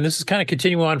 and this is kind of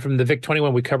continuing on from the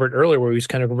VIC-21 we covered earlier, where he was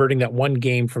kind of converting that one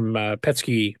game from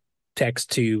Petsky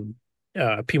text to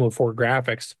PMode 4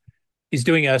 graphics. He's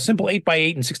doing a simple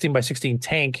 8x8 and 16x16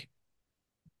 tank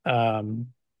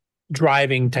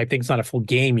driving type thing. It's not a full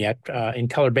game yet in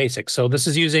color basics. So this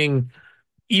is using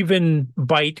even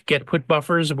byte get put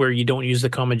buffers where you don't use the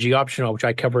comma G optional, which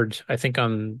I covered, I think,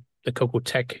 on the CoCo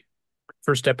Tech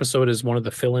first episode as one of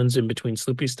the fill-ins in between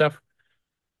Sloopy stuff.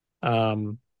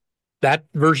 That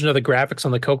version of the graphics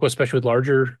on the CoCo, especially with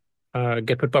larger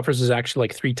get put buffers, is actually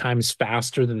like 3 times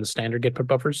faster than the standard get put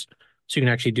buffers. So you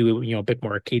can actually do, a bit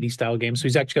more arcadey style games. So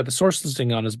he's actually got the source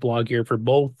listing on his blog here for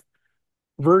both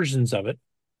versions of it.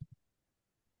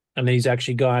 And then he's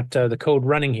actually got the code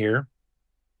running here.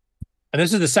 And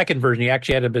this is the second version. He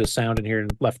actually had a bit of sound in here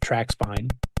and left tracks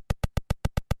behind.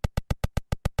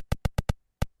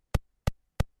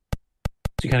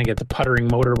 So you kind of get the puttering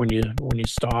motor when you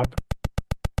stop.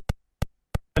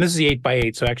 And this is the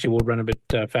 8x8, so actually we'll run a bit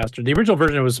faster. The original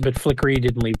version was a bit flickery,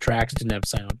 didn't leave tracks, didn't have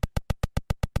sound.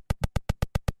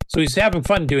 So he's having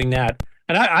fun doing that.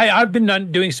 And I've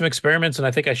been doing some experiments, and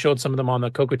I think I showed some of them on the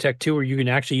CoCo Tech 2, where you can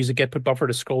actually use a get put buffer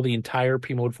to scroll the entire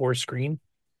PMode 4 screen.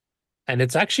 And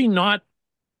it's actually not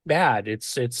bad.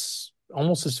 It's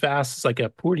almost as fast as like a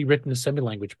poorly written assembly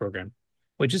language program,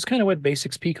 which is kind of what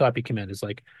Basics pcopy command is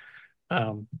like.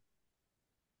 But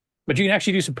you can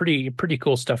actually do some pretty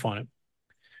cool stuff on it.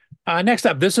 Next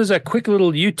up, this is a quick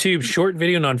little YouTube short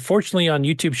video, and unfortunately on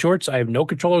YouTube Shorts, I have no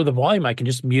control over the volume. I can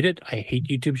just mute it. I hate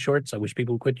YouTube Shorts. I wish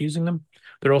people would quit using them.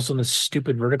 They're also in this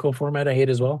stupid vertical format I hate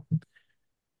as well.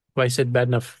 Have I said bad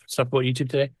enough stuff about YouTube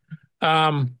today?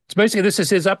 So basically, this is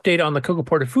his update on the CoCo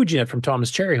port of FujiNet from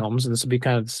Thomas Cherry Holmes, and this will be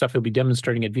kind of the stuff he'll be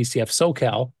demonstrating at VCF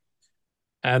SoCal.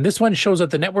 And this one shows that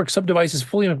the network subdevice is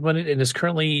fully implemented and is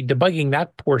currently debugging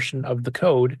that portion of the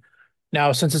code.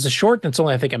 Now, since it's a short and it's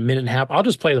only, I think, a minute and a half, I'll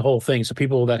just play the whole thing so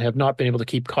people that have not been able to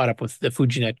keep caught up with the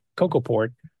FujiNet CoCo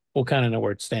port will kind of know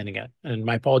where it's standing at. And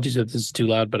my apologies if this is too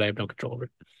loud, but I have no control over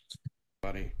it.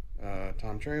 Buddy,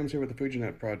 Tom Cherryham's here with the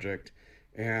FujiNet project,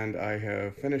 and I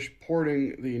have finished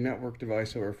porting the network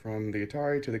device over from the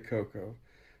Atari to the CoCo.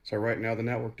 So right now the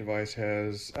network device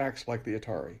acts like the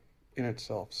Atari in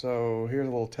itself. So here's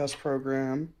a little test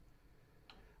program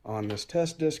on this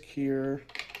test disk here,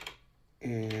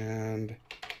 and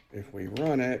if we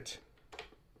run it,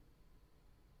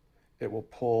 it will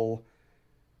pull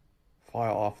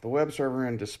file off the web server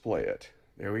and display it.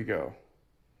 There we go.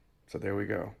 So there we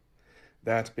go.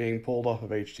 That's being pulled off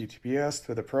of HTTPS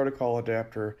through the protocol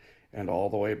adapter and all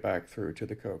the way back through to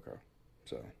the CoCo.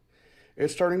 So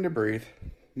it's starting to breathe.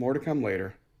 More to come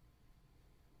later.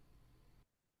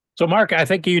 So, Mark, I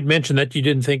think you'd mentioned that you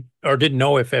didn't think or didn't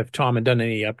know if Tom had done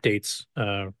any updates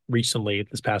recently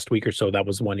this past week or so. That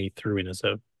was the one he threw in as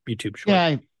a YouTube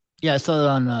short. Yeah, I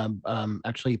saw it on,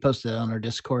 actually he posted it on our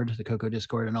Discord, the CoCo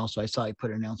Discord, and also I saw he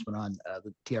put an announcement on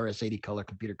the TRS-80 Color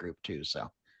Computer Group too, so.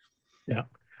 Yeah.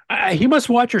 He must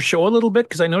watch your show a little bit,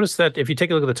 because I noticed that if you take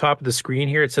a look at the top of the screen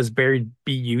here, it says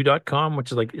buriedbu.com,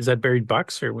 which is like, is that Buried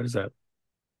Bucks or what is that?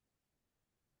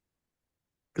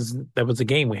 Because that was a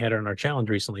game we had on our challenge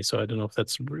recently, so I don't know if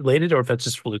that's related or if that's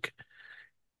just fluke.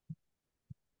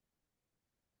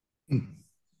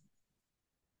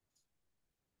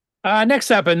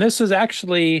 Next up, and this is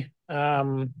actually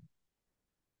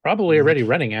probably already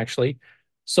running, actually.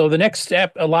 So the next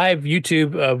step, a live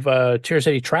YouTube of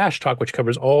TRS-80 Trash Talk, which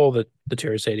covers all the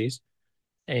TRS-80s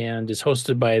and is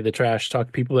hosted by the Trash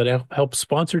Talk people that help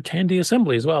sponsor Tandy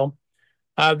Assembly as well.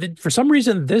 For some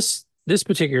reason, this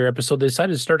particular episode, they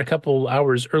decided to start a couple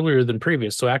hours earlier than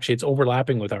previous. So actually it's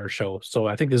overlapping with our show. So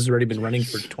I think this has already been running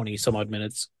for 20 some odd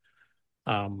minutes.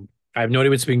 I have no idea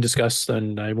what's being discussed,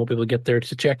 and I won't be able to get there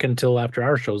to check until after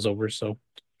our show's over. So,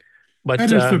 but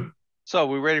so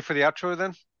we ready for the outro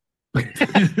then?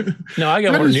 No, I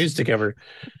got more news to cover.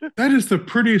 That is the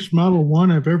prettiest Model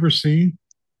 1 I've ever seen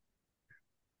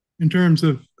in terms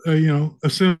of,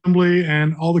 assembly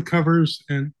and all the covers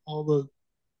and all the.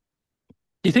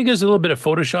 Do you think there's a little bit of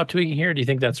Photoshop tweaking here? Or do you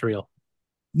think that's real?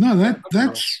 No,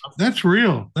 that's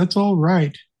real. That's all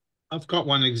right. I've got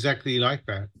one exactly like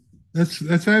that.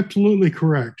 That's absolutely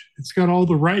correct. It's got all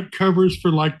the right covers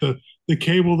for like the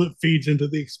cable that feeds into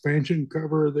the expansion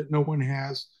cover that no one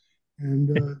has.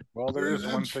 And well, there is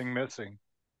one thing missing.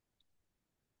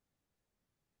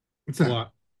 What's that?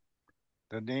 What?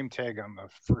 the name tag on the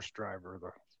first drive or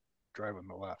the drive on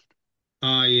the left.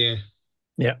 Oh, yeah.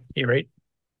 Yeah, you're right.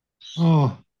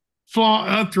 Oh,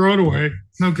 throw it away.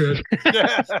 No good.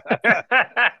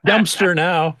 Dumpster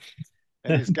now.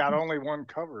 And he's got only one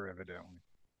cover, evidently.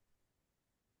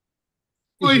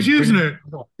 Well, he's using it.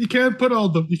 You can't put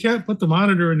the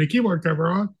monitor and the keyboard cover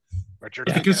on. But you're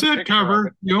The taking a cassette picture of cover,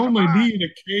 it. you Come only on. need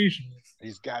occasionally.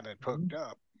 He's got it hooked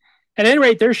up. At any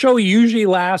rate, their show usually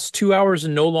lasts 2 hours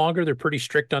and no longer. They're pretty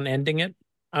strict on ending it,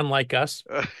 unlike us.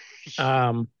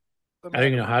 I don't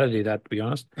even know how to do that, to be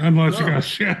honest. Unless you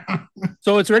got yeah.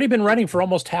 So it's already been running for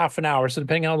almost half an hour. So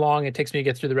depending on how long it takes me to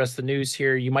get through the rest of the news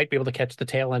here, you might be able to catch the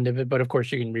tail end of it. But of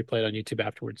course, you can replay it on YouTube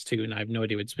afterwards too. And I have no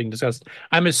idea what's being discussed.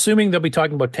 I'm assuming they'll be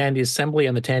talking about Tandy Assembly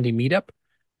and the Tandy Meetup,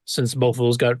 since both of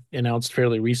those got announced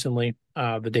fairly recently.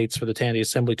 The dates for the Tandy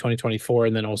Assembly 2024,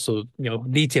 and then also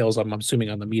details. I'm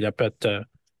assuming on the meetup at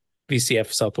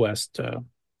VCF Southwest.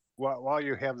 While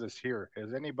you have this here,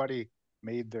 has anybody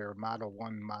made their Model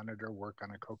 1 monitor work on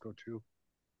a CoCo 2?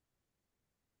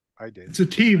 I did. It's a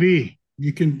TV.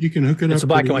 You can hook it up. It's a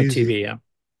black and white easy. TV, yeah.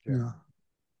 Yeah.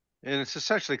 And it's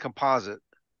essentially composite.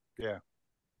 Yeah.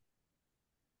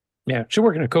 Yeah, should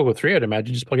work in a CoCo 3, I'd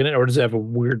imagine. Just plug it in, or does it have a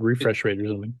weird refresh rate or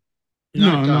something?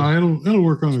 No, it'll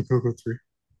work on the CoCo 3.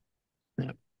 Yeah.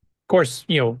 Of course,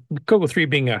 CoCo 3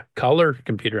 being a color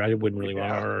computer, I wouldn't really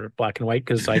want or black and white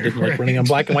because I didn't like running on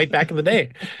black and white back in the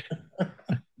day.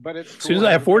 But it's as soon as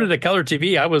I afforded a color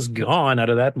TV, I was gone out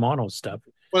of that mono stuff.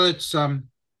 Well, it's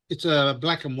a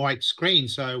black and white screen,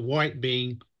 so white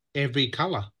being every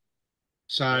color.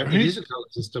 So it is a color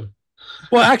system.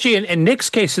 Well, actually, in Nick's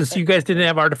case, since you guys didn't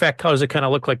have artifact colors, it kind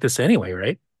of looked like this anyway,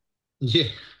 right? Yeah.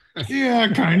 Yeah,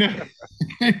 kind of.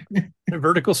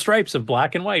 Vertical stripes of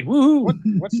black and white. Woohoo!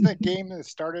 What's that game that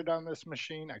started on this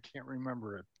machine? I can't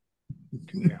remember it.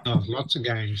 Oh, lots of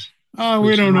games. Oh,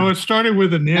 we don't know. It started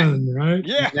with an N, right?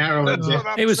 Yeah.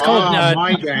 It was called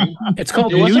my game. It's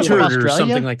called Wasn't it from Neutered or Australia?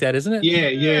 something like that, isn't it?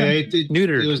 Yeah.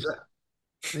 Neutered.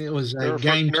 It was a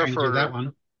game changer, that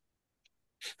one.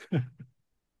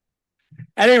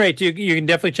 At any rate, you can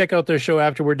definitely check out their show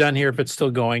after we're done here if it's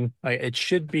still going. It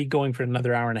should be going for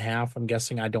another hour and a half. I'm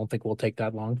guessing. I don't think we'll take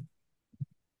that long.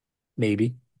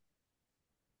 Maybe.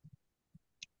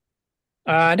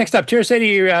 Next up, Tier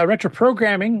City Retro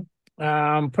Programming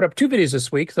put up 2 videos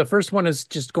this week. The first one is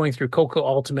just going through CoCo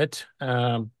Ultimate.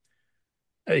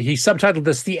 He subtitled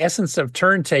this "The Essence of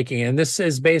Turn Taking," and this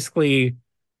is basically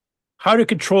how to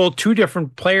control 2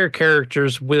 different player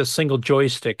characters with a single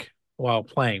joystick while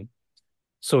playing.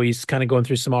 So he's kind of going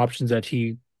through some options that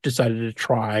he decided to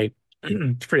try.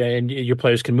 And your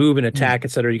players can move and attack,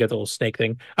 etc. You got the little snake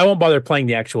thing. I won't bother playing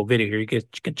the actual video here. You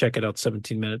can check it out,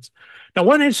 17 minutes. Now,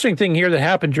 one interesting thing here that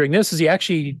happened during this is he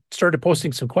actually started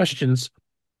posting some questions.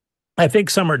 I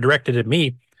think some are directed at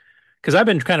me because I've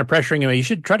been kind of pressuring him. You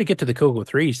should try to get to the CoCo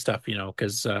 3 stuff,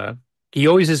 because he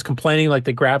always is complaining like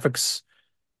the graphics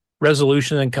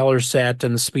resolution and color set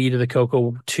and the speed of the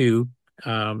CoCo 2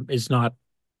 is not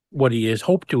what he has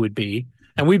hoped it would be.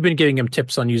 And we've been giving him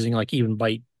tips on using like even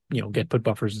byte, get put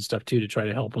buffers and stuff too to try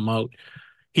to help him out.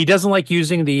 He doesn't like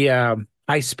using the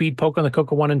high speed poke on the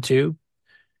CoCo 1 and 2,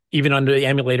 even under the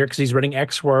emulator, because he's running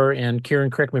XWAR. And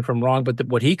Kieran, correct me if I'm wrong, but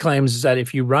what he claims is that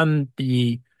if you run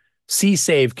the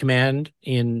C-save command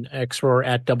in XWAR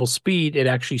at double speed, it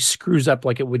actually screws up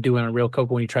like it would do on a real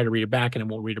CoCo when you try to read it back, and it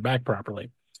won't read it back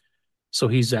properly. So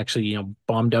he's actually,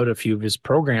 bombed out a few of his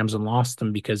programs and lost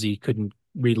them because he couldn't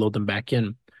reload them back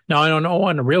in. Now, I don't know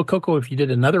on a real CoCo, if you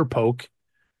did another poke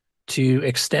to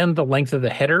extend the length of the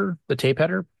header, the tape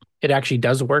header, it actually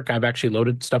does work. I've actually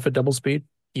loaded stuff at double speed,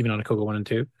 even on a CoCo 1 and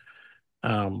 2.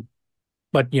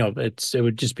 But it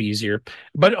would just be easier.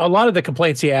 But a lot of the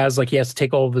complaints he has, like he has to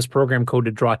take all of this program code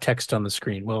to draw text on the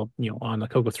screen. Well, on the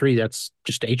CoCo 3, that's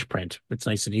just H-print. It's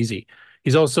nice and easy.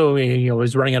 He's also,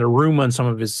 he's running out of room on some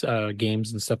of his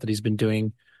games and stuff that he's been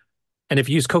doing. And if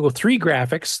you use CoCo 3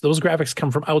 graphics, those graphics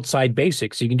come from outside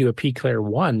basic. So you can do a P-Clear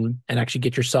 1 and actually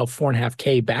get yourself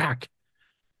 4.5K back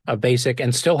of basic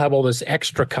and still have all this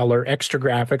extra color, extra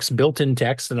graphics, built-in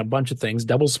text, and a bunch of things,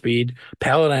 double speed,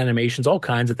 palette animations, all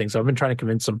kinds of things. So I've been trying to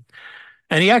convince him.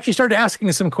 And he actually started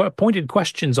asking some pointed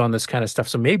questions on this kind of stuff.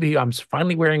 So maybe I'm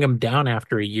finally wearing him down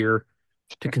after a year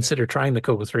to consider trying the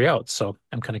CoCo 3 out. So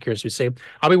I'm kind of curious to say.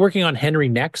 I'll be working on Henry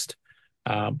next,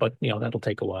 but that'll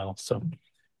take a while. So.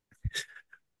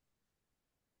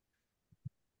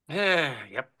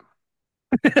 Yep.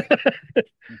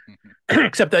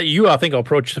 Except that you, I think, will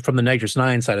approach from the Nitrous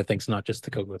 9 side of things, not just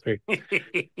the CoCo 3.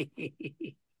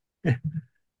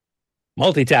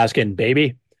 Multitasking,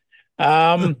 baby.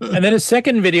 And then his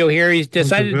second video here, he's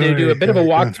decided to do a bit of a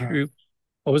walkthrough.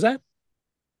 What was that?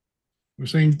 We're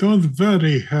saying, don't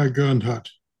worry, Herr Gernhardt.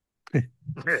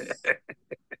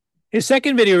 His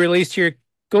second video released here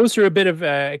goes through a bit of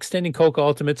extending CoCo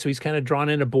Ultimate. So he's kind of drawn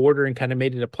in a border and kind of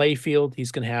made it a play field.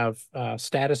 He's going to have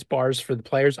status bars for the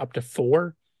players, up to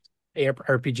 4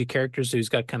 RPG characters. So he's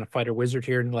got kind of fighter wizard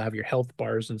here, and he'll have your health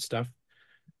bars and stuff.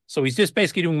 So he's just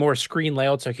basically doing more screen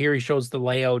layout. So here he shows the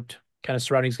layout kind of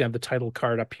surrounding. He's going to have the title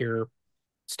card up here,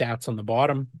 stats on the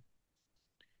bottom.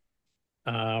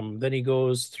 Then he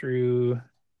goes through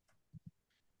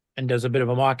and does a bit of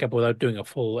a mock-up without doing a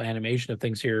full animation of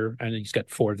things here. And he's got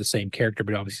 4 of the same character,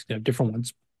 but obviously he's going to have different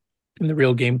ones in the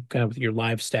real game, kind of with your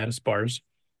live status bars.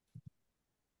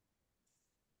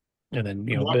 And then,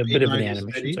 you know, a bit of an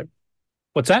animation. So.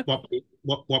 What's that?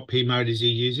 What P mode is he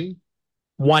using?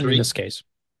 1 in this case.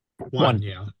 1.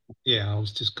 Yeah, I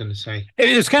was just going to say.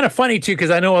 It's kind of funny, too,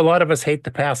 because I know a lot of us hate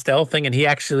the pastel thing, and he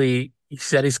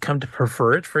said he's come to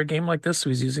prefer it for a game like this, so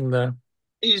he's using the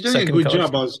He's doing a good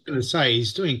job, I was going to say.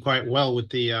 He's doing quite well with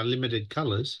the limited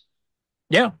colors.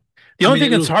 Yeah. The only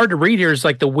thing that's hard to read here is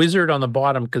like the wizard on the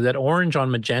bottom, because that orange on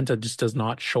magenta just does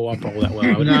not show up all that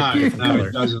well. No,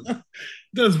 it doesn't. It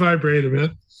does vibrate a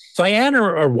bit. Cyan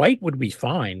or white would be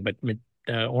fine, but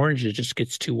orange, it just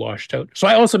gets too washed out. So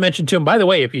I also mentioned to him, by the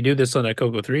way, if you do this on a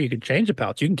CoCo 3, you can change the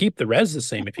palettes. You can keep the res the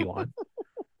same if you want,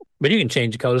 but you can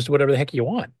change the colors to whatever the heck you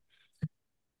want.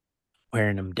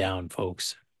 Wearing them down,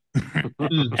 folks.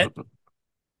 And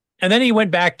then he went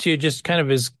back to just kind of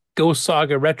his Ghost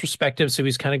Saga retrospective. So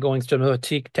he's kind of going through some of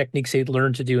the techniques he'd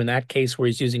learned to do in that case, where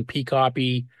he's using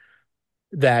P-copy,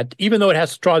 that even though it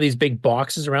has to draw these big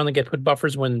boxes around the get put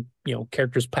buffers when, you know,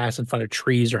 characters pass in front of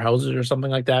trees or houses or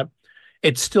something like that,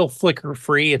 it's still flicker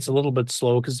free. It's a little bit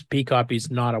slow because P-copy is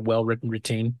not a well-written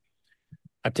routine.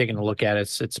 I've taken a look at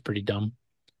it. It's pretty dumb.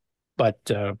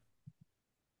 But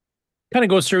kind of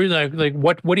goes through like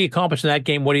what he accomplished in that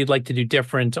game, what he'd like to do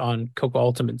different on CoCo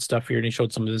Ultimate stuff here, and he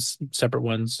showed some of his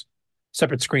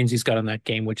separate screens he's got on that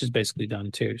game, which is basically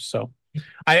done too. So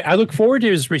I look forward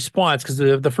to his response, because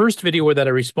the first video that I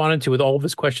responded to with all of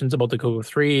his questions about the CoCo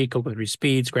 3, CoCo 3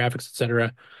 speeds, graphics,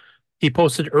 etc., he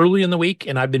posted early in the week,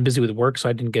 and I've been busy with work, so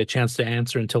I didn't get a chance to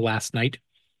answer until last night.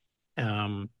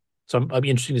 So I'll be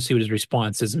interested to see what his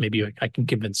response is, and maybe I can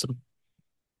convince him.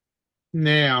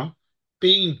 Now,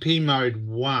 being P mode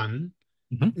 1,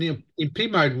 now in P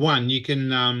mode 1, you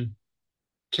can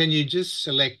you just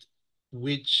select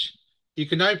which, you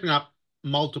can open up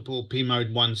multiple P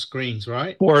mode 1 screens,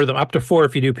 right? 4 of them, up to 4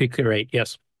 if you do peak rate,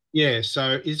 yes. Yeah,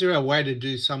 so is there a way to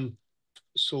do some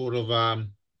sort of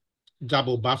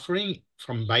double buffering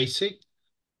from basic?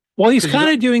 Well, he's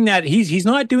kind of doing that. He's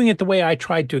not doing it the way I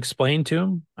tried to explain to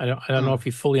him. I don't know if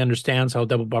he fully understands how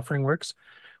double buffering works.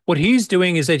 What he's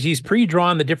doing is that he's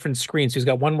pre-drawn the different screens. So he's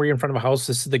got one where you're in front of a house.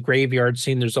 This is the graveyard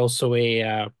scene. There's also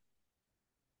a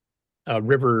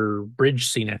river bridge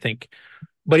scene, I think.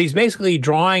 But he's basically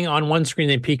drawing on one screen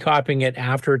and P-copying it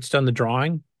after it's done the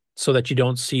drawing, so that you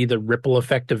don't see the ripple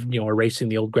effect of, you know, erasing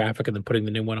the old graphic and then putting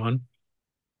the new one on.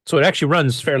 So it actually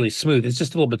runs fairly smooth. It's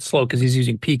just a little bit slow because he's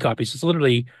using P-copy. So it's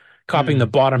literally copying the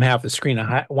bottom half of the screen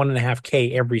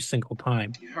 1.5K every single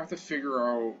time. You have to figure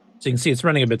out. So you can see it's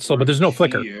running a bit slow, but there's no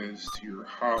flicker. Is to your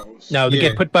house. Now, the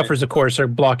get put buffers, of course, are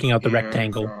blocking out the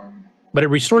rectangle. But it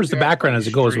restores the background as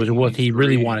it goes, which is what he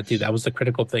really wanted to do. That was the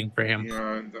critical thing for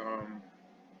him.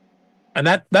 And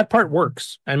that part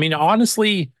works. I mean,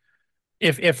 honestly,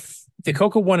 if the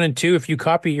CoCo 1 and 2, if you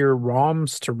copy your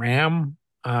ROMs to RAM,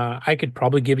 I could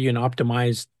probably give you an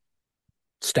optimized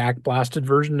stack blasted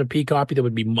version of P-copy that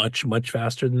would be much, much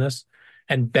faster than this.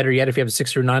 And better yet, if you have a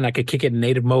 609, I could kick it in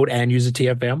native mode and use a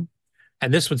TFM.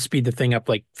 And this would speed the thing up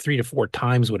like 3 to 4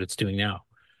 times what it's doing now.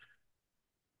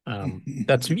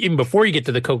 That's even before you get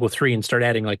to the CoCo 3 and start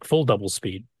adding like full double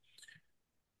speed.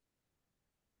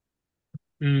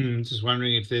 Just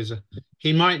wondering if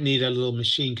he might need a little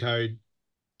machine code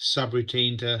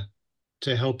subroutine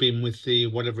to help him with the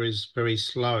whatever is very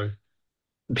slow.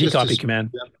 P-copy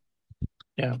command.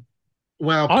 Yeah.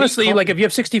 Well, honestly, like if you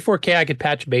have 64K, I could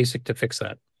patch basic to fix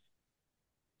that.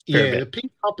 Yeah, the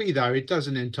P-copy though, it does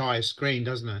an entire screen,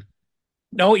 doesn't it?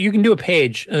 No, you can do a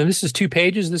page. And this is 2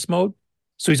 pages, this mode.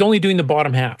 So he's only doing the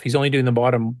bottom half. He's only doing the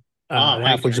bottom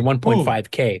half, which is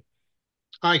 1.5K.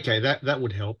 Okay, that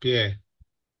would help, yeah.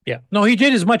 Yeah. No, he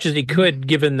did as much as he could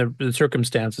given the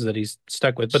circumstances that he's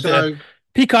stuck with. But the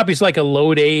P-copy is like a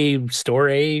load A, store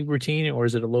A routine, or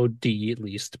is it a load D at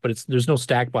least? But there's no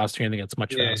stack blast or anything that's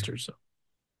much faster.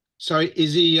 So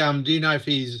is he do you know if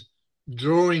he's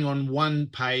drawing on one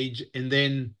page and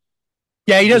then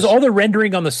he does all the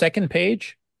rendering on the second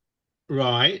page,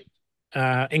 right?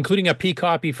 Including a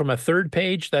P-copy from a third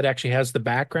page that actually has the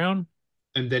background.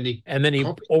 And then he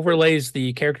overlays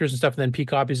the characters and stuff, and then P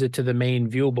copies it to the main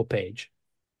viewable page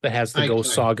that has the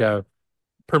Ghost Saga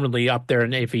permanently up there.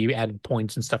 And if he added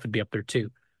points and stuff, it'd be up there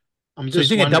too. So he's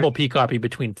doing a double P copy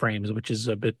between frames, which is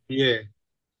a bit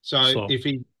So slow.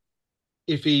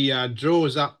 if he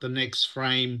draws up the next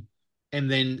frame and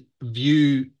then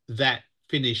view that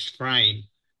finished frame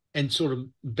and sort of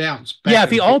bounce back. Yeah,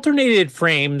 if he alternated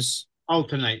frames.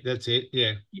 Alternate, that's it.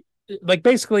 Yeah. Like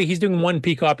basically he's doing one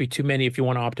P copy too many if you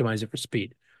want to optimize it for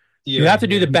speed. Yeah, you have to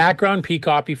do the background P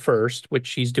copy first,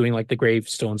 which he's doing like the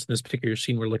gravestones in this particular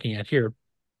scene we're looking at here.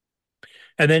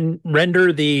 And then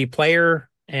render the player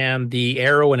and the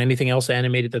arrow and anything else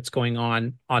animated that's going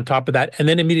on top of that, and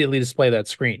then immediately display that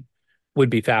screen would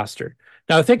be faster.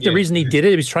 Now, I think the reason he did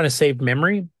it, he was trying to save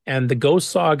memory, and the Ghost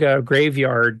Saga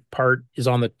graveyard part is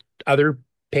on the other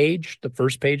page, the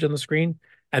first page on the screen,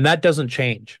 and that doesn't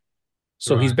change.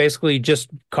 So he's basically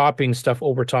just copying stuff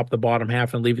over top the bottom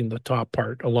half and leaving the top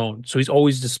part alone. So he's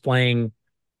always displaying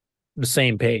the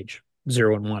same page,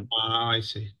 0 and 1. I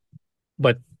see.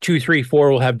 But 2, 3,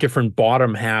 4 will have different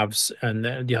bottom halves, and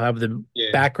then you'll have the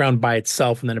background by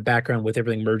itself and then a background with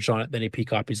everything merged on it. Then he P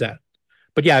copies that.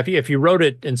 But yeah, if you wrote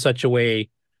it in such a way,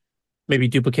 maybe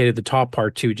duplicated the top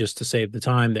part too, just to save the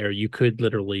time there, you could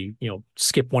literally,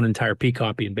 skip one entire P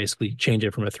copy and basically change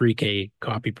it from a 3K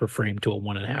copy per frame to a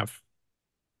 1.5.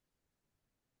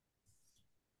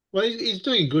 Well, he's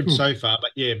doing good so far,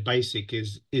 but basic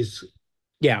is slow.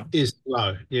 Yeah, it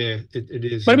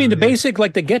is. But I mean, the basic,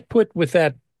 like the get put with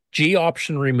that G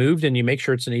option removed, and you make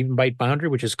sure it's an even byte boundary,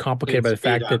 which is complicated by the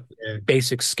fact that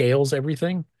basic scales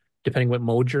everything depending what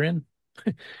mode you're in.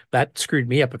 That screwed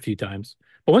me up a few times.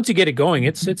 But once you get it going,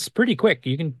 it's pretty quick.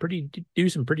 You can do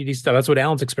some pretty decent stuff. That's what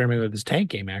Alan's experimenting with his tank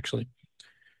game, actually.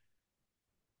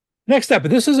 Next up,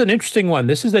 this is an interesting one.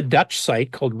 This is a Dutch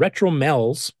site called Retro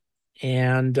Mel's.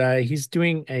 And he's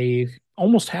doing a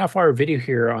almost half-hour video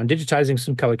here on digitizing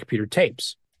some color computer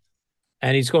tapes.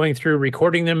 And he's going through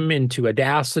recording them into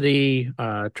Audacity,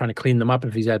 trying to clean them up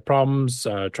if he's had problems,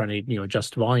 trying to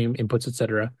adjust volume, inputs,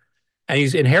 etc. And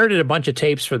he's inherited a bunch of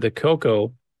tapes for the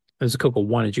CoCo. There's a CoCo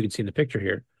 1, as you can see in the picture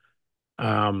here.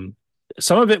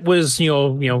 Some of it was,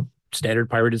 standard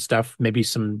pirated stuff, maybe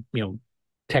some,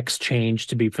 text change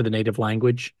to be for the native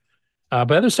language.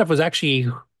 But other stuff was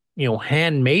actually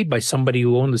handmade by somebody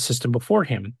who owned the system before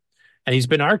him. And he's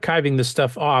been archiving this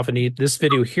stuff off. And this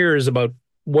video here is about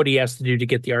what he has to do to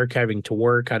get the archiving to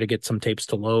work, how to get some tapes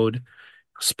to load,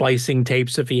 splicing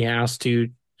tapes if he has to.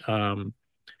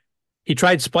 He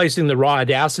tried splicing the raw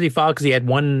Audacity file because he had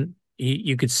one,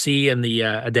 you could see in the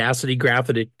Audacity graph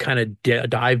that it kind of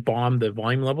dive bombed the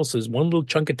volume level. So there's one little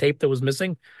chunk of tape that was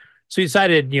missing. So he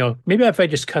decided, maybe if I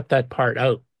just cut that part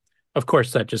out. Of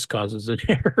course, that just causes an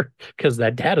error because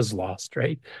that data's lost,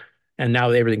 right? And now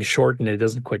everything's shortened. It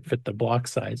doesn't quite fit the block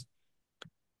size.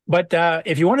 But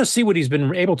if you want to see what he's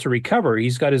been able to recover,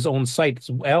 he's got his own site as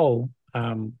well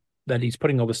that he's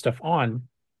putting all this stuff on.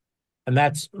 And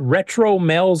that's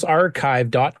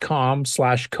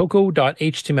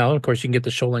retromelsarchive.com/coco.html. Of course, you can get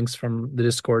the show links from the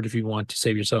Discord if you want to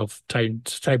save yourself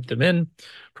type them in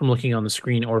from looking on the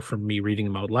screen or from me reading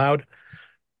them out loud.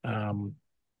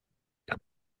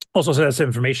 Also has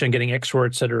information on getting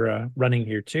exports that are running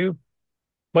here too.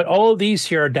 But all of these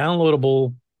here are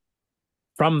downloadable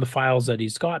from the files that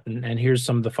he's gotten. And here's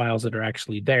some of the files that are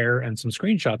actually there and some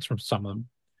screenshots from some of them.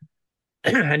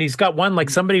 And he's got one, like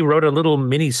somebody wrote a little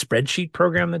mini spreadsheet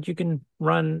program that you can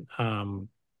run.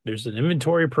 There's an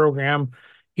inventory program.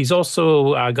 He's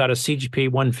also got a CGP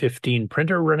 115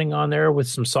 printer running on there with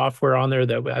some software on there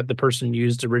that the person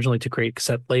used originally to create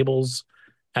cassette labels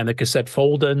and the cassette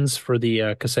fold-ins for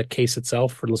the cassette case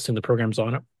itself for listing the programs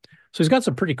on it. So he's got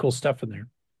some pretty cool stuff in there.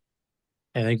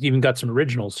 And he's even got some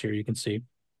originals here you can see.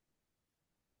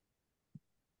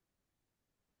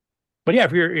 But yeah,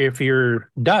 if you're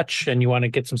Dutch and you want to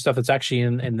get some stuff that's actually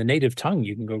in the native tongue,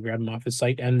 you can go grab them off his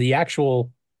site. And the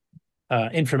actual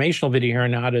informational video here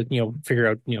on how to figure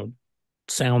out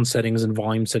sound settings and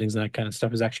volume settings and that kind of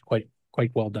stuff is actually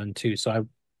quite well done too. So I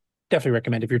definitely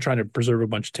recommend if you're trying to preserve a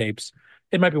bunch of tapes,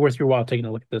 it might be worth your while taking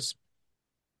a look at this.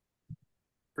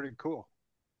 Pretty cool.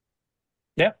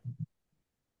 Yeah.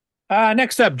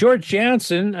 Next up, George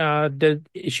Jansen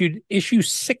issued issue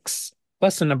 6,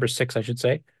 lesson number 6, I should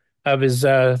say, of his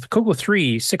CoCo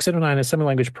 3 609 assembly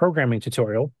language programming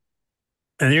tutorial.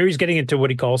 And here he's getting into what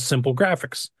he calls simple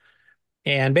graphics.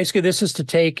 And basically this is to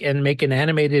take and make an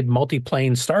animated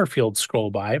multi-plane starfield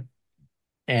scroll by.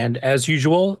 And as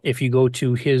usual, if you go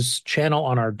to his channel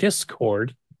on our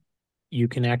Discord, you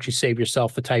can actually save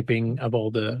yourself the typing of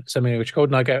all the assembly language code.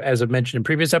 And like as I've mentioned in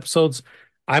previous episodes,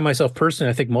 I myself personally,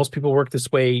 I think most people work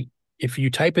this way if you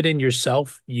type it in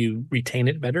yourself, you retain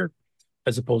it better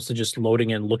as opposed to just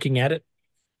loading and looking at it.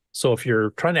 So if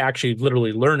you're trying to actually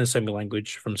literally learn assembly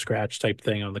language from scratch type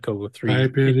thing on the CoCo 3,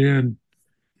 type it in.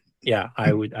 Yeah,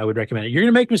 I would recommend it. You're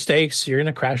going to make mistakes. You're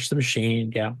going to crash the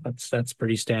machine. Yeah, that's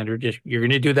pretty standard. You're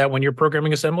going to do that when you're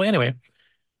programming assembly anyway,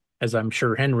 as I'm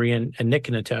sure Henry and Nick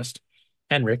can attest.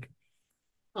 Henrik.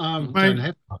 Don't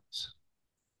have bugs.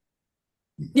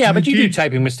 Yeah, but you do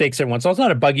typing mistakes every once in a while. It's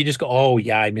not a bug. You just go, oh,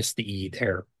 yeah, I missed the E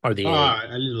there or the A.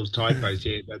 A little typos.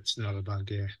 Yeah, that's not a bug.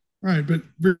 Yeah. Right, but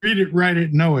read it, write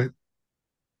it, know it.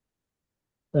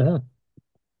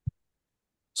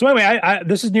 So anyway,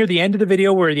 this is near the end of the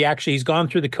video where he's gone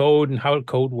through the code and how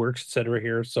code works, etc.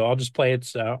 here. So I'll just play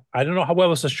it. I don't know how well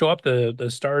this will show up. The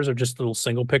stars are just little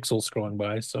single pixels scrolling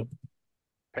by. So,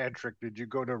 Patrick, did you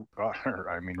go to?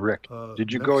 Rick,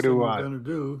 did you go to? We're going to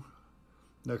do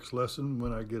next lesson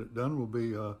when I get it done will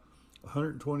be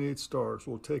 128 stars.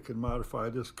 We'll take and modify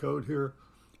this code here,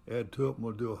 add to it, and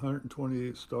we'll do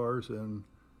 128 stars and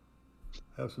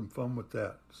have some fun with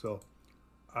that. So.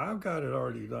 I've got it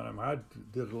already done. I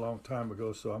did it a long time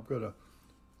ago, so I'm going to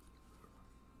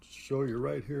show you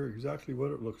right here exactly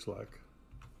what it looks like.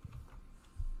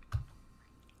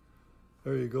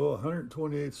 There you go,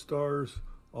 128 stars,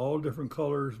 all different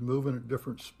colors, moving at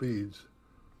different speeds.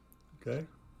 Okay,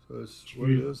 so that's what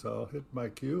it is. I'll hit my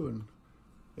cue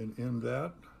and end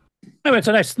that. Anyway, it's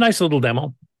a nice little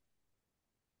demo.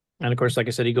 And of course, like I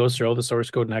said, he goes through all the source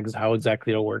code and how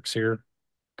exactly it all works here.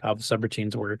 How the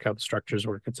subroutines work, how the structures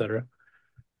work, etc.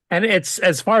 And it's,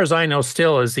 as far as I know,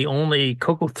 still is the only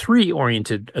CoCo 3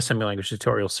 oriented assembly language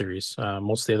tutorial series.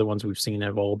 Most of the other ones we've seen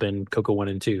have all been CoCo 1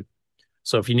 and 2.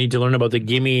 So if you need to learn about the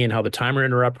gimme and how the timer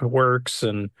interrupt works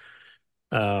and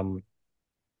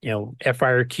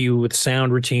FIRQ with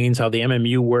sound routines, how the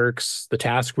MMU works, the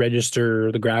task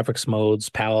register, the graphics modes,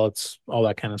 palettes, all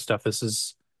that kind of stuff, this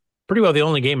is pretty well the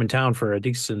only game in town for a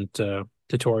decent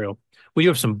tutorial. We do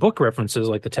have some book references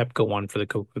like the TEPCO one for the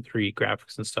CoCo 3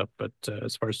 graphics and stuff, but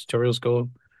as far as tutorials go,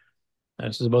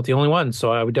 this is about the only one.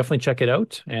 So I would definitely check it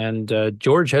out. And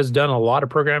George has done a lot of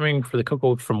programming for the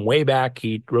CoCo from way back.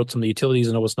 He wrote some of the utilities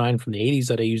in OS 9 from the 80s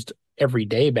that I used every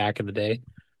day back in the day.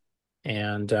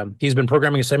 And he's been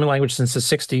programming assembly language since the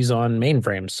 60s on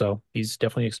mainframes. So he's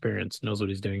definitely experienced, knows what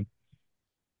he's doing.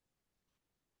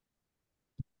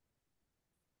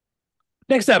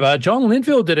 Next up, John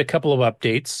Linfield did a couple of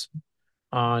updates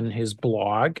on his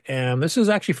blog, and this is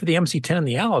actually for the MC10 and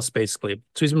the Alice, basically.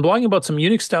 So he's been blogging about some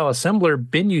Unix-style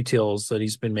assembler bin utils that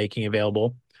he's been making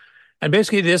available. And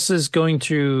basically, this is going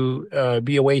to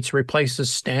be a way to replace the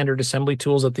standard assembly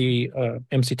tools that the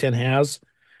MC10 has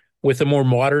with a more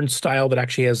modern style that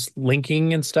actually has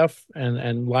linking and stuff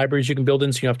and libraries you can build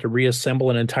in, so you have to reassemble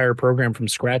an entire program from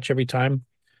scratch every time.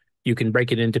 You can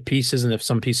break it into pieces, and if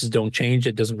some pieces don't change,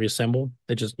 it doesn't reassemble.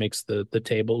 It just makes the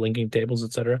table, linking tables,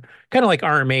 etc. Kind of like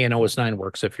RMA and OS 9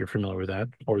 works, if you're familiar with that,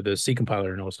 or the C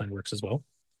compiler in OS 9 works as well.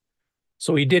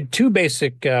 So he did two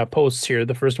basic posts here.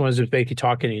 The first one is just basically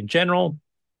talking in general,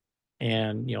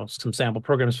 and some sample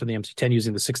programs for the MC10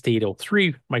 using the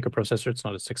 6803 microprocessor. It's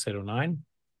not a 6809.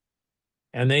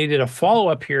 And then he did a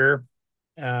follow-up here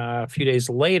a few days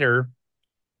later.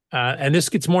 And this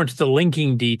gets more into the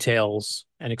linking details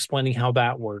and explaining how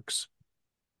that works.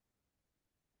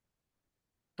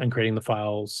 And creating the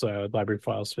files, library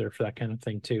files there for that kind of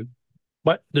thing too.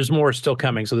 But there's more still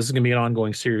coming, so this is going to be an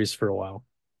ongoing series for a while.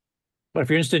 But if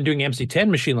you're interested in doing MC10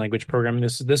 machine language programming,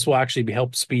 this will actually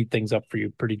help speed things up for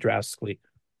you pretty drastically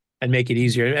and make it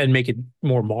easier and make it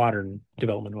more modern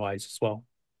development-wise as well.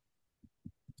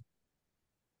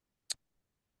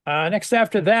 Next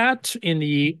after that, in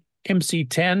the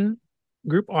MC10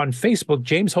 group on Facebook,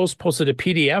 James Host posted a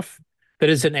PDF that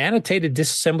is an annotated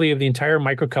disassembly of the entire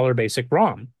microcolor basic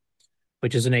ROM,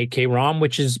 which is an 8K ROM,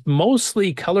 which is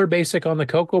mostly color basic on the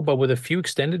CoCo, but with a few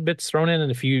extended bits thrown in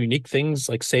and a few unique things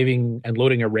like saving and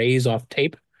loading arrays off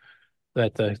tape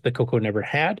that the CoCo never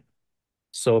had.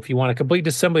 So if you want a complete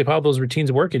disassembly of how those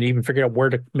routines work and even figure out where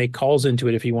to make calls into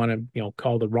it, if you want to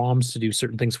call the ROMs to do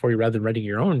certain things for you rather than writing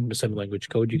your own assembly language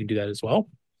code, you can do that as well.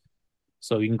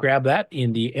 So you can grab that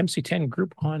in the MC10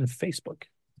 group on Facebook.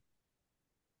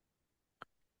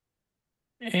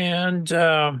 And,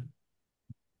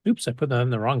 oops, I put that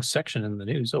in the wrong section in the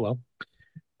news. Oh,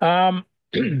 well.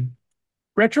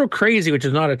 Retro Crazy, which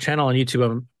is not a channel on YouTube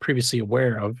I'm previously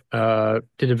aware of,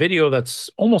 did a video that's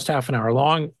almost half an hour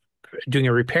long doing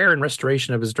a repair and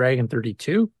restoration of his Dragon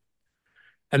 32.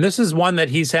 And this is one that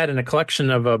he's had in a collection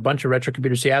of a bunch of retro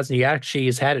computers he has. And he actually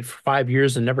has had it for 5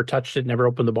 years and never touched it, never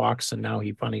opened the box. And now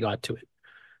he finally got to it.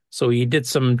 So he did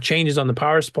some changes on the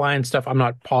power supply and stuff. I'm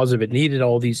not positive it needed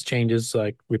all these changes,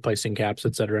 like replacing caps,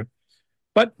 etc.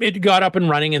 But it got up and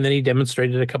running, and then he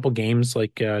demonstrated a couple games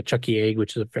like Chucky Egg,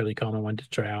 which is a fairly common one to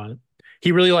try on.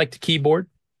 He really liked the keyboard.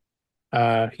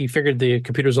 He figured the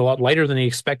computer's a lot lighter than he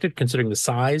expected, considering the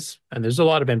size, and there's a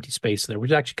lot of empty space there,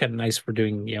 which is actually kind of nice for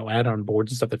doing, you know, add-on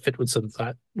boards and stuff that fit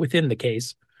within the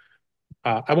case.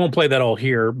 I won't play that all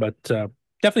here, but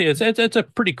definitely it's a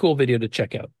pretty cool video to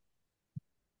check out.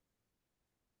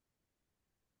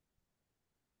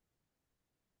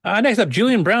 Next up,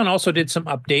 Julian Brown also did some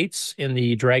updates in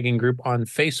the Dragon group on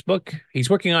Facebook. He's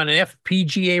working on an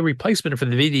FPGA replacement for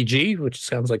the VDG, which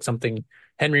sounds like something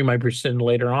Henry might be interested in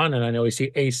later on. And I know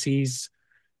AC's,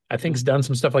 I think, has done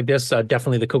some stuff like this.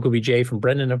 Definitely the CoCo VGA from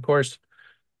Brendan, of course.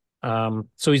 So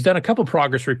he's done a couple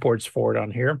progress reports for it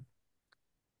on here.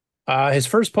 His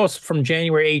first post from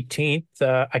January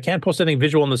 18th. I can't post anything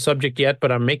visual on the subject yet,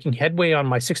 but I'm making headway on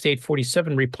my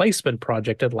 6847 replacement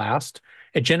project at last.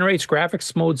 It generates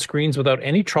graphics mode screens without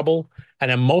any trouble, and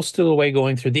I'm most of the way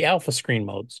going through the alpha screen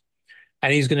modes.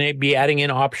 And he's going to be adding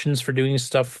in options for doing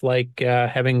stuff like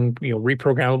having, you know,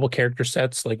 reprogrammable character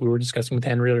sets, like we were discussing with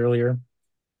Henry earlier,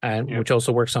 and which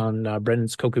also works on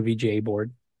Brendan's CoCo VGA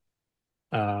board.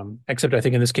 Except I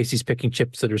think in this case he's picking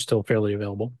chips that are still fairly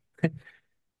available.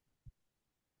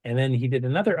 And then he did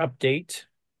another update,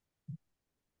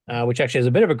 which actually has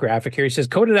a bit of a graphic here. He says,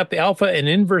 coded up the alpha in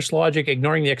inverse logic,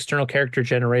 ignoring the external character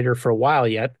generator for a while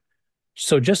yet.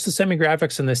 So just the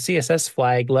semi-graphics and the CSS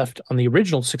flag left on the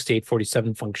original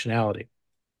 6847 functionality.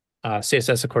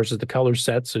 CSS, of course, is the color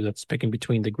set, so that's picking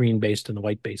between the green-based and the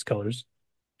white-based colors.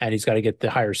 And he's got to get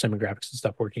the higher semi-graphics and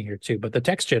stuff working here too. But the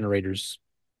text generator's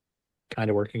kind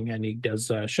of working, and he does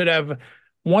should have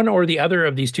one or the other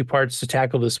of these two parts to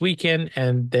tackle this weekend,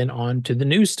 and then on to the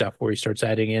new stuff where he starts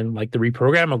adding in like the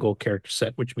reprogrammable character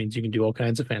set, which means you can do all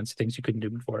kinds of fancy things you couldn't do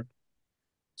before.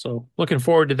 So looking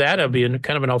forward to that. It'll be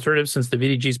kind of an alternative since the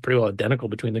VDG is pretty well identical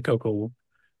between the CoCo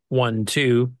 1,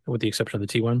 2, with the exception of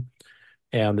the T1.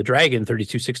 And the Dragon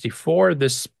 3264,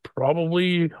 this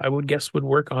probably, I would guess, would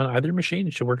work on either machine.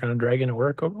 It should work on a Dragon or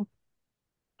a CoCo.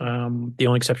 The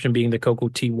only exception being the CoCo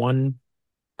T1,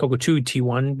 CoCo 2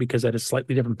 T1, because that is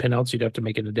slightly different pinouts. You'd have to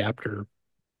make an adapter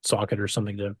socket or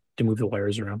something to move the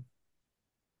wires around.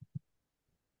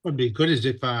 What would be good is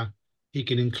if he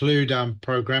can include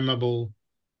programmable,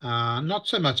 not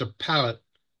so much a palette,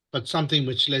 but something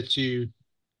which lets you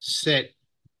set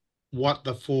what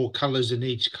the 4 colors in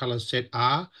each color set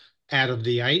are out of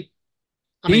the 8.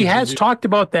 He has talked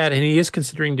about that, and he is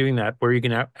considering doing that, where you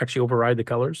can actually override the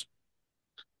colors.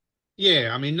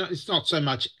 Yeah, I mean, it's not so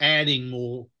much adding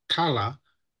more color,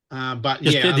 but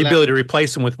just yeah, the ability to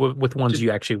replace them with ones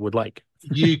you actually would like.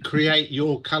 You create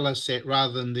your color set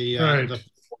rather than the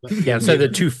Right. So the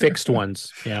 2 fixed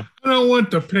ones. Yeah, I don't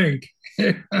want the pink.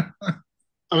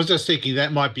 I was just thinking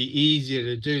that might be easier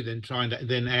to do than trying to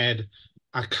then add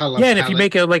a color. Yeah, and if you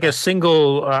make a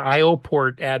single I/O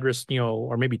port address, you know,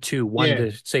 or maybe 2, one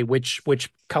to say which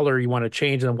color you want to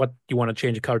change and what you want to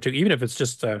change the color to, even if it's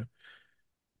just a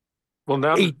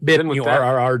 8-bit, you know,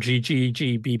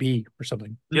 RRGGGBB or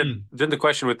something. Yeah. Then the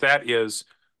question with that is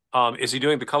he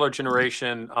doing the color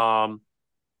generation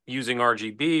using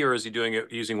RGB, or is he doing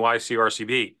it using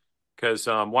YCRCB? Because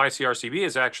YCRCB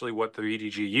is actually what the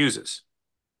VDG uses.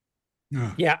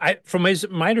 Yeah, from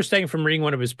my understanding from reading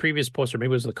one of his previous posts, or maybe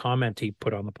it was the comment he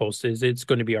put on the post, is it's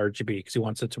going to be RGB because he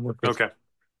wants it to work with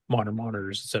modern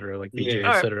monitors, et cetera, like VGA,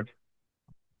 et cetera.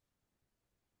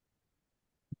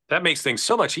 That makes things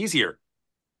so much easier.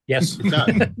 Yes, it does.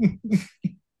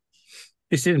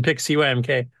 He didn't pick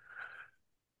CYMK.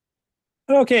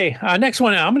 Okay, next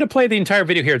one. I'm going to play the entire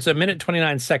video here. It's 1 minute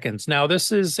 29 seconds. Now,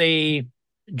 this is a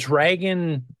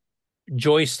Dragon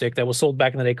joystick that was sold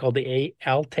back in the day called the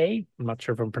Alte. I'm not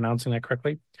sure if I'm pronouncing that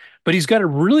correctly, but he's got a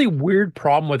really weird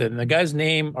problem with it. And the guy's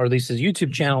name, or at least his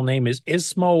YouTube channel name, is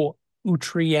Ismo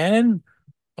Utrianen.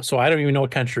 So I don't even know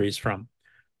what country he's from,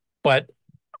 but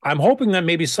I'm hoping that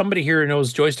maybe somebody here who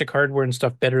knows joystick hardware and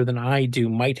stuff better than I do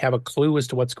might have a clue as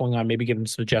to what's going on. Maybe give him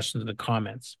suggestions in the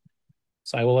comments.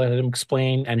 So I will let him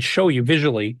explain and show you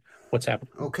visually what's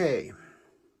happening. Okay,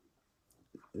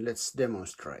 let's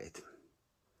demonstrate.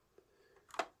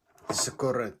 This is a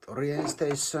correct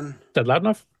orientation. Is that loud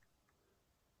enough?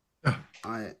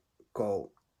 I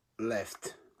go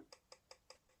left.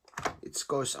 It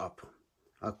goes up.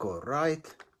 I go right.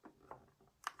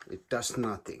 It does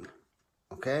nothing.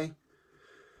 Okay.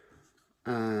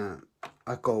 I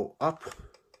go up.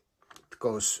 It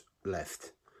goes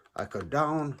left. I go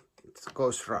down. It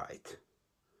goes right.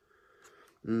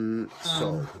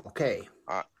 So okay.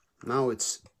 Now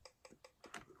it's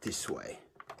this way.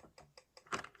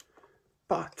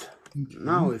 But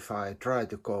now if I try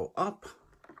to go up,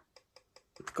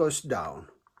 it goes down.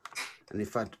 And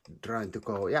if I try to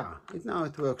go, now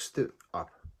it works to up.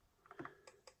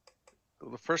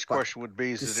 The first question would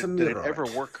be: It's did it ever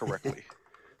work correctly?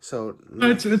 So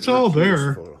it's all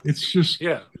there. It's just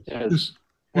It's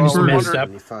Well, messed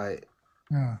up. If I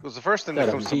Because the first thing that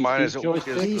comes to mind is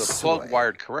the plug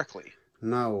wired correctly.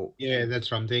 now, Yeah, that's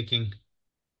what I'm thinking.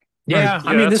 Yeah, Right.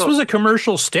 I mean, Yeah, this that's was a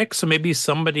commercial stick, so maybe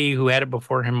somebody who had it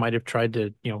before him might have tried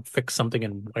to, fix something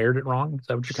and wired it wrong. Is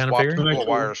that what you're kind of Swapped figuring? a couple of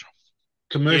wires.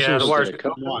 Commercial Yeah, the wires. stick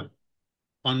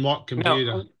on what computer?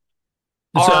 Now,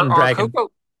 It's on are Dragon. CoCo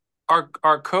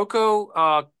are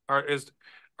CoCo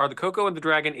are the CoCo and the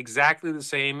Dragon exactly the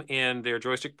same in their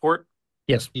joystick port?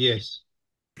 Yes. Yes.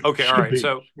 Okay, all Should right. be.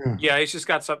 So Yeah. it's just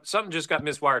got something just got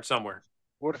miswired somewhere.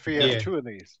 What if he has Yeah. two of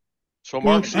these? So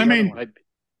Well, Mark, I mean,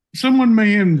 someone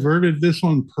may have inverted this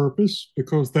on purpose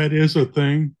because that is a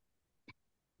thing.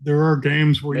 There are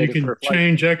games where Made you it can for a flight.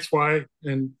 change X, Y,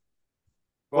 and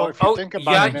Well, if you think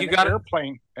about it, you got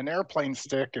an airplane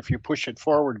stick, if you push it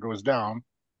forward, goes down.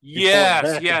 You pull it Yes,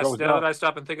 back, it yes. goes Now up. that I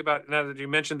stop and think about it, now that you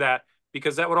mentioned that,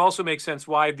 because that would also make sense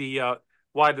why the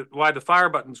fire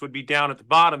buttons would be down at the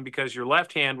bottom, because your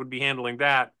left hand would be handling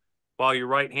that while your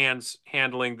right hand's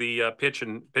handling the pitch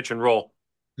and roll.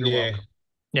 Yeah.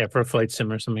 Yeah, for a flight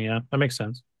sim or something. Yeah, that makes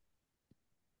sense.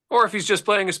 Or if he's just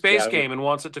playing a space Yeah, game and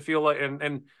wants it to feel like,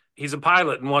 and he's a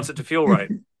pilot and wants it to feel right.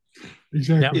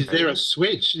 exactly. Is there a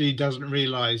switch he doesn't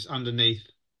realize underneath?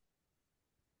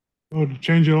 Oh, to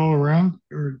change it all around,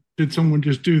 or did someone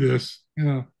just do this?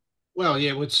 Yeah. Well,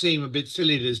 yeah, it would seem a bit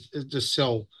silly to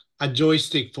sell a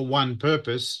joystick for one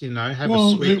purpose, have a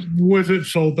Well, switch. was it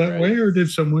sold that way, or did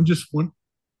someone just want?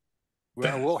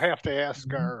 Well, we'll have to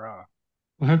ask our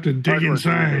We'll have to dig hardware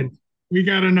inside. guru. We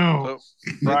got to know.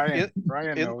 So,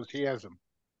 Brian knows. He has them.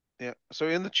 Yeah. So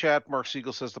in the chat, Mark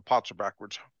Siegel says the pots are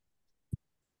backwards,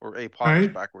 or a pot is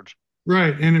Right. backwards.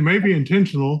 Right, and it may be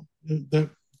intentional. That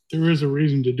there is a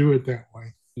reason to do it that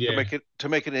way. Yeah. To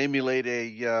make it emulate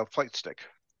a flight stick.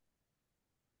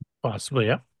 Possibly,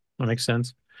 yeah. That makes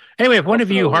sense. Anyway, if one of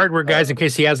you Also, hardware guys, in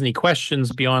case he has any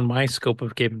questions beyond my scope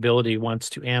of capability, wants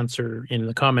to answer in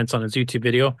the comments on his YouTube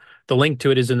video, the link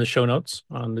to it is in the show notes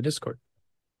on the Discord.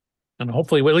 And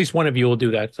hopefully at least one of you will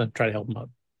do that to try to help him out.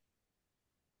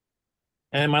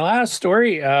 And my last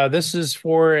story, this is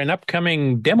for an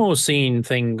upcoming demo scene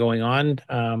thing going on,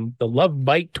 the Love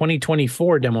Bite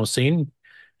 2024 demo scene.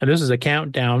 And this is a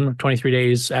countdown, 23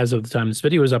 days as of the time this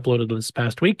video was uploaded this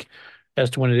past week as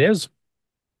to when it is.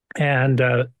 And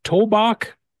Tobach,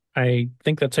 I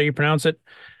think that's how you pronounce it,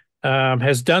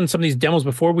 has done some of these demos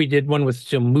before. We did one with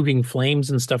some moving flames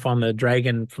and stuff on the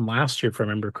Dragon from last year, if I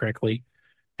remember correctly.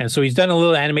 And so he's done a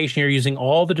little animation here using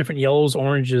all the different yellows,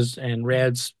 oranges, and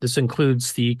reds. This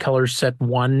includes the color set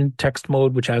 1 text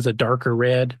mode, which has a darker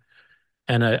red,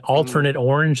 and an alternate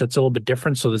orange that's a little bit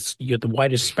different. So this, you get the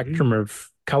widest spectrum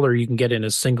of color you can get in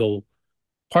a single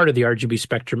part of the RGB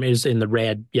spectrum is in the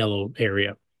red yellow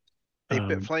area.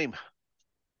 8-bit flame.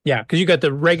 Yeah, because you got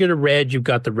the regular red, you've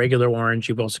got the regular orange,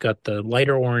 you've also got the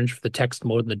lighter orange for the text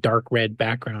mode and the dark red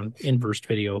background inverse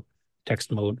video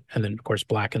text mode, and then of course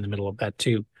black in the middle of that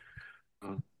too.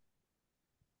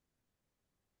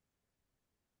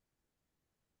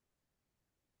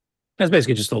 That's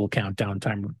basically just a little countdown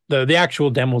timer. The actual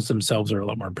demos themselves are a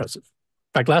lot more impressive.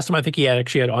 In fact, last time I think he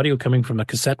actually had audio coming from a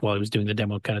cassette while he was doing the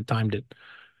demo, kind of timed it.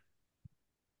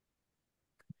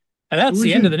 And that's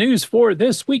the end of the news for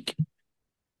this week.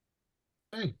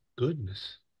 Thank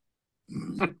goodness.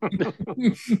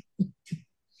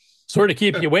 Sort of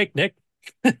keep you awake, Nick.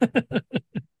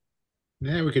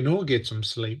 Now we can all get some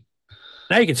sleep.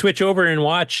 Now you can switch over and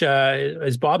watch.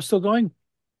 Is Bob still going?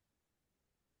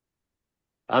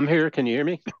 I'm here. Can you hear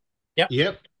me?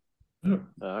 Yep. All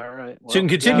right. So you can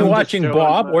continue watching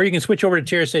Bob, or you can switch over to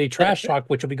Tier City Trash Talk,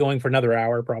 which will be going for another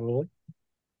hour probably.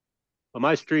 Well,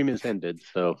 my stream is ended,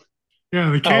 so. Yeah,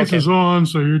 the case is on,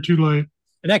 so you're too late.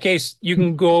 In that case, you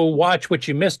can go watch what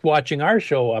you missed watching our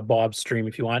show, Bob's stream,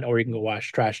 if you want, or you can go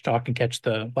watch Trash Talk and catch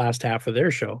the last half of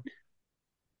their show.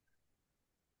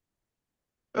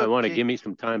 I want to give me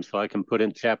some time so I can put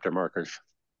in chapter markers.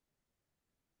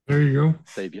 There you go.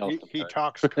 Save y'all. He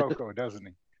talks CoCo, doesn't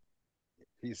he?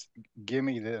 He's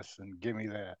gimme this and gimme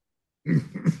that.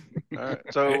 All right.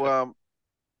 So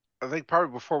I think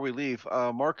probably before we leave,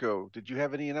 Marco, did you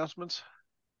have any announcements?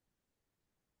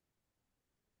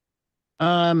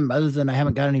 Other than I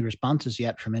haven't got any responses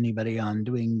yet from anybody on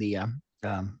doing the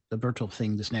virtual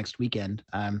thing this next weekend.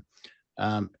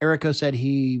 Erico said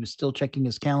he was still checking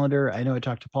his calendar. I know I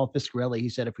talked to Paul Fiscarelli. He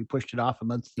said if we pushed it off a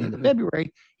month to the end of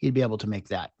February, he'd be able to make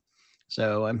that.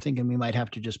 So I'm thinking we might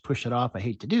have to just push it off. I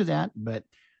hate to do that, but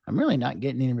I'm really not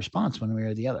getting any response one way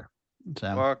or the other.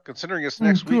 So, Well, considering it's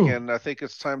next cool. weekend, I think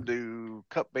it's time to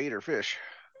cut bait or fish.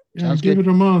 Yeah, Sounds give good. it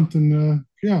a month and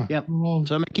yeah. Yep. We'll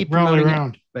So I'm gonna keep rally promoting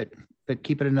around. it, but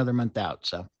keep it another month out.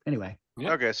 So anyway.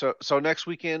 Okay, so next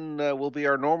weekend will be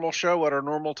our normal show at our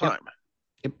normal time.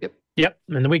 Yep.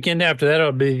 And the weekend after that,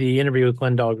 it'll be the interview with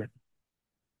Glenn Dahlgren.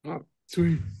 Oh,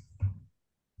 sweet.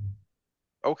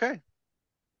 Okay.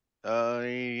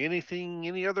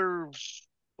 Any other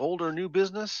old or new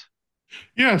business?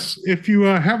 Yes, if you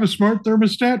have a smart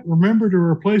thermostat, remember to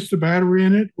replace the battery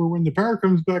in it, or when the power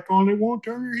comes back on, it won't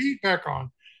turn your heat back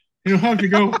on. You don't have to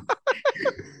go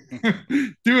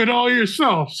do it all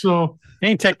yourself. So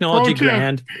ain't technology pro tip.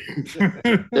 grand.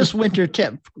 This winter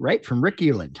tip right from Rick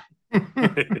Euland.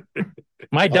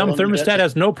 My dumb How long you got thermostat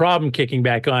has no problem kicking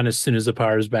back on as soon as the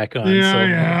power is back on. Yeah, so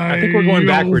yeah. I think we're going you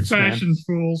backwards, man. old-fashioned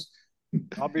fools.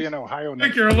 I'll be in Ohio Take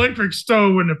next your electric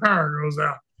stove when the power goes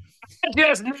out. I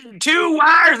just need 2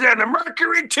 wires and a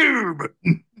mercury tube.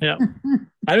 Yeah.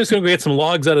 I'm just going to go get some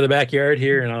logs out of the backyard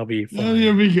here and I'll be fine. Oh,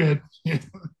 you'll be good.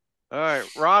 All right,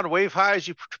 Ron, wave high as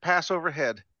you pass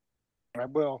overhead. I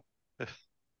will.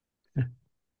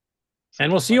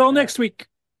 And we'll see you all next week.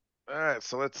 All right,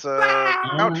 so let's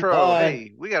outro. Bye.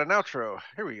 Hey, we got an outro.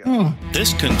 Here we go. Oh.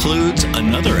 This concludes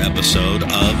another episode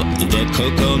of The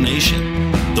CoCo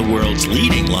Nation, the world's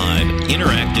leading live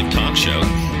interactive talk show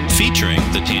featuring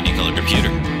the Technicolor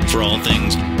computer. For all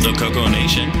things The CoCo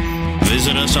Nation,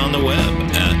 visit us on the web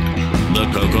at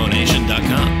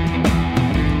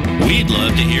thecoconation.com. We'd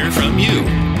love to hear from you.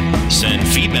 Send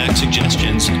feedback,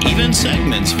 suggestions, even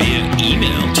segments via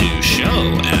email to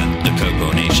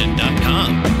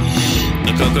show@thecoconation.com.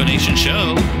 The CoCo Nation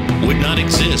Show would not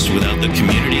exist without the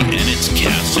community and its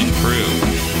cast and crew.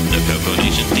 The CoCo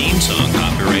Nation theme song,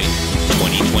 copyright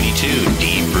 2022,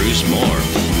 D. Bruce Moore.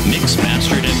 Mixed,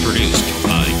 mastered, and produced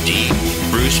by D.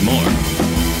 Bruce Moore.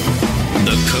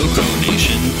 The CoCo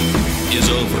Nation is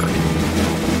over.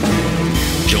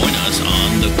 Join us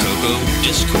on the CoCo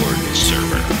Discord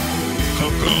server.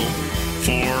 CoCo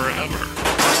forever.